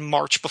cast back in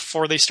March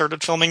before they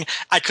started filming.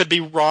 I could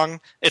be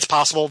wrong. It's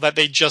possible that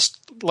they just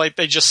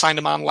signed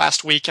him on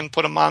last week and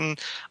put him on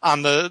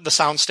the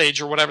sound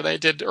stage or whatever they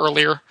did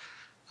earlier.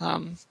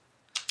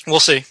 We'll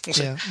see.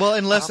 Yeah. Well,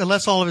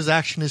 unless all of his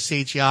action is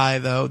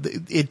CGI, though,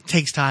 it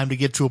takes time to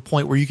get to a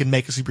point where you can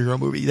make a superhero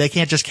movie. They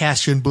can't just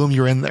cast you and boom,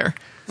 you're in there.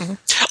 Mm-hmm.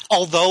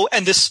 Although,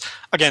 and this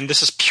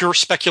is pure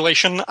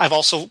speculation. I've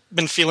also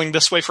been feeling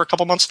this way for a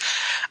couple months.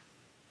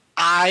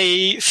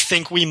 I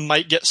think we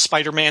might get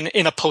Spider-Man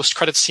in a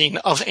post-credit scene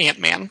of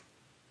Ant-Man.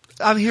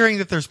 I'm hearing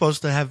that they're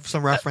supposed to have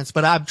some reference,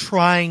 but I'm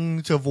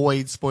trying to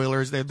avoid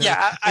spoilers. It's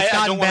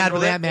gotten bad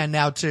with Ant-Man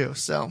now, too,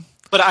 so...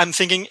 But I'm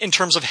thinking in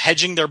terms of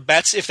hedging their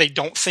bets, if they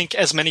don't think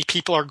as many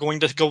people are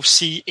going to go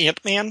see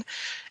Ant-Man,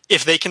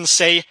 if they can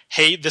say,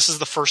 hey, this is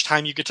the first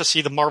time you get to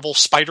see the Marvel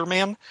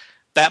Spider-Man,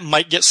 that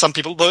might get some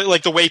people,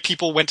 like the way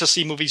people went to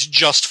see movies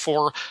just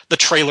for the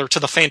trailer to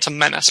The Phantom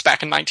Menace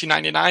back in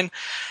 1999.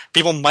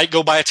 People might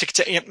go buy a ticket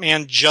to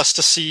Ant-Man just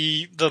to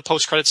see the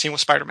post-credit scene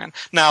with Spider-Man.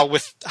 Now,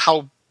 with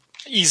how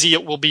easy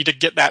it will be to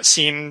get that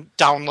scene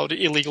downloaded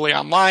illegally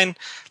online,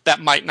 that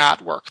might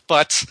not work.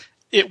 But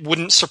it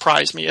wouldn't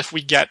surprise me if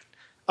we get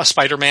a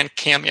Spider-Man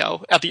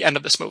cameo at the end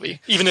of this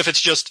movie, even if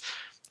it's just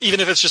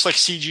like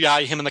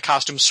CGI, him in the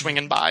costume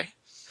swinging by.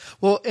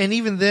 Well, and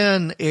even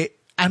then,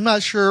 I'm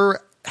not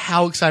sure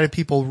how excited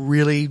people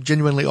really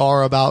genuinely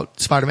are about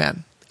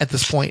Spider-Man at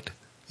this point.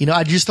 You know,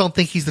 I just don't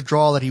think he's the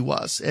draw that he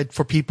was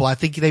for people. I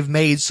think they've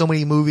made so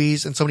many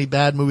movies and so many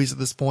bad movies at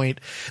this point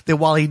that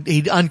while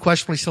he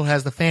unquestionably still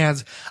has the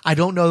fans, I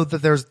don't know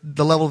that there's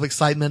the level of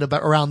excitement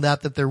around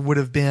that there would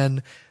have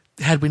been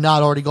had we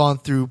not already gone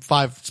through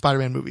 5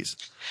 Spider-Man movies.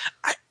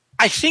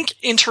 I think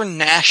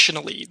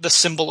internationally, the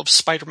symbol of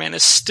Spider-Man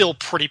is still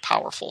pretty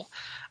powerful.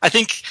 I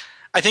think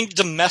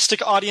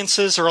domestic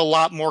audiences are a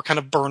lot more kind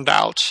of burned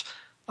out.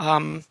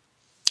 And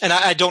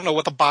I don't know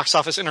what the box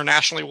office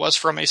internationally was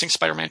for Amazing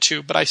Spider-Man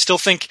 2, but I still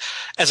think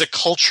as a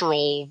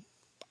cultural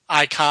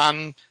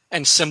icon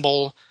and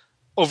symbol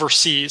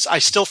overseas, I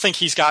still think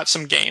he's got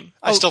some game.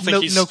 I still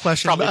think he's no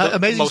question. Probably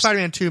Amazing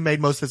Spider-Man 2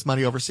 made most of its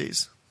money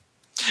overseas.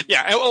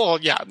 Yeah,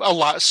 a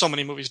lot. So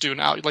many movies do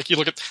now. Like you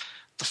look at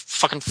the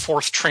fucking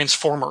 4th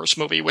Transformers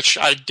movie, which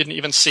I didn't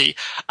even see.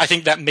 I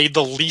think that made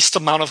the least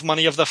amount of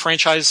money of the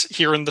franchise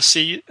here in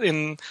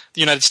the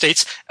United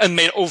States, and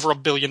made over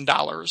 $1 billion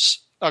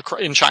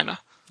in China.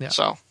 Yeah.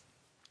 So,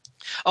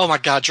 oh my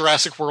God,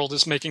 Jurassic World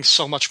is making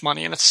so much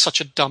money, and it's such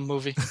a dumb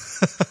movie.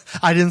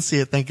 I didn't see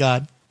it, thank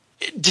God.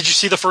 Did you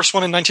see the first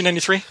one in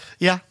 1993?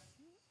 Yeah.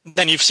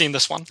 Then you've seen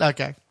this one.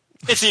 Okay.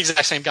 It's the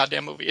exact same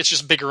goddamn movie. It's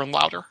just bigger and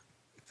louder.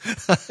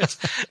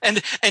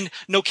 and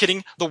no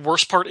kidding, the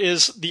worst part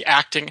is the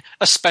acting,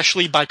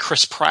 especially by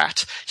Chris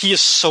Pratt. He is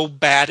so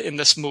bad in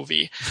this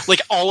movie. Like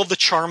all of the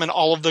charm and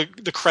all of the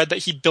cred that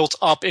he built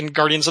up in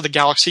Guardians of the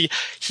Galaxy,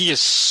 he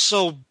is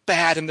so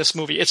bad in this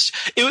movie.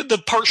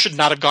 The part should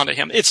not have gone to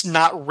him. It's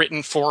not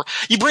written for.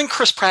 You bring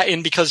Chris Pratt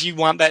in because you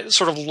want that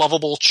sort of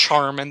lovable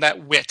charm and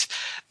that wit.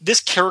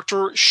 This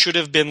character should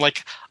have been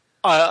like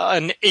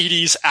an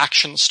 80s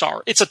action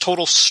star. It's a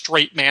total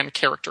straight man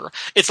character.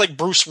 It's like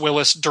Bruce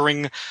Willis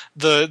during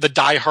the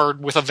Die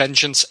Hard with a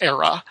Vengeance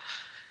era.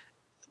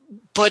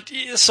 But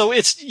so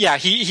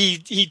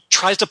he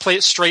tries to play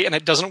it straight and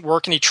it doesn't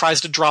work, and he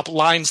tries to drop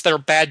lines that are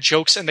bad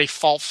jokes and they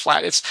fall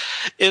flat.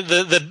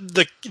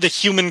 The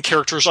human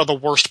characters are the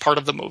worst part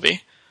of the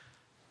movie.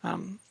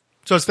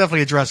 So it's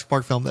definitely a Jurassic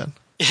Park film then.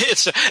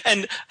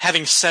 And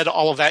having said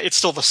all of that, it's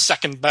still the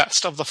second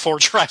best of the 4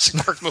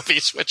 Jurassic Park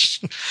movies, which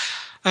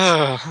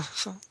but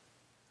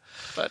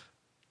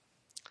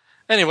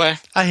anyway.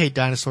 I hate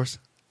dinosaurs.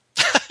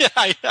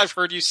 Yeah, I've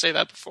heard you say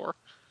that before.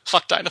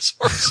 Fuck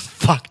dinosaurs.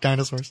 Fuck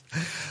dinosaurs.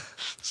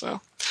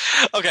 So,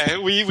 okay,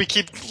 we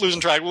keep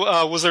losing track.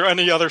 Was there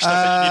any other stuff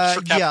that you need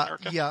for Captain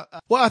America? Yeah.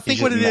 Well, I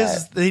think what it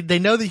is, they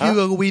know that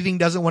Hugo Weaving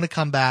doesn't want to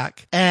come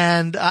back.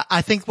 And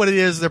I think what it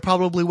is, they're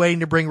probably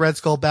waiting to bring Red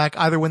Skull back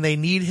either when they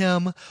need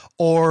him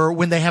or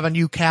when they have a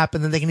new Cap,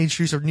 and then they can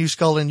introduce a new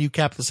Skull and a new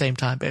Cap at the same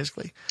time,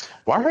 basically.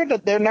 Well, I heard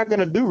that they're not going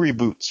to do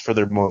reboots for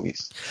their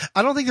movies.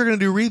 I don't think they're going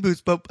to do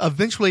reboots, but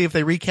eventually if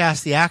they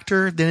recast the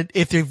actor, then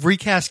if they've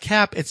recast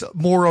Cap, it's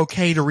more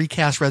okay to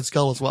recast Red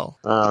Skull as well.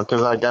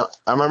 Because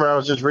I remember I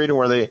was just reading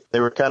where they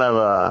were kind of,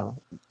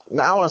 I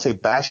don't want to say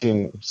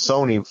bashing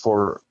Sony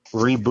for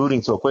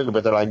rebooting so quickly,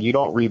 but they're like, you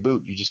don't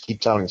reboot, you just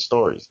keep telling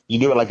stories. You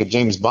do it like a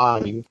James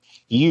Bond, you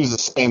use the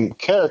same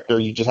character,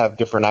 you just have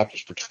different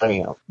actors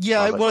portraying him.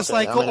 Yeah, it was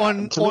like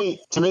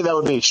to me that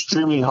would be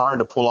extremely hard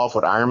to pull off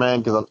with Iron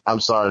Man, because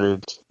I'm sorry,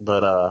 dude,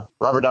 but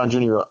Robert Downey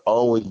Jr. will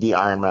always be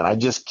Iron Man. I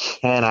just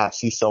cannot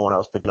see someone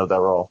else picking up that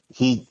role.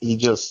 He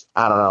just,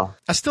 I don't know.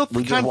 I still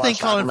kind of think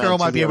Colin Farrell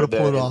might be able to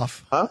pull it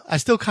off. Huh? I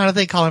still kind of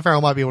think Colin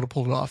Farrell might be able to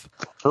pull it off.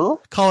 Who?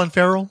 Colin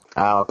Farrell.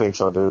 I don't think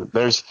so, dude.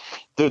 There's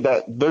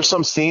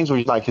some scenes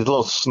where like his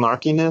little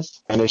snarkiness,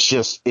 and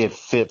it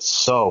fits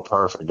so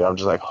perfect. I'm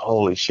just like,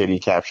 holy shit, he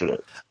captured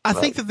it. I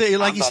think that they,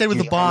 like you said with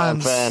the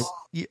Bonds,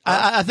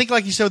 I think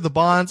like you said with the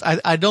Bonds,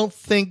 I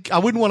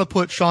wouldn't want to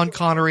put Sean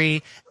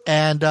Connery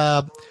and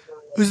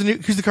who's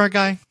the current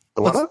guy?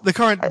 The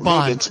current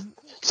Bond.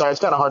 Sorry,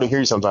 it's kind of hard to hear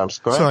you sometimes.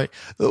 Go ahead.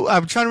 Sorry,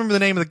 I'm trying to remember the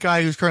name of the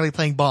guy who's currently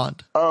playing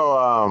Bond.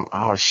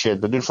 Oh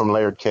shit, the dude from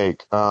Layered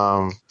Cake.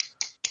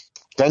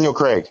 Daniel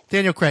Craig.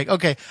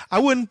 Okay. I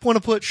wouldn't want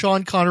to put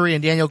Sean Connery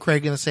and Daniel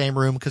Craig in the same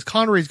room because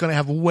Connery is going to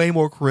have way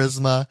more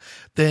charisma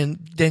than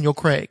Daniel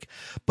Craig.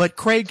 But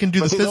Craig can do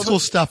the physical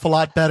stuff a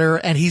lot better,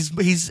 and he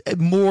sells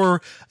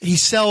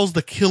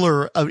the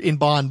killer in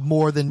Bond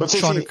more than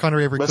Sean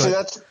Connery ever could. See,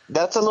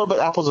 that's a little bit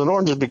apples and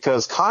oranges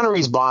because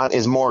Connery's Bond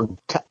is more,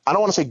 I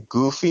don't want to say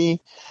goofy,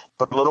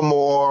 but a little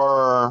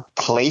more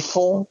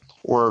playful.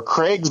 Where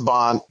Craig's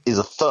Bond is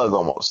a thug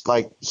almost.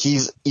 Like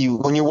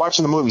when you're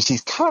watching the movies, he's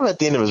kind of at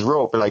the end of his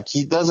rope. Like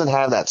he doesn't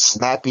have that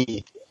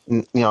snappy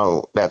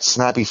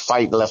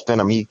fight left in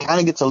him. He kind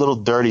of gets a little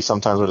dirty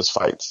sometimes with his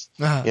fights.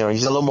 Uh-huh.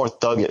 He's a little more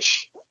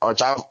thuggish,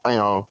 which I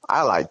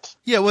liked.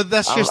 Yeah, well,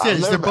 that's just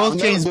it. They're both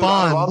James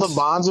Bonds. All the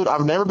Bonds, dude,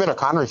 I've never been a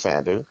Connery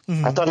fan, dude.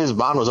 Mm-hmm. I thought his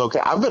Bond was okay.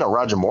 I've been a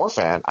Roger Moore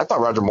fan. I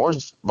thought Roger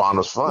Moore's Bond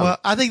was fun. Well,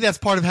 I think that's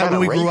part of how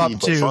we grew up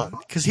too,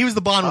 because he was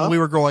the Bond when we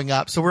were growing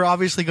up. So we're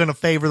obviously going to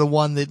favor the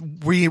one that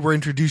we were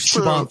introduced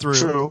to Bond through.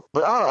 True,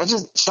 but I don't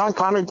know. Sean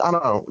Connery. I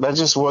don't know. That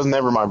just was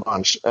never my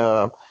bunch.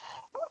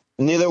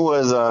 Neither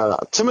was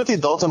Timothy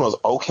Dalton was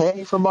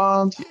okay for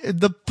Bond.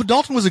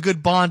 Dalton was a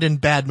good Bond in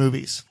bad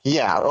movies.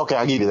 Yeah, okay,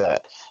 I'll give you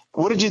that.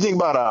 What did you think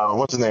about,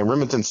 what's his name,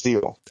 Remington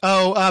Steele?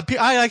 I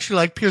actually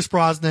like Pierce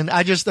Brosnan.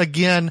 I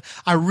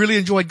really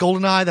enjoyed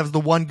GoldenEye. That was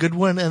the one good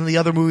one, and the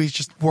other movies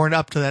just weren't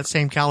up to that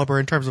same caliber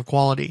in terms of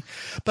quality.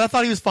 But I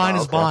thought he was fine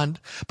as Bond.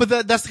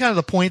 But that's kind of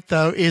the point,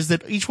 though, is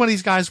that each one of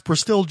these guys were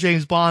still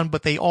James Bond,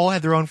 but they all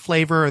had their own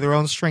flavor, or their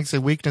own strengths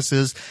and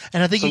weaknesses.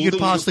 And I think you could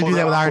possibly do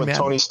that with Iron Man.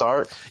 Tony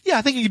Stark? Yeah,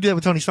 I think you could do that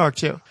with Tony Stark,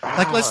 too.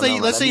 Like, let's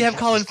say you have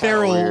Colin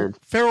Farrell. Weird.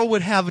 Farrell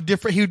would have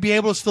he would be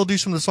able to still do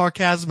some of the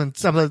sarcasm and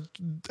some of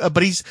the,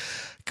 but he's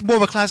more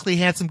of a classically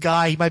handsome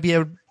guy. He might be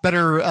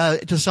better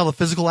to sell the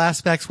physical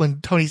aspects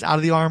when Tony's out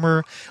of the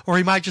armor, or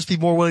he might just be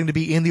more willing to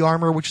be in the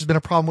armor, which has been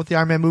a problem with the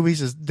Iron Man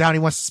movies, is Downey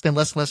wants to spend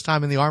less and less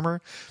time in the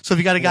armor. So if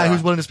you got a guy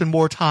who's willing to spend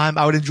more time,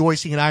 I would enjoy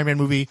seeing an Iron Man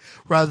movie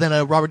rather than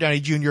a Robert Downey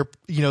Jr.,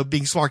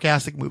 being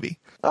sarcastic movie.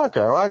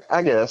 Okay, well,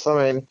 I guess.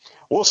 I mean,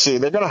 we'll see.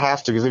 They're going to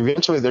have to, because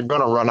eventually they're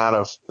going to run out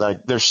of,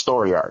 their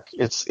story arc.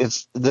 This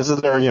is their,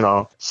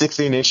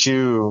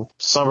 16-issue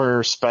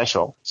summer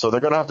special. So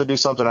they're going to have to do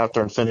something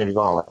after Infinity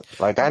Gauntlet.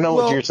 I know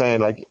what you're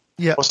saying.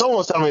 Yeah. Well, someone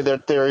was telling me their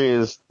theory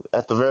is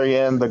at the very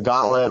end, the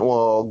Gauntlet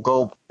will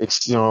go,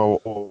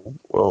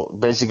 will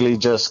basically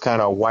just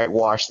kind of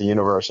whitewash the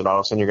universe, and all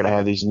of a sudden you're going to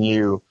have these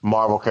new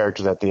Marvel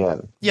characters at the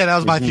end. Yeah, that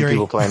was my theory.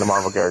 People playing the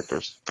Marvel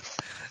characters.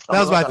 That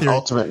was my theory.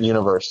 Ultimate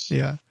universe.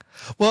 Yeah.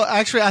 Well,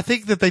 actually, I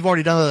think that they've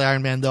already done that with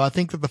Iron Man, though. I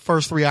think that the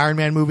first 3 Iron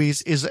Man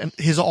movies is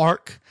his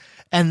arc,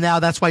 and now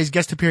that's why he's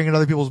guest appearing in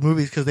other people's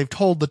movies, because they've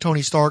told the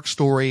Tony Stark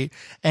story,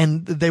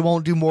 and they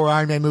won't do more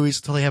Iron Man movies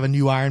until they have a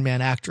new Iron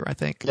Man actor, I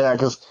think. Yeah,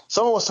 because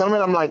someone was telling me,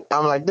 I'm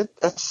like,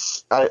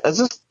 it's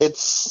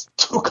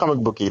too comic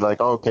booky.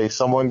 Okay,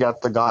 someone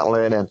got the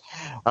Gauntlet, and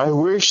I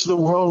wish the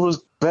world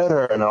was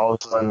better, and all of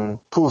a sudden,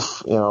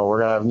 poof, we're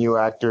gonna have new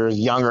actors,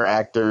 younger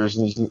actors,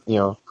 and,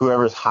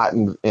 whoever's hot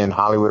in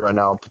Hollywood right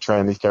now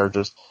portraying these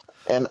characters.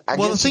 And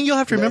the thing you'll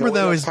have to remember,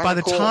 though, is by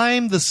the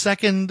time the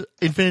second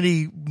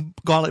Infinity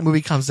Gauntlet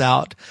movie comes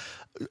out,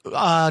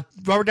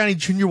 Robert Downey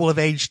Jr. will have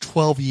aged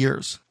 12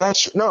 years.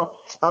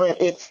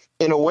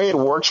 In a way, it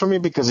works for me,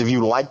 because if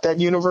you like that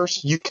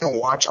universe, you can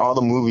watch all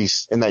the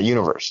movies in that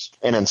universe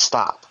and then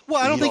stop.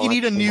 Well, I don't think you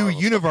need a new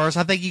universe.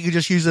 I think you could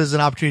just use it as an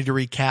opportunity to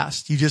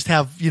recast. You just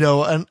have, you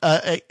don't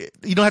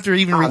have to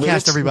even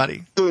recast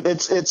everybody. Dude,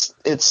 it's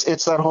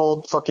that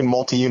whole fucking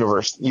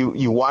multi-universe.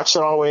 You watch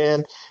it all the way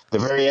in. The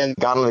very end,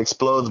 Gauntlet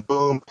explodes,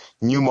 boom,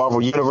 new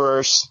Marvel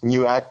universe,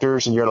 new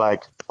actors, and you're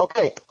like,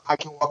 okay, I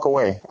can walk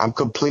away. I'm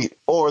complete.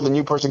 Or the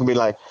new person can be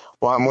like,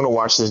 well, I'm going to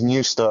watch this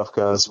new stuff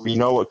because we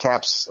know what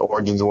Cap's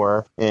origins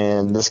were,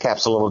 and this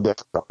Cap's a little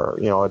different. Or,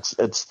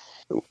 it's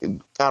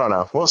I don't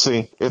know. We'll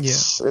see.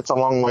 It's a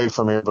long way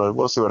from here, but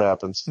we'll see what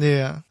happens.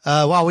 Yeah.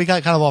 Wow, we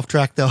got kind of off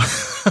track though.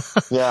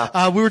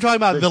 Yeah. We were talking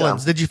about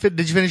villains. Did you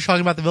finish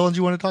talking about the villains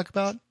you want to talk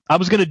about? I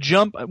was going to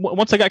jump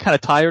once I got kind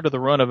of tired of the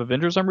run of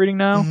Avengers I'm reading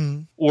now,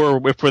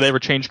 or if they ever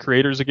change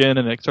creators again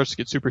and it starts to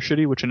get super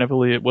shitty, which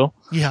inevitably it will.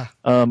 Yeah.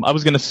 I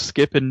was going to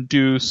skip and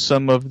do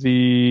some of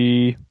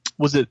the.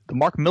 Was it the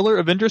Mark Miller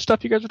Avengers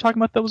stuff you guys were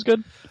talking about that was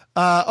good?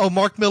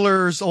 Mark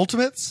Miller's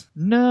Ultimates?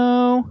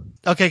 No.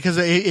 Okay, because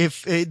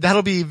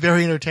that'll be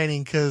very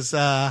entertaining. Because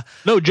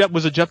no,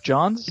 was it Jeff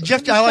Johns?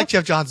 I like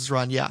Jeff Johns'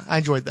 run. Yeah, I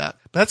enjoyed that.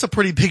 But that's a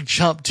pretty big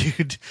jump,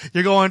 dude.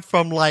 You're going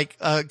from a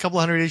couple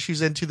hundred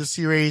issues into the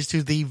series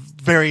to the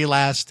very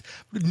last,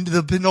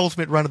 the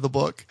penultimate run of the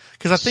book.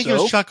 Because I think it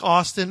was Chuck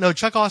Austin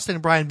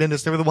and Brian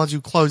Bendis. They were the ones who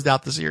closed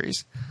out the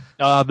series.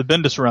 The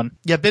Bendis run.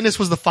 Yeah, Bendis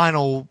was the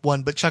final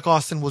one, but Chuck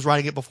Austen was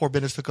writing it before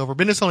Bendis took over.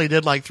 Bendis only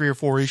did like 3 or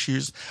 4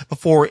 issues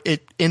before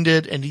it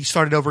ended, and he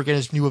started over again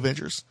as New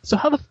Avengers. So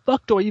how the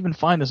fuck do I even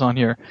find this on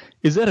here?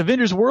 Is that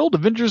Avengers World,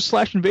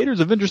 Avengers/Invaders,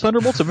 Avengers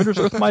Thunderbolts, Avengers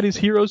Earth Mightiest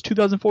Heroes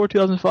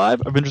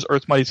 2004-2005, Avengers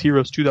Earth Mightiest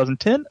Heroes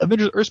 2010,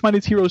 Avengers Earth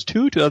Mightiest Heroes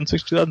 2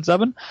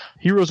 2006-2007,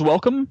 Heroes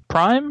Welcome,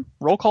 Prime,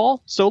 Roll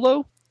Call,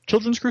 Solo,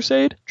 Children's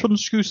Crusade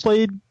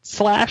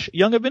 /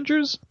 Young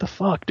Avengers? What the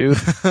fuck, dude?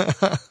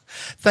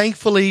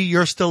 Thankfully,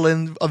 you're still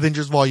in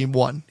Avengers Volume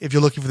 1 if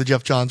you're looking for the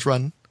Jeff Johns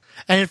run.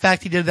 And in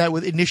fact, he did that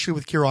initially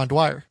with Kieron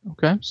Dwyer.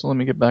 Okay, so let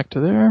me get back to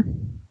there.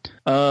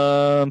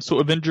 So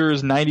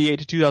Avengers 98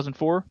 to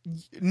 2004?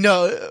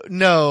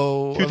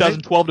 No.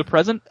 2012 to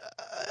present?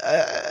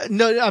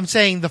 No, I'm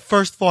saying the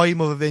first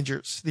volume of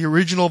Avengers, the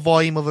original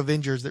volume of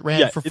Avengers that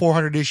ran for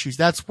 400 issues.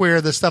 That's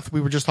where the stuff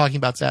we were just talking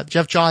about is at.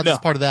 Jeff Johns is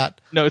part of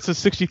that. No, it says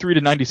 63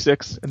 to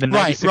 96, and then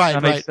 96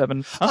 to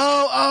 97. Huh?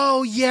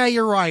 Oh, yeah,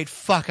 you're right.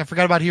 Fuck, I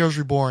forgot about Heroes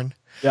Reborn.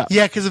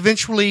 Yeah, because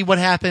eventually what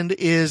happened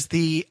is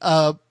the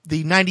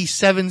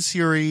 97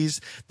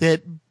 series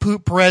that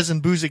Perez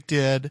and Busiek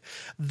did,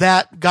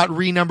 that got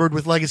renumbered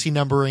with legacy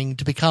numbering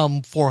to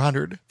become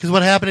 400. Because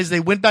what happened is they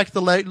went back to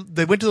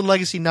the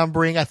legacy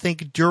numbering, I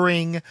think,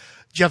 during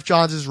Jeff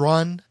Johns'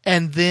 run,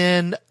 and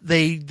then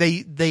they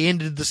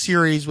ended the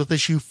series with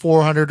issue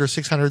 400 or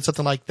 600,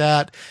 something like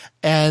that,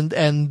 and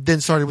then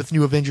started with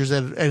New Avengers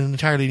at an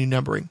entirely new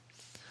numbering.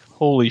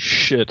 Holy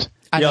shit.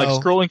 I know.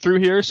 Like scrolling through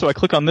here, so I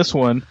click on this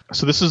one.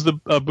 So this is the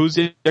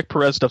Busiek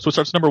Perez stuff. So it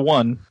starts number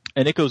 1,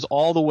 and it goes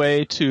all the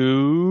way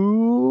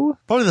to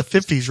probably the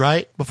 50s,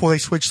 right? Before they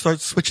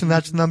start switching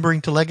that numbering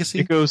to legacy.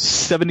 It goes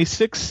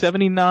 76,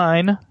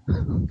 79.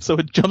 So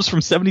it jumps from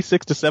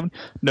 76 to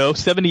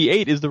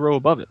 78 is the row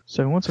above it.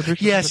 71,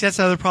 73. Yes, that's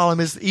another problem.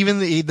 Is even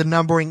the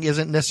numbering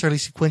isn't necessarily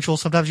sequential.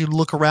 Sometimes you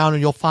look around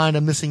and you'll find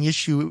a missing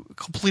issue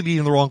completely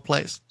in the wrong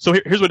place. So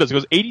here's what it does. It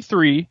goes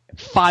 83,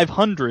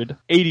 500,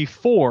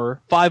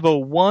 84,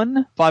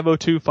 501,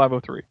 502,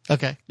 503.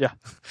 Okay. Yeah.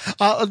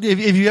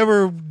 If you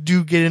ever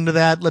do get into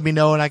that, let me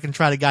know and I can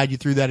try to guide you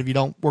through that if you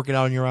don't work it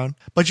out on your own.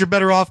 But you're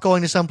better off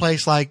going to some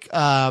place like,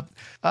 what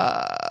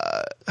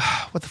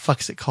the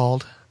fuck is it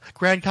called?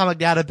 Grand Comic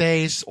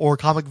Database or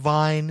Comic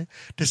Vine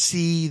to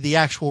see the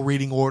actual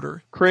reading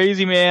order.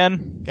 Crazy,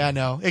 man. Yeah, I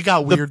know. It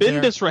got weird the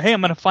Bendis run. Hey,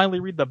 I'm going to finally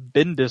read the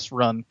Bendis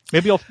run.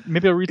 Maybe I'll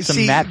read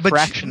some Matt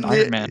Fraction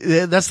Iron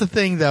Man. That's the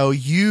thing, though.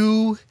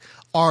 You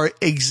are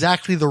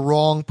exactly the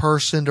wrong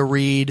person to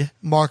read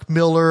Mark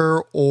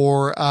Miller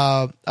or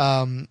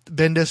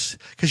Bendis,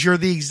 because you're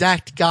the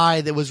exact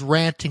guy that was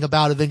ranting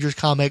about Avengers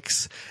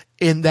comics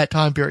in that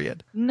time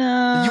period.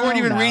 No. You weren't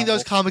even reading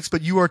those comics,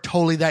 but you are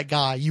totally that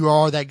guy. You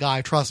are that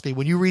guy. Trust me.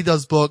 When you read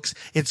those books,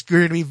 you're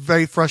going to be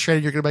very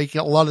frustrated. You're going to make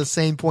a lot of the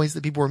same points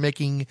that people were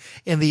making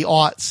in the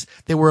aughts.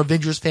 They were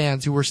Avengers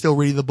fans who were still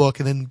reading the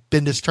book, and then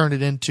Bendis turned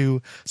it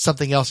into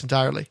something else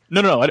entirely.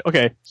 No.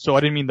 Okay. So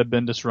I didn't mean the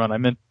Bendis run. I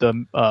meant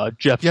the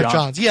Jeff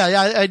Johns.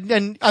 Yeah.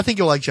 And I think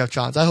you'll like Jeff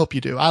Johns. I hope you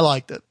do. I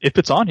liked it. If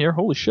it's on here,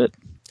 holy shit.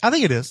 I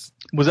think it is.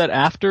 Was that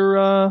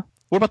after,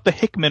 what about the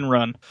Hickman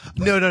run?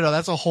 No.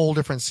 That's a whole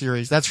different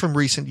series. That's from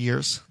recent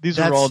years. These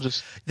are all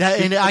just that,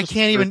 and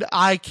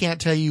I can't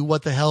tell you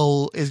what the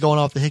hell is going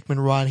on with the Hickman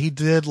run. He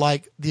did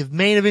like the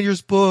main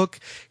Avengers book.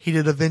 He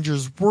did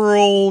Avengers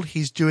World.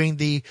 He's doing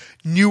the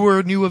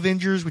newer New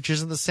Avengers, which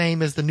isn't the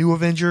same as the New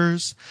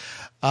Avengers.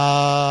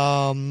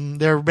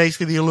 They're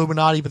basically the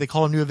Illuminati, but they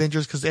call them New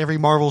Avengers because every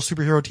Marvel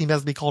superhero team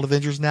has to be called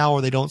Avengers now,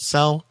 or they don't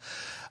sell.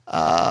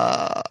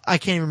 I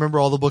can't even remember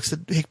all the books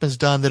that Hickman's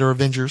done that are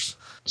Avengers.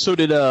 So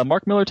did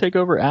Mark Miller take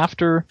over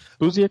after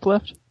Busiek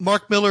left?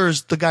 Mark Miller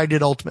is the guy who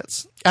did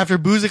Ultimates. After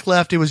Busiek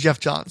left, it was Jeff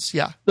Johns.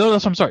 Yeah. No,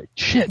 I'm sorry.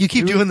 Shit. You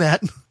keep doing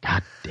that.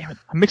 God damn it.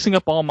 I'm mixing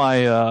up all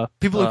my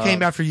people who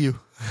came after you.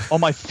 All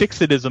my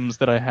fixedisms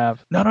that I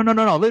have. No.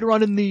 Later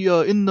on in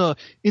the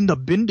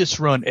Bendis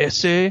run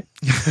essay.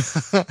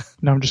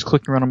 Now I'm just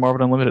clicking around on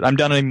Marvel Unlimited. I'm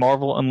down in a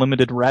Marvel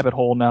Unlimited rabbit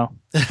hole now.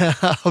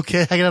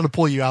 Okay, I gotta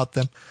pull you out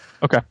then.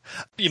 Okay.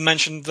 You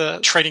mentioned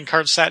the trading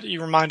card set.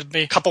 You reminded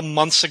me a couple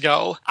months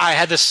ago, I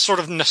had this sort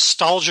of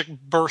nostalgic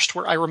burst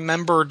where I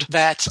remembered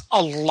that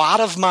a lot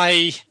of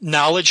my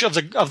knowledge of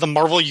the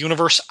Marvel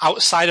universe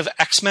outside of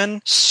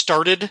X-Men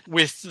started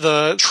with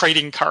the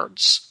trading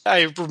cards.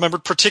 I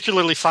remembered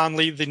particularly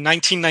fondly the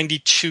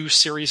 1992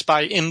 series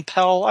by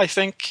Impel, I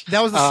think.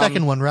 That was the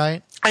second one,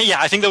 right?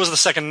 Yeah, I think that was the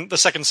second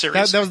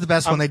series. That was the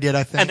best one they did,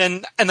 I think.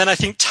 And then I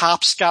think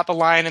Topps got the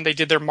line and they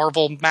did their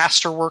Marvel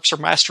Masterworks or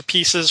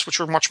Masterpieces, which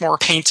were much more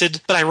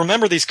painted. But I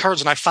remember these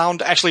cards, and I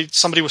found actually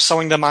somebody was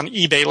selling them on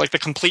eBay, like the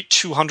complete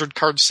 200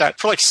 card set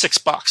for like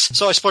 $6.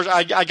 So I suppose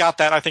I got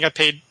that. I think I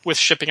paid with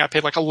shipping. I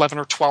paid like $11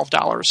 or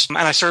 $12, and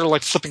I started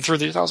like flipping through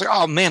these. I was like,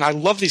 oh man, I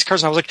love these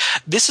cards. And I was like,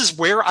 this is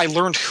where I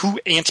learned who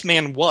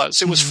Ant-Man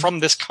was. It was from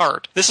this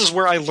card. This is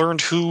where I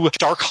learned who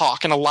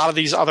Darkhawk and a lot of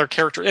these other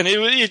characters. And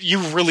you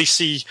really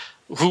see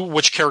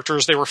which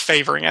characters they were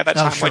favoring at that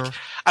time. Sure. Like,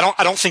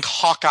 I don't think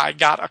Hawkeye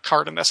got a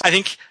card in this. I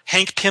think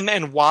Hank Pym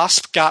and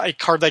Wasp got a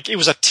card. Like, it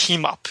was a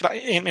team up.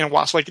 Ant-Man and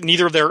Wasp, like,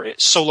 neither of their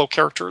solo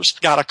characters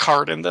got a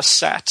card in this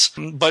set.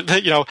 But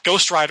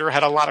Ghost Rider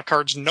had a lot of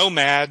cards.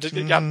 Nomad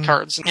got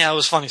cards. Yeah, it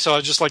was funny. So I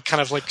was just like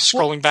kind of like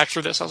scrolling back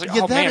through this. I was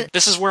like, man,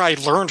 this is where I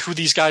learned who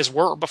these guys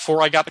were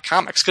before I got the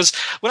comics. Because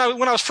when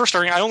I was first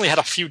starting, I only had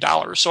a few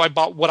dollars, so I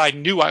bought what I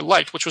knew I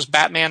liked, which was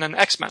Batman and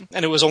X-Men.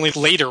 And it was only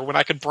later when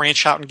I could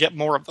branch out and get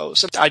more of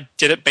those. I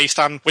did it based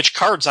on which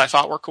cards I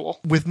thought were cool.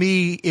 With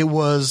me, it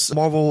was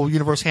Marvel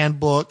Universe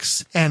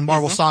Handbooks and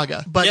Marvel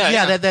Saga. But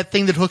that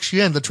thing that hooks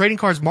you in. The trading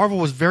cards, Marvel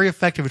was very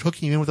effective at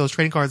hooking you in with those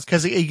trading cards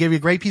because it gave you a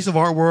great piece of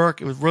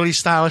artwork. It was really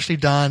stylishly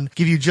done.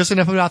 Give you just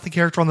enough about the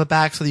character on the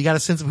back so that you got a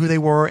sense of who they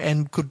were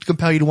and could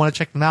compel you to want to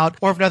check them out.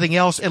 Or if nothing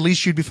else, at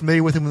least you'd be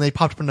familiar with them when they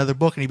popped up in another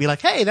book and you'd be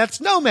like, hey,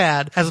 that's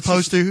Nomad, as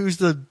opposed to who's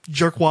the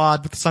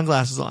jerkwad with the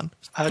sunglasses on.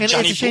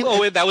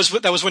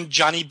 That was when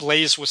Johnny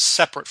Blaze was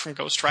separate from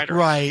Ghost Rider,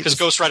 right? Because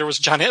Ghost Rider was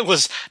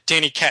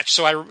Danny Ketch.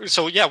 So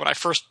when I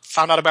first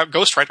found out about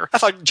Ghost Rider, I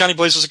thought Johnny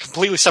Blaze was a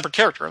completely separate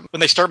character. When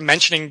they start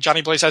mentioning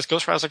Johnny Blaze as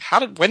Ghost Rider, I was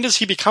like, when does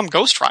he become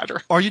Ghost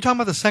Rider? Are you talking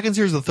about the second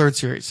series or the third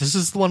series? Is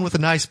this the one with the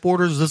nice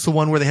borders? Is this the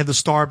one where they had the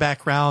star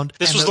background?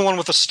 This was the one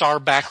with the star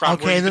background.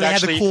 Okay, and then they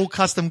had the cool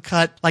custom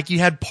cut, like you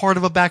had part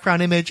of a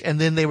background image,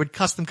 and then they would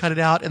custom cut it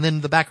out, and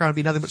then the background would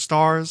be nothing but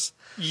stars.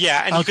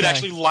 Yeah, and you could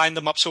actually line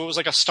them up so it was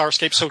like a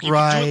starscape, so you could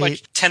do it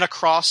like 10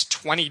 across,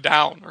 20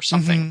 down or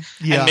something,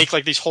 and make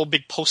like these whole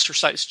big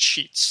poster-sized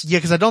sheets. Yeah,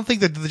 because I don't think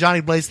that the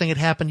Johnny Blaze thing had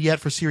happened yet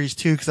for Series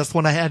 2, because that's the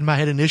one I had in my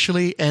head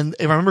initially, and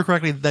if I remember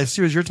correctly, the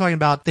series you're talking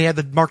about, they had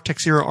the Mark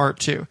Texeira art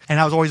too, and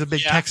I was always a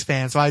big Tex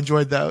fan, so I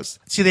enjoyed those.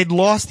 See, they'd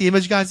lost the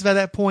image guys at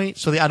that point,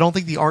 so I don't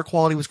think the art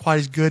quality was quite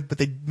as good, but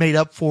they made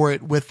up for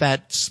it with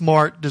that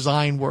smart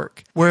design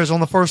work. Whereas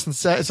on the first and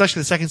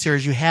especially the second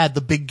series, you had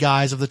the big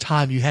guys of the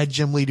time. You had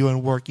Jim Lee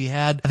doing work. You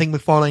had, I think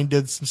McFarlane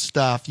did some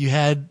stuff. You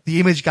had the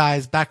image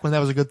guys back when that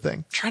was a good thing.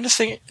 I'm trying to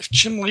think if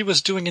Jim Lee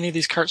was doing any of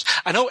these cards.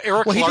 I know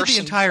Eric Larson. He did the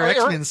entire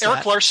X-Men set.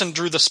 Eric Larson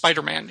drew the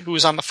Spider-Man, who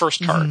was on the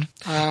first card.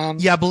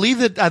 I believe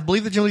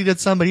that Jim Lee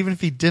did some, but even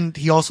if he didn't,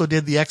 he also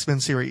did the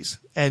X-Men series.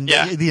 And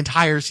the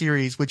entire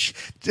series, which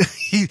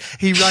he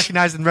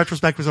recognized in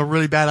retrospect was a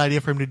really bad idea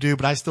for him to do,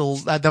 but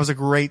that was a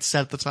great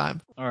set at the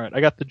time. All right,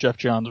 I got the Jeff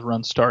Johns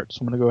run start,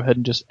 so I'm going to go ahead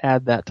and just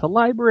add that to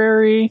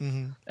library.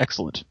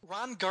 Excellent.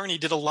 Ron Garney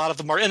did a lot of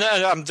the art, and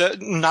I'm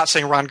not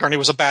saying Ron Garney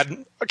was a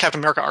bad Captain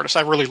America artist.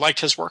 I really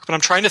liked his work, but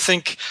I'm trying to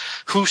think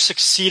who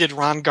succeeded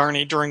Ron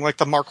Garney during like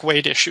the Mark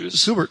Waid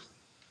issues. Kubert.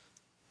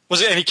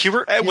 Was it Andy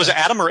Kubert? Yeah. Was it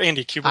Adam or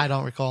Andy Kubert? I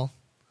don't recall.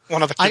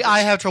 One of the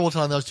I have trouble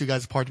telling those two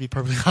guys apart, to be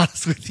perfectly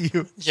honest with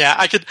you. Yeah,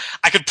 I could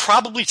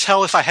probably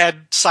tell if I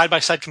had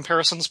side-by-side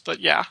comparisons,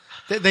 but yeah.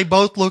 They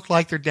both look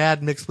like their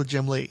dad mixed with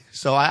Jim Lee.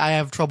 So I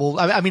have trouble.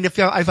 I mean, if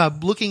I'm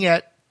looking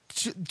at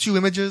two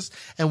images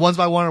and one's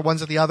by one or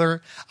one's at the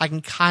other, I can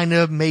kind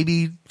of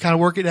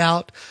work it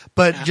out.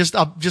 But just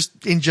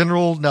in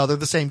general, no, they're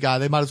the same guy.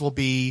 They might as well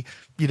be,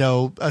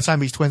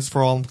 Siamese twins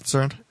for all I'm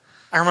concerned.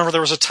 I remember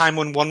there was a time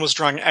when one was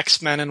drawing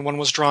X-Men and one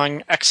was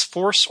drawing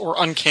X-Force or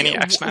Uncanny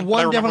X-Men.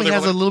 One definitely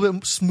has a little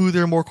bit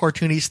smoother, more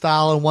cartoony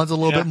style, and one's a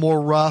little bit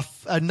more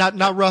rough.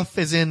 Not rough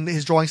as in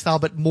his drawing style,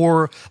 but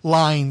more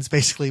lines,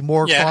 basically.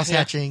 More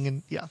cross-hatching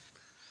and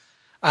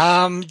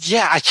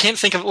I can't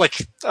think of,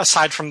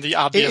 aside from the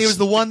obvious. It was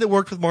the one that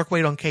worked with Mark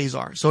Waid on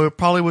Kazar, so it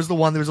probably was the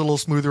one that was a little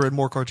smoother and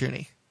more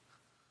cartoony.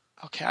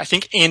 Okay, I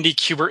think Andy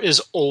Kubert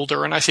is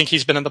older, and I think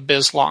he's been in the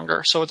biz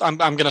longer, so I'm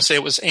going to say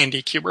it was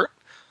Andy Kubert.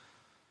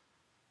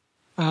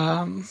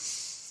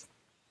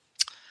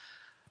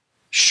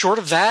 Short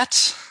of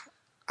that,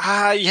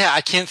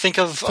 I can't think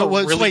of. So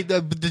wait,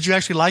 did you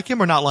actually like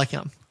him or not like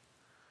him?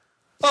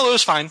 Oh, it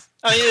was fine.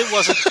 It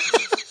wasn't.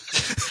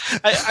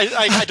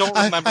 I don't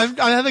remember. I'm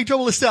having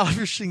trouble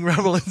establishing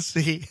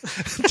relevancy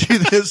to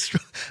this.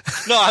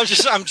 No, I'm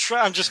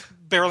just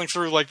barreling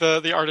through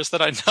the artists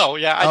that I know.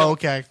 Yeah.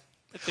 Okay.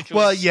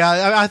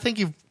 I think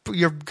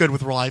you're good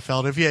with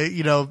Liefeld. If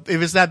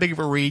if it's that big of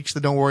a reach,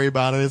 then don't worry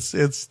about it.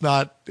 It's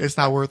not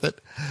worth it.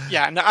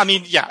 Yeah. No, I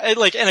mean, yeah.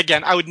 And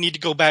again, I would need to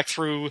go back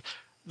through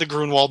the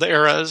Grunwald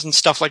eras and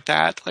stuff like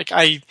that.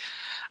 I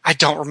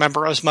don't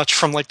remember as much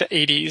from the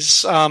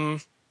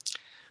 80s.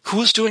 Who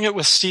was doing it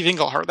with Steve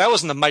Englehart? That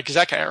wasn't the Mike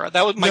Zeck era.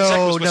 That was Mike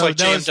Zeck was with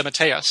J.M.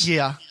 DeMatteis.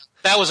 Yeah.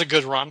 That was a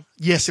good run.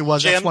 Yes, it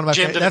was. That's one of my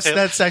favorites.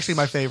 That's actually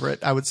my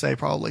favorite, I would say,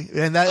 probably.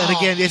 And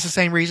again, it's the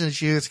same reason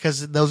as you. It's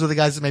because those are the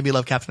guys that made me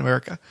love Captain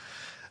America.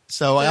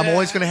 So I'm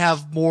always going to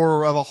have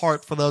more of a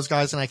heart for those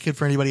guys than I could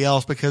for anybody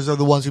else because they're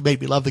the ones who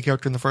made me love the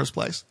character in the first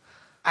place.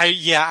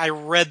 I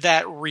read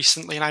that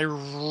recently and I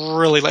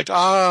really liked.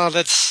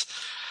 That's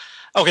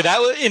okay.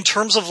 That in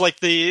terms of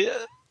the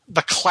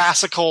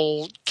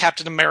classical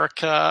Captain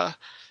America.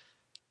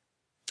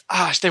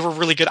 They were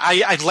really good.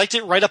 I liked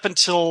it right up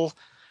until.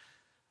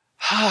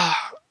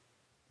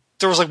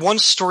 There was one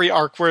story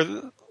arc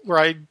when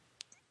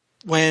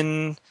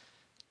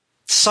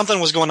something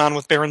was going on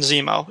with Baron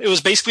Zemo. It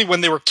was basically when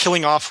they were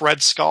killing off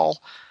Red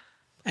Skull.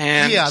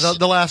 And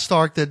the last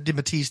arc that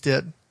DeMatteis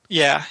did.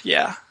 Yeah,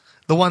 yeah.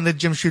 The one that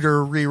Jim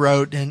Shooter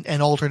rewrote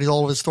and altered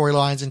all of his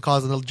storylines and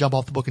caused them to jump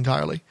off the book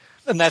entirely.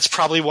 And that's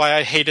probably why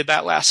I hated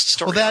that last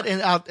story. Well,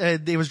 that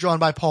and it was drawn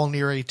by Paul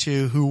Neary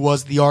too, who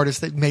was the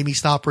artist that made me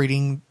stop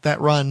reading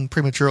that run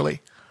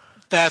prematurely.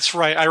 That's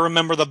right. I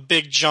remember the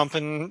big jump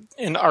in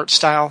art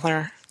style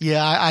there.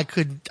 Yeah, I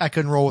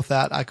couldn't roll with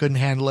that. I couldn't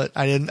handle it.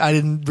 I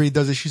didn't read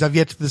those issues. I've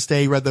yet to this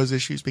day read those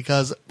issues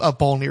because of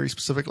Paul Neary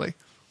specifically.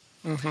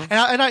 Mm-hmm.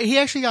 And he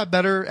actually got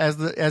better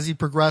as he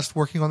progressed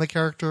working on the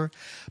character,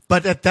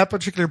 but at that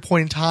particular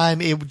point in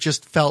time, it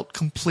just felt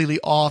completely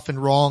off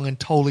and wrong and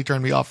totally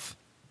turned me off.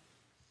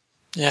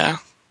 Yeah.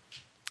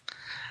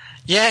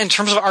 Yeah, in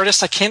terms of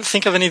artists, I can't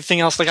think of anything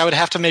else. Like, I would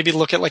have to maybe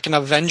look at like an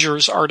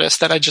Avengers artist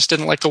that I just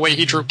didn't like the way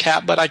he drew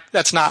Cap, but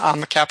that's not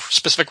on the Cap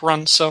specific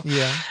run. So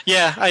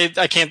yeah,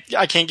 I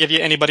can't give you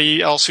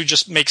anybody else who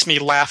just makes me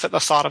laugh at the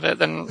thought of it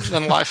than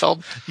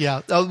Liefeld.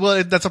 Yeah,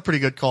 well, that's a pretty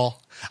good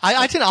call.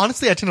 I tend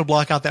to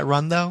block out that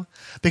run though,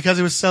 because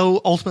it was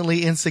so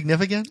ultimately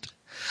insignificant.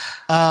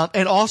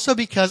 And also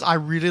because I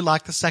really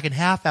liked the second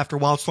half after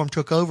Wildstorm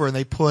took over and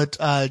they put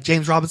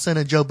James Robinson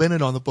and Joe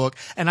Bennett on the book,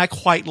 and I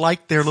quite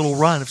liked their little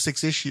run of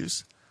 6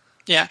 issues.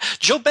 Yeah,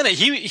 Joe Bennett,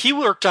 he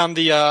worked on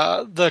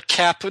the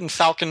Cap and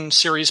Falcon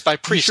series by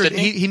Priest, didn't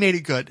he? He made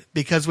it good,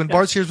 because when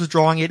Bart Sears was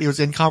drawing it, it was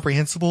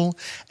incomprehensible,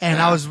 and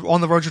I was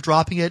on the verge of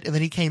dropping it, and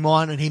then he came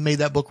on and he made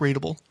that book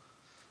readable.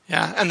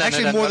 Yeah, and then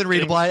actually more than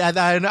readable.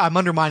 I'm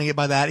undermining it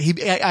by that.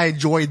 I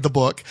enjoyed the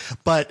book,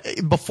 but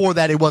before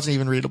that, it wasn't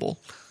even readable.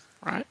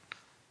 Right.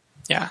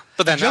 Yeah,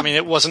 but then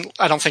it wasn't.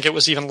 I don't think it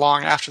was even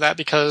long after that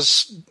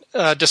because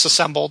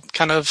Disassembled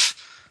kind of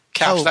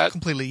capped that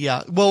completely.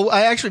 Yeah. Well,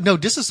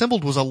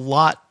 Disassembled was a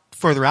lot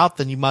further out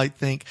than you might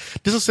think.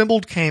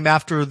 Disassembled came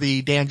after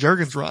the Dan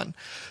Jurgens run,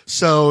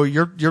 so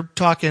you're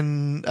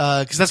talking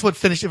because that's what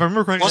finished. If I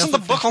remember correctly, wasn't the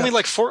book only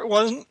like 4?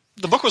 Wasn't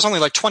the book was only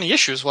like 20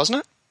 issues, wasn't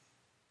it?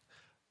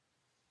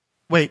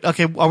 Wait,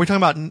 okay, are we talking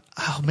about,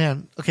 oh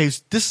man, okay,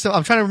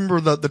 I'm trying to remember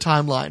the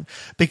timeline,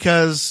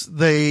 because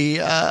the,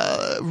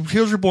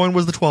 Heroes Reborn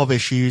was the 12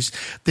 issues,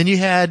 then you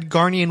had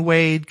Garney and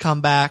Wade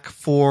come back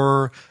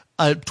for,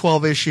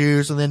 12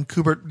 issues, and then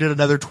Kubert did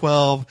another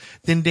 12,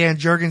 then Dan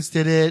Jurgens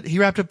did it, he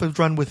wrapped up his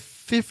run with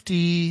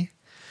 50,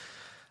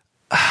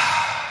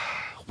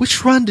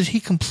 which run did he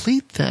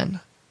complete then?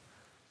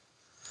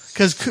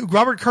 Because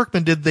Robert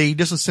Kirkman did the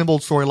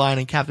Disassembled storyline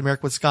in Captain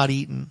America with Scott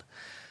Eaton.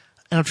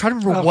 And I'm trying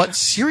to remember what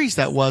series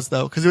that was,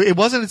 though, because it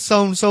wasn't its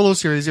own solo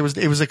series. It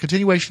was a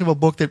continuation of a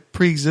book that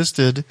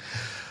pre-existed.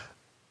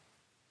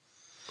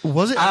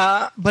 Was it?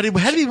 But it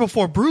had to be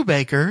before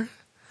Brubaker.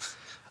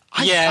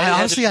 I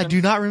honestly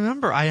do not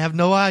remember. I have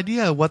no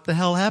idea what the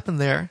hell happened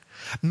there.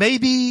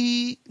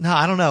 Maybe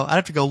I don't know. I'd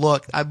have to go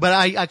look.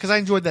 Because I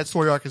enjoyed that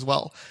story arc as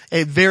well.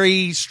 A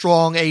very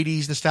strong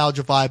 80s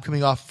nostalgia vibe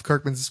coming off of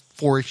Kirkman's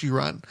 4-issue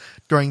run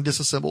during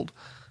Disassembled.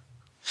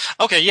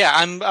 Okay, yeah,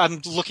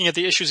 I'm looking at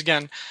the issues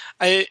again.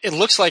 It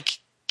looks like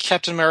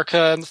Captain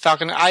America and the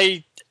Falcon.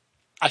 I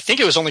think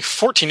it was only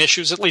 14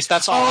 issues. At least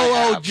that's all I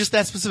have. Oh, just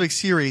that specific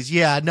series.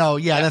 Yeah,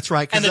 that's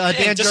right. Because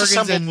Dan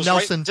Jurgens and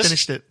Nelson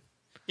finished it.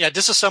 Yeah,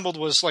 Disassembled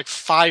was like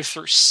 5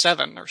 through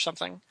 7 or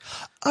something.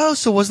 Oh,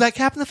 so was that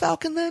Captain the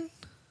Falcon then?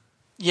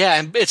 Yeah,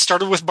 and it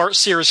started with Bart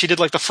Sears. He did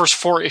like the first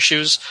 4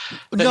 issues.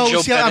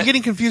 I'm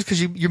getting confused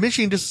because you're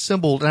mentioning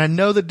Disassembled, and I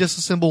know that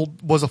Disassembled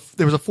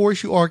there was a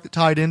 4-issue arc that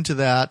tied into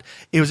that.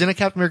 It was in a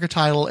Captain America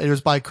title. It was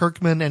by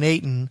Kirkman and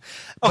Ayton.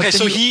 Okay,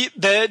 so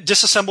the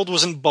Disassembled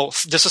was in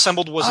both.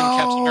 Disassembled was in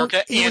Captain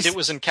America, it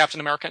was in Captain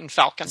America and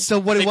Falcon. So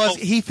what it was,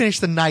 he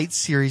finished the Night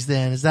series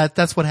then.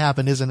 That's what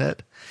happened, isn't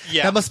it?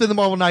 Yeah. That must have been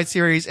the Marvel Night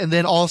series. And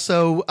then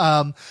also,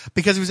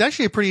 because it was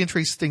actually a pretty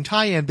interesting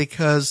tie-in,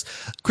 because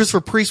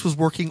Christopher Priest was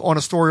working on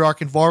a story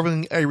arc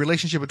involving a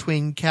relationship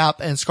between Cap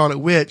and Scarlet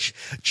Witch,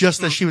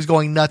 just as she was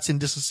going nuts in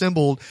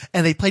Disassembled.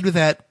 And they played with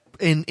that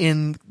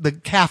in the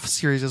CAF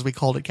series, as we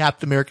called it,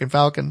 Captain American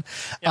Falcon.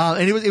 Yeah.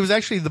 And it was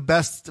actually the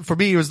best, for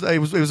me, it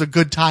was a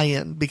good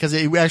tie-in, because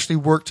it actually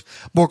worked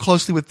more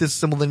closely with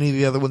Disassembled than any of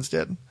the other ones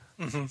did.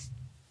 Mm-hmm.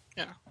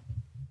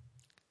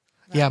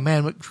 Yeah,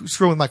 man,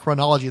 screwing with my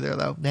chronology there,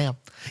 though. Damn.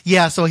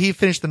 Yeah, so he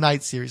finished the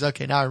Night series.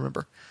 Okay, now I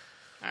remember.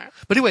 All right.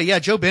 But anyway, yeah,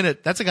 Joe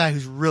Bennett, that's a guy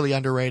who's really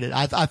underrated.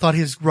 I thought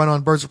his run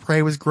on Birds of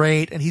Prey was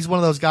great, and he's one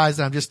of those guys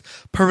that I'm just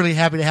perfectly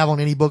happy to have on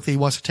any book that he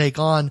wants to take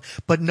on,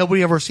 but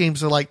nobody ever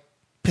seems to, like,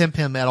 pimp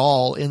him at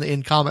all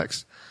in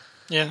comics.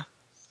 Yeah.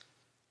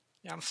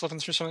 Yeah, I'm flipping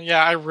through something.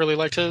 Yeah, I really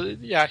liked it.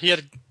 Yeah,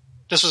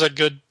 this was a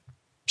good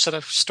set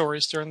of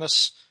stories during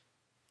this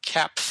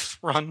Cap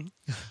run.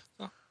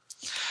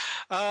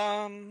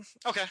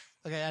 Okay.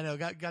 Okay, I know.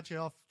 Got you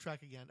off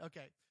track again.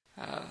 Okay.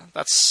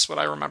 That's what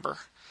I remember.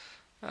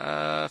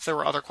 If there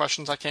were other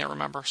questions, I can't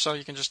remember, so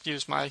you can just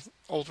use my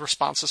old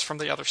responses from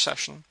the other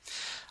session.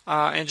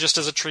 And just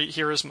as a treat,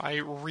 here is my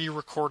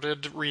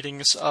re-recorded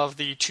readings of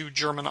the 2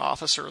 German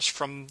officers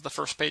from the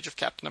first page of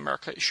Captain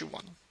America issue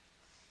 1.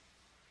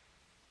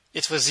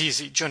 It was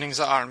easy joining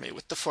the army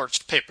with the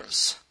forged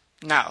papers.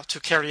 Now to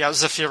carry out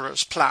the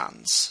Führer's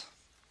plans.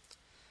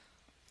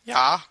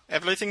 Yeah,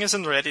 everything is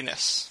in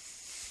readiness.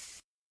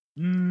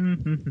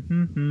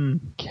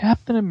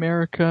 Captain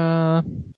America.